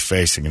may be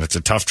facing, and it's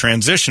a tough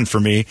transition for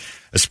me,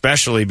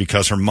 especially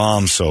because her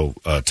mom's so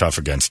tough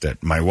against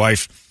it. My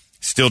wife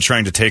still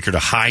trying to take her to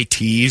high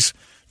teas,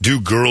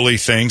 do girly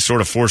things, sort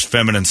of force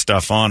feminine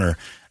stuff on her.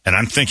 And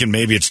I'm thinking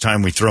maybe it's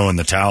time we throw in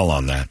the towel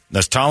on that.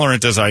 As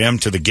tolerant as I am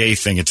to the gay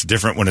thing, it's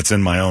different when it's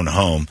in my own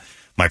home.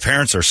 My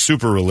parents are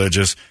super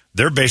religious.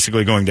 They're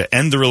basically going to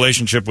end the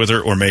relationship with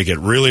her or make it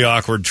really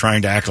awkward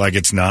trying to act like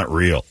it's not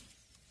real.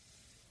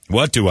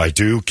 What do I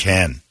do,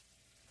 Ken?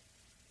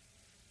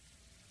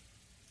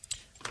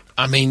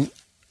 I mean,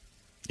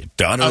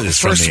 Donna is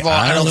first from of all,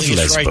 I don't think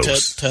it's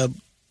Lesbos. right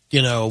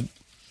to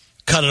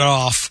cut it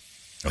off.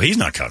 Well, he's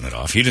not cutting it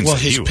off. He didn't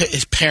say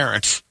his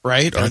parents,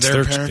 right? Are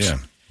their parents? Yeah.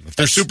 If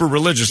they're super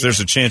religious, there's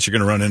a chance you're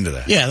going to run into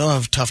that. Yeah, they'll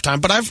have a tough time.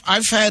 But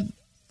I've had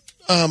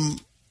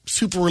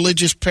super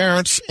religious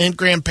parents and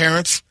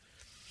grandparents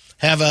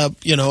have a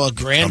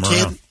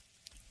grandkid.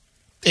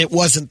 It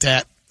wasn't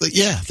that. But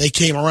yeah, they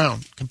came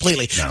around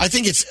completely. No. I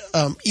think it's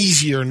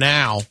easier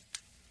now.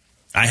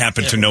 I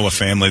happen to know a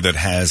family that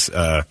has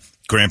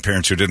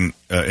grandparents who didn't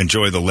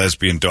enjoy the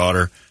lesbian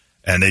daughter,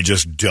 and they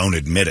just don't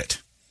admit it.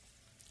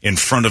 In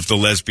front of the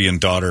lesbian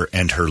daughter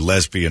and her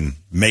lesbian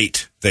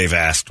mate, they've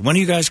asked, when are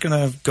you guys going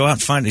to go out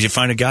and find, did you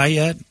find a guy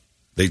yet?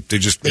 They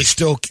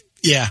still,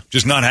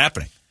 just not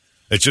happening.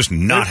 It's just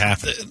not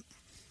happening.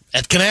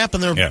 That can happen.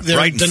 They're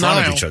right in denial.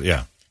 front of each other,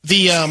 yeah.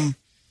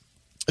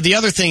 The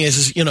other thing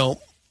is,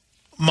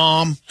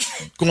 mom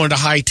going to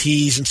high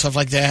teas and stuff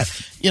like that.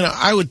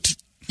 I would,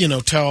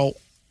 tell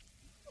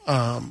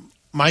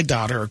my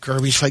daughter or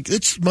Kirby's like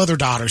it's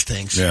mother-daughter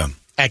things,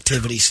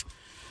 activities.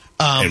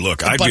 Hey, look,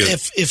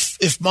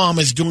 if mom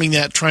is doing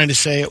that, trying to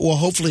say, well,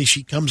 hopefully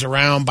she comes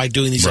around by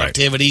doing these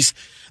activities,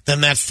 then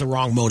that's the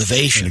wrong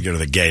motivation. And you get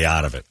the gay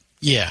out of it.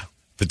 Yeah.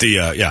 But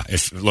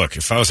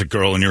if I was a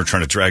girl and you were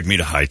trying to drag me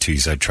to high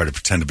teas, I'd try to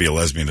pretend to be a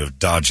lesbian to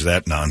dodge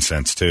that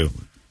nonsense too.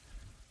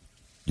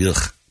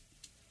 Ugh.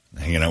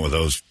 Hanging out with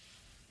those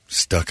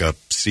stuck-up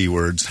C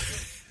words.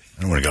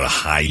 I don't want to go to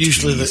high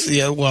teas. Usually,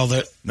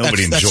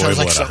 nobody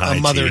enjoyable at a high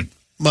tea.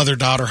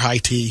 Mother-daughter high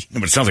tea. No,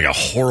 but it sounds like a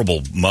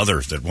horrible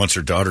mother that wants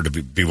her daughter to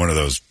be one of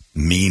those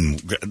mean.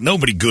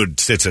 Nobody good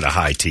sits at a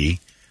high tea.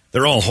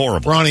 They're all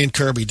horrible. Ronnie and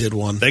Kirby did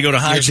one. They go to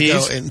high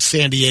teas in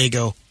San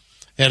Diego,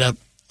 and a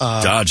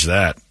dodge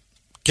that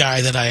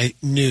guy that I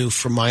knew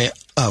from my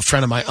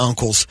friend of my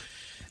uncle's,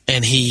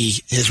 and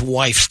his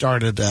wife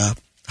started a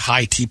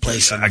high tea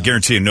place. I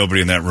guarantee you,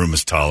 nobody in that room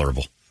is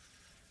tolerable.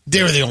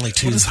 They were the only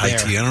two. What is high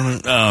tea? I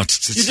don't know.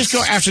 You just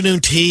go afternoon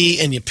tea,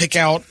 and you pick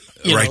out.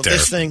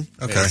 This thing.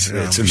 Okay.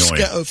 It's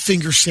annoying.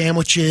 Finger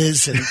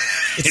sandwiches, and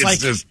it's like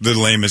just the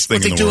lamest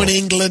thing what in the they do world. in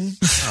England.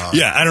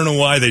 Yeah, I don't know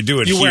why they do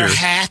it here. You wear a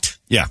hat.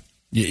 Yeah.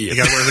 You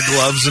got to wear the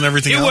gloves and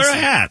everything else. You wear a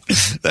hat.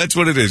 That's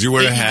what it is. You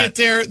wear a hat. You get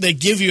there, they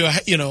give you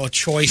a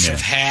choice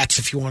of hats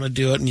if you want to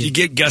do it. And you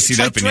get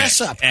gussied up and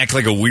dress up. Act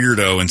like a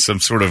weirdo in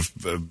some sort of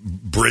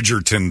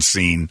Bridgerton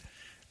scene.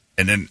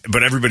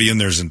 But everybody in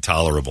there is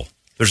intolerable.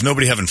 There's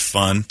nobody having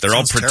fun. They're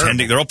all pretending.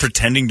 Terrible. They're all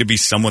pretending to be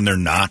someone they're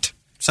not.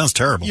 Sounds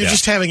terrible. You're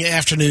just having an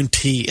afternoon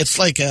tea. It's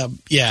like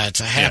it's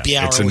a happy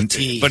hour with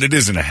tea. But it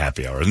isn't a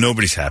happy hour.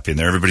 Nobody's happy in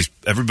there.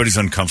 Everybody's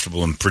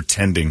uncomfortable and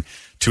pretending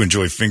to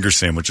enjoy finger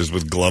sandwiches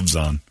with gloves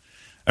on.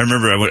 I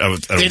remember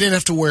they didn't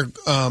have to wear.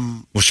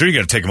 Well, sure, you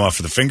got to take them off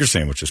for the finger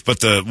sandwiches.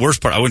 But the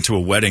worst part, I went to a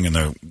wedding and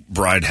the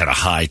bride had a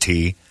high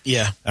tea.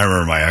 Yeah. I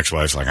remember my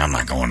ex-wife's like, I'm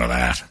not going to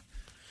that.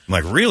 I'm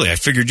like, really? I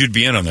figured you'd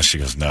be in on this. She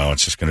goes, no,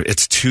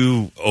 it's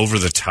too over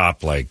the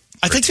top. Like,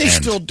 I think they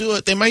still do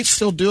it. They might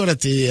still do it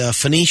at the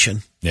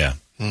Phoenician. Yeah.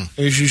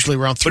 It was usually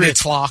around 3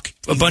 o'clock.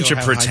 A bunch of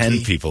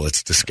pretend people.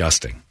 It's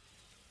disgusting.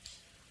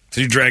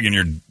 So you're dragging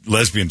your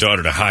lesbian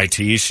daughter to high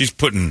tea. She's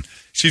putting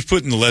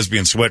the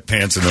lesbian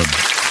sweatpants and a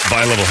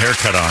bi-level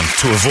haircut on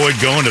to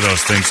avoid going to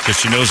those things because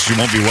she knows she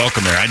won't be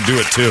welcome there. I'd do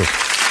it too.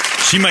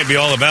 She might be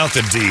all about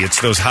the D. It's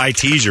those high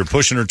teas you're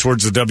pushing her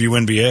towards the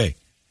WNBA.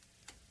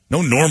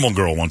 No normal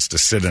girl wants to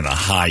sit in a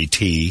high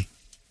tea.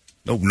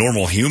 No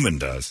normal human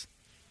does.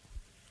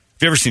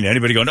 Have you ever seen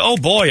anybody going, oh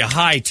boy, a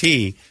high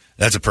tea?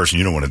 That's a person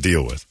you don't want to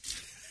deal with.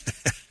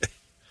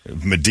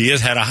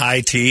 Medea's had a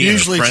high tea.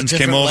 Usually and her friends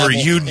came over.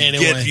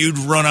 Anyway. You'd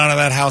run out of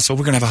that house. Oh,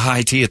 we're going to have a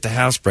high tea at the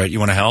house, Brett. You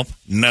want to help?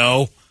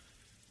 No.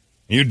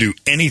 You'd do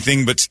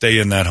anything but stay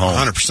in that home.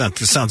 100%.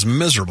 This sounds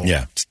miserable.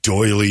 Yeah. It's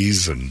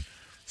doilies and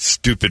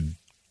stupid.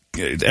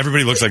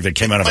 Everybody looks like they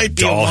came out of a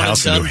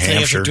dollhouse in New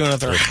Hampshire. They're doing it at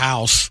their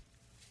house.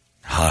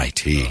 High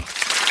tea.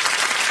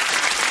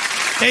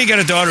 Hey, you got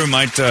a daughter who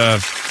might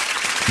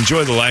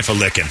enjoy the life of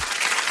licking.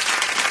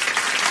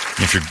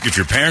 If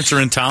your parents are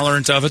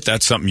intolerant of it,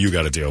 that's something you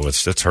got to deal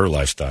with. That's her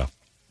lifestyle.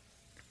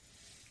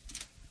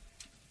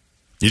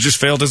 You just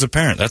failed as a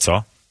parent, that's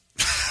all.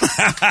 See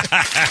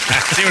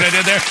what I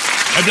did there?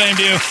 I blamed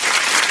you.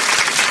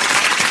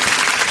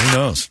 Who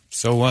knows?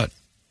 So what?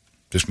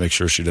 Just make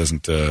sure she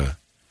doesn't,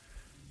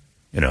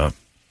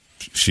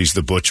 she's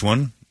the butch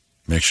one.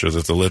 Make sure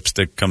that the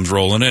lipstick comes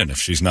rolling in. If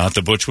she's not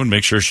the butch one,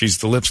 make sure she's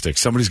the lipstick.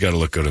 Somebody's got to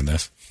look good in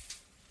this.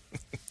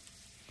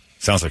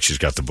 Sounds like she's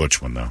got the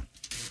butch one, though.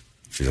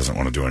 She doesn't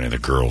want to do any of the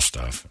girl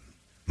stuff.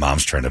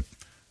 Mom's trying to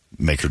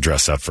make her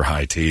dress up for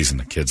high teas, and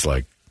the kid's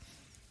like,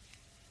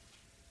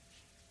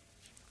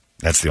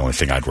 that's the only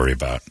thing I'd worry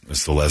about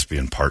is the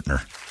lesbian partner.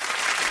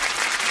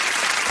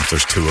 If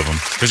there's two of them.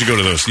 Because you go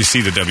to those, you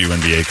see the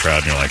WNBA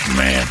crowd, and you're like,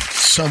 man.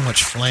 So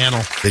much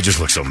flannel. They just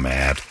look so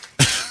mad.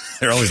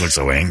 They always look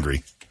so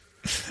angry.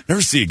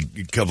 Never see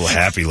a couple of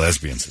happy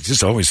lesbians. It's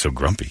just always so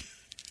grumpy.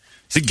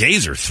 See,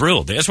 gays are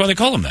thrilled. That's why they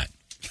call them that.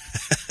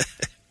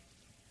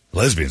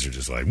 Lesbians are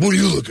just like, what are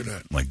you looking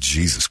at? I'm like,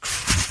 Jesus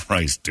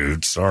Christ,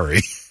 dude, sorry.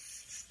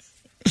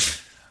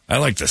 I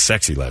like the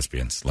sexy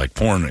lesbians, like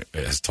porn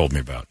has told me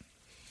about.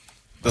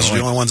 Those are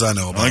the only ones I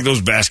know about. I like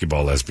those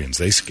basketball lesbians.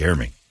 They scare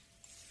me.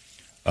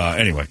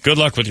 Anyway, good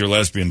luck with your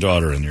lesbian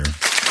daughter and your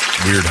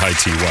weird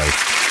high-tea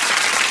wife.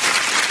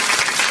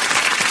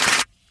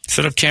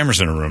 Set up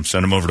cameras in a room.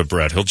 Send them over to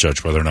Brett. He'll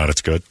judge whether or not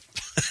it's good.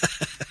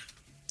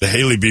 The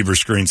Hailey Bieber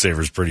screensaver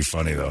is pretty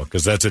funny, though,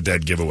 because that's a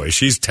dead giveaway.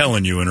 She's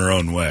telling you in her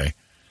own way.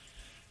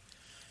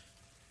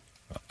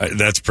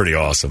 That's pretty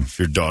awesome. If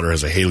your daughter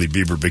has a Hailey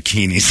Bieber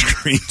bikini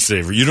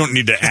screensaver, you don't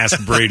need to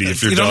ask Brady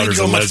if your daughter's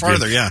a lesbian.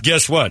 Farther, yeah.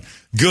 Guess what?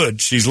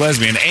 Good, she's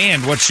lesbian,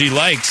 and what she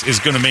likes is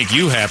going to make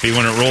you happy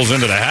when it rolls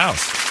into the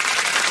house.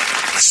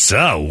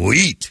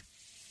 Sweet.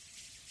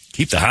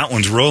 Keep the hot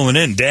ones rolling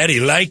in, Daddy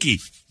likey.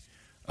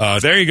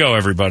 There you go,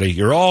 everybody.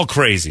 You're all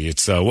crazy.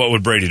 It's What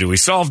Would Brady Do? We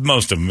solved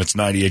most of them. It's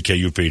 98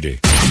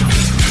 KUPD.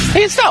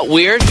 Hey, it's not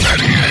weird.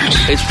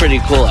 It's pretty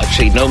cool,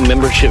 actually. No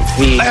membership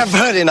fee. I have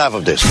heard enough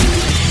of this.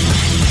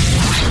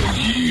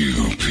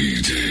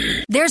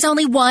 There's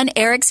only one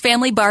Eric's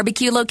Family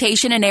Barbecue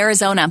location in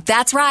Arizona.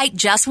 That's right,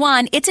 just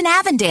one. It's in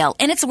Avondale,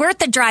 and it's worth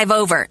the drive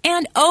over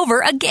and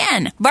over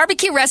again.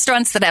 Barbecue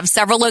restaurants that have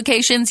several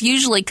locations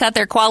usually cut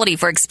their quality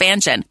for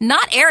expansion.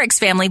 Not Eric's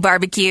Family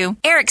Barbecue.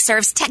 Eric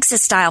serves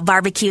Texas-style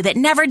barbecue that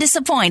never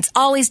disappoints,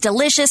 always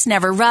delicious,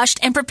 never rushed,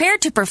 and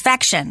prepared to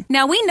perfection.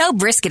 Now, we know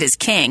brisket is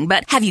king,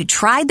 but have you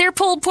tried their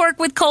pulled pork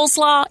with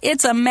coleslaw?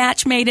 It's a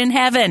match made in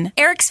heaven.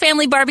 Eric's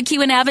Family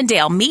Barbecue in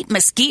Avondale. Meet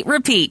Mesquite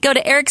Repeat. Go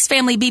to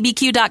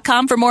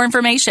ericsfamilybbq.com for more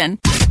information.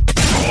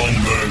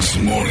 Holmberg's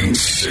Morning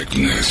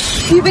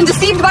Sickness. You've been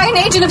deceived by an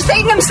agent of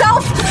Satan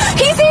himself.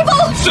 He's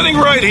evil. Sitting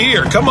right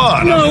here. Come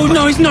on.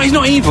 No, he's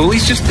not evil.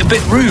 He's just a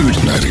bit rude.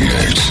 98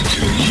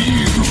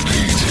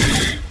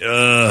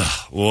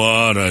 KUPD.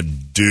 What a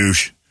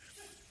douche.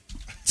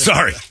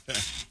 Sorry.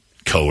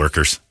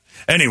 Coworkers.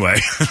 Anyway.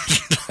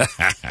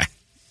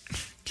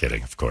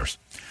 Kidding, of course.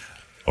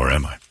 Or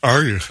am I?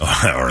 Are you?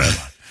 Or am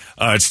I?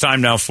 It's time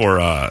now for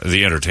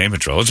the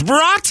entertainment drill. It's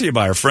brought to you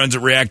by our friends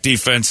at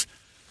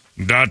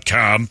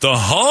ReactDefense.com, the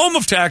home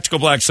of tactical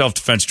black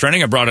self-defense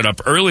training. I brought it up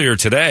earlier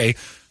today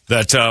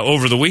that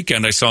over the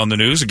weekend I saw in the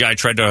news a guy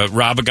tried to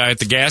rob a guy at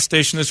the gas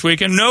station this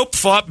weekend. Nope,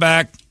 fought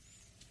back.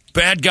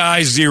 Bad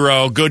guy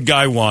 0, good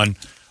guy 1.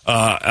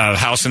 A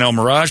house in El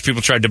Mirage,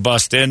 people tried to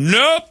bust in.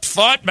 Nope,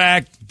 fought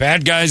back.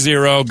 Bad guy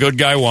 0, good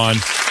guy 1.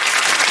 It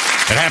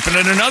happened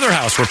at another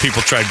house where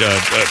people tried to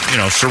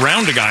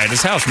surround a guy at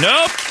his house.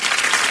 Nope.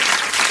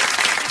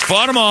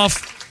 Fought him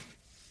off.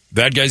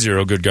 Bad guy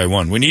 0, good guy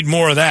 1. We need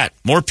more of that.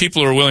 More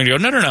people are willing to go,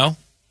 no.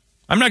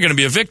 I'm not going to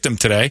be a victim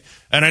today,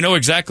 and I know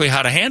exactly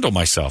how to handle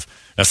myself.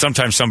 Now,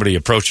 sometimes somebody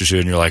approaches you,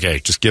 and you're like, hey,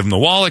 just give them the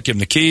wallet, give them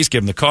the keys,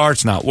 give them the car.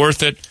 It's not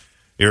worth it.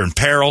 You're in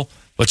peril.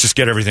 Let's just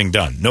get everything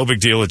done. No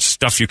big deal. It's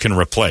stuff you can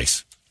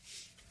replace.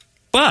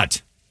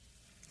 But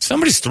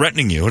somebody's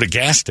threatening you at a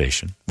gas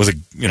station with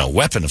a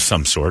weapon of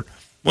some sort.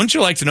 Wouldn't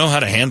you like to know how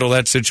to handle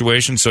that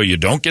situation so you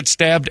don't get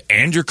stabbed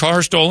and your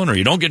car stolen, or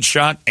you don't get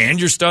shot and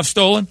your stuff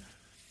stolen?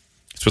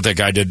 That's what that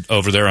guy did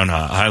over there on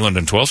Highland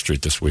and 12th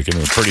Street this weekend.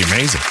 It was pretty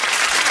amazing.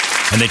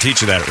 And they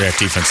teach you that at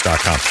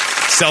ReactDefense.com.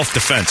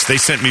 Self-defense. They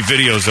sent me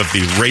videos of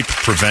the rape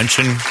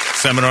prevention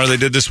seminar they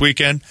did this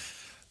weekend.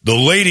 The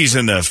ladies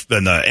in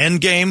the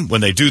end game,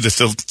 when they do this,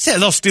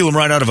 they'll steal them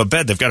right out of a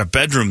bed. They've got a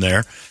bedroom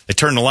there. They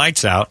turn the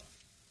lights out.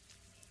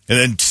 And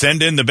then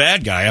send in the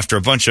bad guy after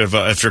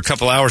a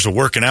couple hours of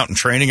working out and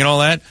training and all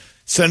that.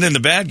 Send in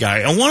the bad guy.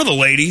 And one of the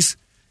ladies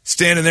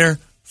standing there,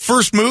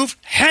 first move,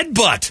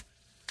 headbutt.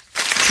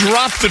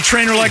 Dropped the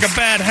trainer like a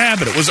bad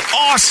habit. It was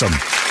awesome.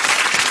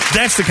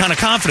 That's the kind of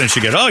confidence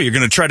you get. Oh, you're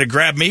going to try to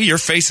grab me? Your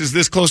face is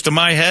this close to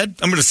my head?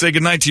 I'm going to say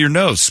goodnight to your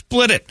nose.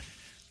 Split it.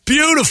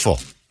 Beautiful.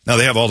 Now,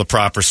 they have all the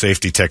proper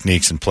safety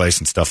techniques in place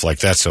and stuff like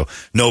that, so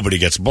nobody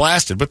gets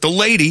blasted. But the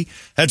lady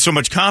had so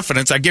much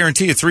confidence, I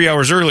guarantee you 3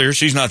 hours earlier,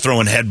 she's not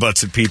throwing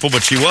headbutts at people,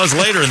 but she was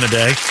later in the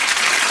day.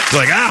 She's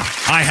like,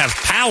 I have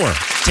power.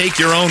 Take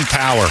your own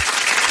power.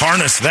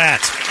 Harness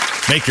that.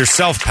 Make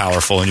yourself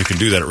powerful, and you can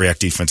do that at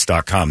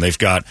ReactDefense.com. They've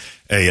got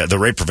the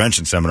rape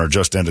prevention seminar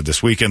just ended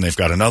this weekend. They've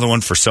got another one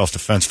for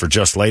self-defense for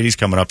just ladies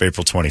coming up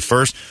April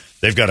 21st.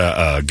 They've got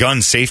a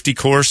gun safety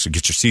course to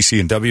get your CC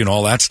and W and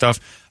all that stuff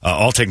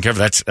all taken care of.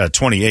 That's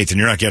 28th, and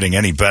you're not getting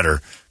any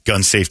better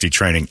gun safety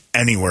training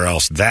anywhere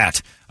else.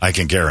 That I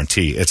can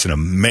guarantee. It's an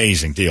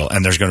amazing deal,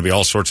 and there's going to be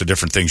all sorts of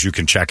different things you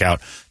can check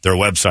out their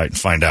website and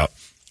find out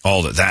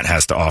all that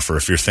has to offer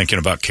if you're thinking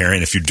about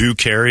carrying. If you do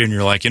carry and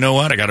you're like, you know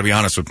what, I got to be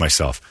honest with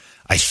myself.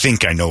 I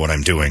think I know what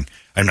I'm doing.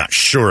 I'm not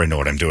sure I know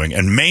what I'm doing.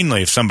 And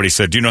mainly if somebody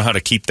said, do you know how to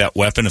keep that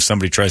weapon if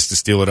somebody tries to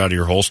steal it out of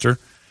your holster?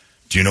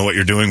 Do you know what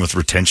you're doing with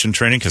retention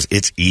training? Because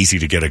it's easy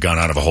to get a gun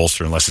out of a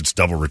holster unless it's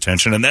double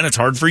retention, and then it's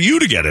hard for you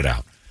to get it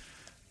out.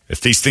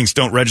 If these things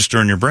don't register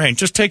in your brain,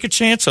 just take a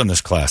chance on this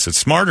class. It's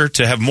smarter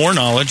to have more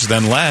knowledge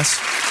than less,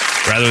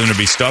 rather than to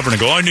be stubborn and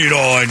go, I need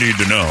all I need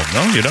to know.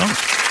 No, you don't.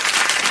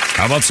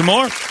 How about some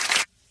more?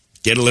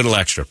 Get a little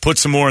extra. Put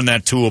some more in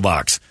that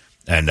toolbox.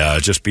 And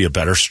just be a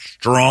better,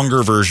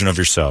 stronger version of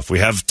yourself. We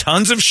have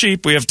tons of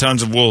sheep. We have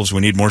tons of wolves. We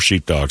need more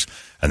sheepdogs.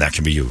 And that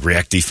can be you.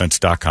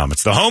 ReactDefense.com.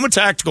 It's the home of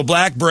tactical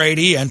black.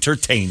 Brady,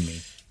 entertain me.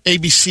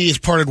 ABC has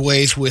parted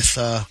ways with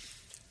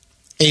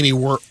Amy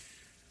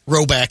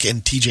Roback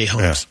and TJ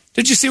Holmes.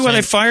 Did you see why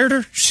they fired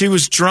her? She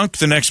was drunk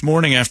the next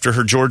morning after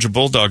her Georgia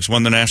Bulldogs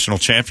won the national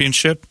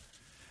championship.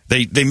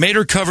 They made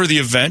her cover the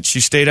event.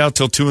 She stayed out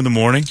till 2 a.m.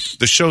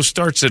 The show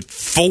starts at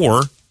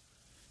 4.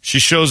 She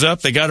shows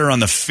up. They got her on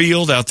the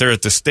field out there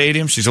at the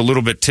stadium. She's a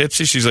little bit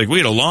tipsy. She's like, we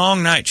had a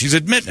long night. She's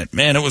admitting it.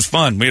 Man, it was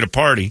fun. We had a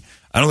party.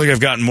 I don't think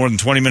I've gotten more than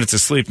 20 minutes of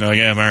sleep. No,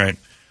 yeah, I'm all right.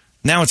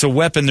 Now it's a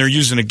weapon they're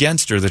using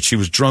against her that she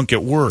was drunk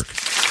at work.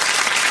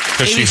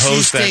 Because she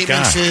hosed that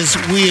guy. Is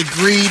we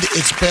agreed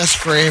it's best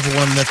for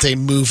everyone that they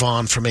move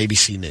on from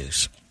ABC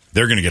News.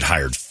 They're going to get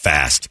hired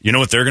fast. You know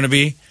what they're going to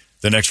be?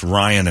 The next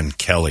Ryan and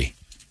Kelly.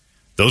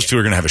 Those two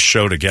are going to have a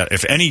show together.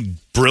 If any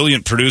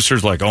brilliant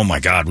producers like, oh, my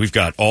God, we've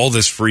got all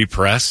this free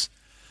press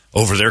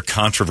over their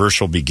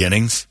controversial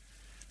beginnings.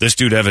 This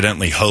dude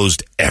evidently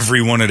hosed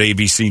everyone at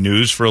ABC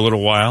News for a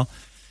little while.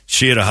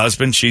 She had a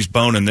husband. She's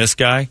boning this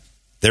guy.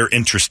 They're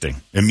interesting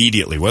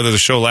immediately. Whether the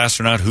show lasts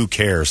or not, who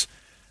cares?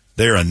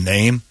 They're a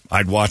name.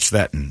 I'd watch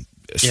that in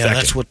a second. Yeah,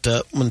 that's what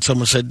when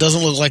someone said,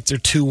 doesn't look like they're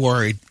too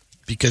worried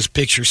because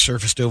pictures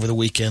surfaced over the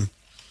weekend.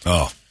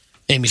 Oh.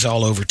 Amy's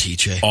all over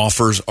TJ.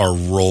 Offers are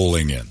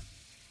rolling in.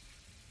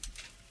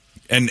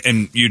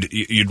 And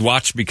you'd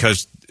watch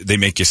because they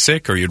make you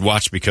sick, or you'd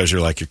watch because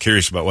you're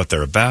curious about what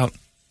they're about.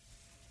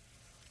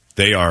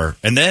 They are.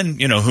 And then,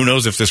 who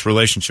knows if this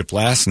relationship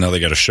lasts. Now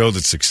they got a show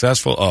that's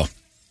successful. Oh,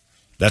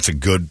 that's a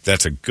good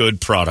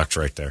product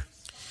right there.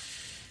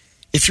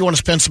 If you want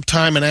to spend some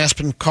time in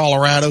Aspen,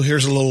 Colorado,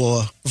 here's a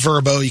little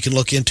Verbo you can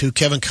look into.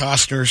 Kevin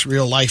Costner's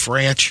Real Life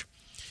Ranch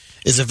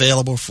is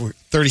available for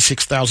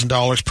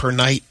 $36,000 per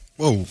night.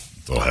 Whoa.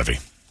 A little heavy.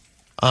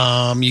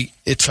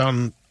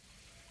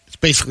 It's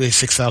basically a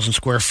 6,000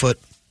 square foot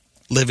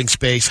living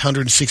space,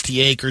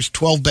 160 acres,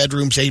 12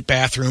 bedrooms, 8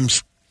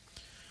 bathrooms,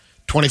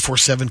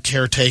 24/7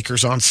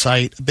 caretakers on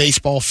site, a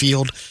baseball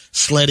field,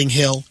 sledding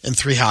hill, and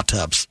 3 hot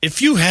tubs.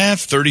 If you have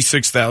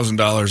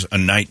 $36,000 a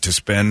night to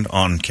spend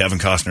on Kevin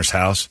Costner's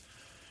house,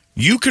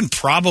 you can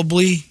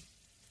probably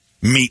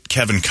meet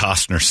Kevin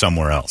Costner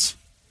somewhere else.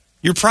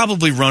 You're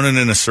probably running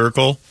in a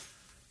circle,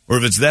 or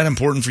if it's that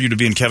important for you to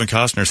be in Kevin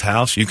Costner's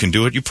house, you can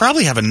do it. You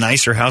probably have a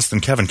nicer house than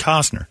Kevin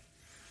Costner.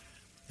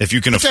 If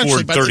you can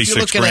afford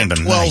 $36,000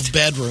 a night. 12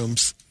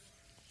 bedrooms.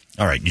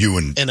 All right, you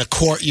and a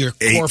your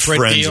 8 corporate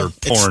friends deal, are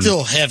pouring it's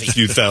still heavy. a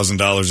few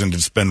 $1,000s in to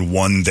spend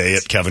one day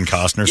at Kevin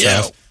Costner's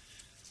house.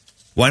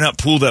 Why not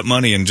pool that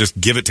money and just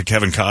give it to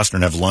Kevin Costner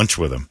and have lunch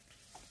with him?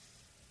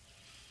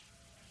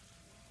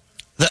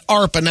 The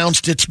ARP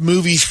announced its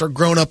Movies for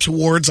Grown-Ups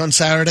Awards on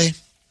Saturday.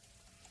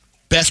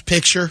 Best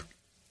Picture.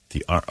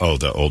 The old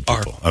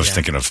people. I was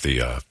thinking of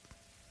the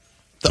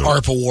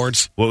ARP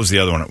Awards. What was the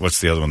other one? What's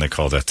the other one they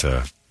call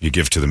that you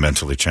give to the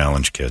mentally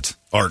challenged kids?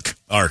 ARC.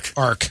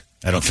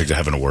 I don't think they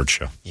have an award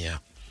show. Yeah.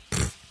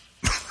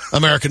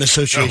 American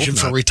Association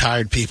for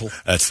Retired People.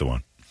 That's the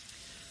one.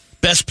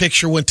 Best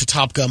Picture went to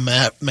Top Gun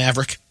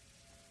Maverick.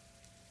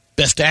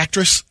 Best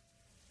Actress?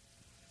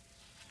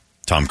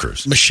 Tom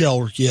Cruise.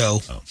 Michelle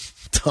Yeoh. Oh.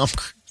 Tom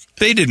Cruise.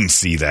 They didn't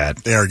see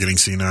that. They are getting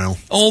senile.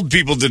 Old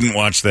people didn't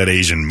watch that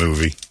Asian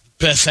movie.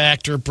 Best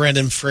Actor,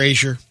 Brendan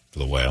Fraser.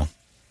 The Whale.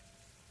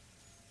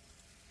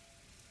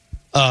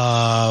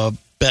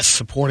 Best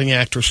Supporting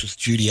Actress was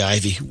Judy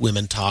Ivey,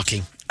 Women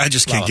Talking. I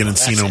just can't get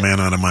Encino Man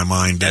out of my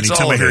mind.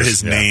 Anytime I hear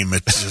his name,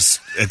 it's just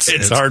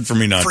it's hard for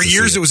me not to. For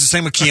years, it was the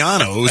same with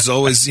Keanu. It was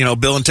always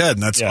Bill and Ted,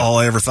 and that's all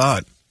I ever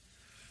thought.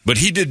 But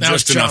he did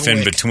just enough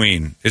in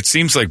between. It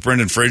seems like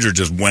Brendan Fraser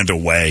just went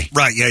away.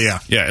 Right? Yeah.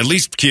 Yeah. At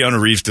least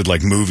Keanu Reeves did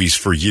movies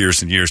for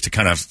years and years to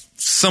kind of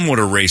somewhat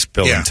erase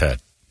Bill and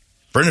Ted.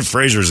 Brendan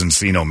Fraser's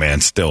Encino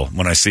Man still.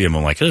 When I see him,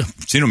 I'm like,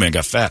 Encino Man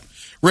got fat.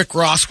 Rick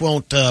Ross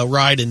won't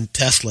ride in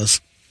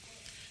Teslas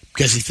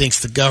because he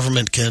thinks the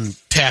government can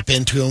tap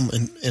into him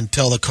and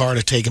tell the car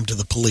to take him to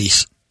the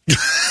police.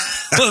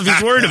 Well, if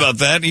he's worried about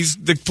that,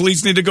 the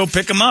police need to go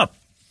pick him up.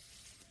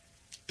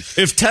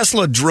 If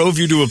Tesla drove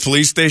you to a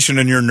police station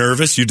and you're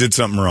nervous, you did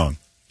something wrong.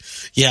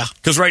 Yeah.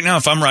 Because right now,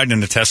 if I'm riding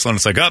in a Tesla and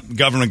it's like, the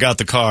government got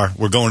the car,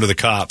 we're going to the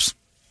cops.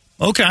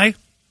 Okay.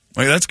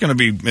 Well, that's going to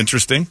be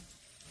interesting.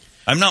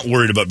 I'm not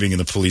worried about being in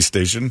the police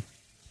station.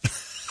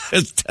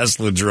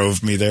 Tesla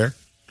drove me there.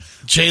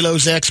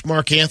 J-Lo's ex,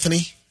 Mark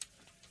Anthony,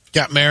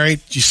 got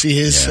married. Did you see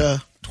his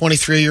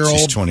 23-year-old?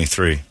 She's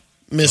 23.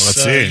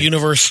 Miss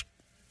Universe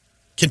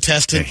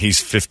contestant. Yeah, he's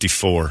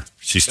 54.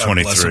 She's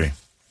 23.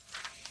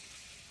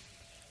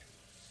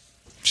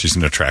 She's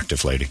an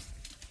attractive lady.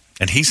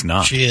 And he's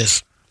not. She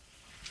is.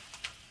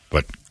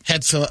 But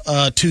had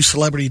 2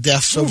 celebrity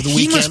deaths over the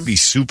weekend. He must be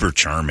super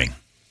charming.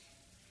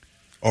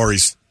 Or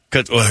he's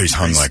hung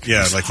like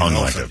hung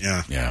like it.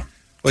 Yeah.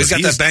 Well, he's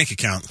got that bank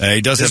account.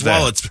 He does his have that.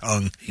 Wallet's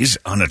hung. He's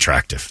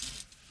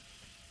unattractive.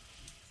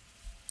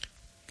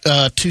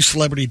 2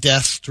 celebrity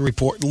deaths to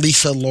report.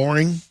 Lisa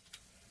Loring.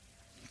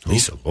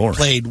 Lisa Loring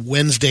played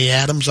Wednesday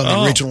Addams on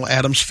the original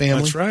Addams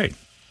Family. That's right.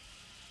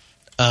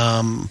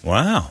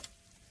 Wow.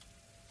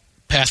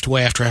 Passed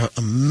away after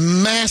a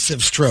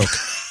massive stroke.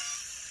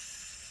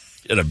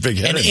 Had a big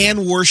head. And Ann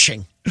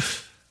Wershing.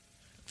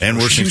 Ann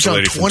Wershing's the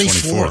lady from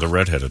 24, the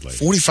redheaded lady.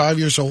 45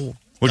 years old.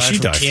 What'd she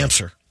die from?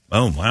 Cancer.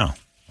 Oh, wow.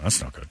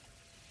 That's not good.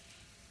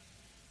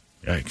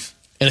 Yikes.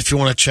 And if you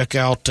want to check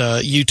out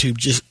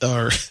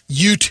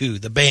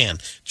U2, the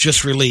band,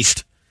 just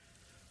released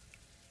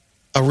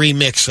a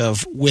remix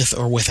of With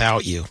or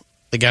Without You.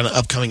 They got an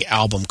upcoming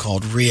album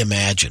called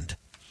Reimagined.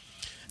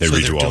 They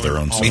redo all their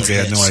own stuff. Means they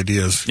had no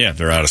ideas. Yeah,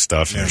 they're out of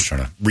stuff. They're just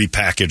trying to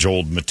repackage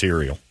old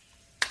material.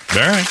 All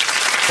right.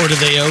 Or do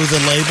they owe the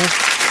label?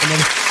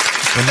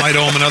 They might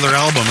owe them another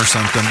album or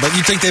something. But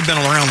you'd think they've been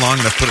around long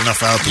enough, put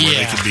enough out to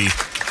where they could be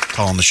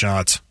calling the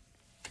shots.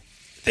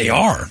 They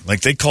are.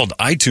 Like, they called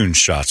iTunes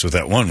shots with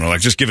that one. We're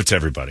like, just give it to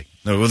everybody.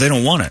 No, well, they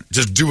don't want it.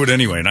 Just do it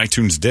anyway. And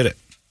iTunes did it.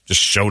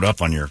 Just showed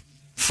up on your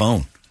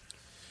phone.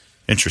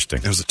 Interesting.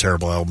 It was a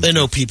terrible album. They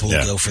know people who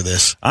go for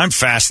this. I'm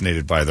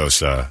fascinated by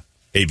those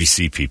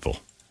ABC people.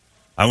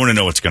 I want to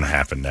know what's going to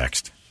happen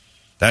next.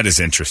 That is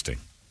interesting.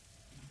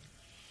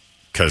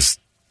 Because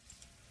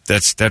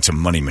that's a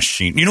money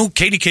machine. You know,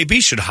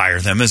 KDKB should hire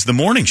them as the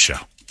morning show.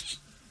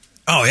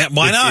 Oh, yeah.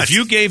 Why not? If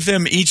you gave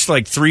them each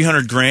like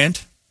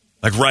 $300,000,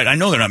 like, right, I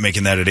know they're not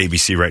making that at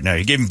ABC right now.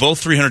 You gave them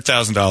both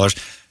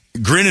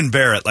 $300,000. Grin and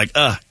bear it. Like,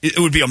 it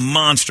would be a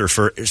monster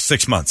for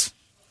 6 months.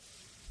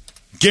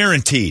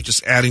 Guaranteed.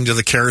 Just adding to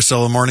the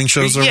carousel of morning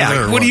shows over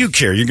there? What do you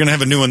care? You're going to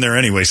have a new one there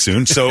anyway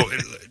soon. So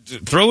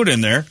throw it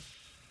in there.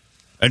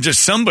 And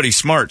just somebody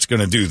smart's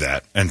going to do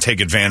that and take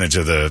advantage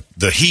of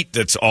the heat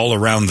that's all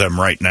around them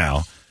right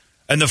now.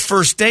 And the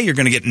first day, you're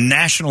going to get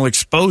national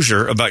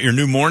exposure about your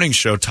new morning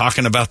show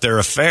talking about their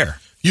affair.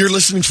 You're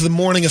listening to The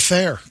Morning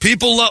Affair.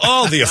 People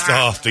love the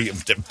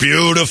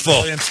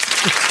beautiful.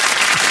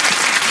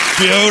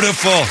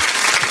 Beautiful.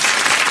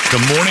 The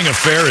Morning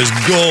Affair is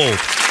gold.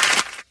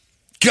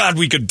 God,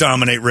 we could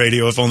dominate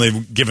radio if only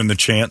given the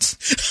chance.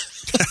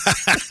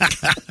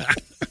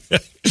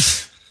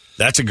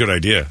 That's a good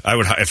idea.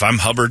 If I'm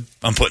Hubbard,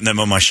 I'm putting them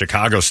on my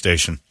Chicago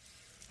station.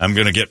 I'm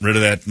going to get rid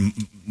of that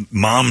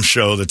mom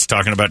show that's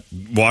talking about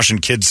washing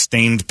kids'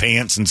 stained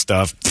pants and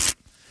stuff.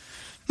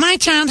 My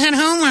child had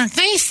homework.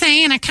 They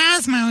say in a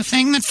Cosmo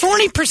thing that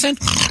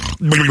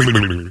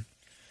 40%...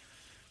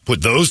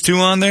 Put those two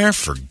on there,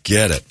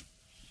 forget it.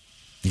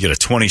 You get a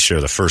 20 share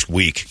the first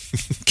week.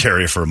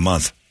 Carry it for a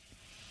month.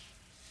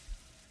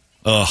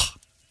 Ugh.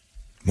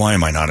 Why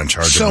am I not in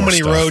charge of so more many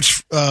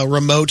stuff?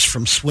 remotes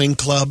from swing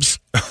clubs.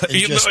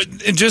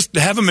 Just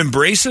have them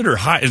embrace it or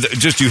hide.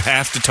 Just you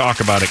have to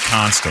talk about it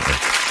constantly.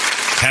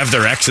 Have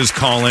their exes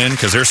call in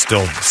because they're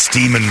still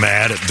steaming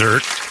mad at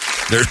dirt.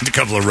 There's a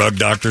couple of rug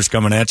doctors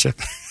coming at you.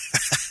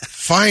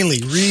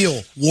 Finally,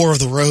 real War of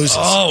the Roses.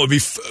 Oh, it would be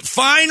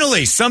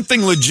finally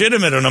something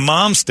legitimate on a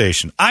mom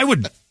station. I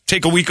would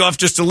take a week off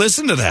just to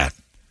listen to that.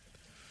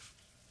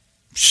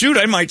 Shoot,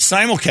 I might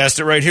simulcast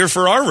it right here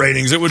for our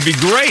ratings. It would be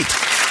great.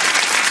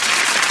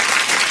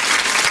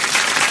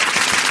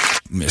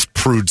 Miss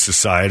Prude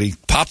Society.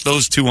 Pop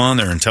those two on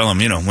there and tell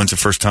them, when's the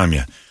first time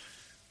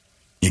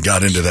you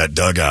got into that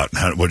dugout?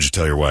 What'd you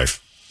tell your wife?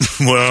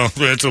 Well,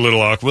 it's a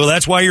little awkward. Well,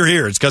 that's why you're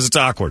here. It's because it's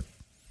awkward.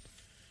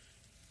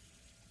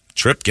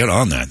 Trip, get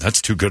on that.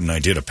 That's too good an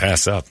idea to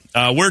pass up.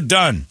 We're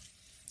done.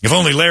 If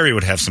only Larry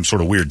would have some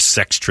sort of weird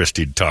sex tryst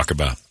he'd talk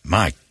about.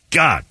 My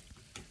God.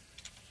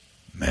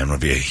 Man,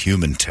 would be a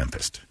human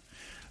tempest.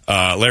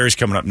 Larry's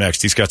coming up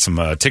next. He's got some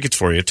tickets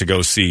for you to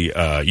go see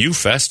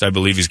U-Fest. I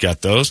believe he's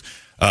got those.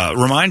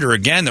 Reminder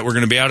again that we're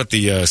going to be out at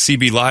the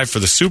CB Live for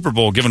the Super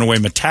Bowl, giving away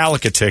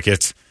Metallica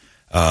tickets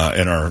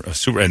in our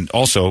and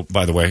also,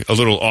 by the way, a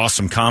little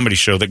awesome comedy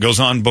show that goes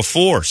on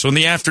before. So in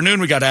the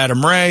afternoon, we got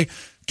Adam Ray,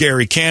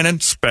 Gary Cannon,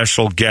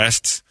 special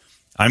guests.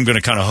 I'm going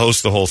to kind of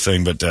host the whole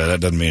thing, but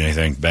that doesn't mean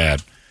anything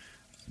bad.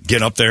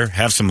 Get up there,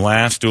 have some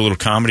laughs, do a little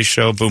comedy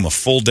show. Boom, a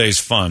full day's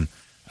fun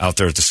out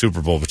there at the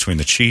Super Bowl between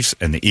the Chiefs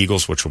and the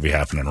Eagles, which will be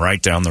happening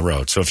right down the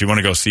road. So if you want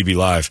to go CB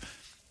Live,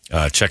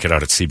 check it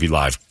out at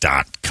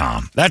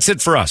cblive.com. That's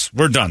it for us.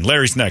 We're done.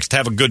 Larry's next.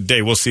 Have a good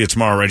day. We'll see you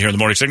tomorrow right here in the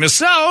Morning Sickness.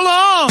 So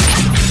long!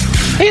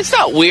 Hey, it's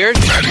not weird.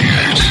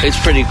 It's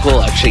pretty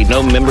cool, actually.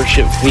 No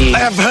membership fee. I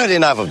have heard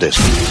enough of this.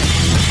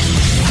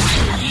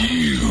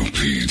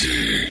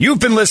 You've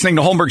been listening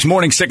to Holmberg's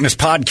Morning Sickness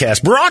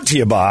Podcast, brought to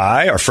you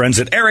by our friends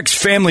at Eric's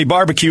Family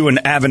Barbecue in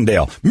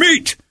Avondale.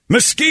 Meet,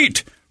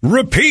 mesquite,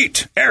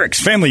 repeat.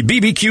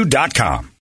 Eric'sFamilyBBQ.com.